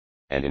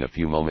 And in a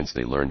few moments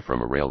they learned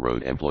from a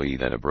railroad employee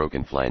that a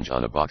broken flange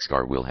on a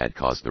boxcar wheel had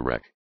caused the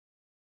wreck.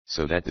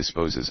 "So that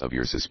disposes of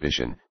your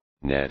suspicion,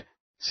 Ned,"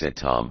 said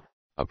Tom,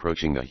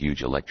 approaching the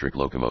huge electric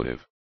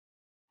locomotive.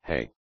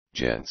 "Hey,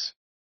 gents!"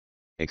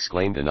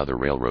 exclaimed another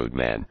railroad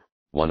man,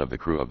 one of the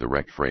crew of the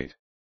wrecked freight.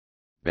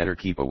 "Better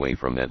keep away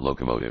from that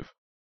locomotive."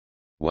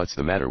 "What's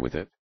the matter with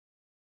it?"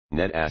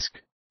 Ned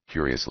asked,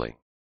 curiously.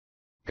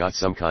 "Got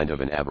some kind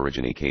of an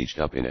aborigine caged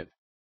up in it.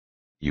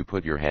 You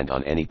put your hand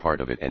on any part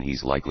of it and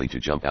he's likely to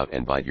jump out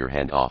and bite your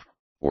hand off,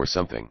 or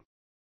something.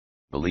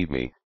 Believe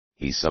me,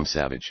 he's some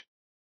savage."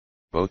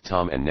 Both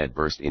Tom and Ned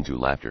burst into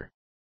laughter.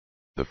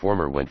 The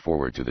former went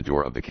forward to the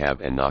door of the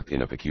cab and knocked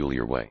in a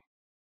peculiar way.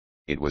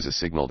 It was a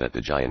signal that the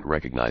giant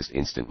recognized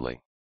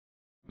instantly.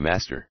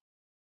 "Master!"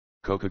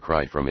 Coca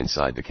cried from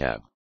inside the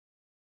cab.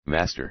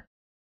 "Master!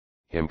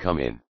 Him come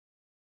in."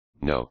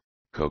 "No,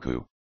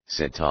 Coco,"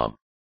 said Tom.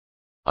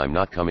 "I'm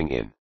not coming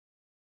in."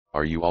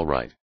 "Are you all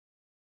right?"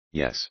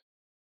 "Yes."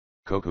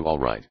 "Coco all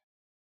right?"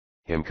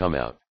 "Him come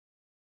out."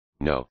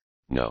 "No,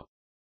 no,"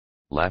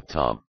 laughed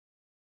Tom.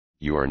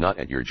 "You are not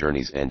at your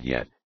journey's end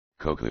yet,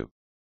 Coco.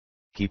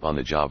 Keep on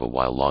the job a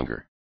while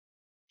longer."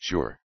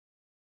 "Sure.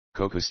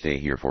 Coco stay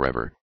here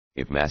forever,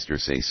 if master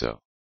say so."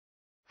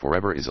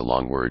 "Forever is a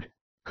long word,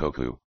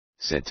 Coco,"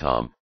 said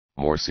Tom,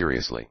 more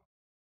seriously.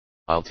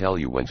 "I'll tell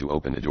you when to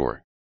open the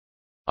door.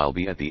 I'll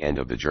be at the end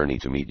of the journey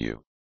to meet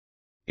you.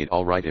 It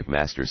all right if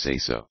master say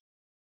so."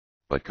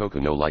 "But Coco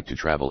no like to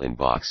travel in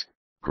box,"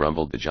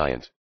 grumbled the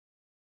giant.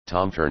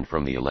 Tom turned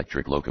from the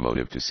electric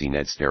locomotive to see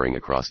Ned staring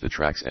across the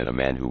tracks at a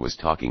man who was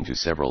talking to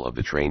several of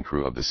the train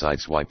crew of the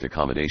sideswiped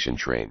accommodation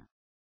train.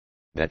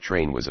 That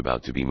train was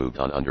about to be moved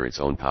on under its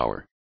own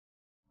power.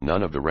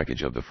 None of the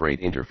wreckage of the freight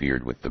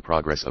interfered with the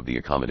progress of the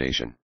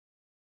accommodation.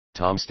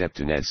 Tom stepped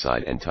to Ned's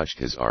side and touched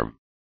his arm.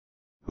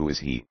 "Who is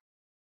he?"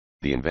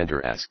 the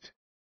inventor asked.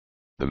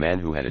 The man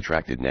who had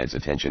attracted Ned's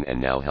attention and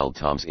now held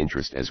Tom's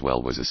interest as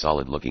well was a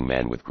solid-looking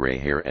man with gray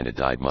hair and a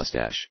dyed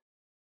mustache.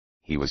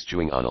 He was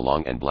chewing on a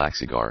long and black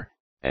cigar,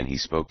 and he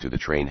spoke to the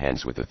train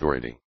hands with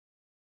authority.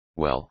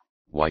 "Well,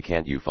 why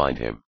can't you find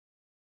him?"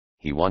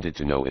 he wanted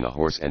to know in a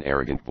hoarse and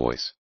arrogant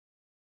voice.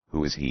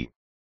 "Who is he?"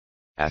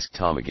 asked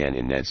Tom again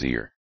in Ned's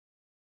ear.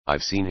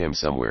 "I've seen him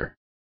somewhere.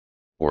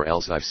 Or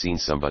else I've seen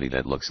somebody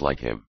that looks like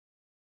him.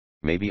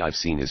 Maybe I've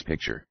seen his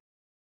picture.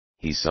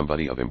 He's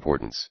somebody of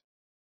importance."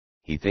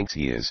 "He thinks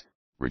he is,"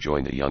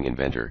 rejoined the young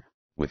inventor,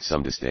 with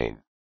some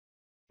disdain.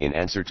 In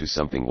answer to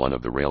something one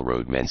of the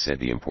railroad men said,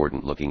 the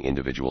important-looking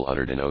individual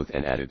uttered an oath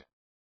and added,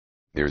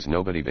 "There's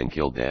nobody been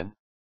killed then?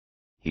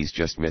 He's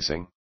just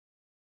missing?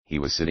 He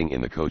was sitting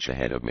in the coach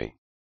ahead of me.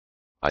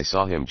 I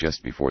saw him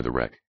just before the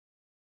wreck.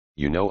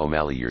 You know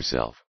O'Malley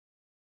yourself.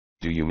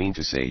 Do you mean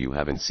to say you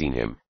haven't seen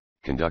him,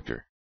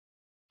 conductor?"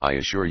 "I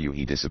assure you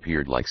he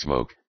disappeared like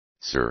smoke,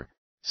 sir,"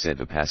 said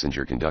the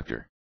passenger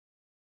conductor.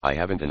 "I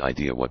haven't an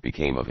idea what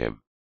became of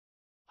him."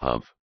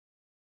 "Humph.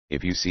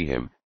 If you see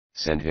him,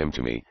 send him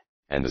to me,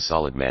 and the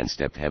solid man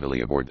stepped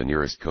heavily aboard the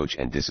nearest coach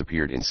and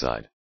disappeared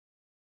inside.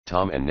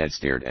 Tom and Ned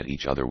stared at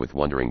each other with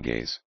wondering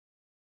gaze.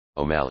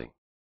 O'Malley,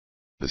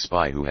 the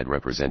spy who had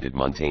represented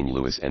Montaigne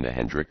Lewis and the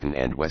Hendrickton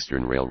and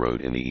Western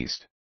Railroad in the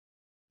East.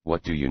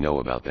 What do you know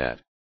about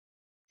that?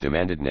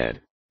 Demanded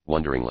Ned,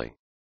 wonderingly.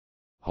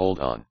 Hold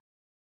on,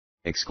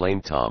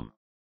 exclaimed Tom.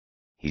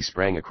 He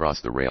sprang across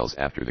the rails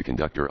after the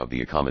conductor of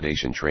the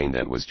accommodation train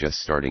that was just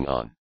starting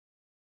on.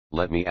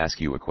 Let me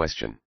ask you a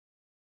question.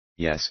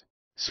 Yes,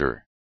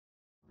 sir,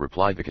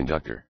 replied the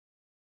conductor.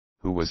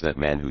 Who was that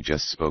man who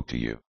just spoke to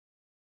you?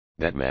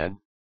 That man?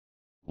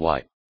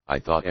 Why, I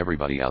thought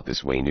everybody out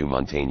this way knew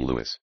Montaigne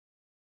Lewis.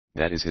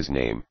 That is his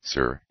name,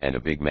 sir, and a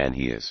big man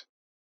he is.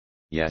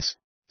 Yes,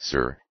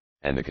 sir,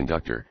 and the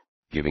conductor,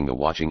 giving the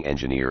watching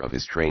engineer of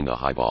his train the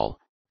highball,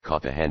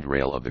 caught the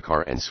handrail of the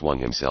car and swung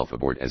himself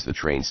aboard as the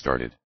train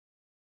started.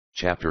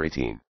 Chapter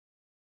 18.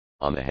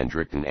 On the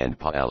Hendrickton and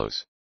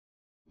Palos.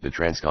 The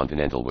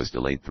Transcontinental was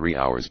delayed 3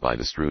 hours by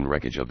the strewn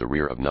wreckage of the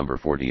rear of number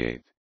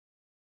 48.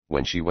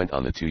 When she went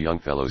on, the two young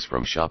fellows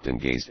from Shopton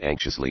gazed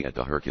anxiously at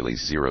the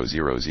Hercules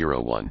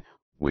 0001,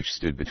 which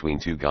stood between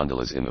two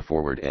gondolas in the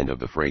forward end of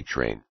the freight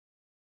train.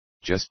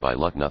 Just by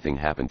luck nothing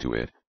happened to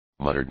it,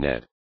 muttered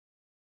Ned.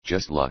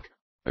 Just luck,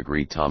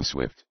 agreed Tom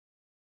Swift.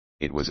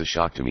 It was a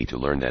shock to me to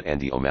learn that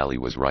Andy O'Malley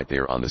was right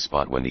there on the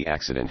spot when the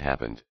accident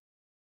happened.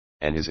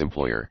 And his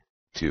employer,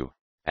 too,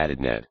 added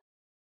Ned.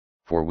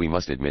 For we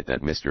must admit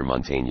that Mr.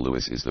 Montaigne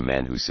Lewis is the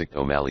man who sicked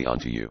O'Malley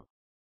onto you.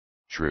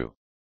 True.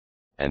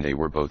 And they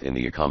were both in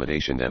the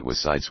accommodation that was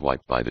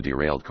sideswiped by the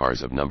derailed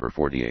cars of number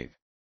 48.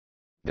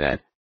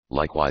 That,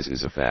 likewise,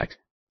 is a fact,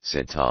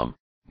 said Tom,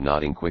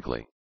 nodding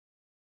quickly.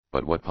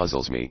 But what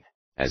puzzles me,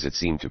 as it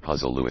seemed to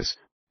puzzle Lewis,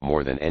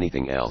 more than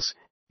anything else,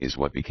 is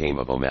what became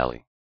of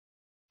O'Malley.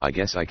 I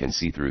guess I can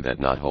see through that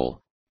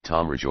knothole,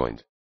 Tom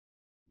rejoined.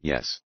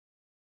 Yes.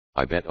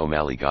 I bet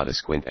O'Malley got a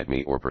squint at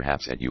me or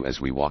perhaps at you as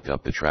we walked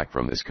up the track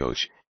from this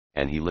coach,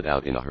 and he lit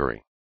out in a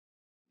hurry.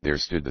 There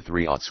stood the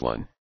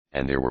 301,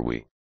 and there were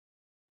we.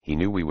 He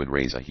knew we would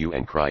raise a hue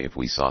and cry if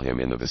we saw him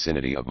in the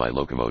vicinity of my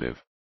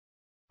locomotive.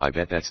 I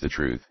bet that's the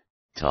truth,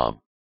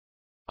 Tom.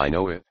 I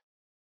know it.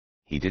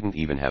 He didn't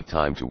even have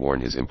time to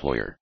warn his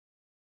employer.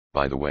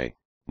 By the way,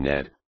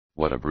 Ned,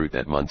 what a brute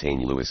that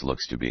Montaigne Lewis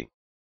looks to be.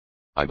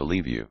 I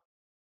believe you.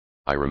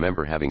 I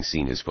remember having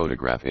seen his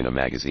photograph in a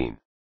magazine.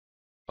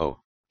 Oh,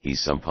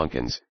 he's some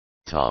punkins,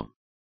 Tom.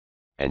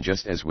 And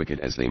just as wicked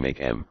as they make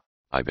 'em,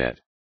 I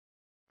bet.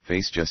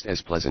 Face just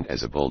as pleasant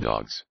as a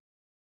bulldog's.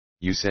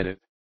 You said it.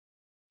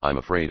 I'm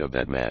afraid of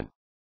that man.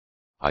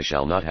 I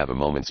shall not have a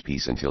moment's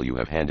peace until you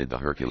have handed the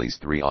Hercules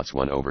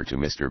 301 over to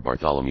Mr.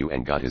 Bartholomew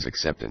and got his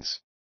acceptance.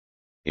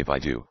 If I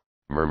do,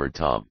 murmured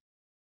Tom.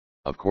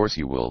 Of course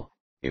you will,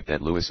 if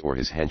that Lewis or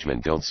his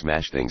henchmen don't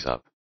smash things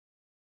up.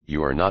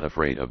 You are not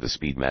afraid of the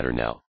speed matter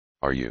now,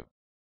 are you?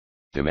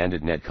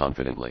 Demanded Ned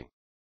confidently.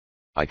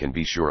 I can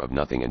be sure of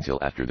nothing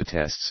until after the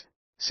tests,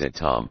 said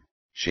Tom,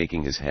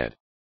 shaking his head.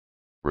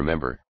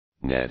 Remember,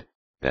 Ned,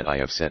 that I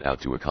have set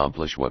out to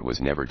accomplish what was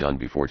never done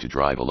before, to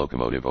drive a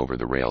locomotive over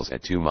the rails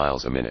at 2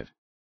 miles a minute.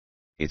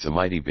 It's a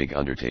mighty big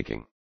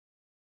undertaking.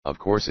 Of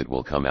course it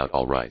will come out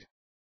all right.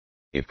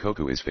 If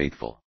Coco is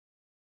faithful.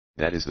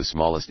 That is the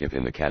smallest if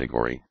in the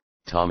category,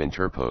 Tom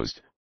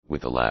interposed,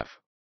 with a laugh.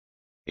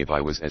 If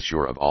I was as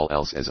sure of all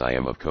else as I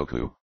am of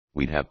Coco,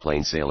 we'd have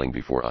plain sailing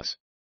before us.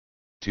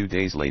 2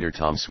 days later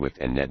Tom Swift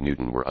and Ned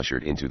Newton were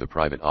ushered into the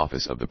private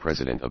office of the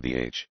president of the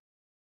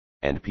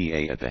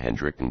H&PA at the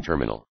Hendrickton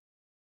terminal.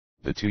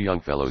 The two young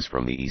fellows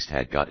from the East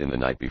had got in the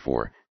night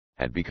before,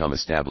 had become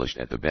established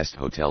at the best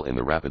hotel in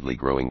the rapidly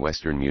growing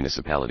western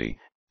municipality,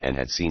 and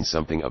had seen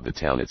something of the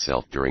town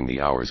itself during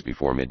the hours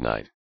before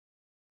midnight.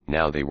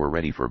 Now they were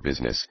ready for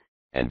business,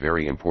 and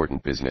very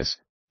important business,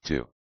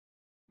 too.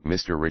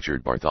 Mr.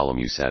 Richard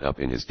Bartholomew sat up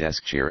in his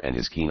desk chair and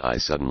his keen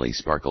eyes suddenly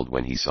sparkled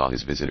when he saw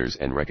his visitors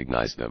and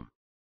recognized them.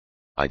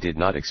 I did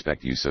not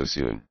expect you so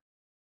soon.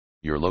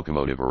 Your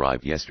locomotive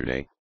arrived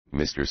yesterday,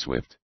 Mr.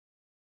 Swift.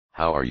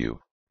 How are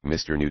you,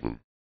 Mr. Newton?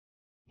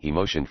 He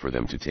motioned for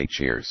them to take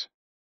chairs.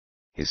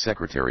 His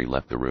secretary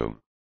left the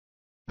room.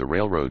 The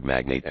railroad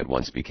magnate at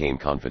once became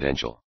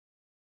confidential.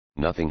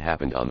 Nothing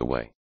happened on the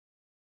way?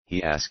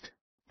 He asked,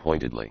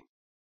 pointedly.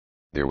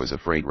 There was a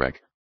freight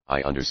wreck,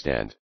 I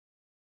understand.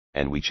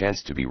 And we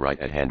chanced to be right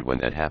at hand when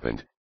that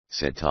happened,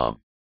 said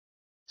Tom.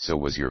 So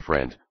was your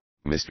friend,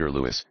 Mr.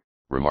 Lewis,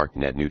 remarked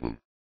Ned Newton.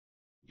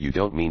 You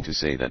don't mean to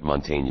say that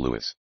Montaigne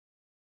Lewis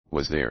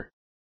was there?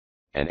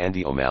 And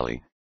Andy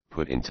O'Malley,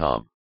 put in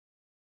Tom.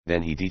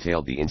 Then he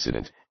detailed the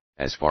incident,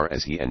 as far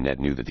as he and Ned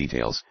knew the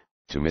details,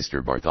 to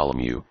Mr.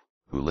 Bartholomew,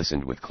 who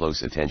listened with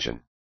close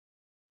attention.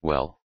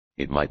 Well,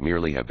 it might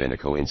merely have been a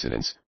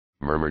coincidence,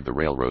 murmured the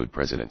railroad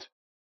president.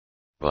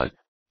 But,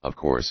 of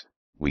course,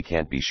 we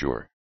can't be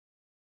sure.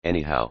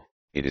 Anyhow,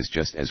 it is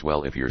just as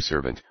well if your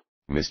servant,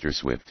 Mr.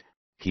 Swift,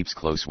 keeps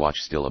close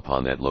watch still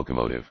upon that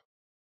locomotive.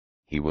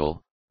 He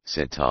will,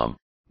 said Tom,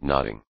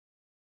 nodding.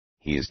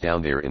 He is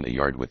down there in the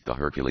yard with the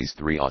Hercules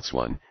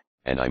 301,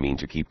 and I mean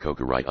to keep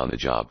Coco right on the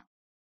job.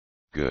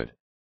 Good.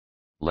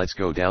 Let's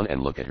go down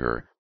and look at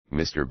her,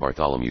 Mr.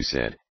 Bartholomew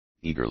said,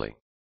 eagerly.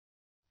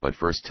 But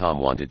first Tom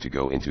wanted to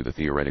go into the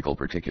theoretical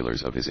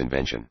particulars of his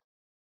invention.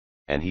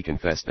 And he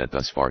confessed that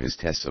thus far his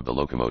tests of the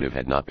locomotive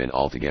had not been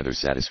altogether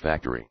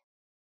satisfactory.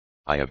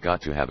 I have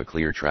got to have a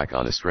clear track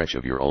on a stretch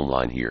of your own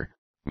line here,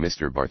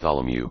 Mr.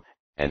 Bartholomew,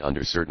 and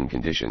under certain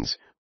conditions,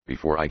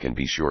 before I can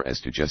be sure as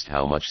to just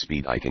how much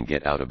speed I can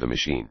get out of the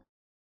machine.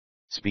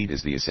 Speed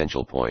is the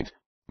essential point,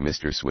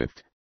 Mr.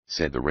 Swift,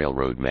 said the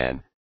railroad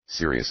man,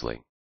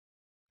 seriously.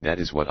 That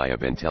is what I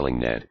have been telling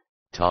Ned,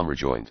 Tom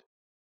rejoined.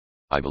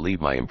 I believe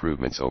my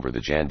improvements over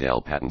the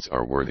Jandal patents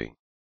are worthy.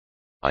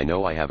 I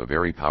know I have a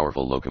very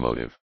powerful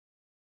locomotive.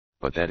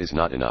 But that is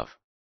not enough.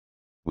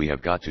 We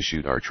have got to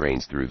shoot our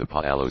trains through the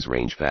Palos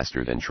range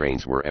faster than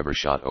trains were ever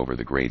shot over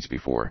the grades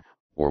before,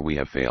 or we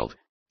have failed,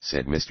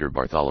 said Mr.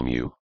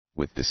 Bartholomew,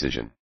 with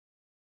decision.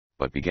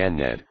 But began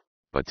Ned,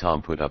 but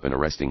Tom put up an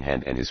arresting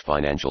hand and his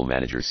financial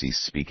manager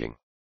ceased speaking.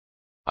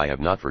 I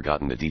have not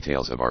forgotten the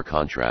details of our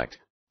contract,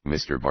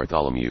 Mr.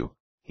 Bartholomew,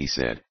 he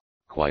said,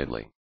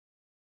 quietly.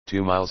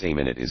 2 miles a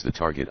minute is the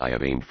target I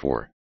have aimed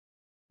for.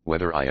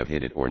 Whether I have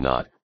hit it or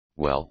not,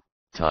 well,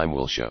 time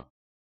will show.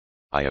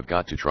 I have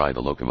got to try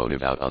the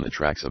locomotive out on the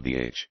tracks of the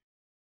H.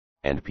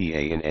 and PA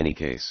in any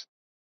case.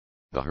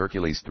 The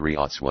Hercules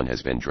 301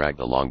 has been dragged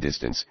a long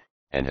distance,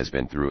 and has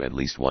been through at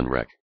least one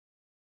wreck.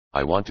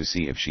 I want to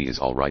see if she is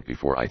all right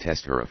before I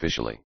test her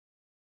officially.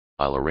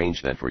 I'll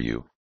arrange that for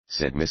you,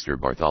 said Mr.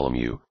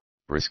 Bartholomew,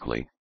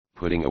 briskly,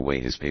 putting away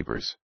his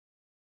papers.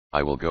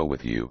 I will go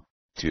with you,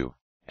 too,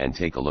 and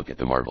take a look at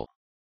the marvel.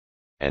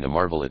 And a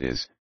marvel it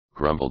is,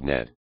 grumbled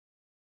Ned.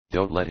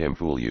 Don't let him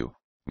fool you,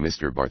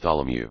 Mr.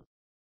 Bartholomew.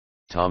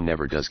 Tom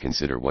never does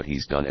consider what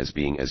he's done as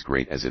being as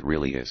great as it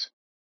really is.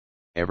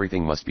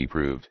 Everything must be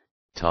proved,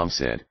 Tom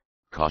said,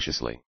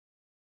 cautiously.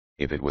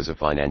 If it was a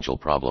financial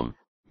problem,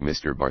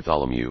 Mr.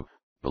 Bartholomew,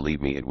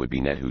 believe me it would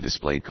be Ned who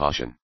displayed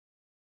caution.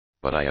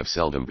 But I have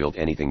seldom built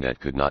anything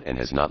that could not and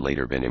has not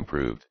later been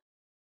improved.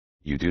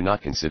 You do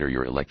not consider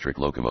your electric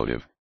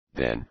locomotive,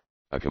 then,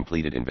 a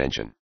completed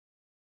invention?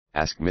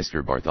 Asked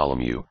Mr.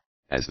 Bartholomew,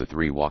 as the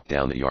three walked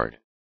down the yard.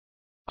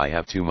 I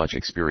have too much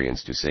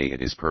experience to say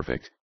it is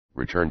perfect,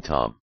 returned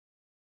Tom.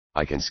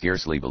 I can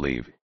scarcely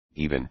believe,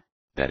 even,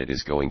 that it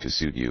is going to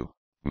suit you,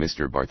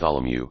 Mr.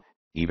 Bartholomew,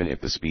 even if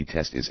the speed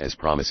test is as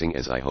promising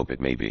as I hope it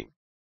may be.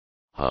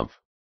 Humph.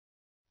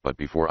 But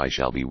before I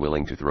shall be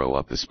willing to throw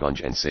up the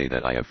sponge and say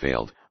that I have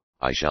failed,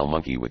 I shall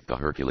monkey with the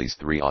Hercules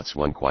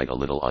 301 quite a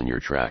little on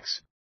your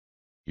tracks.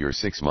 Your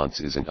 6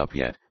 months isn't up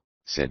yet,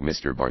 said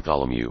Mr.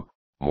 Bartholomew,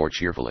 more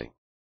cheerfully.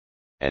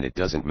 And it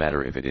doesn't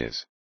matter if it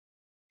is.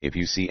 If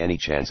you see any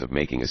chance of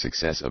making a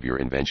success of your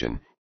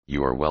invention,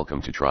 you are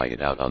welcome to try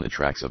it out on the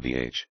tracks of the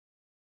H.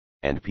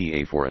 and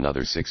PA for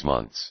another 6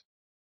 months.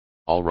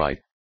 All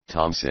right,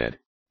 Tom said,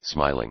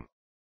 smiling.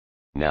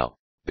 Now,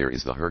 there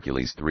is the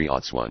Hercules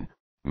 301,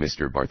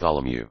 Mr.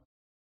 Bartholomew.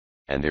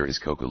 And there is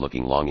Coco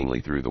looking longingly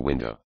through the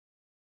window.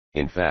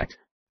 In fact,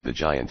 the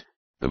giant,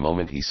 the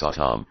moment he saw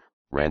Tom,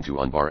 ran to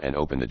unbar and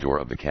open the door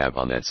of the cab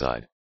on that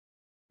side.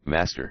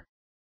 Master.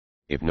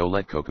 If no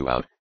let Coco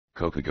out,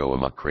 Coco go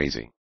amok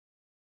crazy.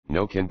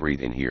 No can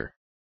breathe in here.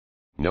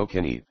 No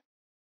can eat.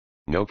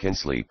 No can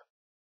sleep.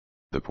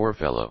 The poor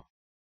fellow.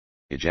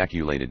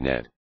 Ejaculated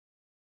Ned.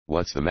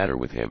 What's the matter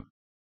with him?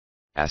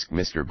 Asked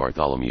Mr.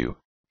 Bartholomew,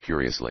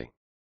 curiously.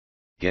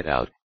 Get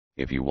out,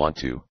 if you want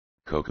to,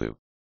 Coco.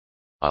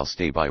 I'll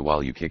stay by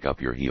while you kick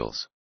up your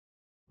heels.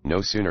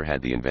 No sooner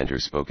had the inventor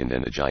spoken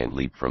than the giant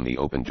leaped from the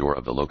open door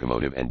of the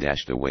locomotive and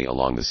dashed away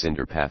along the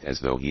cinder path as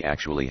though he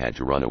actually had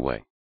to run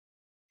away.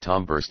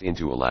 Tom burst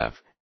into a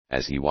laugh,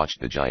 as he watched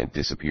the giant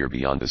disappear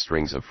beyond the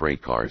strings of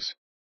freight cars.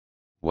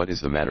 What is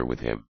the matter with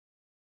him?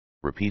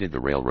 Repeated the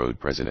railroad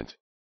president.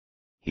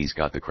 He's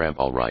got the cramp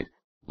all right,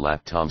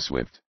 laughed Tom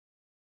Swift.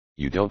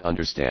 You don't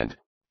understand,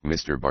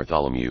 Mr.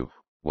 Bartholomew,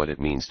 what it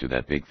means to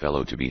that big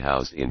fellow to be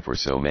housed in for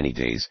so many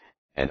days,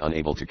 and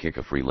unable to kick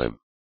a free limb.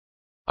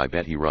 I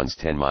bet he runs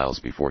 10 miles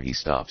before he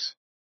stops.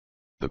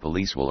 The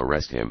police will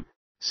arrest him,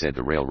 said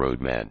the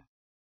railroad man.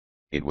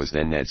 It was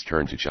then Ned's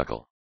turn to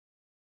chuckle.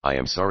 I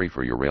am sorry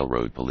for your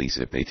railroad police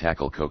if they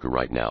tackle Coco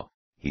right now,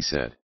 he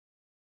said.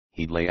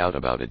 He'd lay out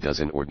about a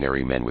dozen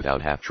ordinary men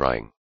without half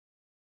trying.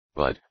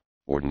 But,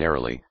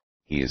 ordinarily,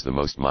 he is the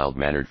most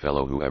mild-mannered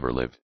fellow who ever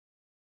lived.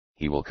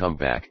 He will come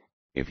back,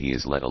 if he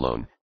is let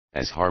alone,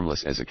 as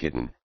harmless as a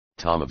kitten,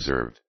 Tom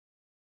observed.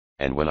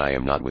 And when I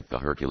am not with the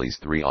Hercules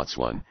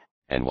 301,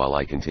 and while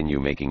I continue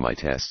making my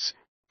tests,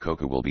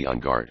 Coco will be on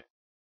guard.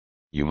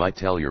 You might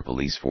tell your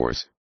police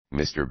force,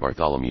 Mr.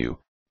 Bartholomew,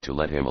 to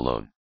let him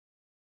alone.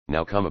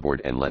 Now come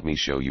aboard and let me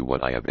show you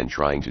what I have been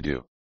trying to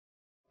do.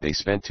 They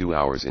spent 2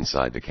 hours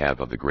inside the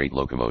cab of the great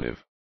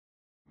locomotive.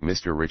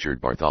 Mr.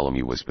 Richard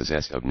Bartholomew was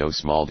possessed of no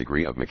small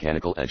degree of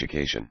mechanical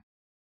education.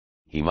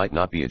 He might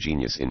not be a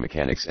genius in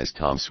mechanics as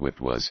Tom Swift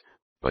was,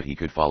 but he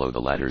could follow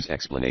the latter's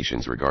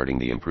explanations regarding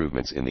the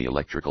improvements in the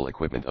electrical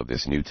equipment of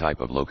this new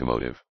type of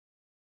locomotive.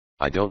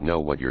 I don't know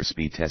what your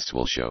speed tests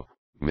will show,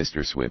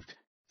 Mr. Swift,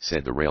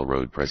 said the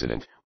railroad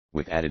president,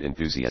 with added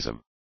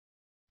enthusiasm.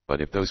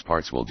 But if those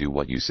parts will do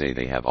what you say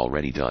they have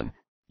already done,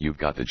 you've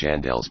got the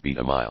Jandels beat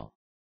a mile.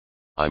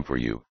 I'm for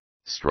you,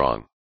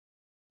 Strong.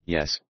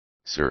 Yes,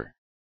 sir.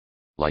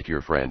 Like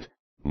your friend,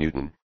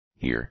 Newton,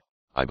 here,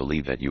 I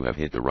believe that you have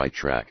hit the right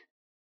track.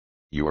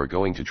 You are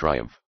going to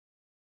triumph.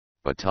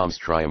 But Tom's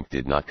triumph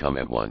did not come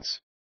at once.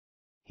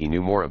 He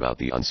knew more about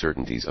the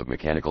uncertainties of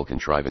mechanical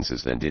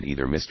contrivances than did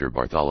either Mr.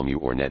 Bartholomew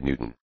or Ned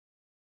Newton.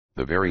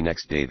 The very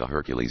next day the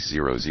Hercules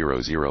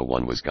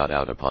 0001 was got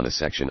out upon a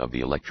section of the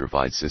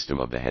electrified system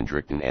of the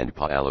Hendrickton and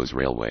Palos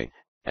Railway,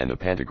 and the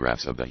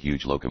pantographs of the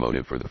huge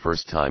locomotive for the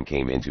first time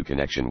came into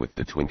connection with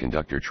the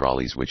twin-conductor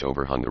trolleys which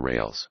overhung the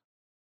rails.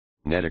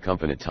 Ned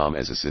accompanied Tom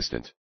as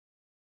assistant.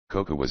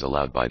 Coco was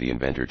allowed by the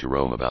inventor to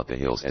roam about the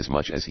hills as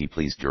much as he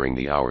pleased during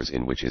the hours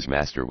in which his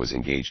master was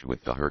engaged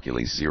with the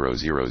Hercules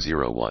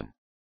 0001.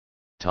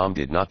 Tom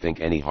did not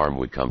think any harm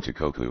would come to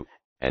Coco,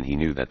 and he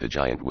knew that the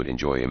giant would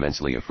enjoy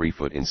immensely a free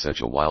foot in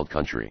such a wild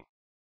country.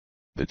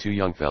 The two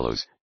young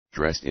fellows,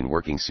 dressed in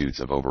working suits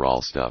of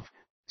overall stuff,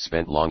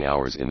 spent long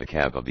hours in the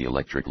cab of the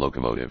electric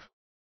locomotive.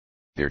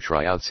 Their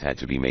tryouts had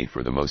to be made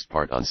for the most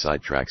part on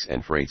side tracks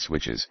and freight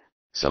switches,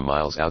 some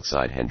miles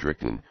outside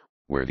Hendrickton,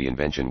 where the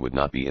invention would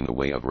not be in the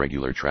way of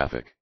regular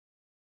traffic.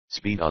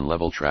 Speed on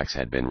level tracks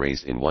had been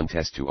raised in one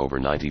test to over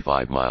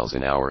 95 miles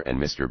an hour, and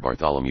Mr.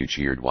 Bartholomew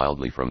cheered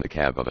wildly from the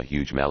cab of a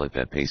huge mallet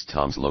that paced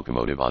Tom's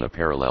locomotive on a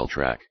parallel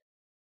track.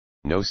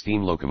 No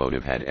steam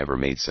locomotive had ever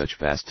made such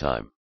fast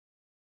time.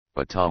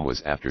 But Tom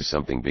was after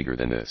something bigger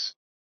than this.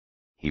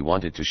 He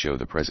wanted to show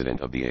the president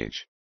of the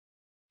age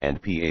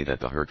and PA that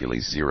the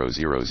Hercules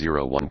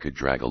 0001 could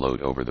drag a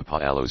load over the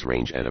Palos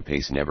Range at a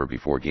pace never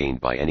before gained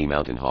by any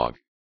mountain hog.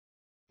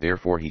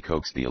 Therefore he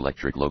coaxed the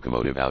electric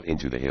locomotive out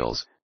into the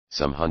hills,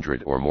 some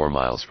 100 or more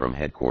miles from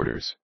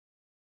headquarters.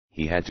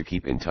 He had to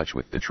keep in touch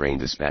with the train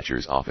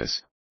dispatcher's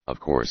office. Of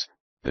course,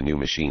 the new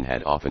machine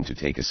had often to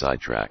take a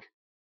sidetrack.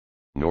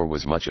 Nor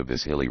was much of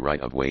this hilly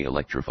right-of-way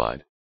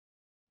electrified.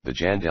 The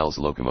Jandel's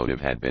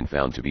locomotive had been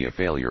found to be a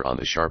failure on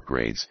the sharp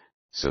grades,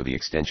 so the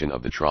extension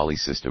of the trolley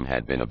system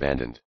had been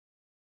abandoned.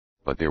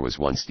 But there was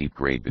one steep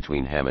grade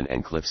between Hammond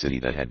and Cliff City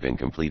that had been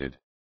completed.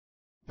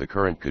 The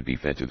current could be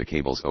fed to the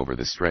cables over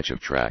the stretch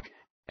of track,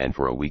 and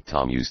for a week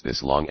Tom used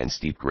this long and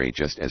steep grade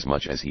just as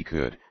much as he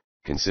could,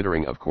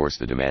 considering of course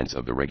the demands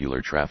of the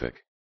regular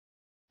traffic.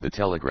 The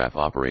telegraph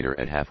operator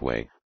at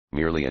Halfway,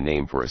 merely a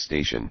name for a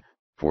station,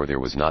 for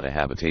there was not a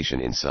habitation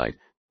in sight,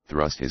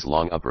 thrust his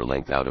long upper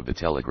length out of the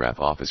telegraph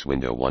office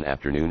window one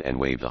afternoon and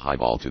waved a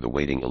highball to the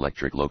waiting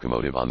electric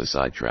locomotive on the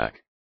side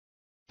track.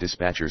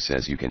 Dispatcher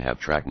says you can have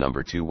track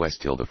number 2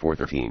 west till the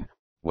 413,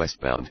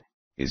 westbound,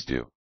 is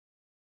due.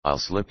 I'll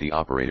slip the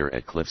operator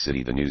at Cliff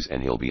City the news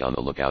and he'll be on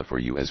the lookout for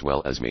you as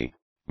well as me,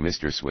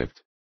 Mr.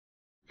 Swift.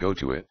 Go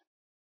to it.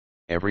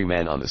 Every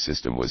man on the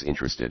system was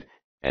interested,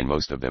 and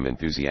most of them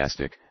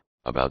enthusiastic,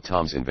 about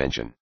Tom's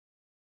invention.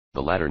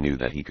 The latter knew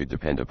that he could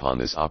depend upon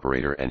this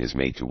operator and his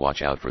mate to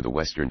watch out for the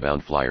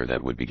western-bound flyer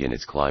that would begin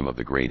its climb of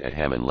the grade at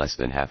Hammond less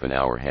than half an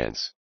hour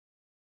hence.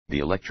 The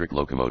electric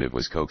locomotive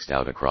was coaxed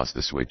out across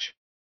the switch.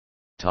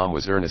 Tom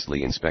was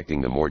earnestly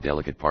inspecting the more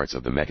delicate parts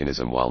of the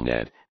mechanism while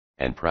Ned,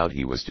 and proud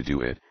he was to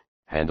do it,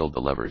 handled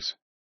the levers.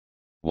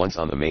 Once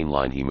on the main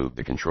line he moved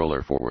the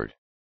controller forward.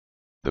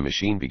 The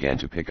machine began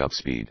to pick up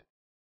speed.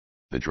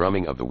 The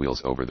drumming of the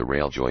wheels over the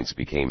rail joints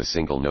became a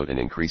single note and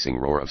increasing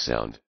roar of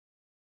sound.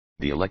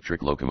 The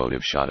electric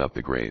locomotive shot up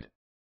the grade.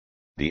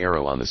 The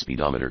arrow on the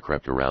speedometer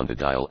crept around the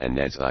dial and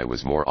Ned's eye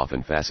was more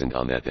often fastened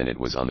on that than it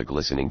was on the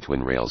glistening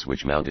twin rails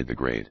which mounted the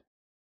grade.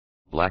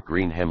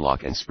 Black-green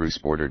hemlock and spruce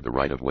bordered the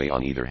right-of-way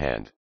on either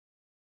hand.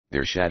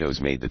 Their shadows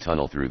made the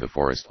tunnel through the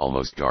forest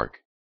almost dark.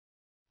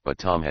 But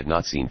Tom had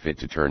not seen fit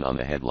to turn on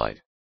the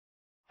headlight.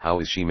 "How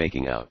is she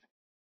making out?"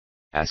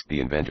 asked the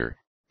inventor,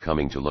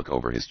 coming to look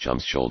over his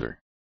chum's shoulder.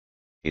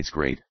 "It's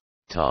great,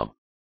 Tom,"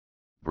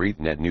 breathed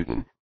Ned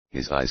Newton,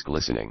 his eyes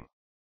glistening.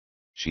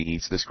 "She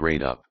eats this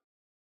grade up.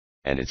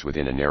 And it's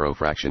within a narrow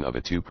fraction of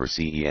a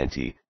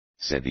 2%,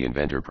 said the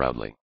inventor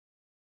proudly.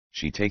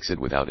 "She takes it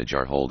without a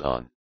jar. Hold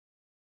on.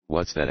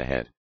 What's that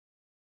ahead?"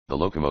 The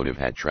locomotive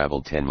had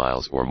traveled 10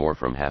 miles or more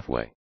from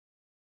Halfway.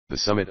 The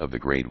summit of the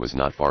grade was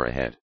not far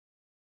ahead.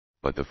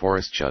 But the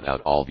forest shut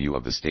out all view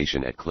of the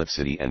station at Cliff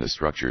City and the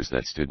structures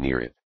that stood near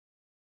it.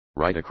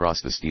 Right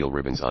across the steel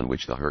ribbons on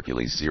which the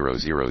Hercules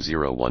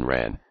 0001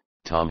 ran,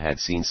 Tom had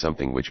seen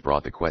something which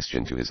brought the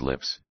question to his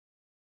lips.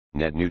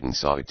 Ned Newton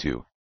saw it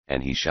too,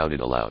 and he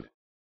shouted aloud.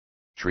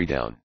 "Tree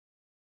down.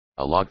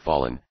 A log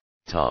fallen,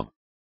 Tom."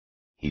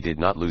 He did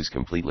not lose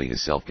completely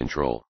his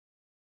self-control.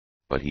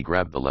 But he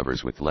grabbed the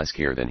levers with less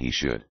care than he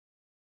should.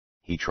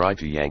 He tried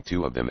to yank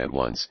 2 of them at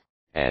once,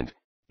 and,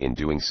 in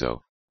doing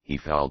so, he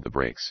fouled the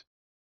brakes.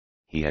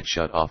 He had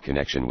shut off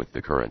connection with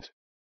the current.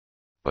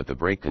 But the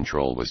brake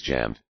control was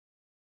jammed.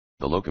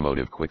 The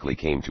locomotive quickly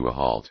came to a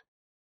halt.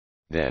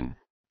 Then,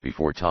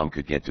 before Tom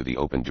could get to the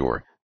open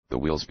door, the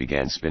wheels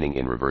began spinning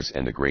in reverse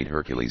and the great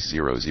Hercules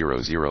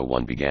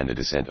 0001 began the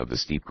descent of the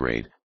steep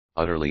grade,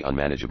 utterly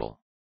unmanageable.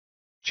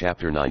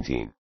 Chapter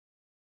 19.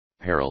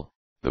 Peril,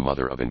 the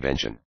Mother of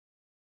Invention.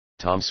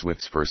 Tom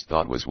Swift's first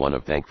thought was one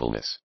of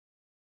thankfulness.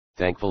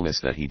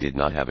 Thankfulness that he did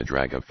not have a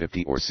drag of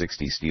 50 or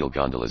 60 steel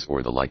gondolas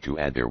or the like to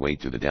add their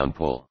weight to the down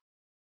pull.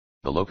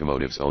 The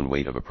locomotive's own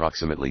weight of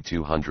approximately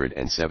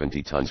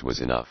 270 tons was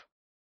enough.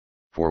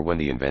 For when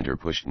the inventor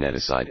pushed Ned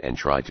aside and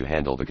tried to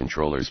handle the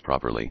controllers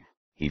properly,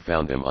 he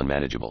found them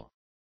unmanageable.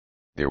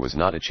 There was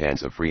not a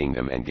chance of freeing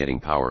them and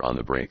getting power on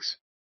the brakes.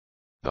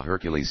 The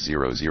Hercules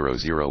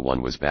 0001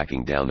 was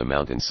backing down the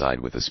mountainside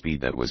with a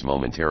speed that was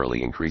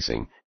momentarily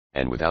increasing,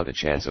 and without a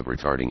chance of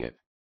retarding it.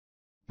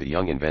 The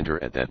young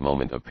inventor at that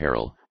moment of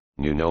peril,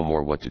 knew no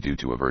more what to do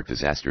to avert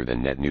disaster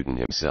than Ned Newton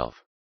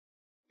himself.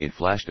 It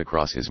flashed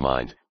across his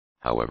mind,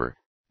 however,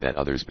 that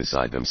others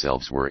beside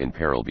themselves were in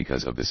peril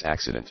because of this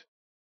accident.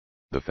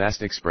 The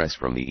fast express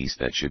from the east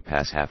that should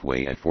pass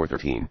halfway at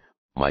 4:13,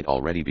 might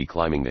already be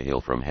climbing the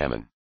hill from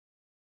Hammond.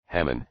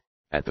 Hammond,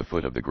 at the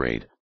foot of the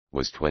grade,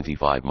 was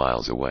 25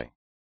 miles away.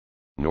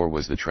 Nor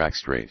was the track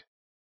straight.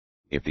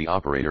 If the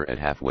operator at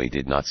halfway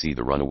did not see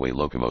the runaway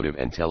locomotive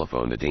and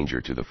telephone the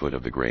danger to the foot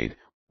of the grade,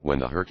 when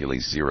the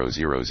Hercules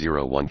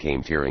 0001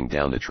 came tearing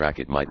down the track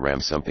it might ram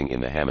something in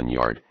the Hammond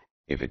yard,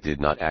 if it did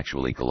not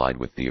actually collide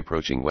with the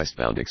approaching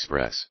westbound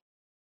express.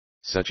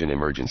 Such an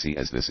emergency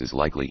as this is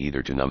likely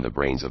either to numb the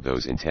brains of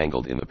those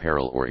entangled in the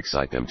peril or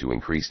excite them to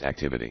increased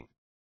activity.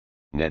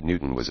 Ned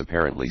Newton was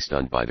apparently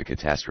stunned by the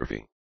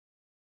catastrophe.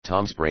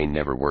 Tom's brain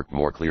never worked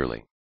more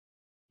clearly.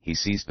 He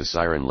seized the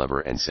siren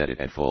lever and set it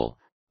at full,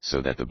 so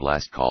that the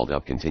blast called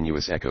up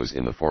continuous echoes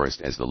in the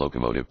forest as the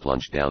locomotive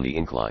plunged down the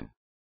incline.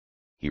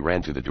 He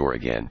ran to the door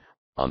again,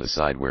 on the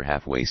side where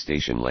halfway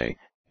station lay,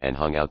 and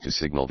hung out to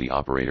signal the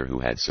operator who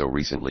had so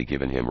recently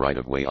given him right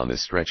of way on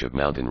this stretch of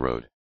mountain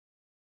road.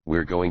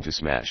 "We're going to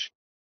smash.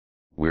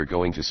 We're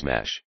going to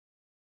smash,"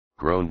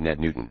 groaned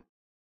Ned Newton.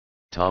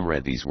 Tom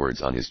read these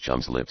words on his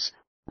chum's lips,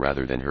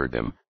 rather than heard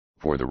them,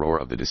 for the roar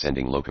of the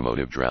descending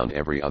locomotive drowned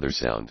every other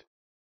sound.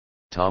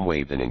 Tom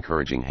waved an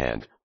encouraging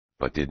hand,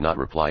 but did not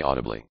reply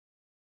audibly.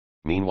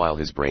 Meanwhile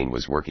his brain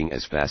was working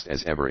as fast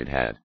as ever it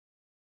had.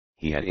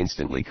 He had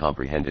instantly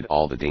comprehended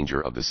all the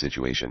danger of the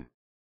situation.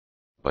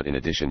 But in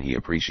addition he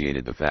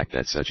appreciated the fact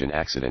that such an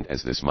accident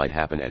as this might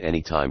happen at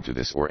any time to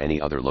this or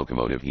any other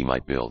locomotive he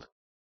might build.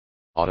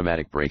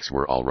 Automatic brakes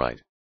were all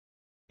right.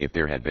 If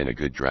there had been a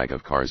good drag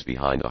of cars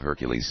behind the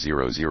Hercules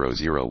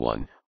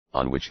 0001,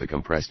 on which the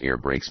compressed air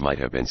brakes might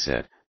have been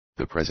set,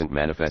 the present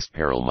manifest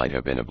peril might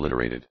have been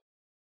obliterated.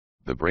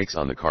 The brakes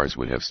on the cars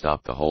would have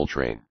stopped the whole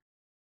train.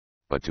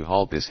 But to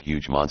halt this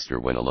huge monster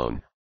when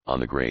alone,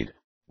 on the grade,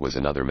 was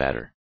another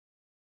matter.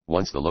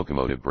 Once the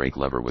locomotive brake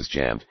lever was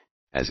jammed,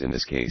 as in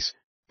this case,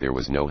 there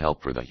was no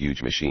help for the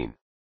huge machine.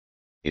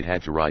 It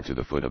had to ride to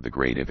the foot of the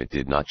grade if it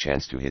did not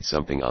chance to hit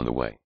something on the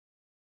way.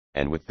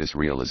 And with this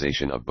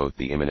realization of both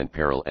the imminent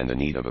peril and the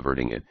need of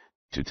averting it,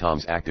 to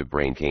Tom's active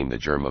brain came the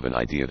germ of an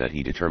idea that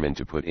he determined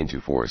to put into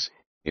force,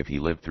 if he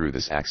lived through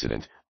this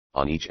accident,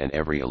 on each and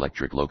every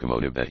electric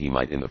locomotive that he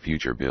might in the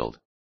future build.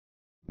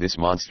 This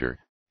monster,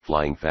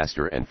 flying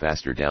faster and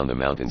faster down the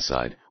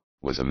mountainside,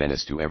 was a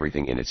menace to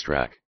everything in its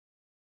track.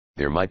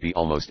 There might be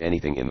almost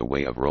anything in the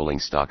way of rolling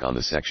stock on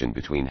the section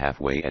between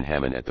Halfway and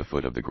Hammond at the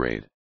foot of the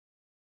grade.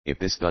 If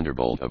this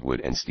thunderbolt of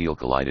wood and steel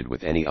collided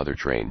with any other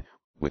train,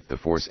 with the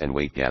force and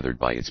weight gathered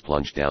by its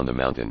plunge down the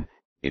mountain,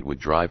 it would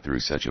drive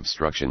through such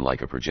obstruction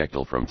like a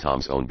projectile from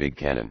Tom's own big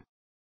cannon.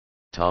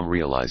 Tom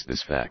realized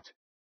this fact.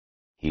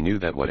 He knew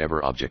that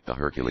whatever object the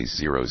Hercules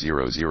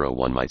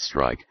 0001 might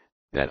strike,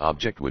 that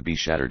object would be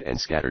shattered and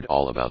scattered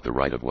all about the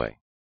right-of-way.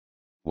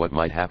 What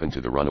might happen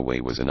to the runaway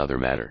was another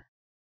matter.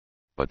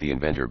 But the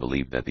inventor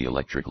believed that the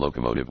electric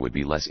locomotive would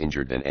be less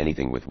injured than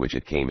anything with which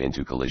it came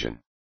into collision.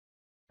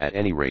 At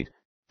any rate,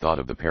 thought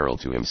of the peril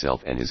to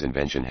himself and his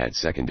invention had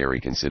secondary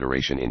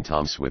consideration in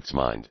Tom Swift's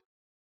mind.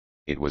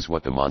 It was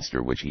what the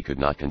monster which he could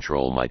not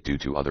control might do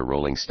to other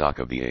rolling stock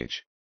of the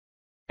age.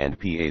 And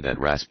that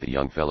rasped the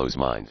young fellow's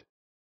mind.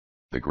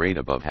 The grade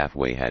above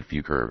Halfway had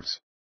few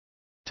curves.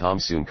 Tom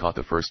soon caught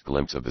the first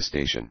glimpse of the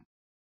station.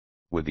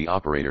 Would the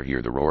operator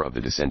hear the roar of the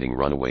descending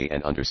runaway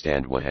and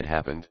understand what had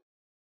happened?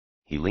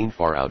 He leaned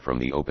far out from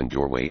the open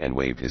doorway and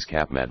waved his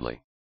cap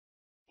madly.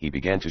 He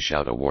began to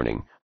shout a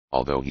warning,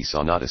 although he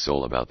saw not a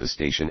soul about the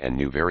station and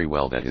knew very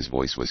well that his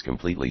voice was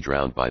completely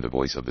drowned by the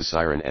voice of the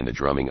siren and the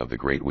drumming of the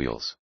great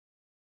wheels.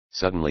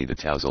 Suddenly the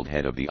tousled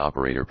head of the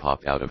operator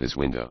popped out of his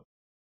window.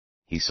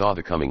 He saw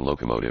the coming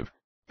locomotive,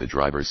 the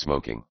drivers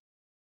smoking.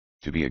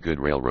 To be a good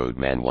railroad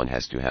man one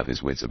has to have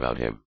his wits about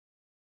him.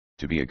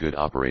 To be a good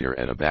operator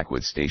at a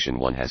backwoods station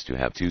one has to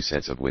have two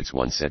sets of wits,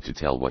 one set to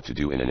tell what to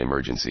do in an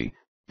emergency,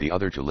 the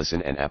other to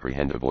listen and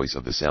apprehend the voice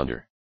of the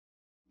sounder.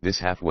 This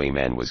Halfway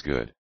man was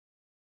good.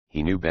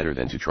 He knew better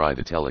than to try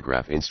the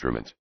telegraph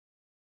instrument.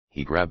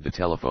 He grabbed the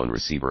telephone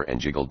receiver and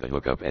jiggled the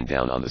hook up and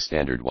down on the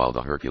standard while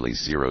the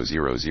Hercules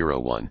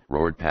 0001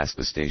 roared past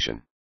the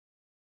station.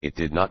 It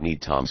did not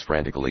need Tom's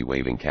frantically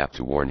waving cap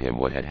to warn him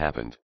what had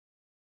happened.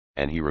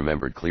 And he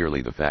remembered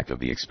clearly the fact of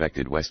the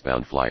expected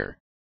westbound flyer.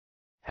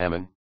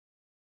 "Hammond?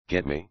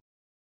 Get me.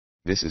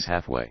 This is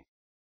Halfway.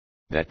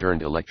 That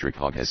turned electric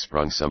hog has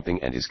sprung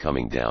something and is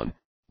coming down,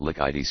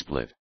 lickety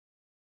split."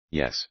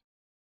 "Yes.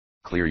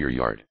 Clear your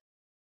yard.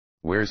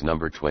 Where's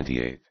number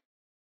 28?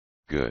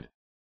 Good.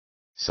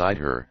 Side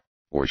her,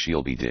 or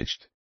she'll be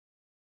ditched.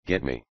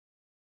 Get me.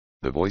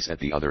 The voice at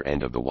the other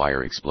end of the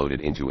wire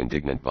exploded into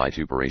indignant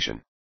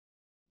vituperation.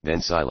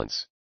 Then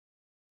silence.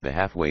 The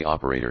halfway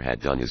operator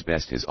had done his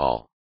best, his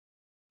all.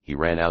 He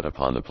ran out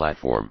upon the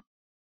platform.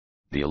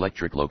 The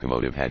electric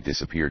locomotive had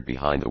disappeared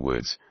behind the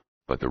woods,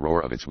 but the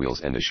roar of its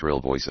wheels and the shrill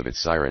voice of its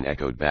siren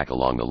echoed back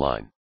along the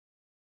line.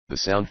 The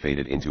sound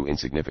faded into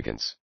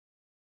insignificance.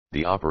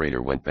 The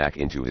operator went back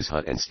into his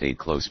hut and stayed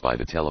close by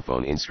the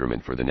telephone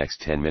instrument for the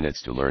next 10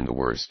 minutes to learn the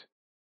worst.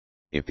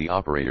 If the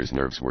operator's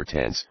nerves were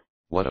tense,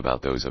 what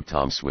about those of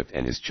Tom Swift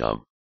and his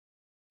chum?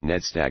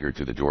 Ned staggered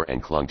to the door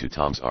and clung to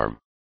Tom's arm.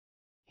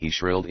 He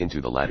shrilled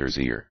into the latter's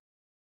ear.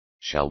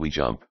 Shall we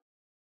jump?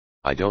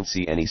 I don't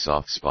see any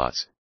soft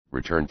spots,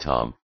 returned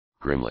Tom,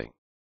 grimly.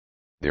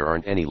 There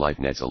aren't any life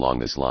nets along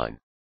this line.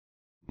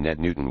 Ned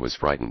Newton was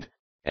frightened,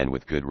 and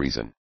with good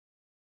reason.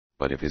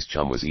 But if his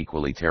chum was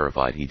equally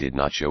terrified, he did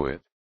not show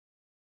it.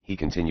 He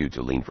continued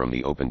to lean from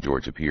the open door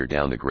to peer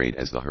down the grade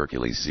as the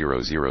Hercules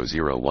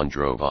 0001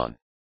 drove on.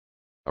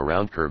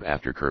 Around curve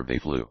after curve they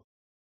flew.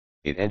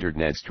 It entered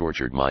Ned's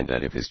tortured mind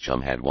that if his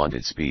chum had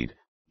wanted speed,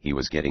 he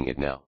was getting it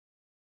now.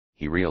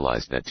 He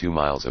realized that 2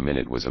 miles a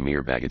minute was a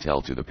mere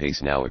bagatelle to the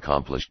pace now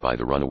accomplished by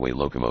the runaway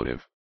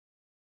locomotive.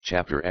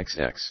 Chapter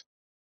XX.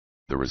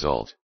 The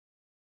result.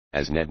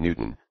 As Ned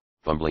Newton,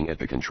 fumbling at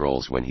the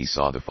controls when he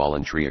saw the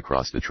fallen tree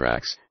across the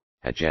tracks,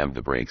 had jammed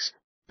the brakes,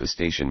 the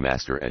station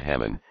master at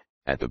Hammond,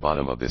 at the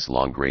bottom of this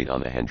long grade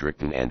on the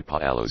Hendrickton and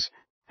Palos,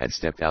 had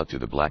stepped out to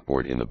the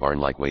blackboard in the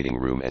barn-like waiting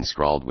room and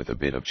scrawled with a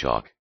bit of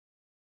chalk.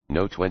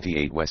 No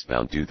 28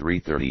 westbound to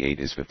 338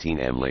 is 15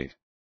 am late.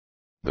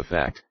 The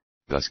fact,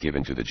 thus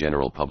given to the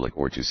general public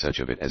or to such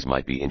of it as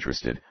might be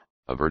interested,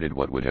 averted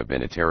what would have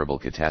been a terrible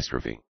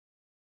catastrophe.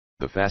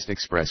 The fast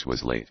express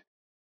was late.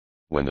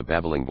 When the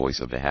babbling voice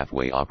of the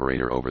halfway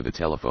operator over the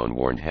telephone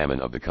warned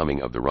Hammond of the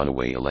coming of the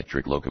runaway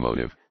electric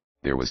locomotive,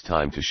 there was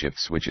time to shift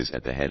switches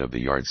at the head of the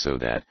yard so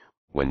that,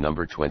 when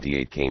number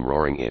 28 came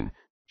roaring in,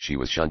 she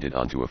was shunted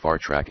onto a far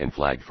track and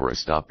flagged for a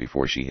stop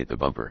before she hit the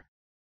bumper.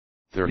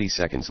 30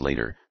 seconds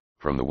later,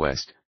 from the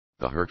west,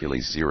 the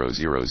Hercules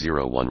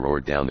 0001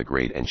 roared down the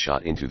grade and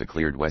shot into the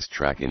cleared west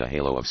track in a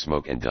halo of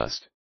smoke and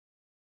dust.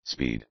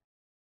 Speed.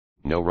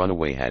 No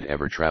runaway had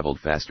ever traveled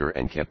faster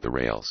and kept the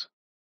rails.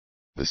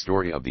 The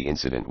story of the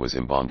incident was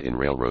embalmed in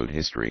railroad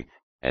history,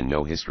 and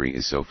no history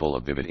is so full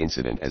of vivid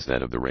incident as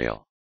that of the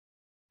rail.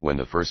 When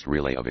the first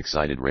relay of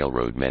excited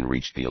railroad men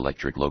reached the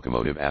electric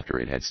locomotive after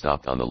it had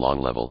stopped on the long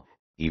level,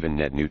 even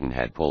Ned Newton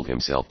had pulled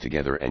himself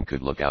together and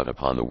could look out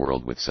upon the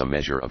world with some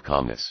measure of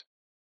calmness.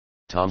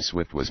 Tom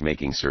Swift was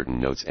making certain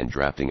notes and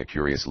drafting a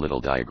curious little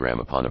diagram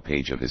upon a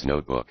page of his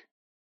notebook.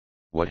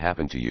 "What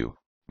happened to you,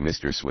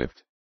 Mr.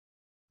 Swift?"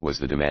 was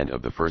the demand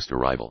of the first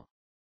arrival.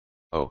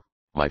 "Oh,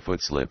 my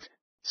foot slipped,"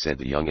 said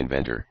the young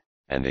inventor,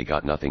 and they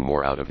got nothing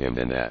more out of him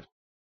than that.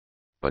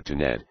 But to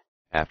Ned,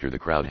 after the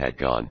crowd had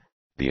gone,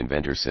 the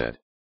inventor said,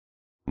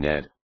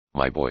 "Ned,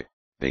 my boy,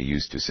 they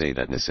used to say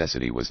that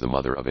necessity was the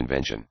mother of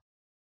invention.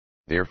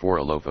 Therefore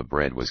a loaf of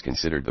bread was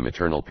considered the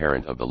maternal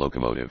parent of the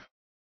locomotive.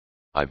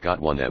 I've got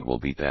one that will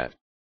beat that."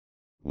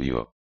 "Will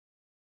you?"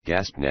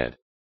 gasped Ned.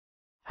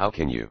 "How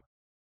can you?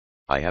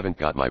 I haven't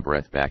got my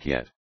breath back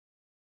yet."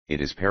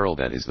 "It is peril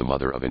that is the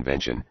mother of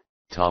invention,"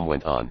 Tom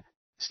went on,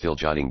 still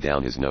jotting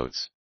down his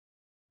notes.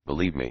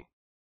 "Believe me.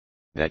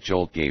 That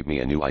jolt gave me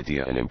a new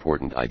idea, an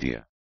important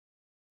idea.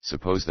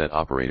 Suppose that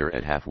operator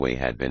at halfway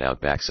had been out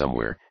back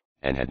somewhere,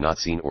 and had not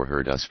seen or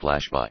heard us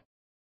flash by."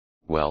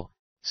 "Well,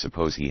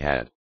 suppose he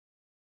had.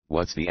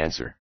 What's the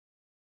answer?"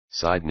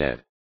 sighed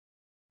Ned.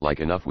 "Like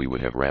enough we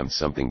would have rammed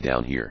something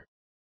down here.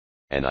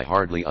 And I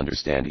hardly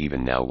understand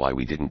even now why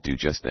we didn't do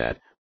just that,"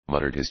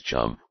 muttered his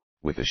chum,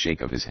 with a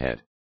shake of his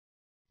head.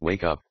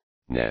 "Wake up,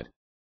 Ned."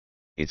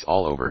 "It's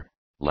all over,"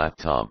 laughed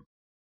Tom.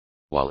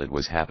 "While it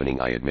was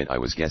happening I admit I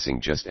was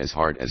guessing just as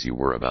hard as you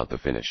were about the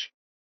finish.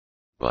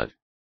 But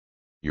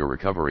your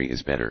recovery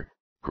is better,"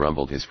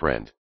 grumbled his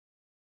friend.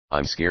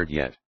 "I'm scared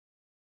yet.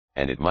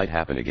 And it might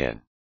happen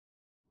again."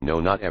 "No,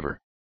 not ever,"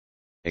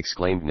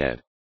 exclaimed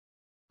Ned.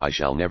 "I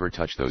shall never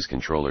touch those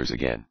controllers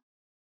again.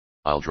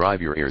 I'll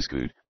drive your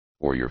airscoot,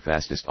 or your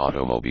fastest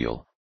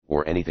automobile,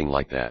 or anything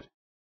like that.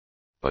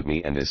 But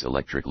me and this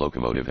electric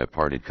locomotive have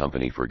parted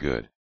company for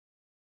good."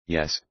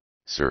 "Yes,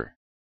 sir.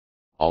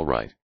 All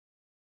right.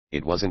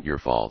 It wasn't your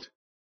fault.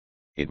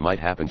 It might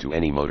happen to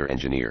any motor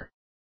engineer.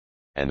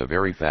 And the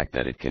very fact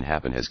that it can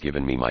happen has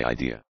given me my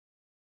idea.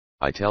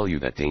 I tell you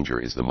that danger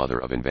is the mother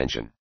of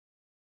invention.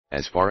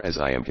 As far as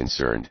I am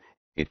concerned,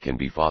 it can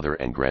be father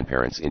and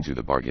grandparents into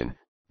the bargain,"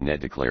 Ned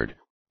declared,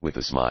 with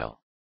a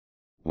smile.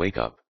 "Wake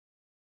up!"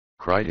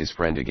 cried his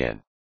friend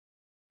again.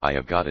 "I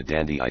have got a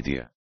dandy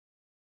idea.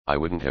 I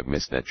wouldn't have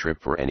missed that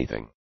trip for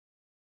anything."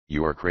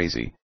 "You are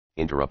crazy,"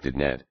 interrupted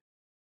Ned.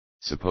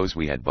 "Suppose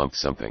we had bumped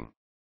something."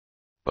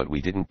 "But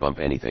we didn't bump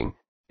anything,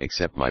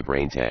 except my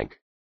brain tank.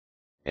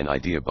 An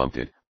idea bumped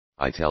it,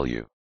 I tell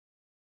you.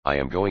 I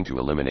am going to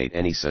eliminate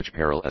any such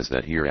peril as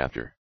that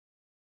hereafter."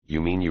 You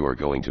mean you are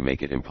going to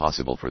make it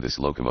impossible for this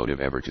locomotive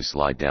ever to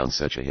slide down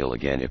such a hill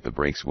again if the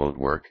brakes won't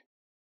work?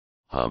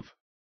 Humph.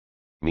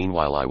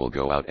 Meanwhile I will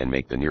go out and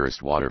make the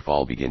nearest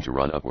waterfall begin to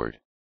run upward.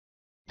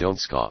 Don't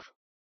scoff.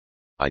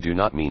 I do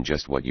not mean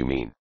just what you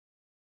mean.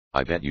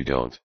 I bet you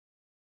don't.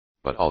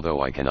 But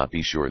although I cannot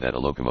be sure that a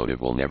locomotive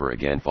will never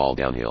again fall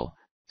downhill,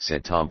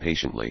 said Tom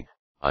patiently,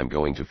 I'm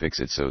going to fix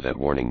it so that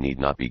warning need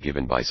not be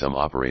given by some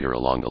operator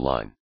along the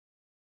line.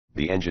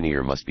 The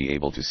engineer must be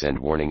able to send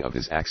warning of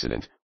his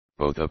accident,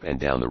 both up and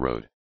down the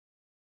road.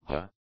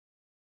 Huh?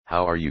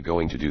 How are you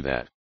going to do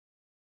that?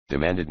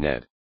 Demanded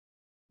Ned.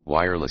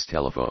 Wireless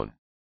telephone.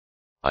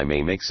 I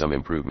may make some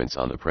improvements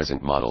on the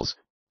present models,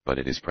 but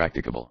it is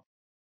practicable.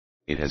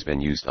 It has been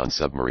used on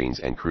submarines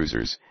and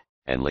cruisers,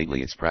 and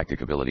lately its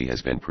practicability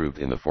has been proved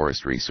in the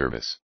forestry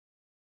service.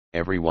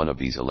 Every one of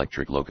these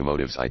electric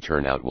locomotives I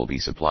turn out will be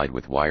supplied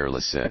with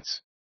wireless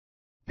sets.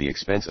 The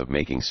expense of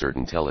making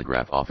certain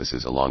telegraph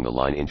offices along the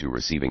line into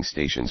receiving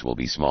stations will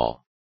be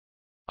small.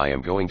 I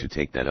am going to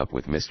take that up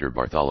with Mr.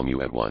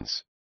 Bartholomew at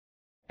once.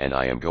 And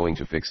I am going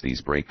to fix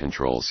these brake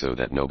controls so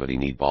that nobody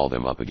need ball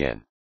them up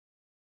again.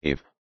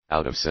 If,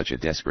 out of such a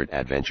desperate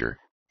adventure,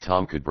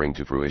 Tom could bring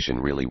to fruition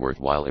really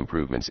worthwhile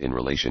improvements in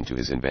relation to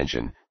his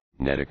invention,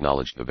 Ned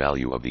acknowledged the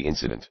value of the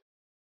incident.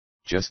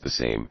 Just the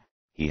same,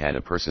 he had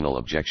a personal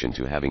objection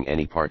to having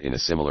any part in a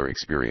similar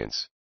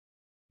experience.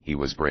 He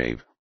was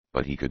brave,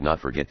 but he could not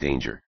forget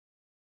danger.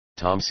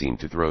 Tom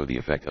seemed to throw the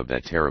effect of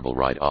that terrible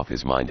ride off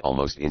his mind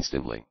almost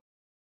instantly.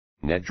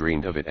 Ned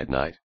dreamed of it at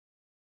night.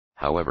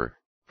 However,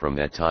 from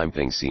that time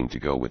things seemed to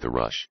go with a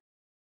rush.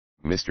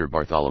 Mr.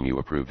 Bartholomew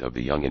approved of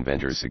the young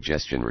inventor's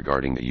suggestion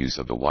regarding the use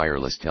of the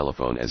wireless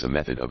telephone as a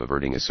method of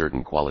averting a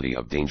certain quality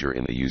of danger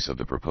in the use of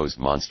the proposed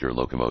monster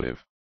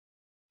locomotive.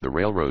 The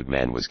railroad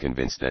man was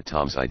convinced that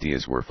Tom's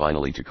ideas were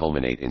finally to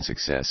culminate in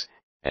success,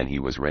 and he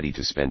was ready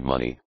to spend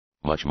money,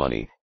 much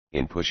money,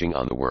 in pushing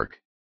on the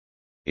work.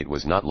 It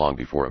was not long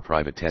before a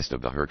private test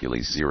of the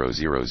Hercules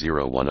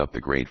 0001 up the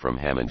grade from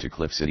Hammond to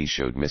Cliff City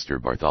showed Mr.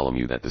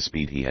 Bartholomew that the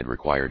speed he had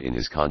required in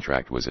his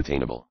contract was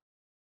attainable.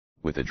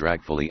 With a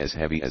drag fully as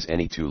heavy as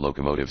any two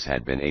locomotives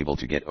had been able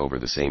to get over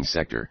the same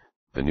sector,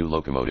 the new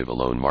locomotive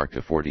alone marked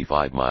a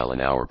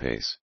 45-mile-an-hour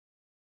pace.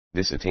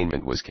 This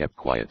attainment was kept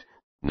quiet,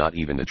 not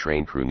even the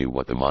train crew knew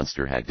what the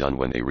monster had done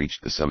when they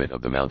reached the summit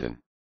of the mountain.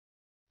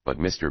 But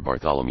Mr.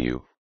 Bartholomew,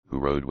 who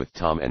rode with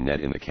Tom and Ned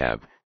in the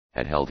cab,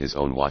 had held his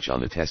own watch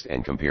on the test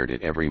and compared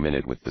it every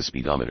minute with the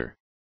speedometer.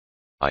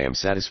 I am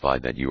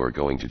satisfied that you are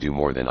going to do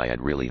more than I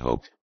had really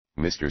hoped,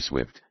 Mr.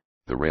 Swift,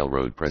 the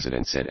railroad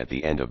president said at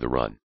the end of the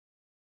run.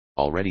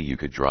 Already you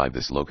could drive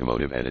this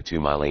locomotive at a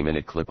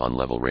 2-mile-a-minute clip on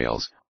level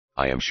rails,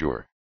 I am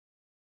sure.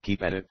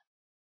 Keep at it.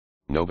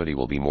 Nobody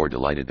will be more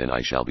delighted than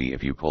I shall be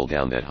if you pull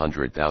down that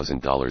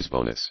 $100,000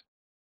 bonus.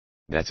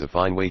 That's a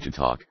fine way to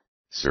talk,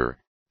 sir,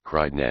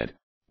 cried Ned,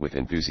 with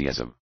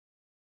enthusiasm.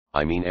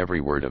 I mean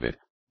every word of it,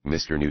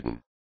 Mr.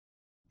 Newton.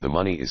 The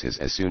money is his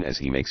as soon as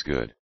he makes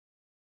good.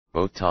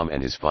 Both Tom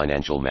and his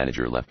financial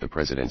manager left the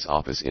president's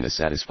office in a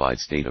satisfied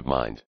state of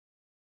mind.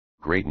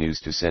 Great news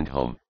to send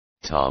home,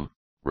 Tom,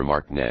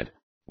 remarked Ned,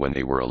 when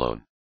they were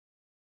alone.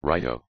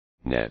 Righto,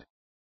 Ned.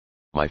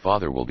 My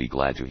father will be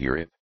glad to hear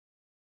it.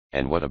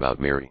 And what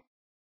about Mary?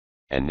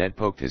 And Ned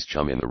poked his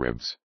chum in the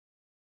ribs.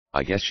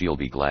 I guess she'll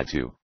be glad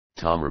too,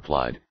 Tom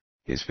replied,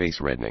 his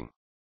face reddening.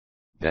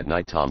 That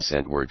night Tom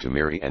sent word to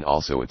Mary and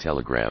also a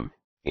telegram,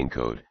 in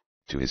code,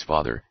 to his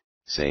father,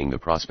 saying the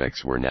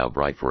prospects were now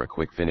bright for a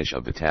quick finish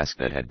of the task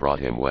that had brought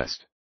him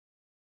west.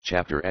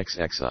 Chapter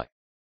XXI.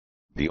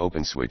 The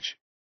Open Switch.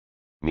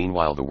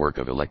 Meanwhile the work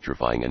of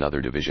electrifying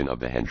another division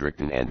of the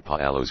Hendrickton and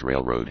Palos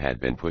Railroad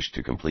had been pushed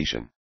to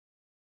completion.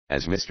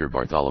 As Mr.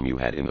 Bartholomew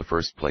had in the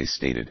first place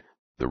stated,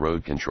 the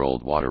road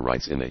controlled water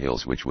rights in the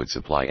hills which would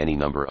supply any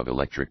number of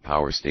electric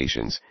power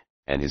stations,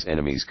 and his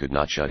enemies could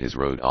not shut his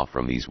road off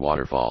from these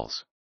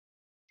waterfalls.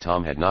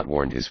 Tom had not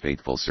warned his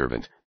faithful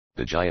servant,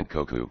 the giant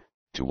Cuckoo,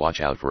 to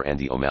watch out for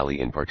Andy O'Malley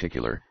in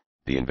particular.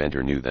 The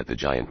inventor knew that the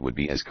giant would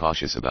be as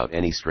cautious about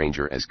any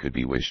stranger as could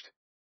be wished.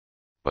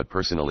 But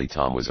personally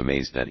Tom was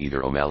amazed that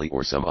either O'Malley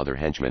or some other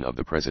henchman of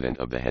the president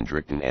of the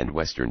Hendrickton and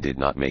Western did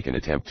not make an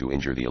attempt to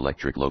injure the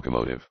electric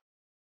locomotive.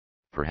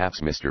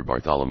 Perhaps Mr.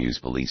 Bartholomew's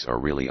police are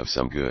really of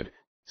some good,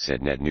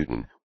 said Ned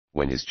Newton,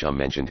 when his chum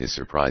mentioned his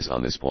surprise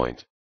on this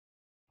point.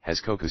 Has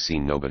Cuckoo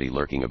seen nobody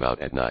lurking about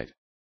at night?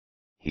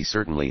 He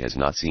certainly has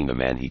not seen the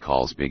man he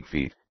calls Big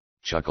Feet,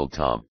 chuckled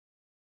Tom.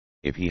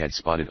 If he had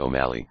spotted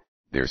O'Malley,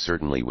 there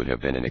certainly would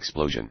have been an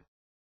explosion.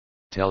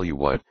 Tell you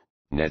what,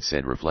 Ned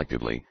said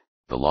reflectively,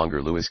 the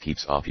longer Lewis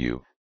keeps off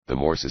you, the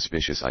more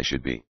suspicious I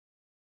should be.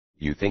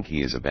 You think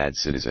he is a bad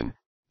citizen,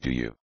 do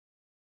you?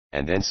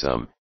 And then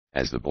some,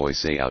 as the boys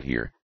say out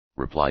here,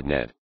 replied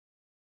Ned.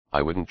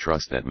 I wouldn't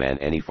trust that man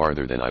any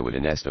farther than I would a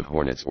nest of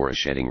hornets or a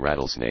shedding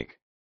rattlesnake.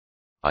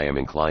 I am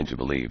inclined to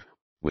believe,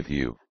 with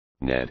you,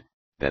 Ned,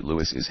 that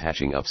Lewis is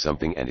hatching up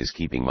something and is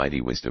keeping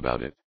mighty whist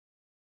about it.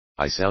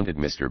 I sounded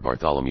Mr.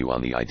 Bartholomew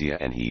on the idea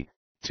and he,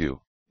 too,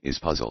 is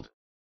puzzled.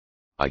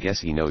 I guess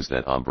he knows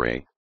that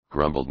hombre,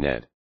 grumbled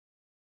Ned.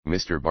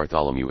 Mr.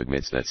 Bartholomew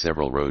admits that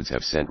several roads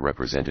have sent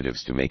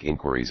representatives to make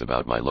inquiries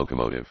about my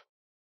locomotive.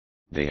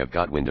 They have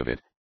got wind of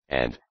it,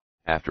 and,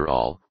 after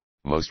all,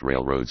 most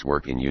railroads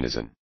work in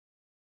unison.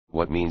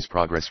 What means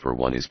progress for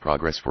one is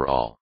progress for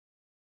all.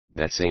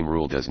 That same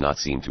rule does not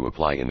seem to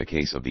apply in the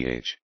case of the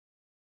H.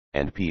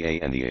 and PA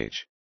and the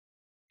H.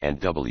 and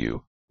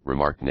W,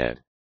 remarked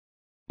Ned.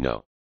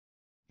 No.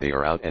 They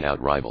are out and out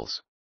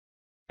rivals.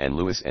 And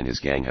Lewis and his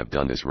gang have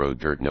done this road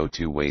dirt, no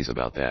two ways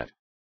about that.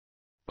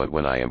 But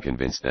when I am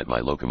convinced that my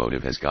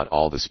locomotive has got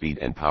all the speed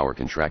and power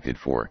contracted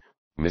for,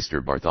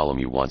 Mr.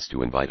 Bartholomew wants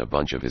to invite a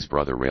bunch of his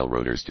brother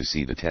railroaders to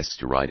see the tests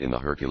to ride in the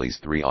Hercules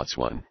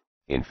 301,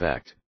 in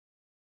fact.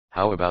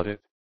 How about it?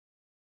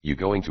 You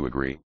going to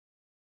agree?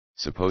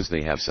 Suppose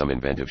they have some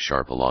inventive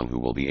sharp along who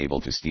will be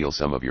able to steal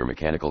some of your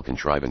mechanical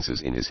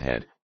contrivances in his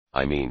head,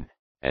 I mean,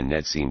 and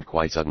Ned seemed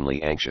quite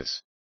suddenly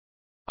anxious.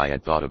 I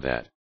had thought of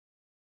that.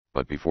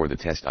 But before the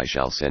test I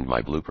shall send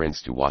my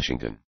blueprints to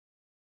Washington.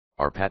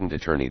 Our patent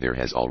attorney there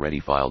has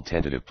already filed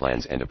tentative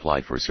plans and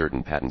applied for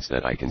certain patents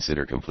that I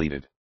consider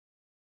completed.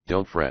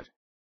 Don't fret.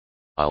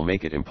 I'll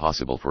make it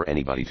impossible for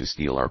anybody to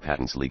steal our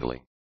patents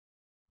legally.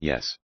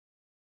 Yes.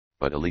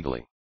 But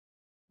illegally.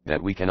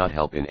 That we cannot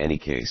help in any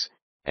case,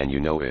 and you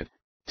know it,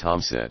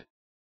 Tom said.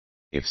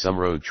 If some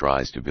road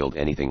tries to build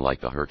anything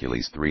like the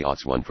Hercules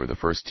 301 for the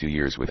first 2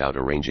 years without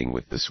arranging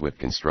with the Swift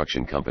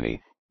Construction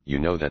Company, you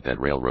know that that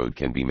railroad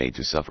can be made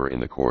to suffer in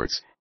the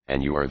courts,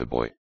 and you are the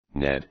boy,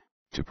 Ned,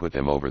 to put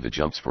them over the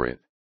jumps for it.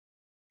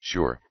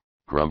 Sure,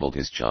 grumbled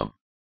his chum.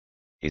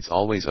 It's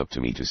always up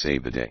to me to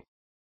save the day.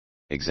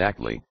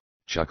 Exactly,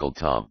 chuckled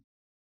Tom.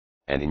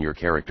 And in your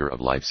character of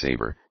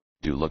lifesaver,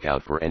 do look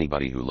out for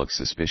anybody who looks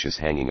suspicious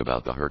hanging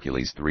about the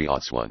Hercules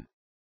 301.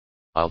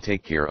 I'll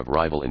take care of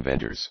rival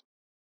inventors.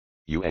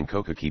 You and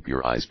Coca keep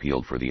your eyes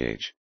peeled for the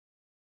H.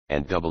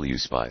 and W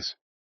spies.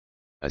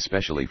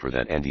 Especially for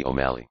that Andy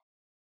O'Malley.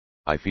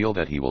 I feel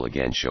that he will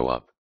again show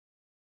up.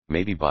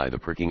 Maybe by the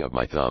pricking of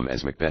my thumb,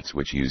 as Macbeth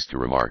Switch used to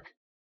remark.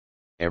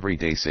 Every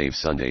day save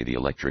Sunday the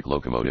electric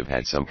locomotive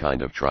had some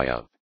kind of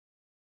tryout.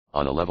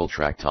 On a level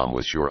track Tom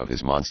was sure of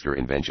his monster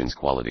invention's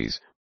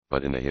qualities,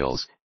 but in the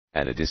hills,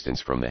 at a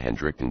distance from the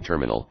Hendrickton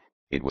terminal,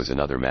 it was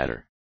another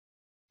matter.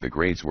 The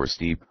grades were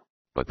steep,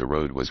 but the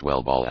road was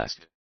well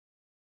ballasted.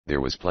 There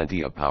was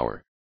plenty of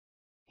power.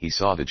 He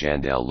saw the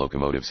Jandal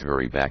locomotives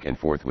hurry back and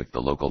forth with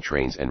the local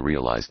trains and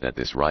realized that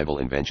this rival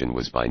invention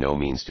was by no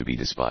means to be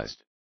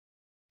despised.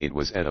 It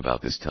was at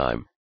about this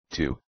time,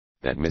 too,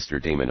 that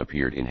Mr. Damon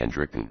appeared in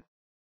Hendrickton.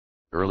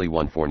 Early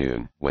one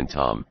forenoon, when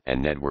Tom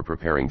and Ned were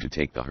preparing to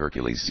take the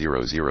Hercules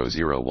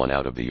 0001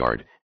 out of the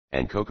yard,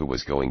 and Coca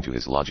was going to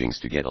his lodgings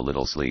to get a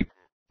little sleep,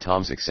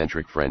 Tom's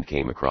eccentric friend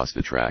came across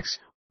the tracks,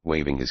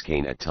 waving his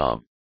cane at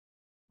Tom.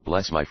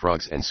 Bless my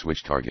frogs and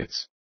switch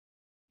targets.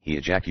 He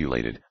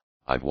ejaculated,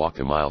 I've walked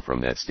a mile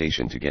from that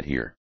station to get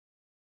here.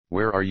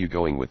 Where are you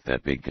going with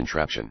that big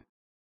contraption?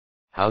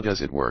 How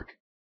does it work?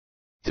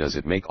 Does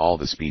it make all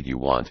the speed you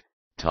want,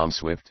 Tom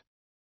Swift?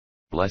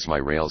 Bless my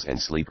rails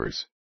and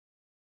sleepers.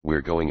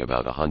 We're going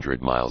about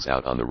 100 miles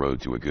out on the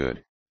road to a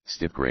good,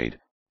 stiff grade,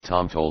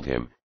 Tom told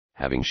him,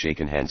 having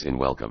shaken hands in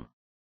welcome.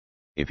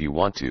 If you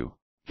want to,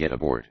 get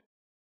aboard.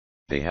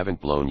 They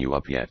haven't blown you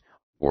up yet,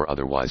 or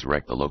otherwise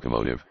wrecked the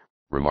locomotive,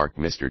 remarked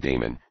Mr.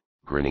 Damon,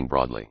 grinning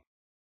broadly.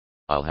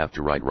 I'll have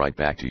to write right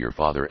back to your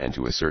father and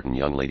to a certain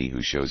young lady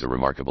who shows a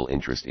remarkable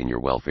interest in your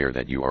welfare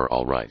that you are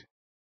all right.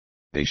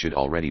 They should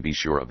already be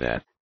sure of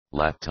that,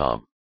 laughed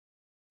Tom.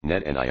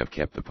 Ned and I have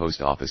kept the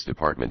post office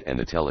department and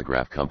the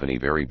telegraph company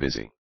very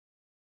busy.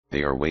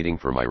 They are waiting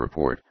for my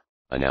report,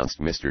 announced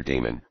Mr.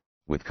 Damon,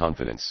 with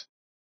confidence.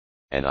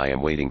 And I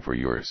am waiting for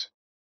yours.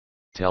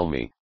 Tell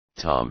me,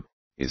 Tom,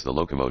 is the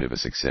locomotive a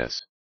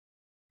success?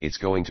 It's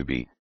going to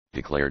be,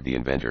 declared the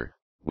inventor,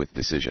 with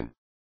decision.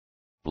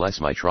 Bless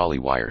my trolley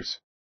wires!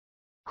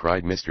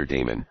 Cried Mr.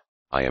 Damon,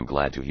 I am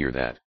glad to hear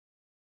that.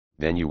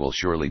 Then you will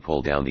surely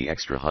pull down the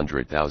extra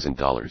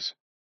 $100,000.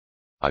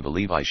 I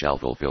believe I shall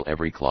fulfill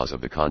every clause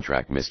of the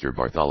contract Mr.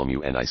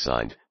 Bartholomew and I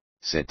signed,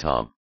 said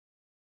Tom.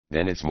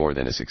 Then it's more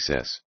than a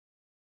success.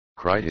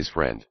 Cried his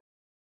friend.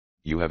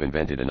 You have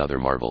invented another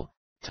marvel,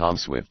 Tom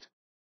Swift.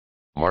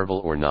 Marvel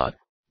or not,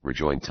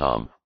 rejoined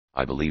Tom,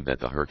 I believe that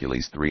the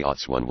Hercules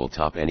 301 will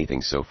top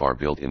anything so far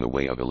built in the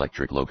way of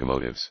electric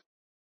locomotives.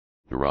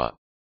 Hurrah!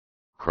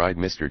 Cried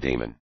Mr.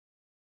 Damon.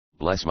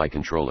 Bless my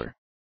controller.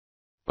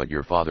 But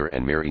your father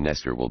and Mary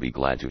Nestor will be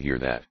glad to hear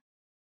that.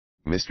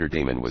 Mr.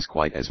 Damon was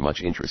quite as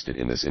much interested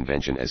in this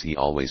invention as he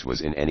always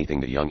was in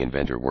anything the young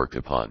inventor worked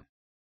upon.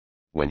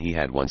 When he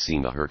had once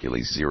seen the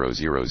Hercules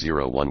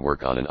 0001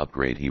 work on an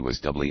upgrade he was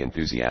doubly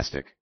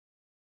enthusiastic.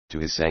 To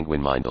his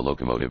sanguine mind the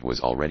locomotive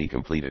was already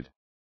completed.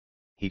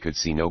 He could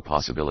see no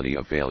possibility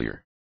of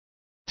failure.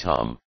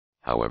 Tom,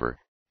 however,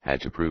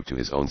 had to prove to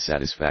his own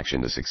satisfaction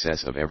the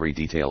success of every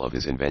detail of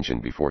his invention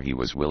before he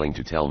was willing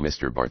to tell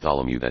Mr.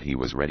 Bartholomew that he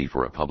was ready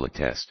for a public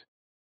test.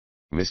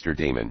 Mr.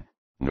 Damon,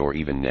 nor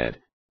even Ned,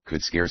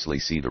 could scarcely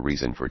see the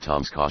reason for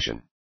Tom's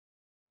caution.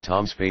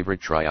 Tom's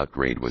favorite tryout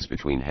grade was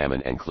between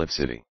Hammond and Cliff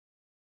City.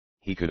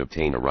 He could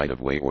obtain a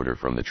right-of-way order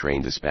from the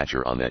train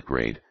dispatcher on that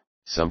grade,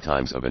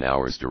 sometimes of an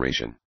hour's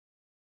duration.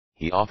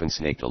 He often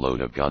snaked a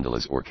load of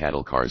gondolas or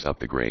cattle cars up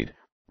the grade,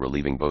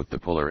 relieving both the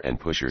puller and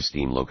pusher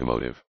steam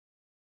locomotive.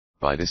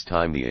 By this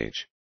time the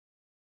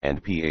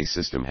H&PA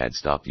system had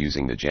stopped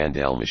using the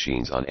Jandal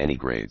machines on any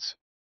grades.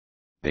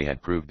 They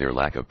had proved their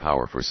lack of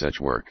power for such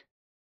work.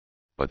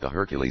 But the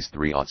Hercules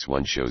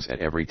 301 shows at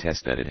every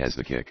test that it has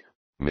the kick,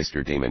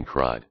 Mr. Damon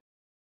cried.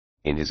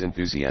 In his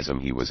enthusiasm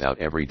he was out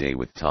every day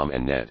with Tom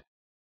and Ned.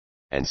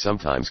 And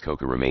sometimes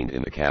Coco remained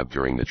in the cab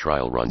during the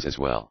trial runs as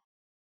well.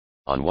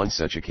 On one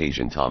such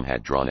occasion Tom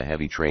had drawn a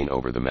heavy train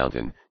over the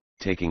mountain,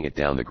 taking it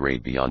down the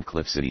grade beyond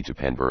Cliff City to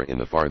Penborough in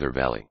the farther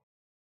valley.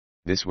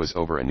 This was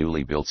over a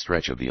newly built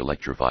stretch of the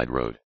electrified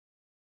road.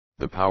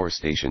 The power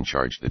station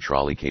charged the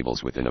trolley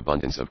cables with an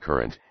abundance of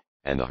current,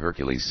 and the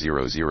Hercules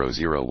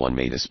 0001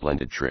 made a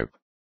splendid trip.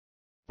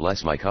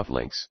 "Bless my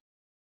cufflinks!"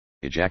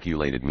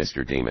 ejaculated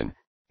Mr. Damon,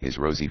 his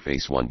rosy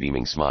face one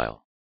beaming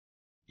smile.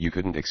 "You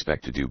couldn't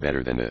expect to do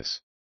better than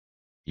this.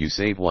 You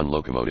save one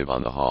locomotive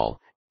on the haul,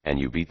 and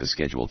you beat the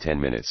schedule 10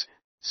 minutes,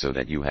 so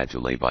that you had to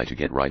lay by to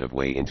get right of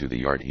way into the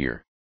yard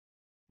here.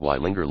 Why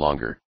linger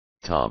longer,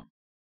 Tom?"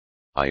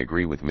 "I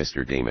agree with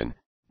Mr. Damon,"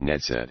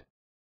 Ned said.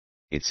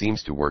 "It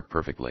seems to work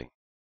perfectly.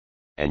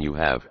 And you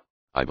have,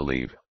 I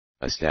believe,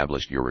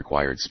 established your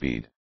required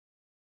speed."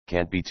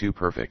 "Can't be too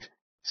perfect,"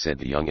 said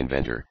the young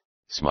inventor,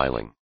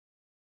 smiling.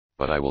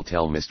 "But I will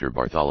tell Mr.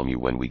 Bartholomew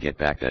when we get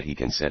back that he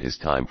can set his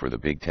time for the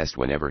big test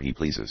whenever he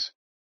pleases.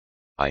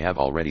 I have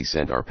already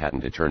sent our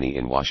patent attorney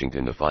in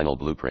Washington the final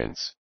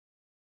blueprints.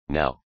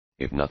 Now,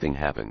 if nothing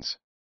happens."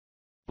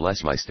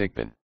 "Bless my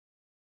stickpin!"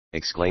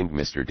 exclaimed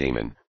Mr.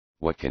 Damon,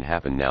 "what can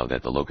happen now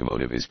that the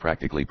locomotive is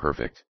practically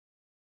perfect?"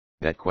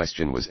 That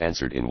question was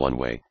answered in one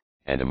way,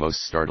 and a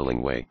most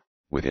startling way,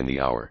 within the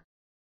hour.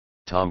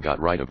 Tom got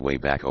right of way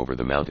back over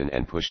the mountain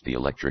and pushed the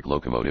electric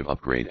locomotive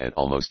upgrade at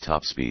almost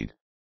top speed.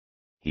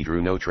 He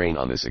drew no train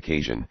on this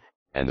occasion,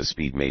 and the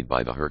speed made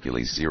by the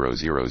Hercules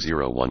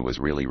 0001 was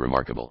really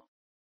remarkable.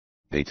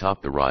 They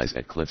topped the rise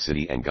at Cliff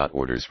City and got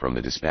orders from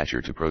the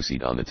dispatcher to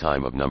proceed on the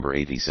time of number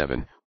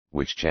 87,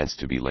 which chanced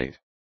to be late.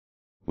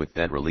 With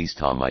that release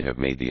Tom might have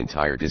made the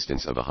entire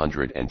distance of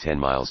 110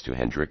 miles to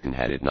Hendrickton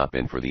had it not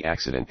been for the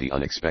accident, the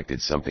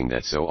unexpected something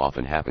that so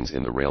often happens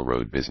in the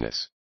railroad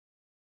business.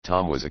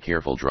 Tom was a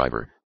careful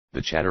driver.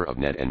 The chatter of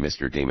Ned and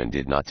Mr. Damon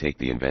did not take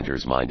the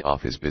inventor's mind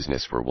off his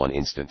business for one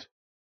instant.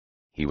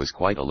 He was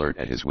quite alert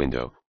at his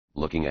window,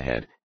 looking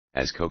ahead,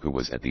 as Coco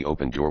was at the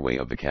open doorway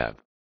of the cab.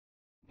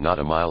 Not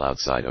a mile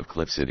outside of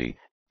Cliff City,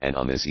 and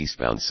on this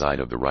eastbound side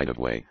of the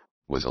right-of-way,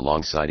 was a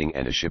long siding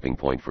and a shipping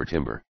point for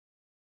timber.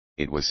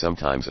 It was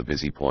sometimes a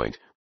busy point,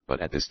 but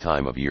at this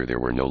time of year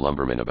there were no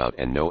lumbermen about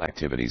and no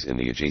activities in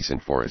the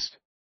adjacent forest.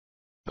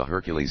 The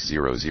Hercules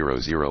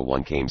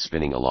 0001 came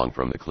spinning along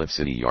from the Cliff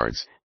City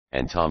yards,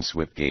 and Tom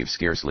Swift gave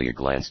scarcely a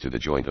glance to the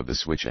joint of the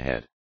switch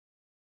ahead.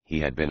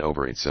 He had been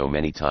over it so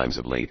many times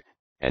of late,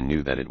 and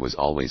knew that it was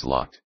always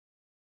locked.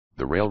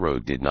 The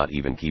railroad did not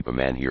even keep a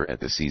man here at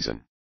the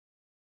season.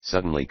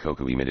 Suddenly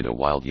Coco emitted a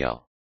wild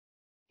yell.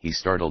 He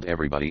startled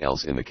everybody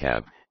else in the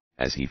cab,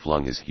 as he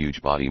flung his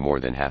huge body more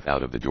than half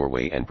out of the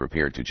doorway and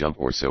prepared to jump,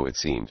 or so it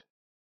seemed.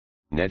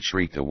 Ned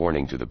shrieked a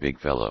warning to the big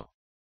fellow.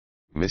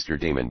 Mr.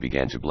 Damon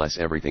began to bless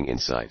everything in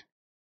sight.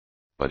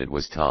 But it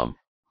was Tom,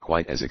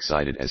 quite as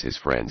excited as his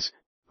friends,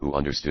 who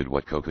understood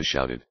what Coco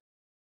shouted.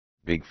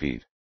 "Big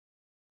feet!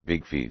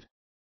 Big feet!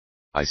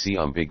 I see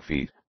big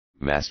feet,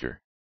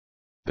 master."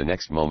 The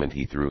next moment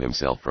he threw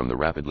himself from the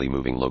rapidly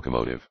moving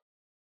locomotive.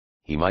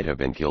 He might have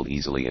been killed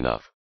easily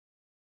enough.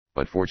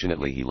 But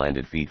fortunately he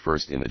landed feet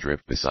first in the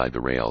drift beside the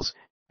rails,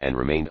 and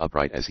remained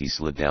upright as he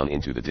slid down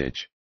into the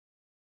ditch.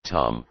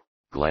 Tom,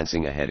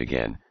 glancing ahead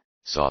again,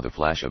 saw the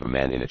flash of a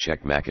man in a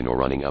checked mackinaw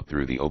running up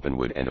through the open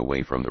wood and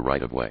away from the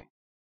right-of-way.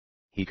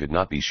 He could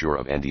not be sure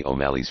of Andy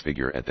O'Malley's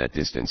figure at that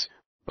distance,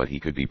 but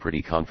he could be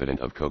pretty confident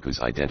of Coco's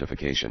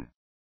identification.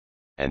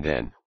 And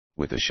then,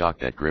 with a shock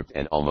that gripped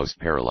and almost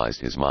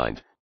paralyzed his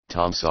mind,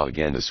 Tom saw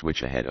again the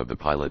switch ahead of the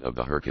pilot of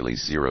the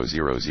Hercules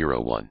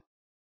 0001.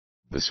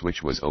 The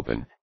switch was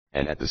open,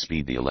 and at the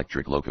speed the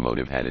electric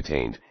locomotive had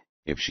attained,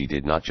 if she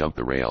did not jump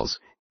the rails,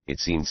 it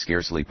seemed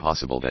scarcely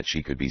possible that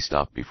she could be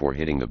stopped before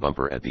hitting the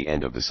bumper at the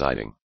end of the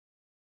siding.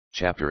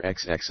 Chapter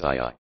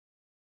XXII.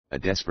 A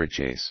desperate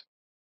chase.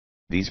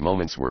 These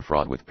moments were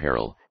fraught with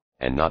peril,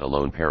 and not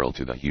alone peril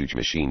to the huge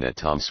machine that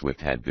Tom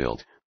Swift had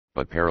built,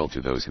 but peril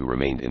to those who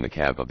remained in the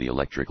cab of the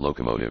electric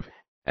locomotive,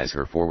 as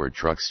her forward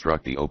truck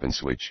struck the open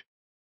switch.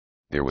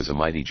 There was a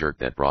mighty jerk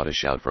that brought a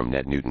shout from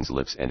Ned Newton's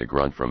lips and a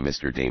grunt from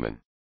Mr. Damon.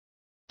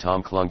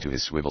 Tom clung to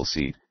his swivel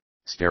seat,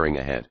 staring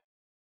ahead.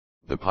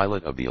 The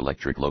pilot of the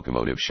electric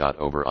locomotive shot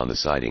over on the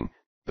siding,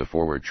 the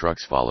forward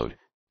trucks followed,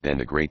 then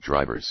the great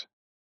drivers.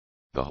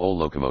 The whole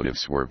locomotive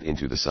swerved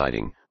into the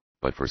siding,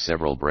 but for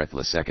several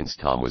breathless seconds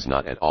Tom was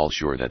not at all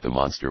sure that the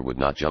monster would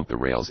not jump the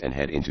rails and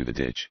head into the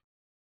ditch.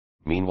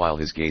 Meanwhile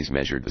his gaze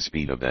measured the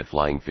speed of that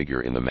flying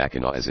figure in the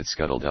mackinaw as it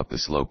scuttled up the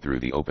slope through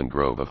the open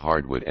grove of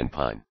hardwood and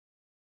pine.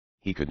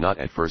 He could not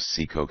at first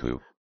see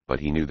Coco, but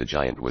he knew the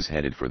giant was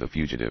headed for the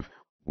fugitive,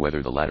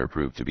 whether the latter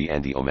proved to be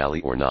Andy O'Malley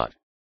or not.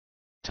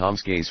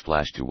 Tom's gaze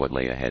flashed to what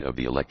lay ahead of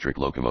the electric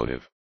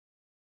locomotive.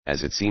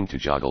 As it seemed to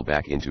joggle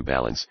back into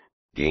balance,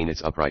 gain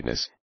its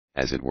uprightness,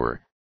 as it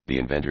were, the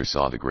inventor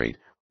saw the great,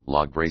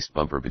 log-braced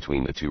bumper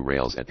between the two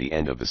rails at the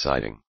end of the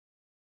siding.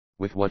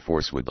 With what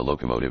force would the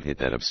locomotive hit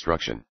that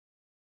obstruction?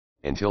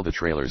 Until the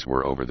trailers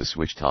were over the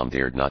switch, Tom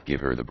dared not give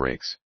her the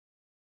brakes.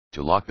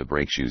 To lock the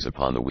brake shoes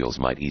upon the wheels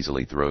might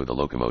easily throw the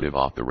locomotive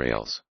off the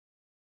rails.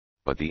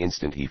 But the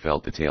instant he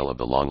felt the tail of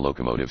the long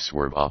locomotive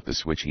swerve off the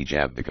switch, he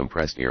jabbed the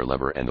compressed air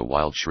lever, and the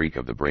wild shriek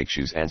of the brake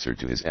shoes answered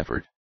to his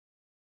effort.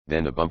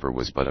 Then the bumper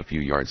was but a few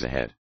yards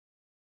ahead.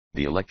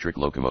 The electric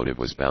locomotive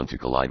was bound to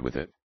collide with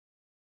it.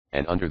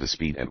 And under the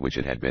speed at which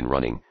it had been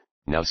running,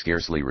 now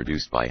scarcely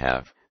reduced by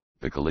half,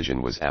 the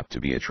collision was apt to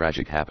be a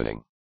tragic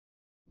happening.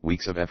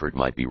 Weeks of effort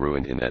might be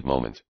ruined in that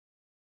moment.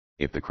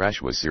 If the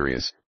crash was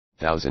serious,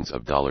 thousands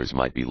of dollars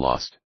might be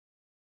lost.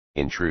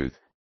 In truth,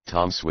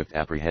 Tom Swift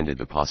apprehended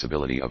the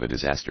possibility of a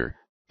disaster,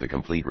 the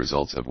complete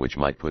results of which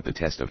might put the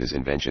test of his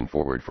invention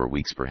forward for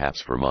weeks,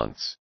 perhaps for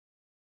months.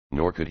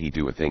 Nor could he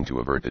do a thing to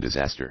avert the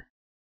disaster.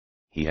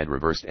 He had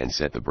reversed and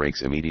set the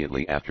brakes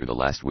immediately after the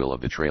last wheel of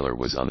the trailer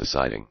was on the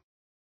siding.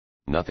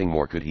 Nothing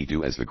more could he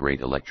do as the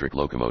great electric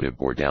locomotive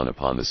bore down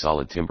upon the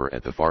solid timber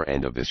at the far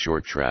end of this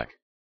short track.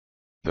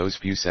 Those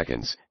few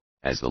seconds,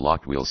 as the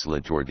locked wheel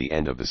slid toward the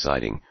end of the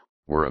siding,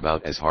 were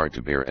about as hard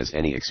to bear as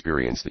any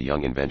experience the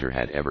young inventor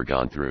had ever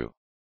gone through.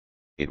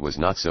 It was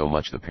not so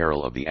much the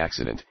peril of the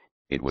accident,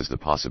 it was the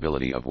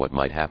possibility of what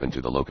might happen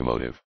to the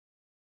locomotive.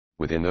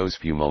 Within those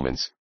few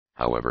moments,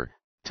 however,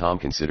 Tom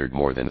considered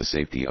more than the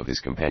safety of his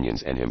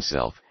companions and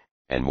himself,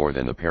 and more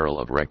than the peril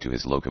of wreck to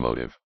his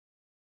locomotive.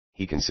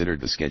 He considered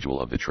the schedule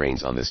of the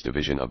trains on this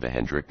division of the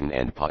Hendrickton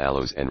and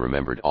Palos, and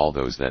remembered all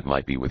those that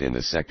might be within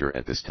this sector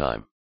at this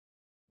time.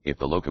 If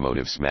the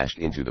locomotive smashed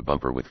into the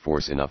bumper with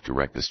force enough to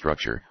wreck the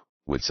structure,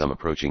 would some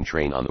approaching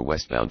train on the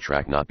westbound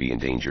track not be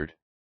endangered?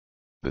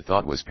 The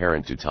thought was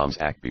apparent to Tom's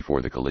act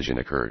before the collision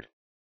occurred.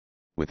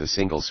 With a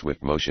single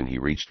swift motion he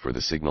reached for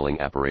the signaling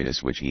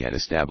apparatus which he had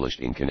established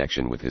in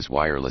connection with his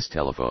wireless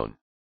telephone.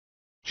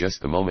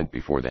 Just the moment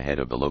before the head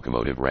of the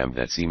locomotive rammed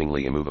that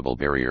seemingly immovable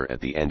barrier at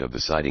the end of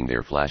the siding,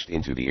 there flashed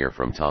into the air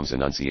from Tom's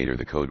annunciator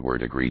the code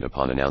word agreed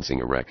upon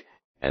announcing a wreck,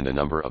 and the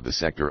number of the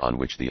sector on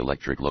which the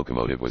electric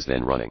locomotive was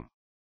then running.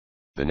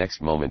 The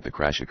next moment the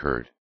crash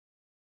occurred.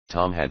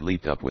 Tom had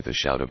leaped up with a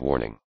shout of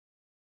warning.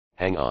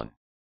 "Hang on!"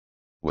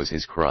 was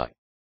his cry.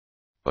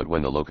 But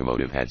when the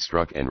locomotive had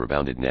struck and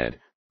rebounded,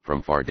 Ned,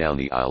 from far down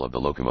the aisle of the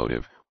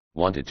locomotive,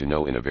 wanted to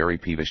know in a very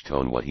peevish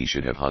tone what he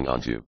should have hung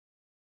onto.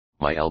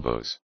 "My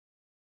elbows,"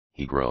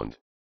 he groaned.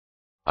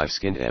 "I've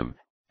skinned 'em,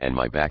 and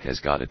my back has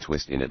got a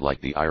twist in it like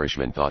the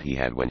Irishman thought he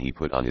had when he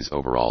put on his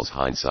overalls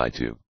hindside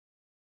too."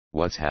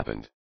 "What's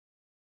happened?"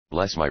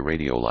 "Bless my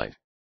radio light,"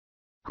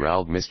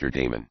 growled Mr.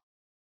 Damon.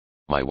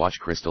 "My watch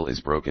crystal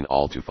is broken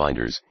all to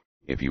finders,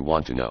 if you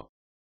want to know.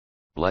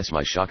 Bless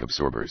my shock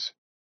absorbers.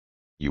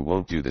 You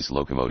won't do this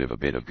locomotive a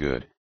bit of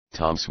good,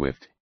 Tom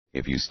Swift,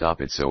 if you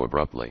stop it so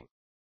abruptly."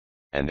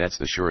 "And that's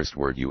the surest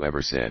word you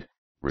ever said,"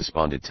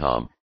 responded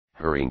Tom,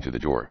 hurrying to the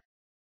door.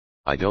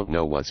 "I don't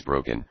know what's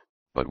broken,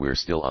 but we're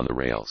still on the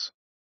rails.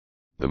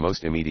 The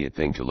most immediate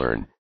thing to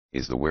learn,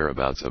 is the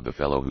whereabouts of the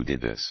fellow who did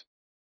this."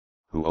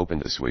 "Who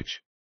opened the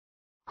switch?"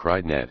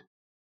 cried Ned.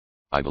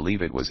 "I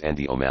believe it was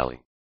Andy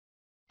O'Malley."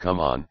 "Come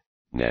on,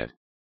 Ned.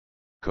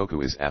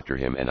 Coco is after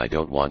him, and I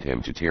don't want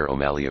him to tear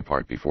O'Malley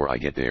apart before I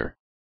get there.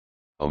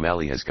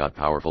 O'Malley has got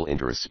powerful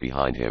interests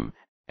behind him,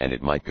 and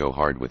it might go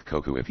hard with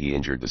Coco if he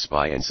injured the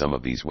spy and some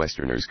of these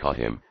Westerners caught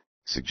him,"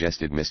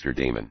 suggested Mr.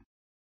 Damon.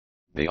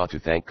 "They ought to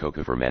thank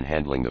Coco for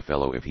manhandling the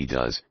fellow if he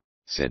does,"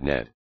 said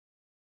Ned.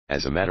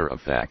 "As a matter of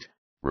fact,"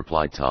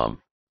 replied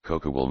Tom,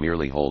 "Coco will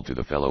merely hold to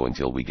the fellow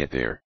until we get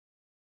there.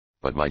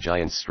 But my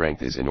giant's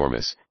strength is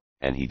enormous,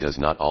 and he does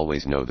not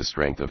always know the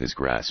strength of his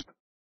grasp.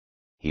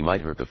 He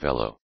might hurt the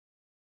fellow.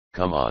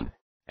 Come on,"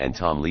 and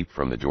Tom leaped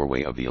from the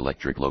doorway of the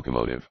electric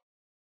locomotive.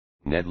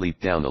 Ned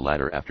leaped down the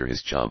ladder after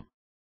his chum.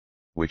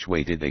 "Which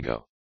way did they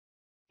go?"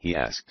 he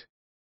asked.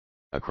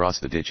 "Across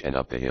the ditch and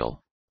up the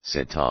hill,"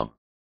 said Tom.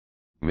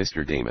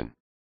 "Mr. Damon,"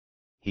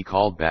 he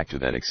called back to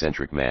that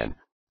eccentric man,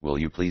 "will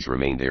you please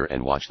remain there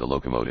and watch the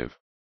locomotive?"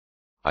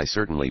 "I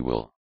certainly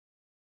will.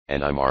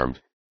 And I'm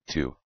armed,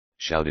 too,"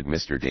 shouted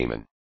Mr.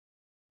 Damon.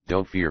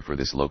 "Don't fear for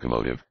this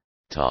locomotive,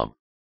 Tom.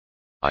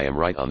 I am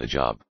right on the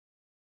job."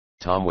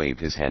 Tom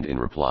waved his hand in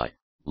reply,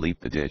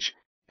 leaped the ditch,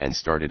 and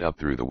started up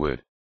through the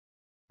wood.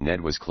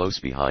 Ned was close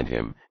behind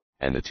him,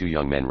 and the two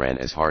young men ran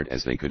as hard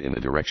as they could in the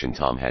direction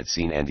Tom had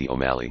seen Andy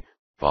O'Malley,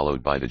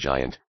 followed by the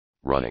giant,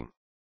 running.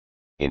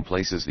 In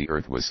places the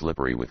earth was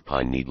slippery with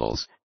pine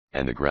needles,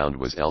 and the ground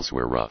was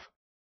elsewhere rough.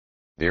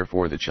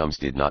 Therefore the chums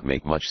did not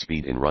make much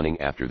speed in running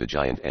after the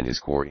giant and his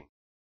quarry.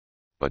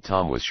 But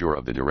Tom was sure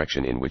of the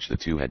direction in which the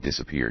two had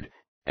disappeared,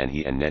 and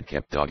he and Ned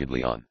kept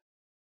doggedly on.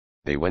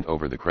 They went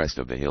over the crest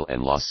of the hill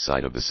and lost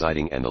sight of the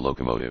siding and the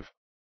locomotive.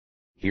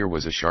 Here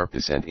was a sharp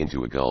descent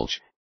into a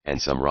gulch,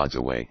 and some rods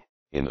away,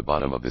 in the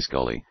bottom of this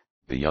gully,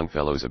 the young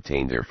fellows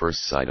obtained their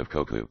first sight of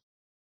Koku.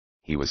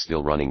 He was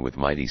still running with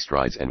mighty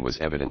strides and was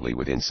evidently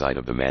within sight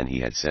of the man he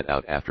had set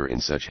out after in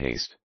such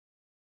haste.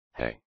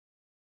 "Hey!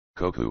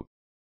 Koku!"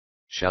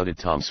 shouted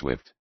Tom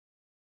Swift.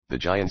 The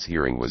giant's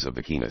hearing was of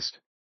the keenest.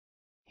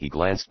 He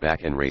glanced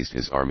back and raised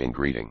his arm in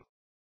greeting.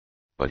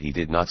 But he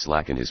did not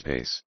slacken his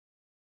pace.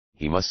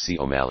 "He must see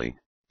O'Malley,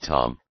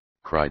 Tom,"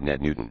 cried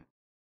Ned Newton.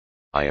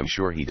 "I am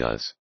sure he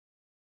does.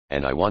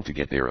 And I want to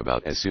get there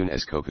about as soon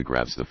as Koku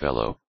grabs the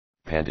fellow,"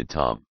 panted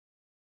Tom.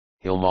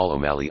 "He'll maul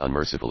O'Malley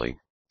unmercifully,"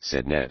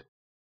 said Ned.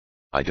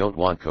 "I don't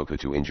want Koku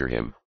to injure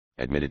him,"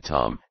 admitted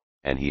Tom,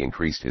 and he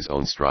increased his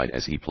own stride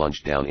as he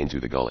plunged down into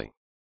the gully.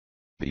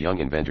 The young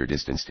inventor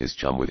distanced his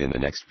chum within the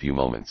next few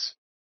moments.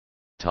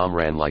 Tom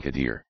ran like a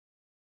deer.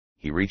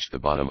 He reached the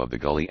bottom of the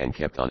gully and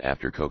kept on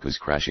after Koku's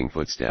crashing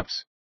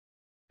footsteps.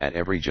 At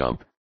every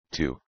jump,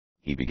 too,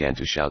 he began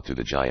to shout to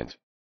the giant.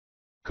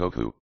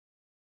 "Koku!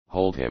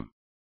 Hold him!"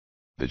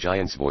 The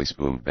giant's voice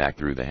boomed back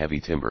through the heavy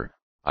timber.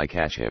 "I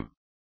catch him.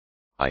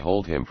 I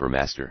hold him for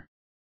master.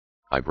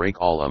 I break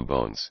all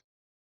bones.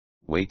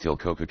 Wait till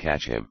Koku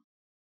catch him.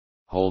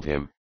 Hold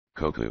him,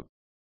 Koku!"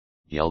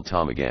 yelled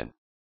Tom again.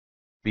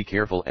 "Be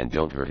careful and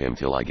don't hurt him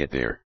till I get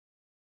there."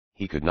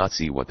 He could not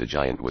see what the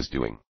giant was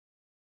doing.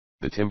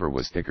 The timber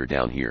was thicker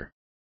down here.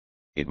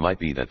 It might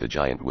be that the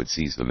giant would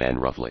seize the man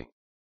roughly.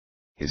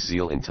 His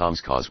zeal in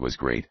Tom's cause was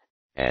great,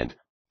 and,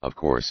 of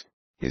course,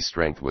 his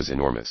strength was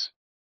enormous.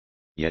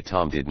 Yet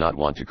Tom did not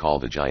want to call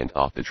the giant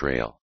off the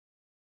trail.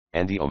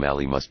 Andy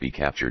O'Malley must be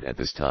captured at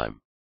this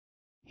time.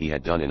 He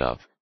had done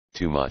enough,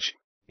 too much,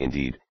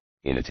 indeed,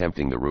 in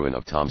attempting the ruin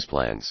of Tom's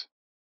plans.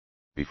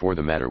 Before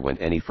the matter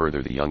went any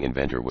further, the young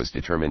inventor was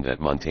determined that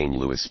Montaigne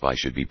Lewis' spy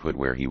should be put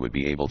where he would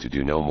be able to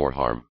do no more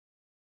harm.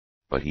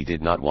 But he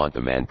did not want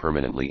the man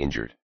permanently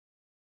injured.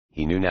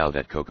 He knew now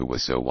that Koku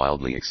was so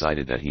wildly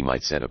excited that he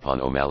might set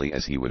upon O'Malley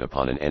as he would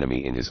upon an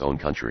enemy in his own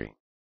country.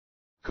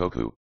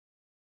 "Koku!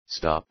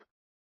 Stop!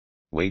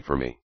 Wait for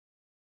me!"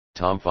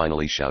 Tom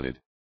finally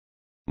shouted.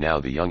 Now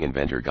the young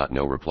inventor got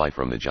no reply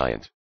from the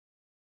giant.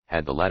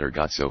 Had the latter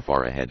got so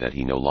far ahead that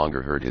he no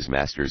longer heard his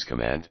master's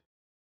command?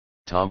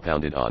 Tom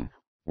pounded on,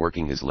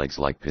 working his legs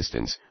like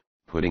pistons,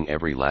 putting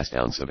every last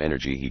ounce of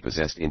energy he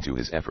possessed into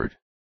his effort.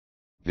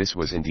 This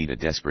was indeed a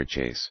desperate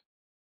chase.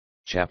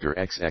 Chapter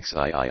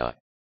XXIII.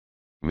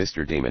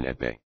 Mr. Damon at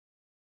Bay.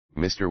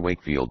 Mr.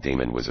 Wakefield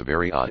Damon was a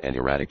very odd and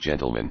erratic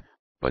gentleman,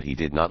 but he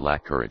did not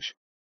lack courage.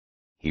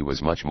 He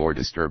was much more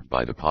disturbed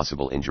by the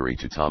possible injury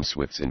to Tom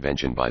Swift's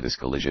invention by this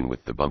collision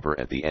with the bumper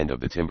at the end of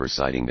the timber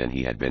siding than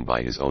he had been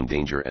by his own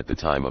danger at the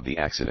time of the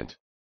accident.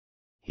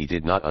 He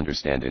did not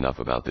understand enough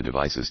about the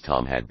devices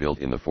Tom had built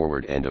in the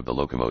forward end of the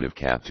locomotive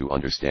cab to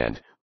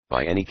understand,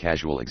 by any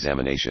casual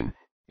examination,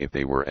 if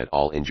they were at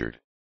all injured.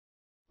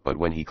 But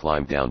when he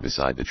climbed down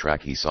beside the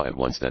track he saw at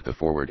once that the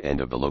forward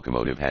end of the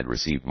locomotive had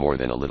received more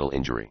than a little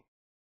injury.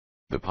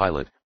 The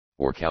pilot,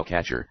 or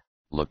cowcatcher,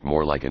 looked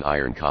more like an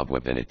iron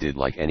cobweb than it did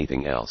like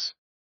anything else.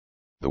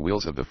 The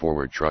wheels of the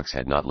forward trucks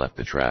had not left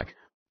the track,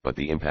 but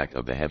the impact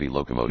of the heavy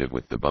locomotive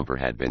with the bumper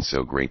had been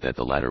so great that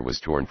the latter was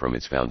torn from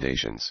its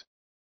foundations.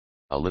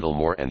 A little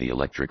more and the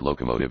electric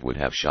locomotive would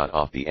have shot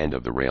off the end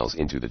of the rails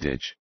into the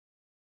ditch.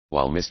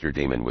 While Mr.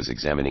 Damon was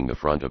examining the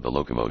front of the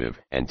locomotive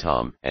and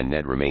Tom and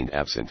Ned remained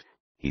absent,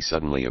 he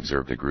suddenly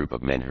observed a group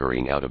of men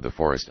hurrying out of the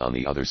forest on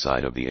the other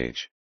side of the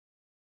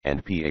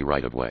H&P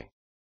right-of-way.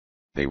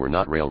 They were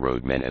not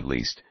railroad men, at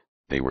least.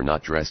 They were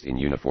not dressed in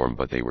uniform,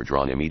 but they were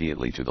drawn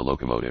immediately to the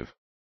locomotive.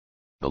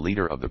 The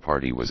leader of the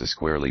party was a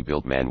squarely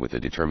built man with a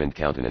determined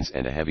countenance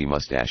and a heavy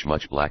mustache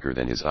much blacker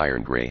than his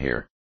iron-gray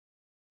hair.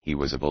 He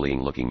was a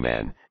bullying-looking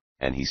man,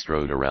 and he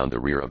strode around the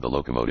rear of the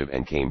locomotive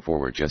and came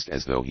forward just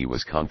as though he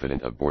was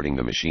confident of boarding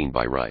the machine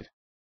by right.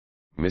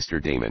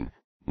 Mr. Damon,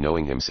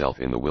 knowing himself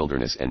in the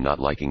wilderness and not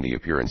liking the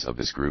appearance of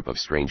this group of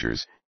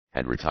strangers,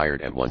 had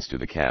retired at once to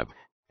the cab,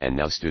 and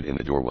now stood in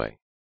the doorway.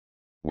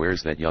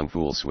 "Where's that young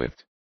fool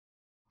Swift?"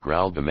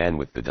 growled the man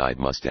with the dyed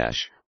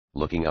mustache,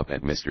 looking up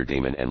at Mr.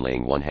 Damon and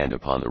laying one hand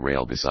upon the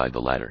rail beside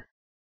the ladder.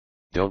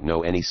 "Don't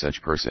know any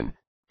such person,"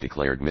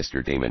 declared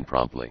Mr. Damon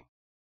promptly.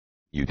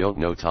 "You don't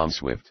know Tom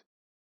Swift?"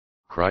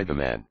 cried the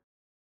man.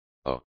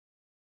 "Oh,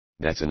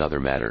 that's another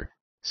matter,"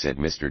 said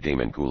Mr.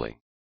 Damon coolly.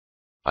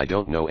 "I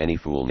don't know any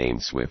fool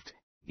named Swift,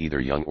 either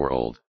young or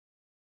old."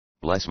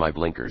 "Bless my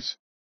blinkers!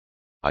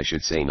 I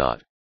should say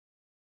not.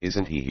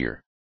 Isn't he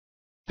here?"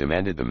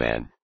 demanded the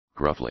man,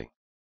 gruffly.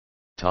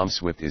 "Tom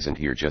Swift isn't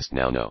here just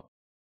now, no."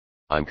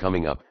 "I'm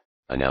coming up,"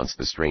 announced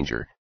the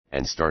stranger,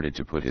 and started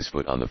to put his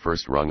foot on the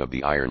first rung of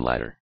the iron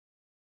ladder.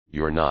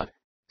 "You're not,"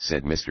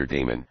 said Mr.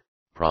 Damon,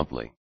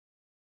 promptly.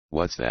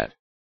 "What's that?"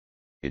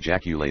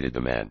 ejaculated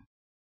the man.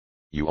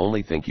 "You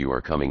only think you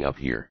are coming up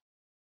here.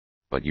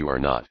 But you are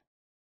not."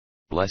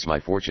 "Bless my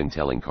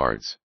fortune-telling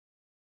cards!"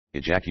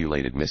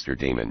 ejaculated Mr.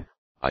 Damon,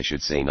 "I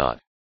should say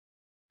not."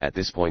 At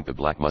this point the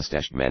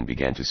black-mustached man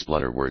began to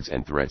splutter words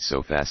and threats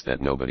so fast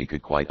that nobody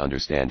could quite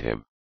understand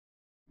him.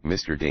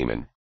 Mr.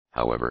 Damon,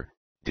 however,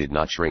 did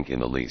not shrink in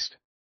the least.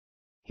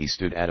 He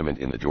stood adamant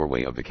in the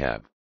doorway of the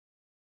cab.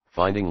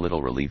 Finding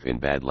little relief in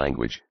bad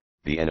language,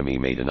 The enemy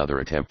made another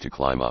attempt to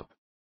climb up.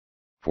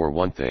 For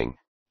one thing,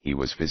 he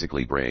was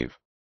physically brave.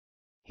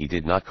 He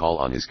did not call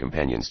on his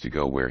companions to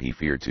go where he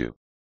feared to.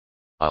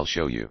 "I'll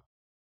show you,"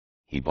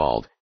 he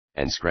bawled,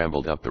 and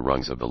scrambled up the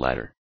rungs of the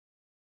ladder.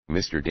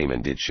 Mr.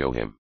 Damon did show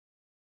him.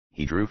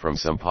 He drew from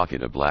some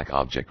pocket a black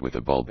object with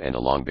a bulb and a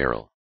long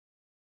barrel.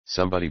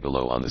 Somebody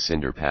below on the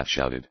cinder path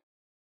shouted,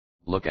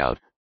 "Look out,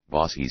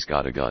 boss, he's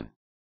got a gun."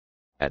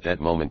 At that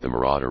moment the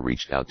marauder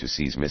reached out to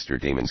seize Mr.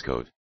 Damon's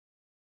coat.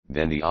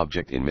 Then the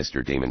object in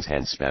Mr. Damon's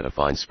hand spat a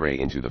fine spray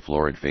into the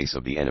florid face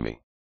of the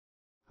enemy.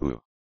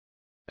 "Who?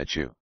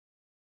 Achoo!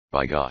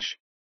 By gosh!"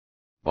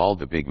 bawled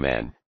the big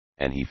man,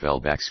 and he fell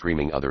back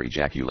screaming other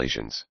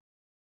ejaculations.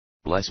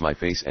 "Bless my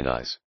face and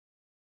eyes!"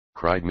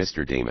 cried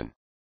Mr. Damon.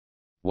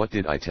 "What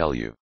did I tell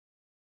you?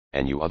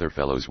 And you other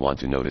fellows want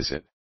to notice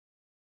it?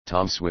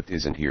 Tom Swift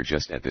isn't here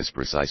just at this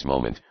precise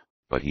moment,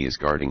 but he is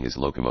guarding his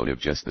locomotive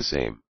just the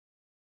same.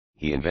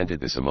 He invented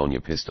this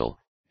ammonia pistol,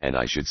 and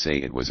I should say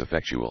it was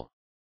effectual.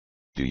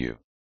 Do you?"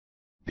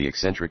 The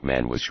eccentric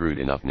man was shrewd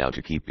enough now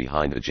to keep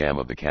behind the jamb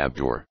of the cab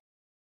door.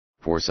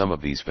 For some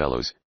of these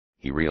fellows,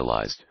 he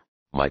realized,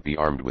 might be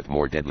armed with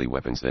more deadly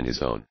weapons than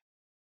his own.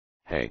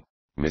 "Hey,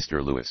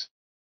 Mr. Lewis!"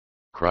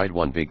 cried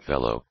one big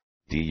fellow,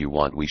 "do you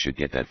want we should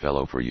get that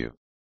fellow for you?"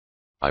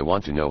 "I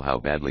want to know how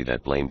badly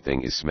that blamed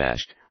thing is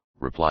smashed,"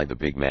 replied the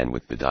big man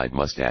with the dyed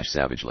mustache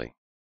savagely.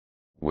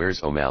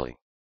 "Where's O'Malley?"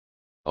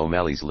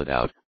 "O'Malley's lit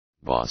out,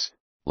 boss,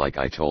 like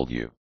I told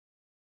you.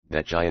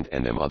 That giant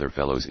and them other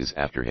fellows is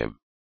after him.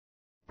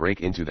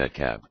 Break into that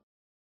cab."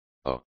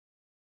 "Oh,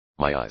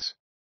 my eyes.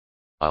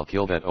 I'll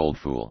kill that old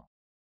fool.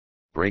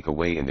 Break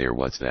away in there,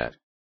 what's that?"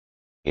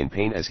 In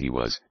pain as he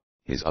was,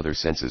 his other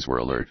senses were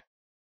alert.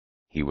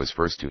 He was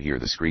first to hear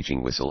the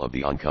screeching whistle of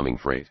the oncoming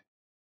freight.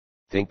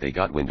 "Think they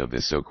got wind of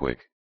this so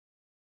quick?"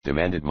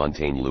 demanded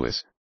Montaigne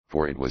Lewis,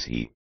 for it was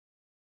he.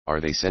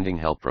 "Are they sending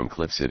help from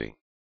Cliff City?"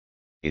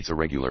 "It's a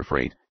regular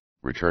freight,"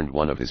 returned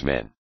one of his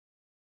men.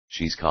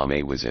 "She's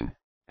comme was in,"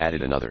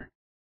 added another.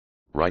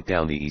 "Right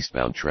down the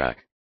eastbound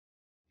track.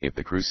 If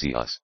the crew see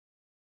us."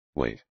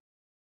 "Wait!"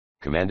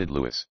 commanded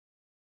Lewis.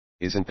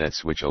 "Isn't that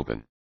switch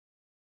open?"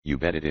 "You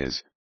bet it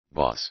is,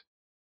 boss."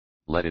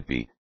 "Let it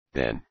be,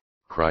 then,"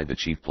 cried the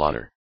chief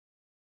plotter.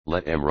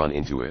 "Let 'em run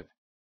into it.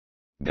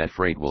 That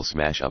freight will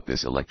smash up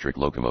this electric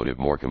locomotive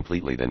more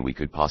completely than we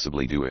could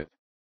possibly do it.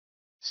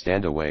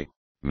 Stand away,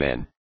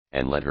 men,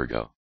 and let her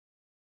go."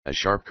 A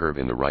sharp curve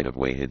in the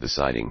right-of-way hid the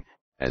siding,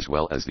 as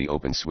well as the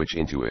open switch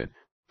into it,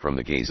 from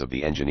the gaze of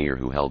the engineer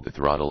who held the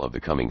throttle of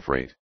the coming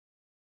freight.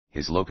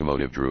 His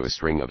locomotive drew a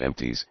string of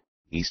empties,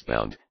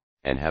 eastbound,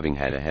 and having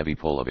had a heavy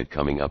pull of it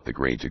coming up the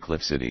grade to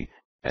Cliff City,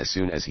 as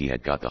soon as he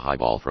had got the high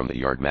ball from the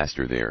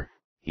yardmaster there,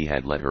 he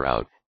had let her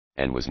out,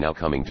 and was now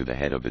coming to the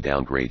head of the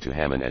downgrade to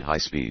Hammond at high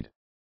speed.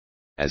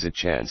 As it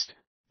chanced,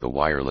 the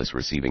wireless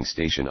receiving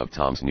station of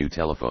Tom's new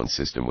telephone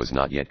system was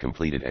not yet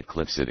completed at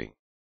Cliff City.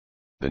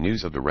 The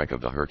news of the wreck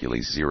of the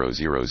Hercules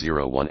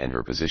 0001 and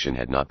her position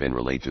had not been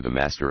relayed to the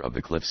master of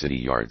the Cliff City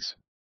yards.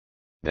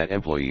 That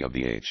employee of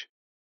the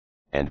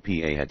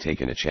H&PA had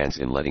taken a chance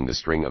in letting the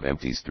string of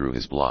empties through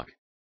his block.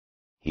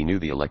 He knew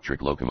the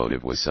electric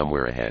locomotive was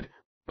somewhere ahead,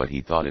 but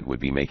he thought it would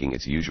be making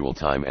its usual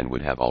time and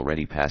would have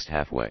already passed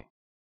halfway.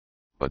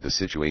 But the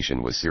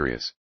situation was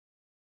serious.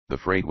 The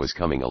freight was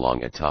coming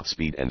along at top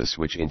speed and the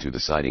switch into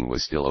the siding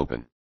was still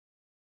open.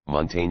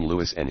 Montaigne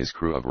Lewis and his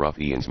crew of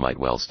ruffians might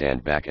well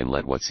stand back and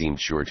let what seemed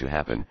sure to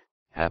happen.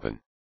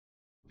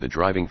 The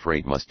driving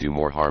freight must do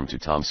more harm to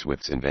Tom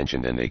Swift's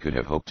invention than they could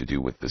have hoped to do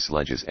with the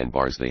sledges and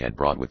bars they had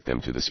brought with them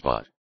to the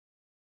spot.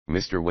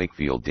 Mr.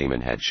 Wakefield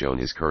Damon had shown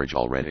his courage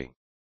already.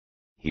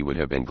 He would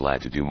have been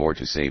glad to do more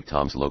to save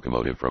Tom's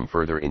locomotive from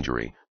further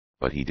injury,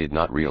 but he did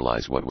not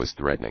realize what was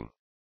threatening.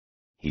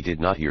 He did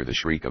not hear the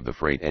shriek of the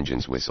freight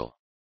engine's whistle.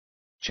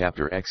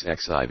 Chapter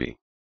XXIV.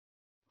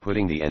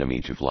 Putting the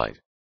enemy to flight.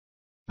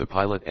 The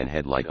pilot and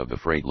headlight of the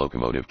freight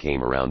locomotive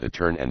came around a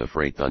turn and the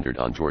freight thundered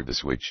on toward the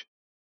switch.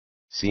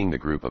 Seeing the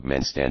group of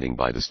men standing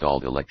by the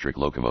stalled electric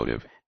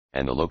locomotive,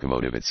 and the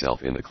locomotive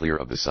itself in the clear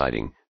of the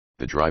siding,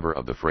 the driver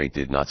of the freight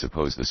did not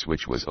suppose the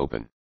switch was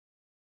open.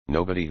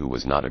 Nobody who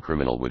was not a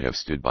criminal would have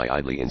stood by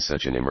idly in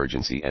such an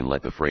emergency and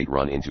let the freight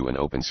run into an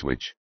open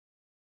switch.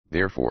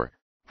 Therefore,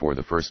 for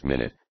the first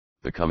minute,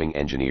 the coming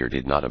engineer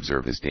did not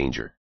observe his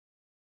danger.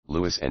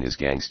 Lewis and his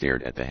gang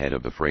stared at the head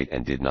of the freight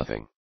and did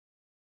nothing.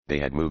 They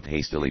had moved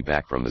hastily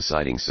back from the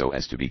siding so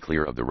as to be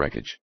clear of the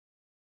wreckage.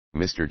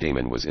 Mr.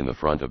 Damon was in the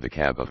front of the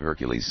cab of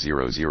Hercules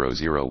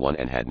 0001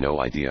 and had no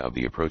idea of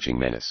the approaching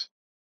menace.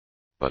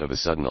 But of a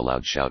sudden a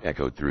loud shout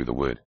echoed through the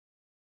wood.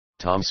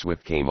 Tom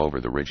Swift came over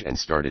the ridge and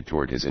started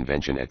toward his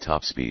invention at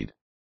top speed.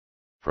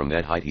 From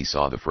that height he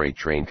saw the freight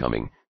train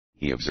coming,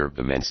 he observed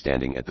the men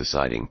standing at the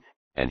siding,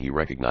 and he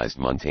recognized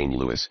Montaigne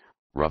Lewis,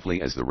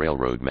 roughly as the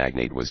railroad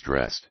magnate was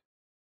dressed.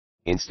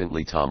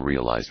 Instantly Tom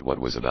realized what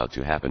was about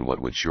to happen, what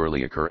would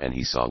surely occur, and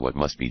he saw what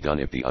must be done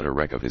if the utter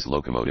wreck of his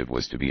locomotive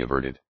was to be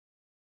averted.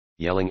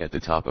 Yelling at the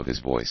top of his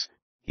voice,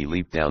 he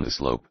leaped down the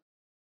slope.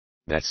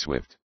 "That's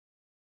Swift!"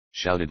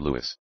 shouted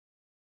Lewis.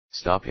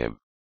 "Stop him!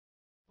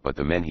 but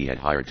the men he had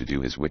hired to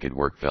do his wicked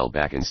work fell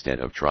back instead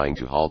of trying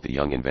to halt the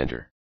young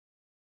inventor.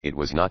 It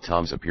was not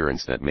Tom's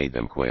appearance that made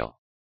them quail.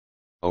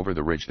 Over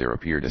the ridge there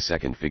appeared a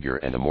second figure,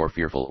 and a more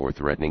fearful or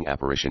threatening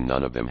apparition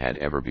none of them had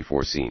ever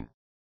before seen.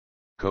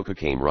 Coco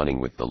came running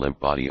with the limp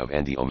body of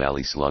Andy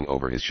O'Malley slung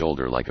over his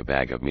shoulder like a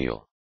bag of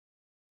meal.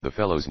 The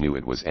fellows knew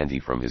it was Andy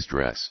from his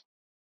dress.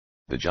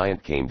 The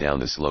giant came down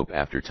the slope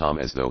after Tom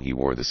as though he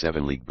wore the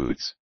 7-league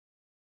boots.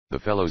 The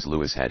fellows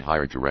Lewis had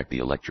hired to wreck the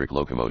electric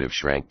locomotive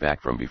shrank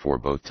back from before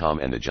both Tom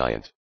and the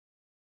giant.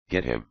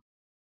 "Get him!"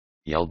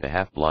 yelled the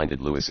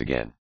half-blinded Lewis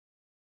again.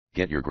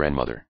 "Get your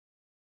grandmother!"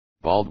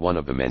 bawled one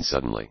of the men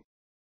suddenly.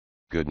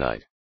 "Good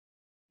night."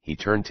 He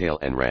turned tail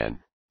and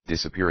ran,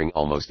 disappearing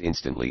almost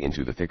instantly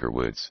into the thicker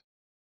woods.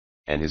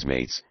 And his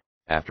mates,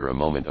 after a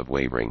moment of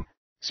wavering,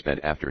 sped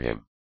after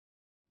him.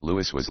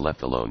 Lewis was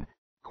left alone,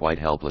 quite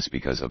helpless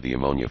because of the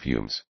ammonia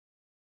fumes.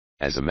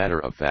 As a matter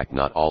of fact,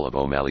 not all of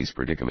O'Malley's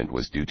predicament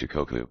was due to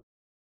Coco.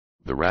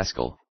 The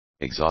rascal,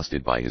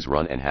 exhausted by his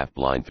run and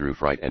half-blind through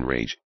fright and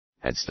rage,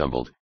 had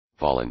stumbled,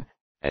 fallen,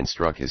 and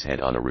struck his head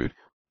on a root,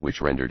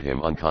 which rendered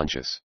him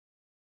unconscious.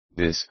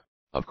 This,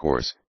 of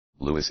course,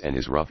 Lewis and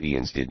his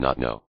ruffians did not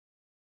know.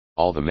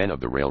 All the men of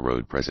the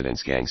railroad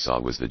president's gang saw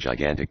was the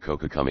gigantic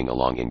Coco coming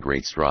along in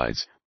great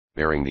strides,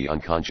 bearing the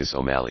unconscious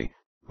O'Malley,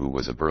 who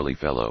was a burly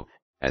fellow,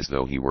 as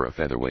though he were a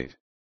featherweight.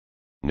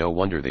 No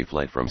wonder they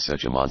fled from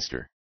such a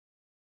monster.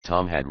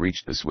 Tom had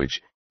reached the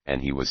switch,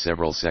 and he was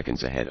several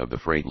seconds ahead of the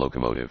freight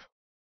locomotive.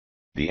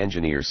 The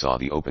engineer saw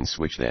the open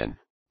switch then,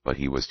 but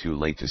he was too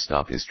late to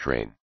stop his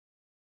train.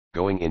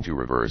 Going into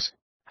reverse,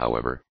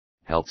 however,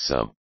 helped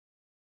some.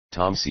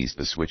 Tom seized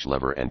the switch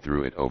lever and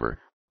threw it over,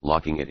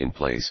 locking it in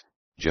place,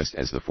 just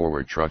as the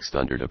forward trucks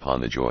thundered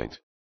upon the joint.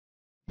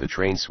 The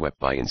train swept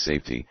by in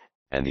safety,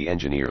 and the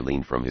engineer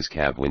leaned from his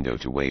cab window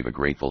to wave a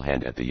grateful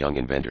hand at the young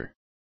inventor.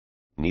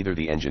 Neither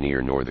the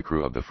engineer nor the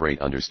crew of the freight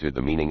understood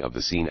the meaning of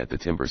the scene at the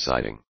timber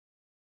siding.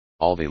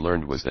 All they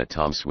learned was that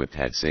Tom Swift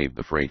had saved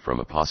the freight from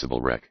a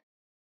possible wreck.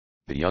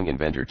 The young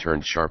inventor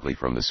turned sharply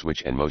from the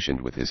switch and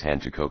motioned with his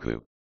hand to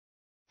Coco.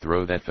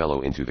 "Throw that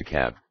fellow into the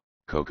cab,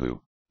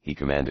 Coco," he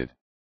commanded.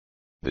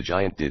 The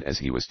giant did as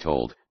he was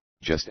told,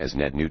 just as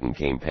Ned Newton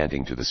came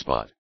panting to the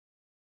spot.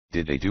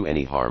 "Did they do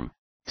any harm,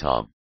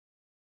 Tom?"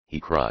 he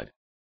cried.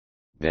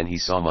 Then he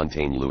saw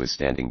Montaigne Lewis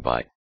standing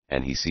by,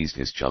 and he seized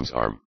his chum's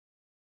arm.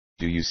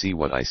 "Do you see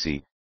what I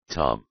see,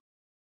 Tom?"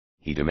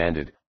 he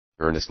demanded,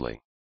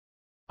 earnestly.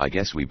 "I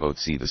guess we both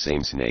see the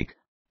same snake,"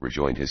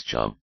 rejoined his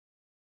chum.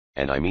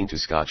 "And I mean to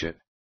scotch it."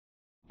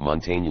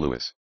 "Montaigne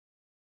Lewis,"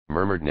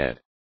 murmured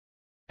Ned.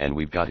 "And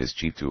we've got his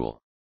chief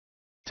tool."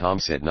 Tom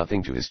said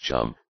nothing to his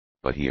chum,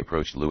 but he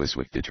approached Lewis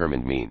with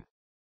determined mien.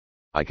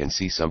 "I can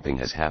see something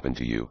has happened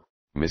to you,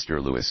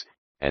 Mr. Lewis,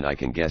 and I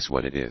can guess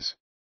what it is.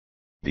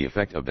 The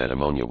effect of that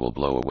ammonia will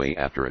blow away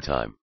after a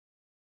time.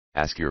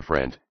 Ask your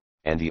friend,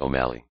 Andy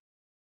O'Malley.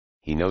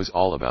 He knows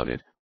all about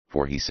it,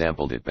 for he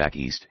sampled it back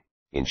east,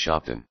 in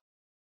Shopton."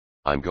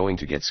 "I'm going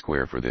to get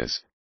square for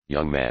this,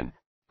 young man,"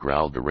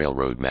 growled the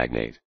railroad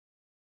magnate.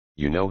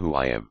 "You know who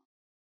I am.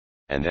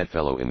 And that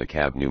fellow in the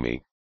cab knew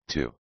me,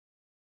 too.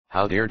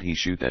 How dared he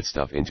shoot that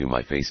stuff into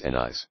my face and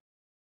eyes?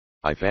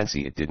 I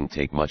fancy it didn't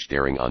take much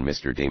daring on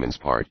Mr. Damon's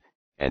part,"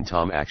 and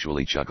Tom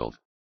actually chuckled.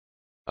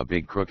 "A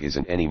big crook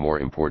isn't any more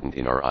important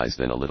in our eyes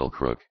than a little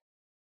crook.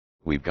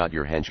 We've got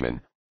your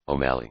henchman,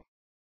 O'Malley.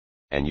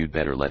 And you'd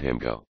better let him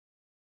go."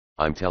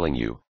 "I'm telling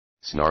you,"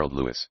 snarled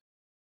Lewis.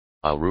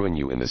 "I'll ruin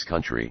you in this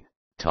country,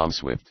 Tom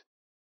Swift.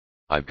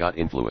 I've got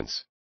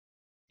influence.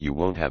 You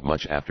won't have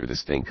much after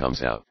this thing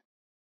comes out.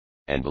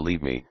 And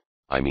believe me,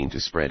 I mean to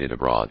spread it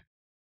abroad.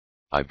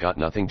 I've got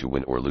nothing to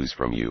win or lose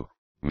from you,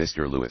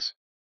 Mr. Lewis.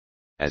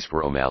 As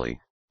for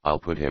O'Malley, I'll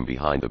put him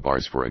behind the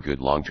bars for a good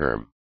long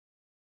term."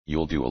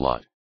 "You'll do a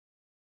lot."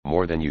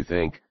 "More than you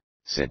think,"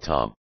 said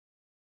Tom.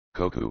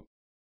 "Coco."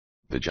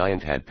 The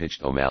giant had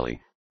pitched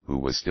O'Malley, who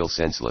was still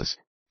senseless,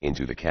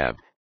 into the cab,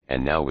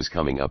 and now was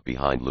coming up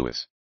behind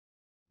Lewis.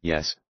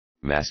 "Yes,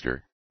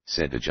 master,"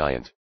 said the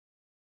giant.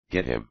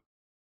 "Get him."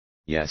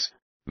 "Yes,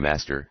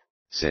 master,"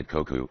 said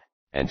Coco,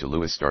 and to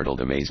Lewis'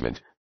 startled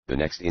amazement, the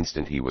next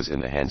instant he was in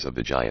the hands of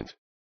the giant.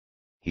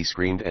 He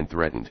screamed and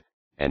threatened,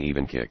 and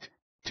even kicked,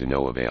 to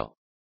no avail.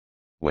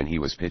 When he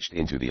was pitched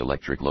into the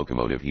electric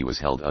locomotive he was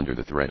held under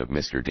the threat of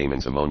Mr.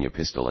 Damon's ammonia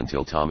pistol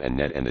until Tom and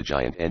Ned and the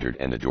giant entered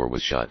and the door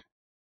was shut.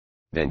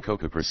 Then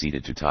Coco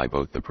proceeded to tie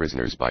both the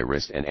prisoners by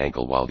wrist and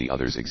ankle while the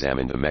others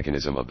examined the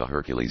mechanism of the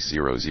Hercules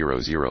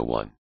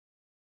 0001.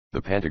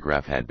 The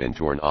pantograph had been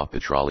torn off the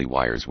trolley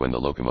wires when the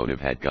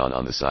locomotive had gone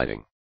on the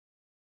siding.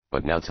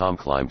 But now Tom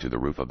climbed to the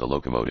roof of the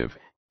locomotive,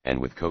 and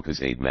with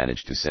Coco's aid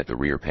managed to set the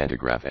rear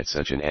pantograph at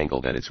such an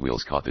angle that its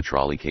wheels caught the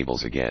trolley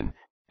cables again,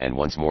 and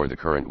once more the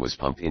current was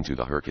pumped into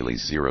the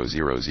Hercules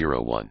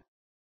 0001.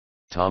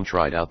 Tom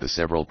tried out the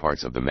several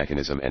parts of the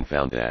mechanism and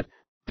found that,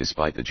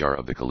 despite the jar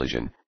of the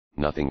collision,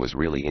 nothing was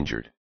really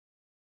injured.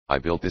 "I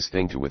built this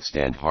thing to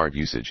withstand hard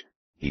usage,"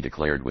 he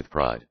declared with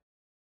pride.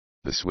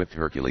 "The Swift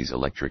Hercules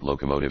electric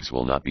locomotives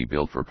will not be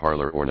built for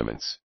parlor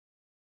ornaments.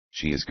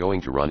 She is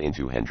going to run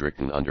into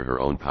Hendrickton under her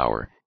own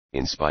power,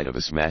 in spite of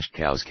a smashed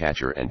cow's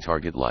catcher and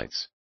target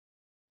lights.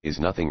 "Is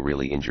nothing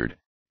really injured,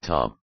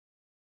 Tom?"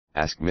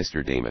 asked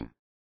Mr. Damon.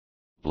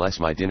 "Bless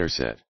my dinner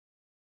set.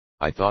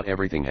 I thought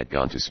everything had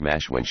gone to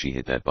smash when she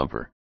hit that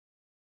bumper."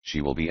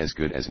 "She will be as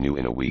good as new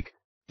in a week,"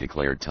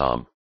 declared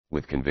Tom,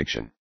 with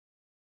conviction.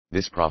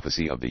 This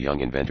prophecy of the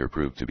young inventor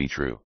proved to be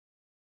true.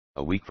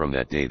 A week from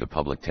that day the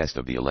public test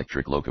of the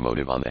electric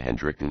locomotive on the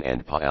Hendrickton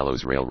and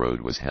Palos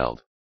Railroad was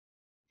held.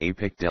 A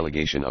picked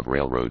delegation of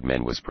railroad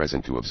men was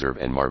present to observe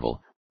and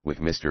marvel, with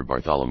Mr.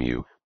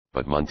 Bartholomew,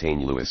 but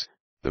Montaigne Lewis,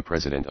 the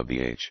president of the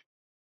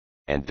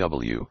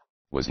H&W,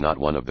 was not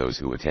one of those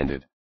who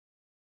attended.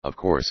 Of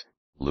course,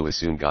 Lewis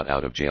soon got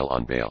out of jail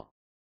on bail.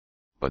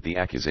 But the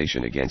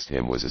accusation against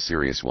him was a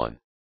serious one.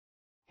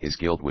 His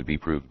guilt would be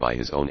proved by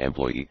his own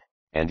employee,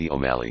 Andy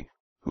O'Malley,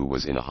 who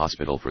was in a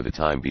hospital for the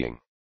time being.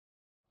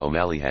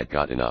 O'Malley had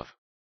got enough.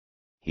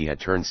 He had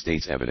turned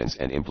state's evidence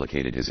and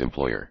implicated his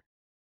employer.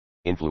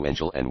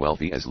 Influential and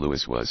wealthy as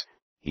Lewis was,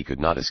 he could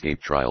not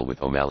escape trial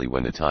with O'Malley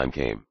when the time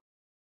came.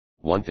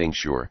 One thing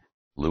sure,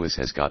 Lewis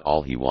has got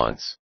all he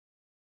wants.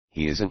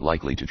 He isn't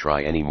likely to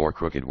try any more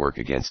crooked work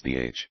against the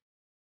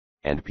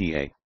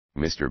H&P,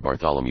 Mr.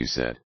 Bartholomew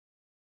said.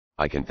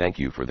 "I can thank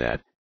you for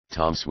that,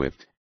 Tom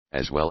Swift,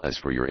 as well as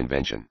for your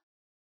invention.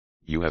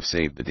 You have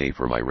saved the day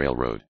for my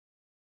railroad."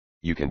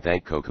 "You can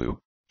thank Koku,"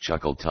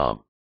 chuckled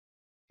Tom.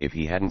 "If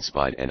he hadn't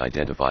spied and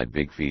identified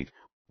Big Feet,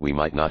 we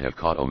might not have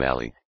caught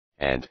O'Malley,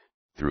 and,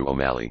 through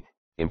O'Malley,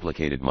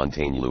 implicated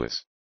Montaigne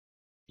Lewis.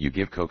 You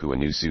give Koku a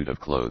new suit of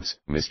clothes,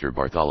 Mr.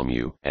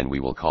 Bartholomew, and we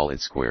will call it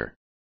square.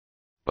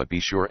 But be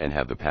sure and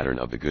have the pattern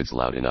of the goods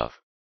loud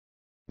enough."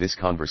 This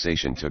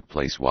conversation took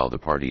place while the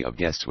party of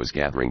guests was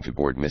gathering to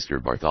board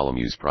Mr.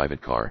 Bartholomew's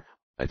private car,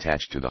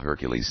 attached to the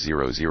Hercules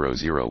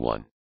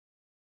 0001.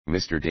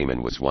 Mr.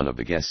 Damon was one of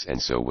the guests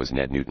and so was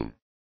Ned Newton.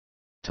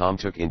 Tom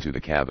took into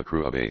the cab a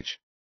crew of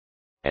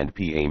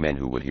H&P men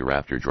who would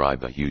hereafter drive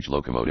the huge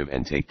locomotive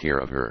and take care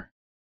of her.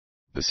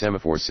 The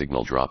semaphore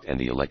signal dropped and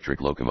the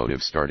electric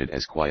locomotive started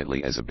as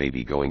quietly as a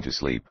baby going to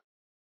sleep.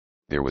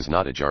 There was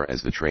not a jar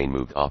as the train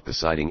moved off the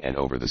siding and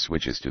over the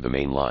switches to the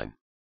main line.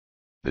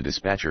 The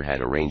dispatcher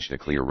had arranged a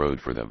clear road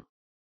for them.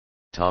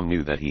 Tom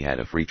knew that he had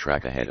a free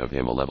track ahead of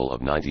him, a level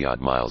of 90-odd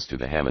miles to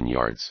the Hammond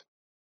yards.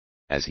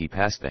 As he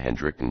passed the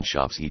Hendrickton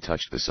shops he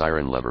touched the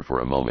siren lever for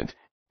a moment,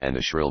 and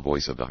the shrill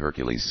voice of the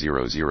Hercules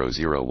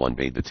 0001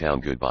 bade the town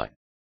goodbye.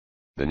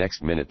 The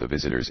next minute the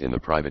visitors in the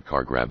private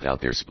car grabbed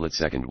out their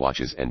split-second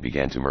watches and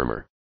began to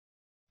murmur.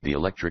 The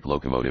electric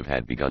locomotive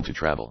had begun to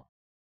travel.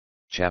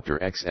 Chapter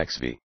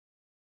XXV.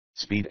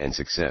 Speed and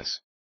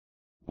Success.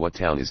 "What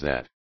town is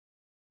that?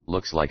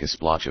 Looks like a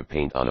splotch of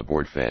paint on a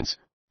board fence,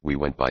 we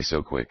went by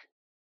so quick.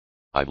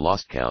 I've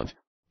lost count,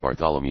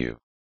 Bartholomew.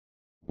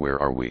 Where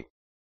are we?"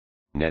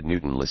 Ned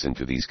Newton listened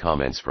to these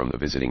comments from the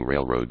visiting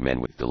railroad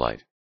men with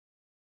delight.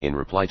 In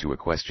reply to a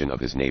question of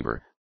his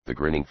neighbor, the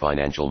grinning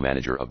financial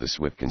manager of the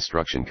Swift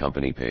Construction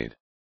Company paid.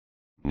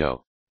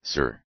 "No,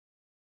 sir.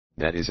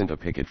 That isn't a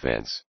picket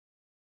fence.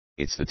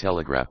 It's the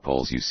telegraph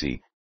poles you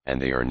see,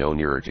 and they are no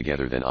nearer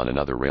together than on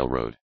another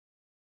railroad.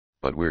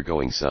 But we're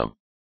going some.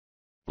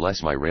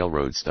 Bless my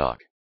railroad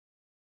stock!"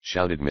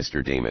 shouted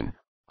Mr. Damon.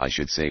 "I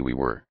should say we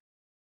were."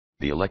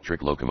 The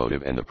electric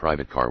locomotive and the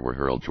private car were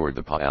hurled toward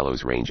the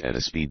Palos Range at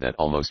a speed that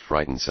almost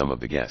frightened some of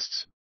the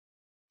guests.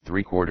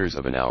 "3/4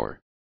 of an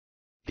hour,"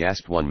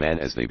 gasped one man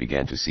as they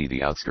began to see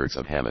the outskirts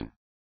of Hammond.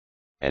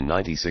 "And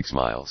 96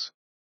 miles.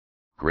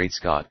 Great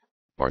Scott,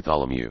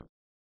 Bartholomew.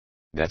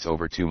 That's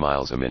over 2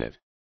 miles a minute."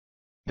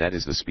 "That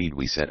is the speed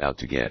we set out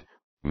to get,"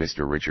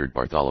 Mr. Richard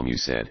Bartholomew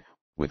said,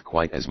 with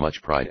quite as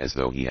much pride as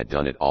though he had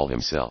done it all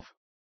himself.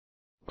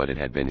 But it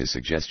had been his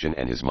suggestion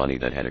and his money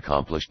that had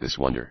accomplished this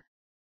wonder.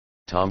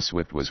 Tom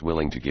Swift was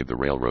willing to give the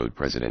railroad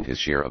president his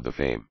share of the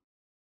fame.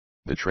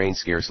 The train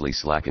scarcely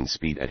slackened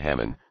speed at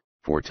Hammond,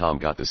 for Tom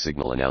got the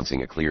signal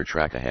announcing a clear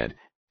track ahead,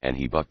 and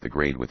he bucked the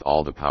grade with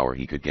all the power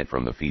he could get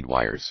from the feed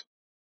wires.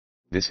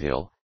 This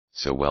hill,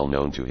 so well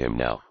known to him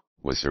now,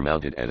 was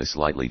surmounted at a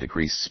slightly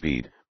decreased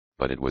speed,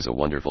 but it was a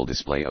wonderful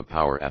display of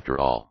power after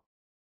all.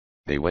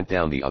 They went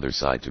down the other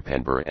side to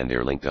Penborough and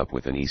there linked up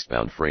with an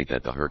eastbound freight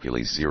that the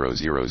Hercules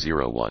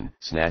 0001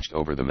 snatched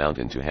over the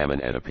mountain to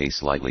Hammond at a pace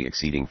slightly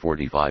exceeding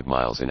 45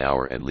 miles an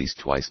hour, at least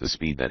twice the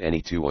speed that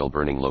any two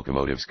oil-burning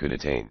locomotives could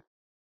attain.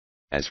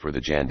 As for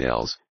the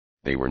Jandells,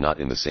 they were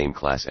not in the same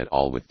class at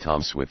all with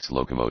Tom Swift's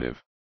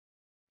locomotive.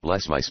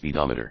 "Bless my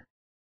speedometer!"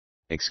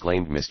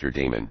 exclaimed Mr.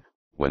 Damon,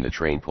 when the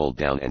train pulled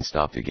down and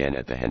stopped again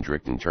at the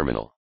Hendrickton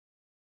terminal.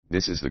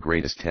 "This is the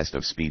greatest test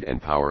of speed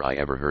and power I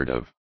ever heard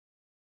of.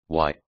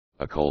 Why,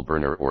 a coal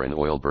burner or an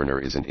oil burner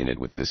isn't in it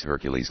with this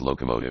Hercules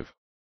locomotive.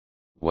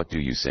 What do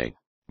you say,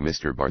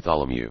 Mr.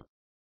 Bartholomew?"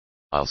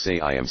 "I'll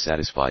say I am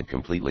satisfied,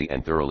 completely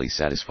and thoroughly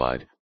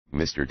satisfied,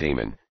 Mr.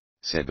 Damon,"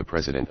 said the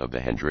president of the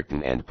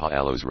Hendrickton and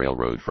Palos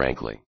Railroad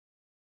frankly.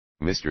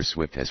 "Mr.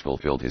 Swift has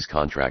fulfilled his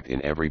contract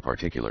in every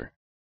particular."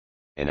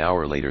 An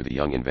hour later the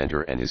young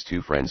inventor and his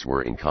two friends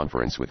were in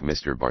conference with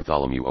Mr.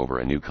 Bartholomew over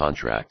a new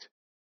contract.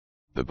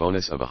 The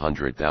bonus of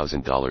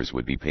 $100,000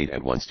 would be paid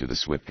at once to the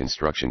Swift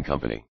Construction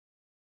Company.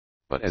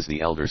 But as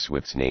the elder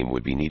Swift's name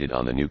would be needed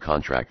on the new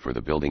contract for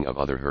the building of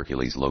other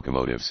Hercules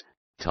locomotives,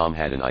 Tom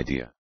had an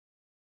idea.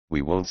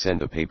 "We won't send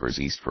the papers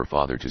east for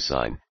father to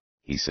sign,"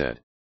 he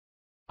said.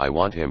 "I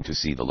want him to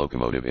see the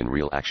locomotive in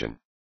real action.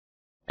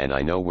 And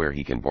I know where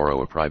he can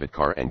borrow a private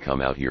car and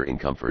come out here in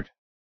comfort.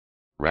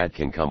 Rad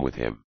can come with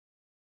him."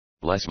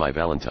 "Bless my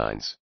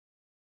valentines!"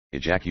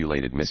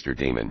 ejaculated Mr.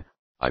 Damon.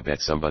 "I bet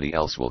somebody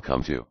else will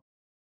come too."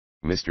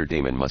 Mr.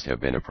 Damon must have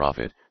been a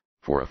prophet,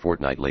 for a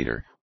fortnight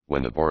later,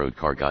 when the borrowed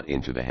car got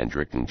into the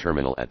Hendrickton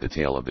terminal at the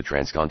tail of the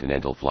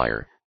transcontinental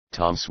flyer,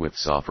 Tom Swift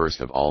saw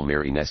first of all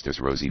Mary Nesta's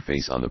rosy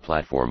face on the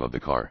platform of the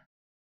car.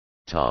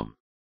 "Tom!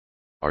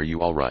 Are you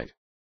all right?"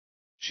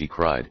 she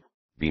cried,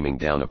 beaming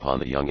down upon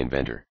the young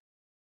inventor.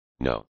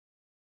 "No.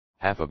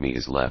 Half of me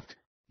is left,"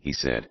 he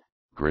said,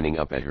 grinning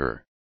up at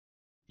her.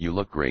 "You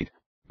look great,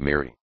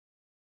 Mary."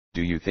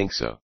 "Do you think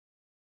so?"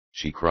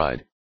 she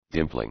cried,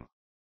 dimpling.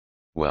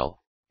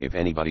 "Well, if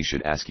anybody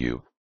should ask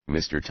you,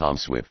 Mr. Tom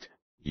Swift,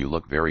 you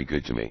look very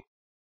good to me."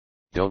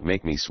 "Don't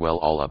make me swell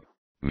all up,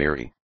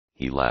 Mary,"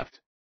 he laughed.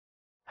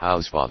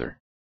 "How's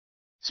father?"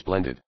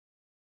 "Splendid."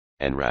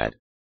 "And Rad?"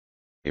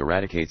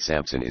 "Eradicate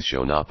Sampson is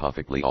show na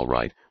perfectly all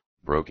right,"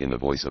 broke in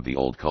the voice of the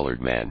old colored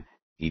man,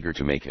 eager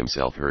to make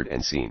himself heard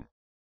and seen.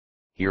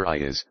 "Here I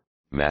is,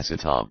 Massa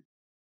Tom."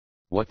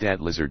 "What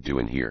dat lizard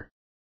doin' here?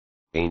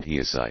 Ain't he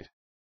a sight?"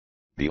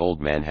 The old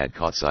man had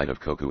caught sight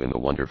of Coco in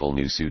the wonderful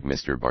new suit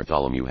Mr.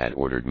 Bartholomew had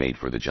ordered made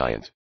for the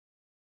giant.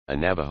 A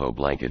Navajo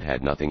blanket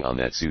had nothing on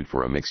that suit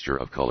for a mixture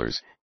of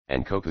colors,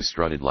 and Coco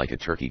strutted like a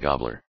turkey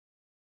gobbler.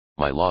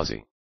 "My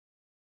lawsy!"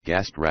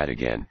 gasped Rad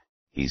again,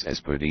 "he's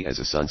as pretty as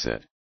a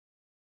sunset.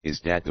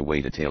 Is dat the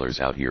way the tailors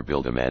out here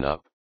build a man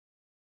up?"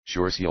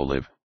 "Sure's he'll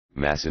live,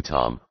 Massa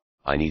Tom,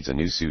 I needs a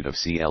new suit of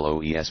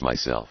clothes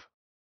myself."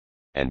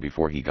 And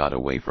before he got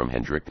away from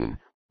Hendrickton,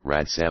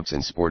 Rad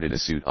Sampson sported a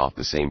suit off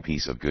the same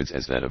piece of goods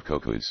as that of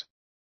Coco's.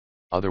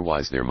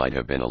 Otherwise there might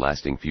have been a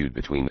lasting feud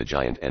between the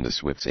giant and the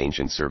Swift's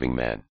ancient serving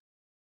man.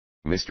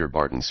 Mr.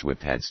 Barton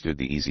Swift had stood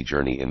the easy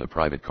journey in the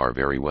private car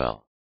very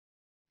well.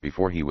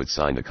 Before he would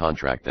sign the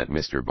contract that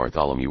Mr.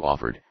 Bartholomew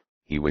offered,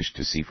 he wished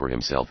to see for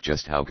himself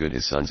just how good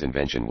his son's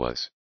invention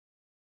was.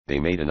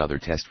 They made another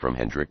test from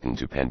Hendrickton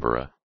to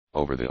Penborough,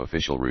 over the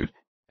official route,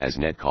 as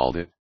Ned called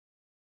it.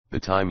 The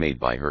time made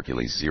by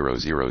Hercules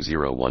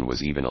 0001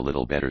 was even a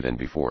little better than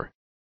before.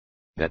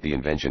 That the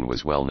invention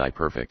was well nigh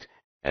perfect,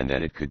 and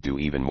that it could do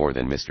even more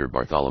than Mr.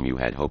 Bartholomew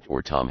had hoped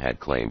or Tom had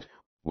claimed,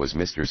 was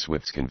Mr.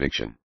 Swift's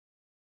conviction.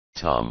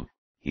 "Tom,"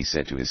 he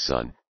said to his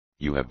son,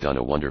 "you have done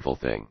a wonderful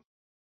thing.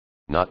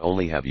 Not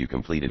only have you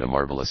completed a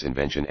marvelous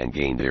invention and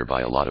gained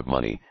thereby a lot of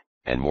money,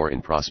 and more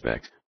in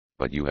prospect,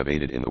 but you have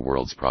aided in the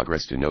world's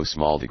progress to no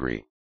small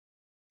degree.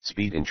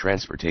 Speed in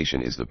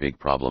transportation is the big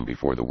problem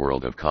before the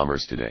world of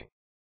commerce today.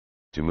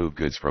 To move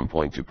goods from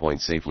point to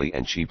point safely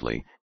and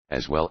cheaply,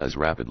 as well as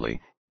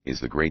rapidly, is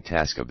the great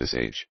task of this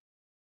age.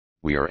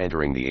 We are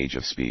entering the age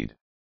of speed.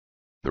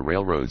 The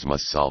railroads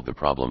must solve the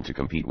problem to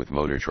compete with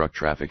motor truck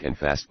traffic and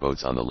fast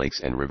boats on the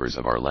lakes and rivers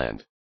of our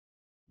land.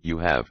 You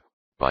have,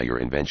 by your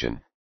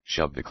invention,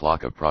 shoved the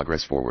clock of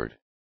progress forward.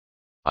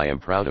 I am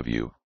proud of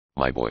you,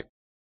 my boy.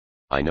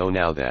 I know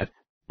now that,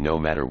 no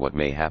matter what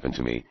may happen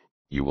to me,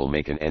 you will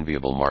make an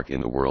enviable mark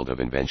in the world of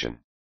invention.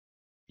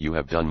 You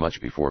have done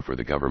much before for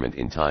the government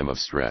in time of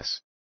stress.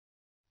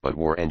 But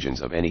war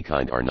engines of any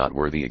kind are not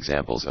worthy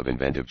examples of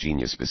inventive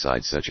genius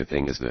besides such a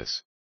thing as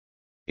this.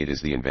 It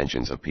is the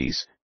inventions of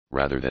peace,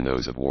 rather than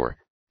those of war,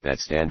 that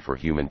stand for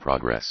human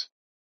progress."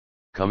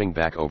 Coming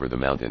back over the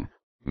mountain,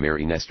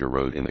 Mary Nestor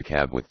rode in the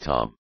cab with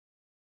Tom.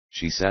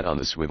 She sat on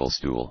the swivel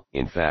stool,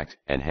 in fact,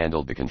 and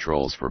handled the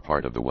controls for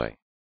part of the way.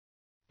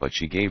 But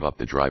she gave up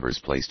the driver's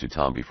place to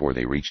Tom before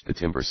they reached the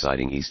timber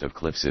siding east of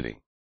Cliff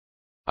City.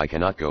 "I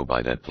cannot go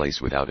by that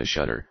place without a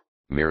shudder,"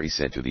 Mary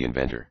said to the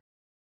inventor.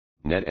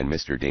 "Ned and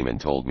Mr. Damon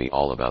told me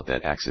all about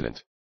that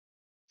accident.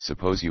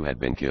 Suppose you had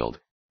been killed,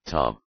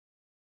 Tom."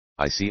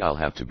 "I see I'll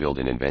have to build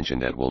an invention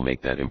that will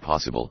make that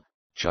impossible,"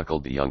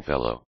 chuckled the young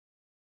fellow.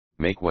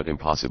 "Make what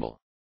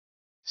impossible?"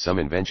 "Some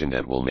invention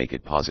that will make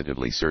it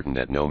positively certain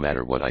that no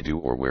matter what I do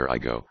or where I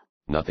go,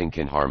 nothing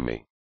can harm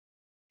me."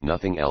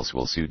 "Nothing else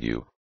will suit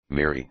you,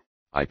 Mary,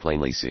 I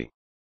plainly see."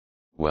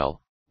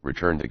 "Well,"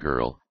 returned the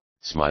girl,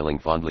 smiling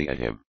fondly at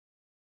him,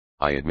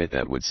 "I admit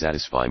that would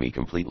satisfy me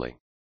completely."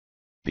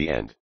 The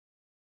end.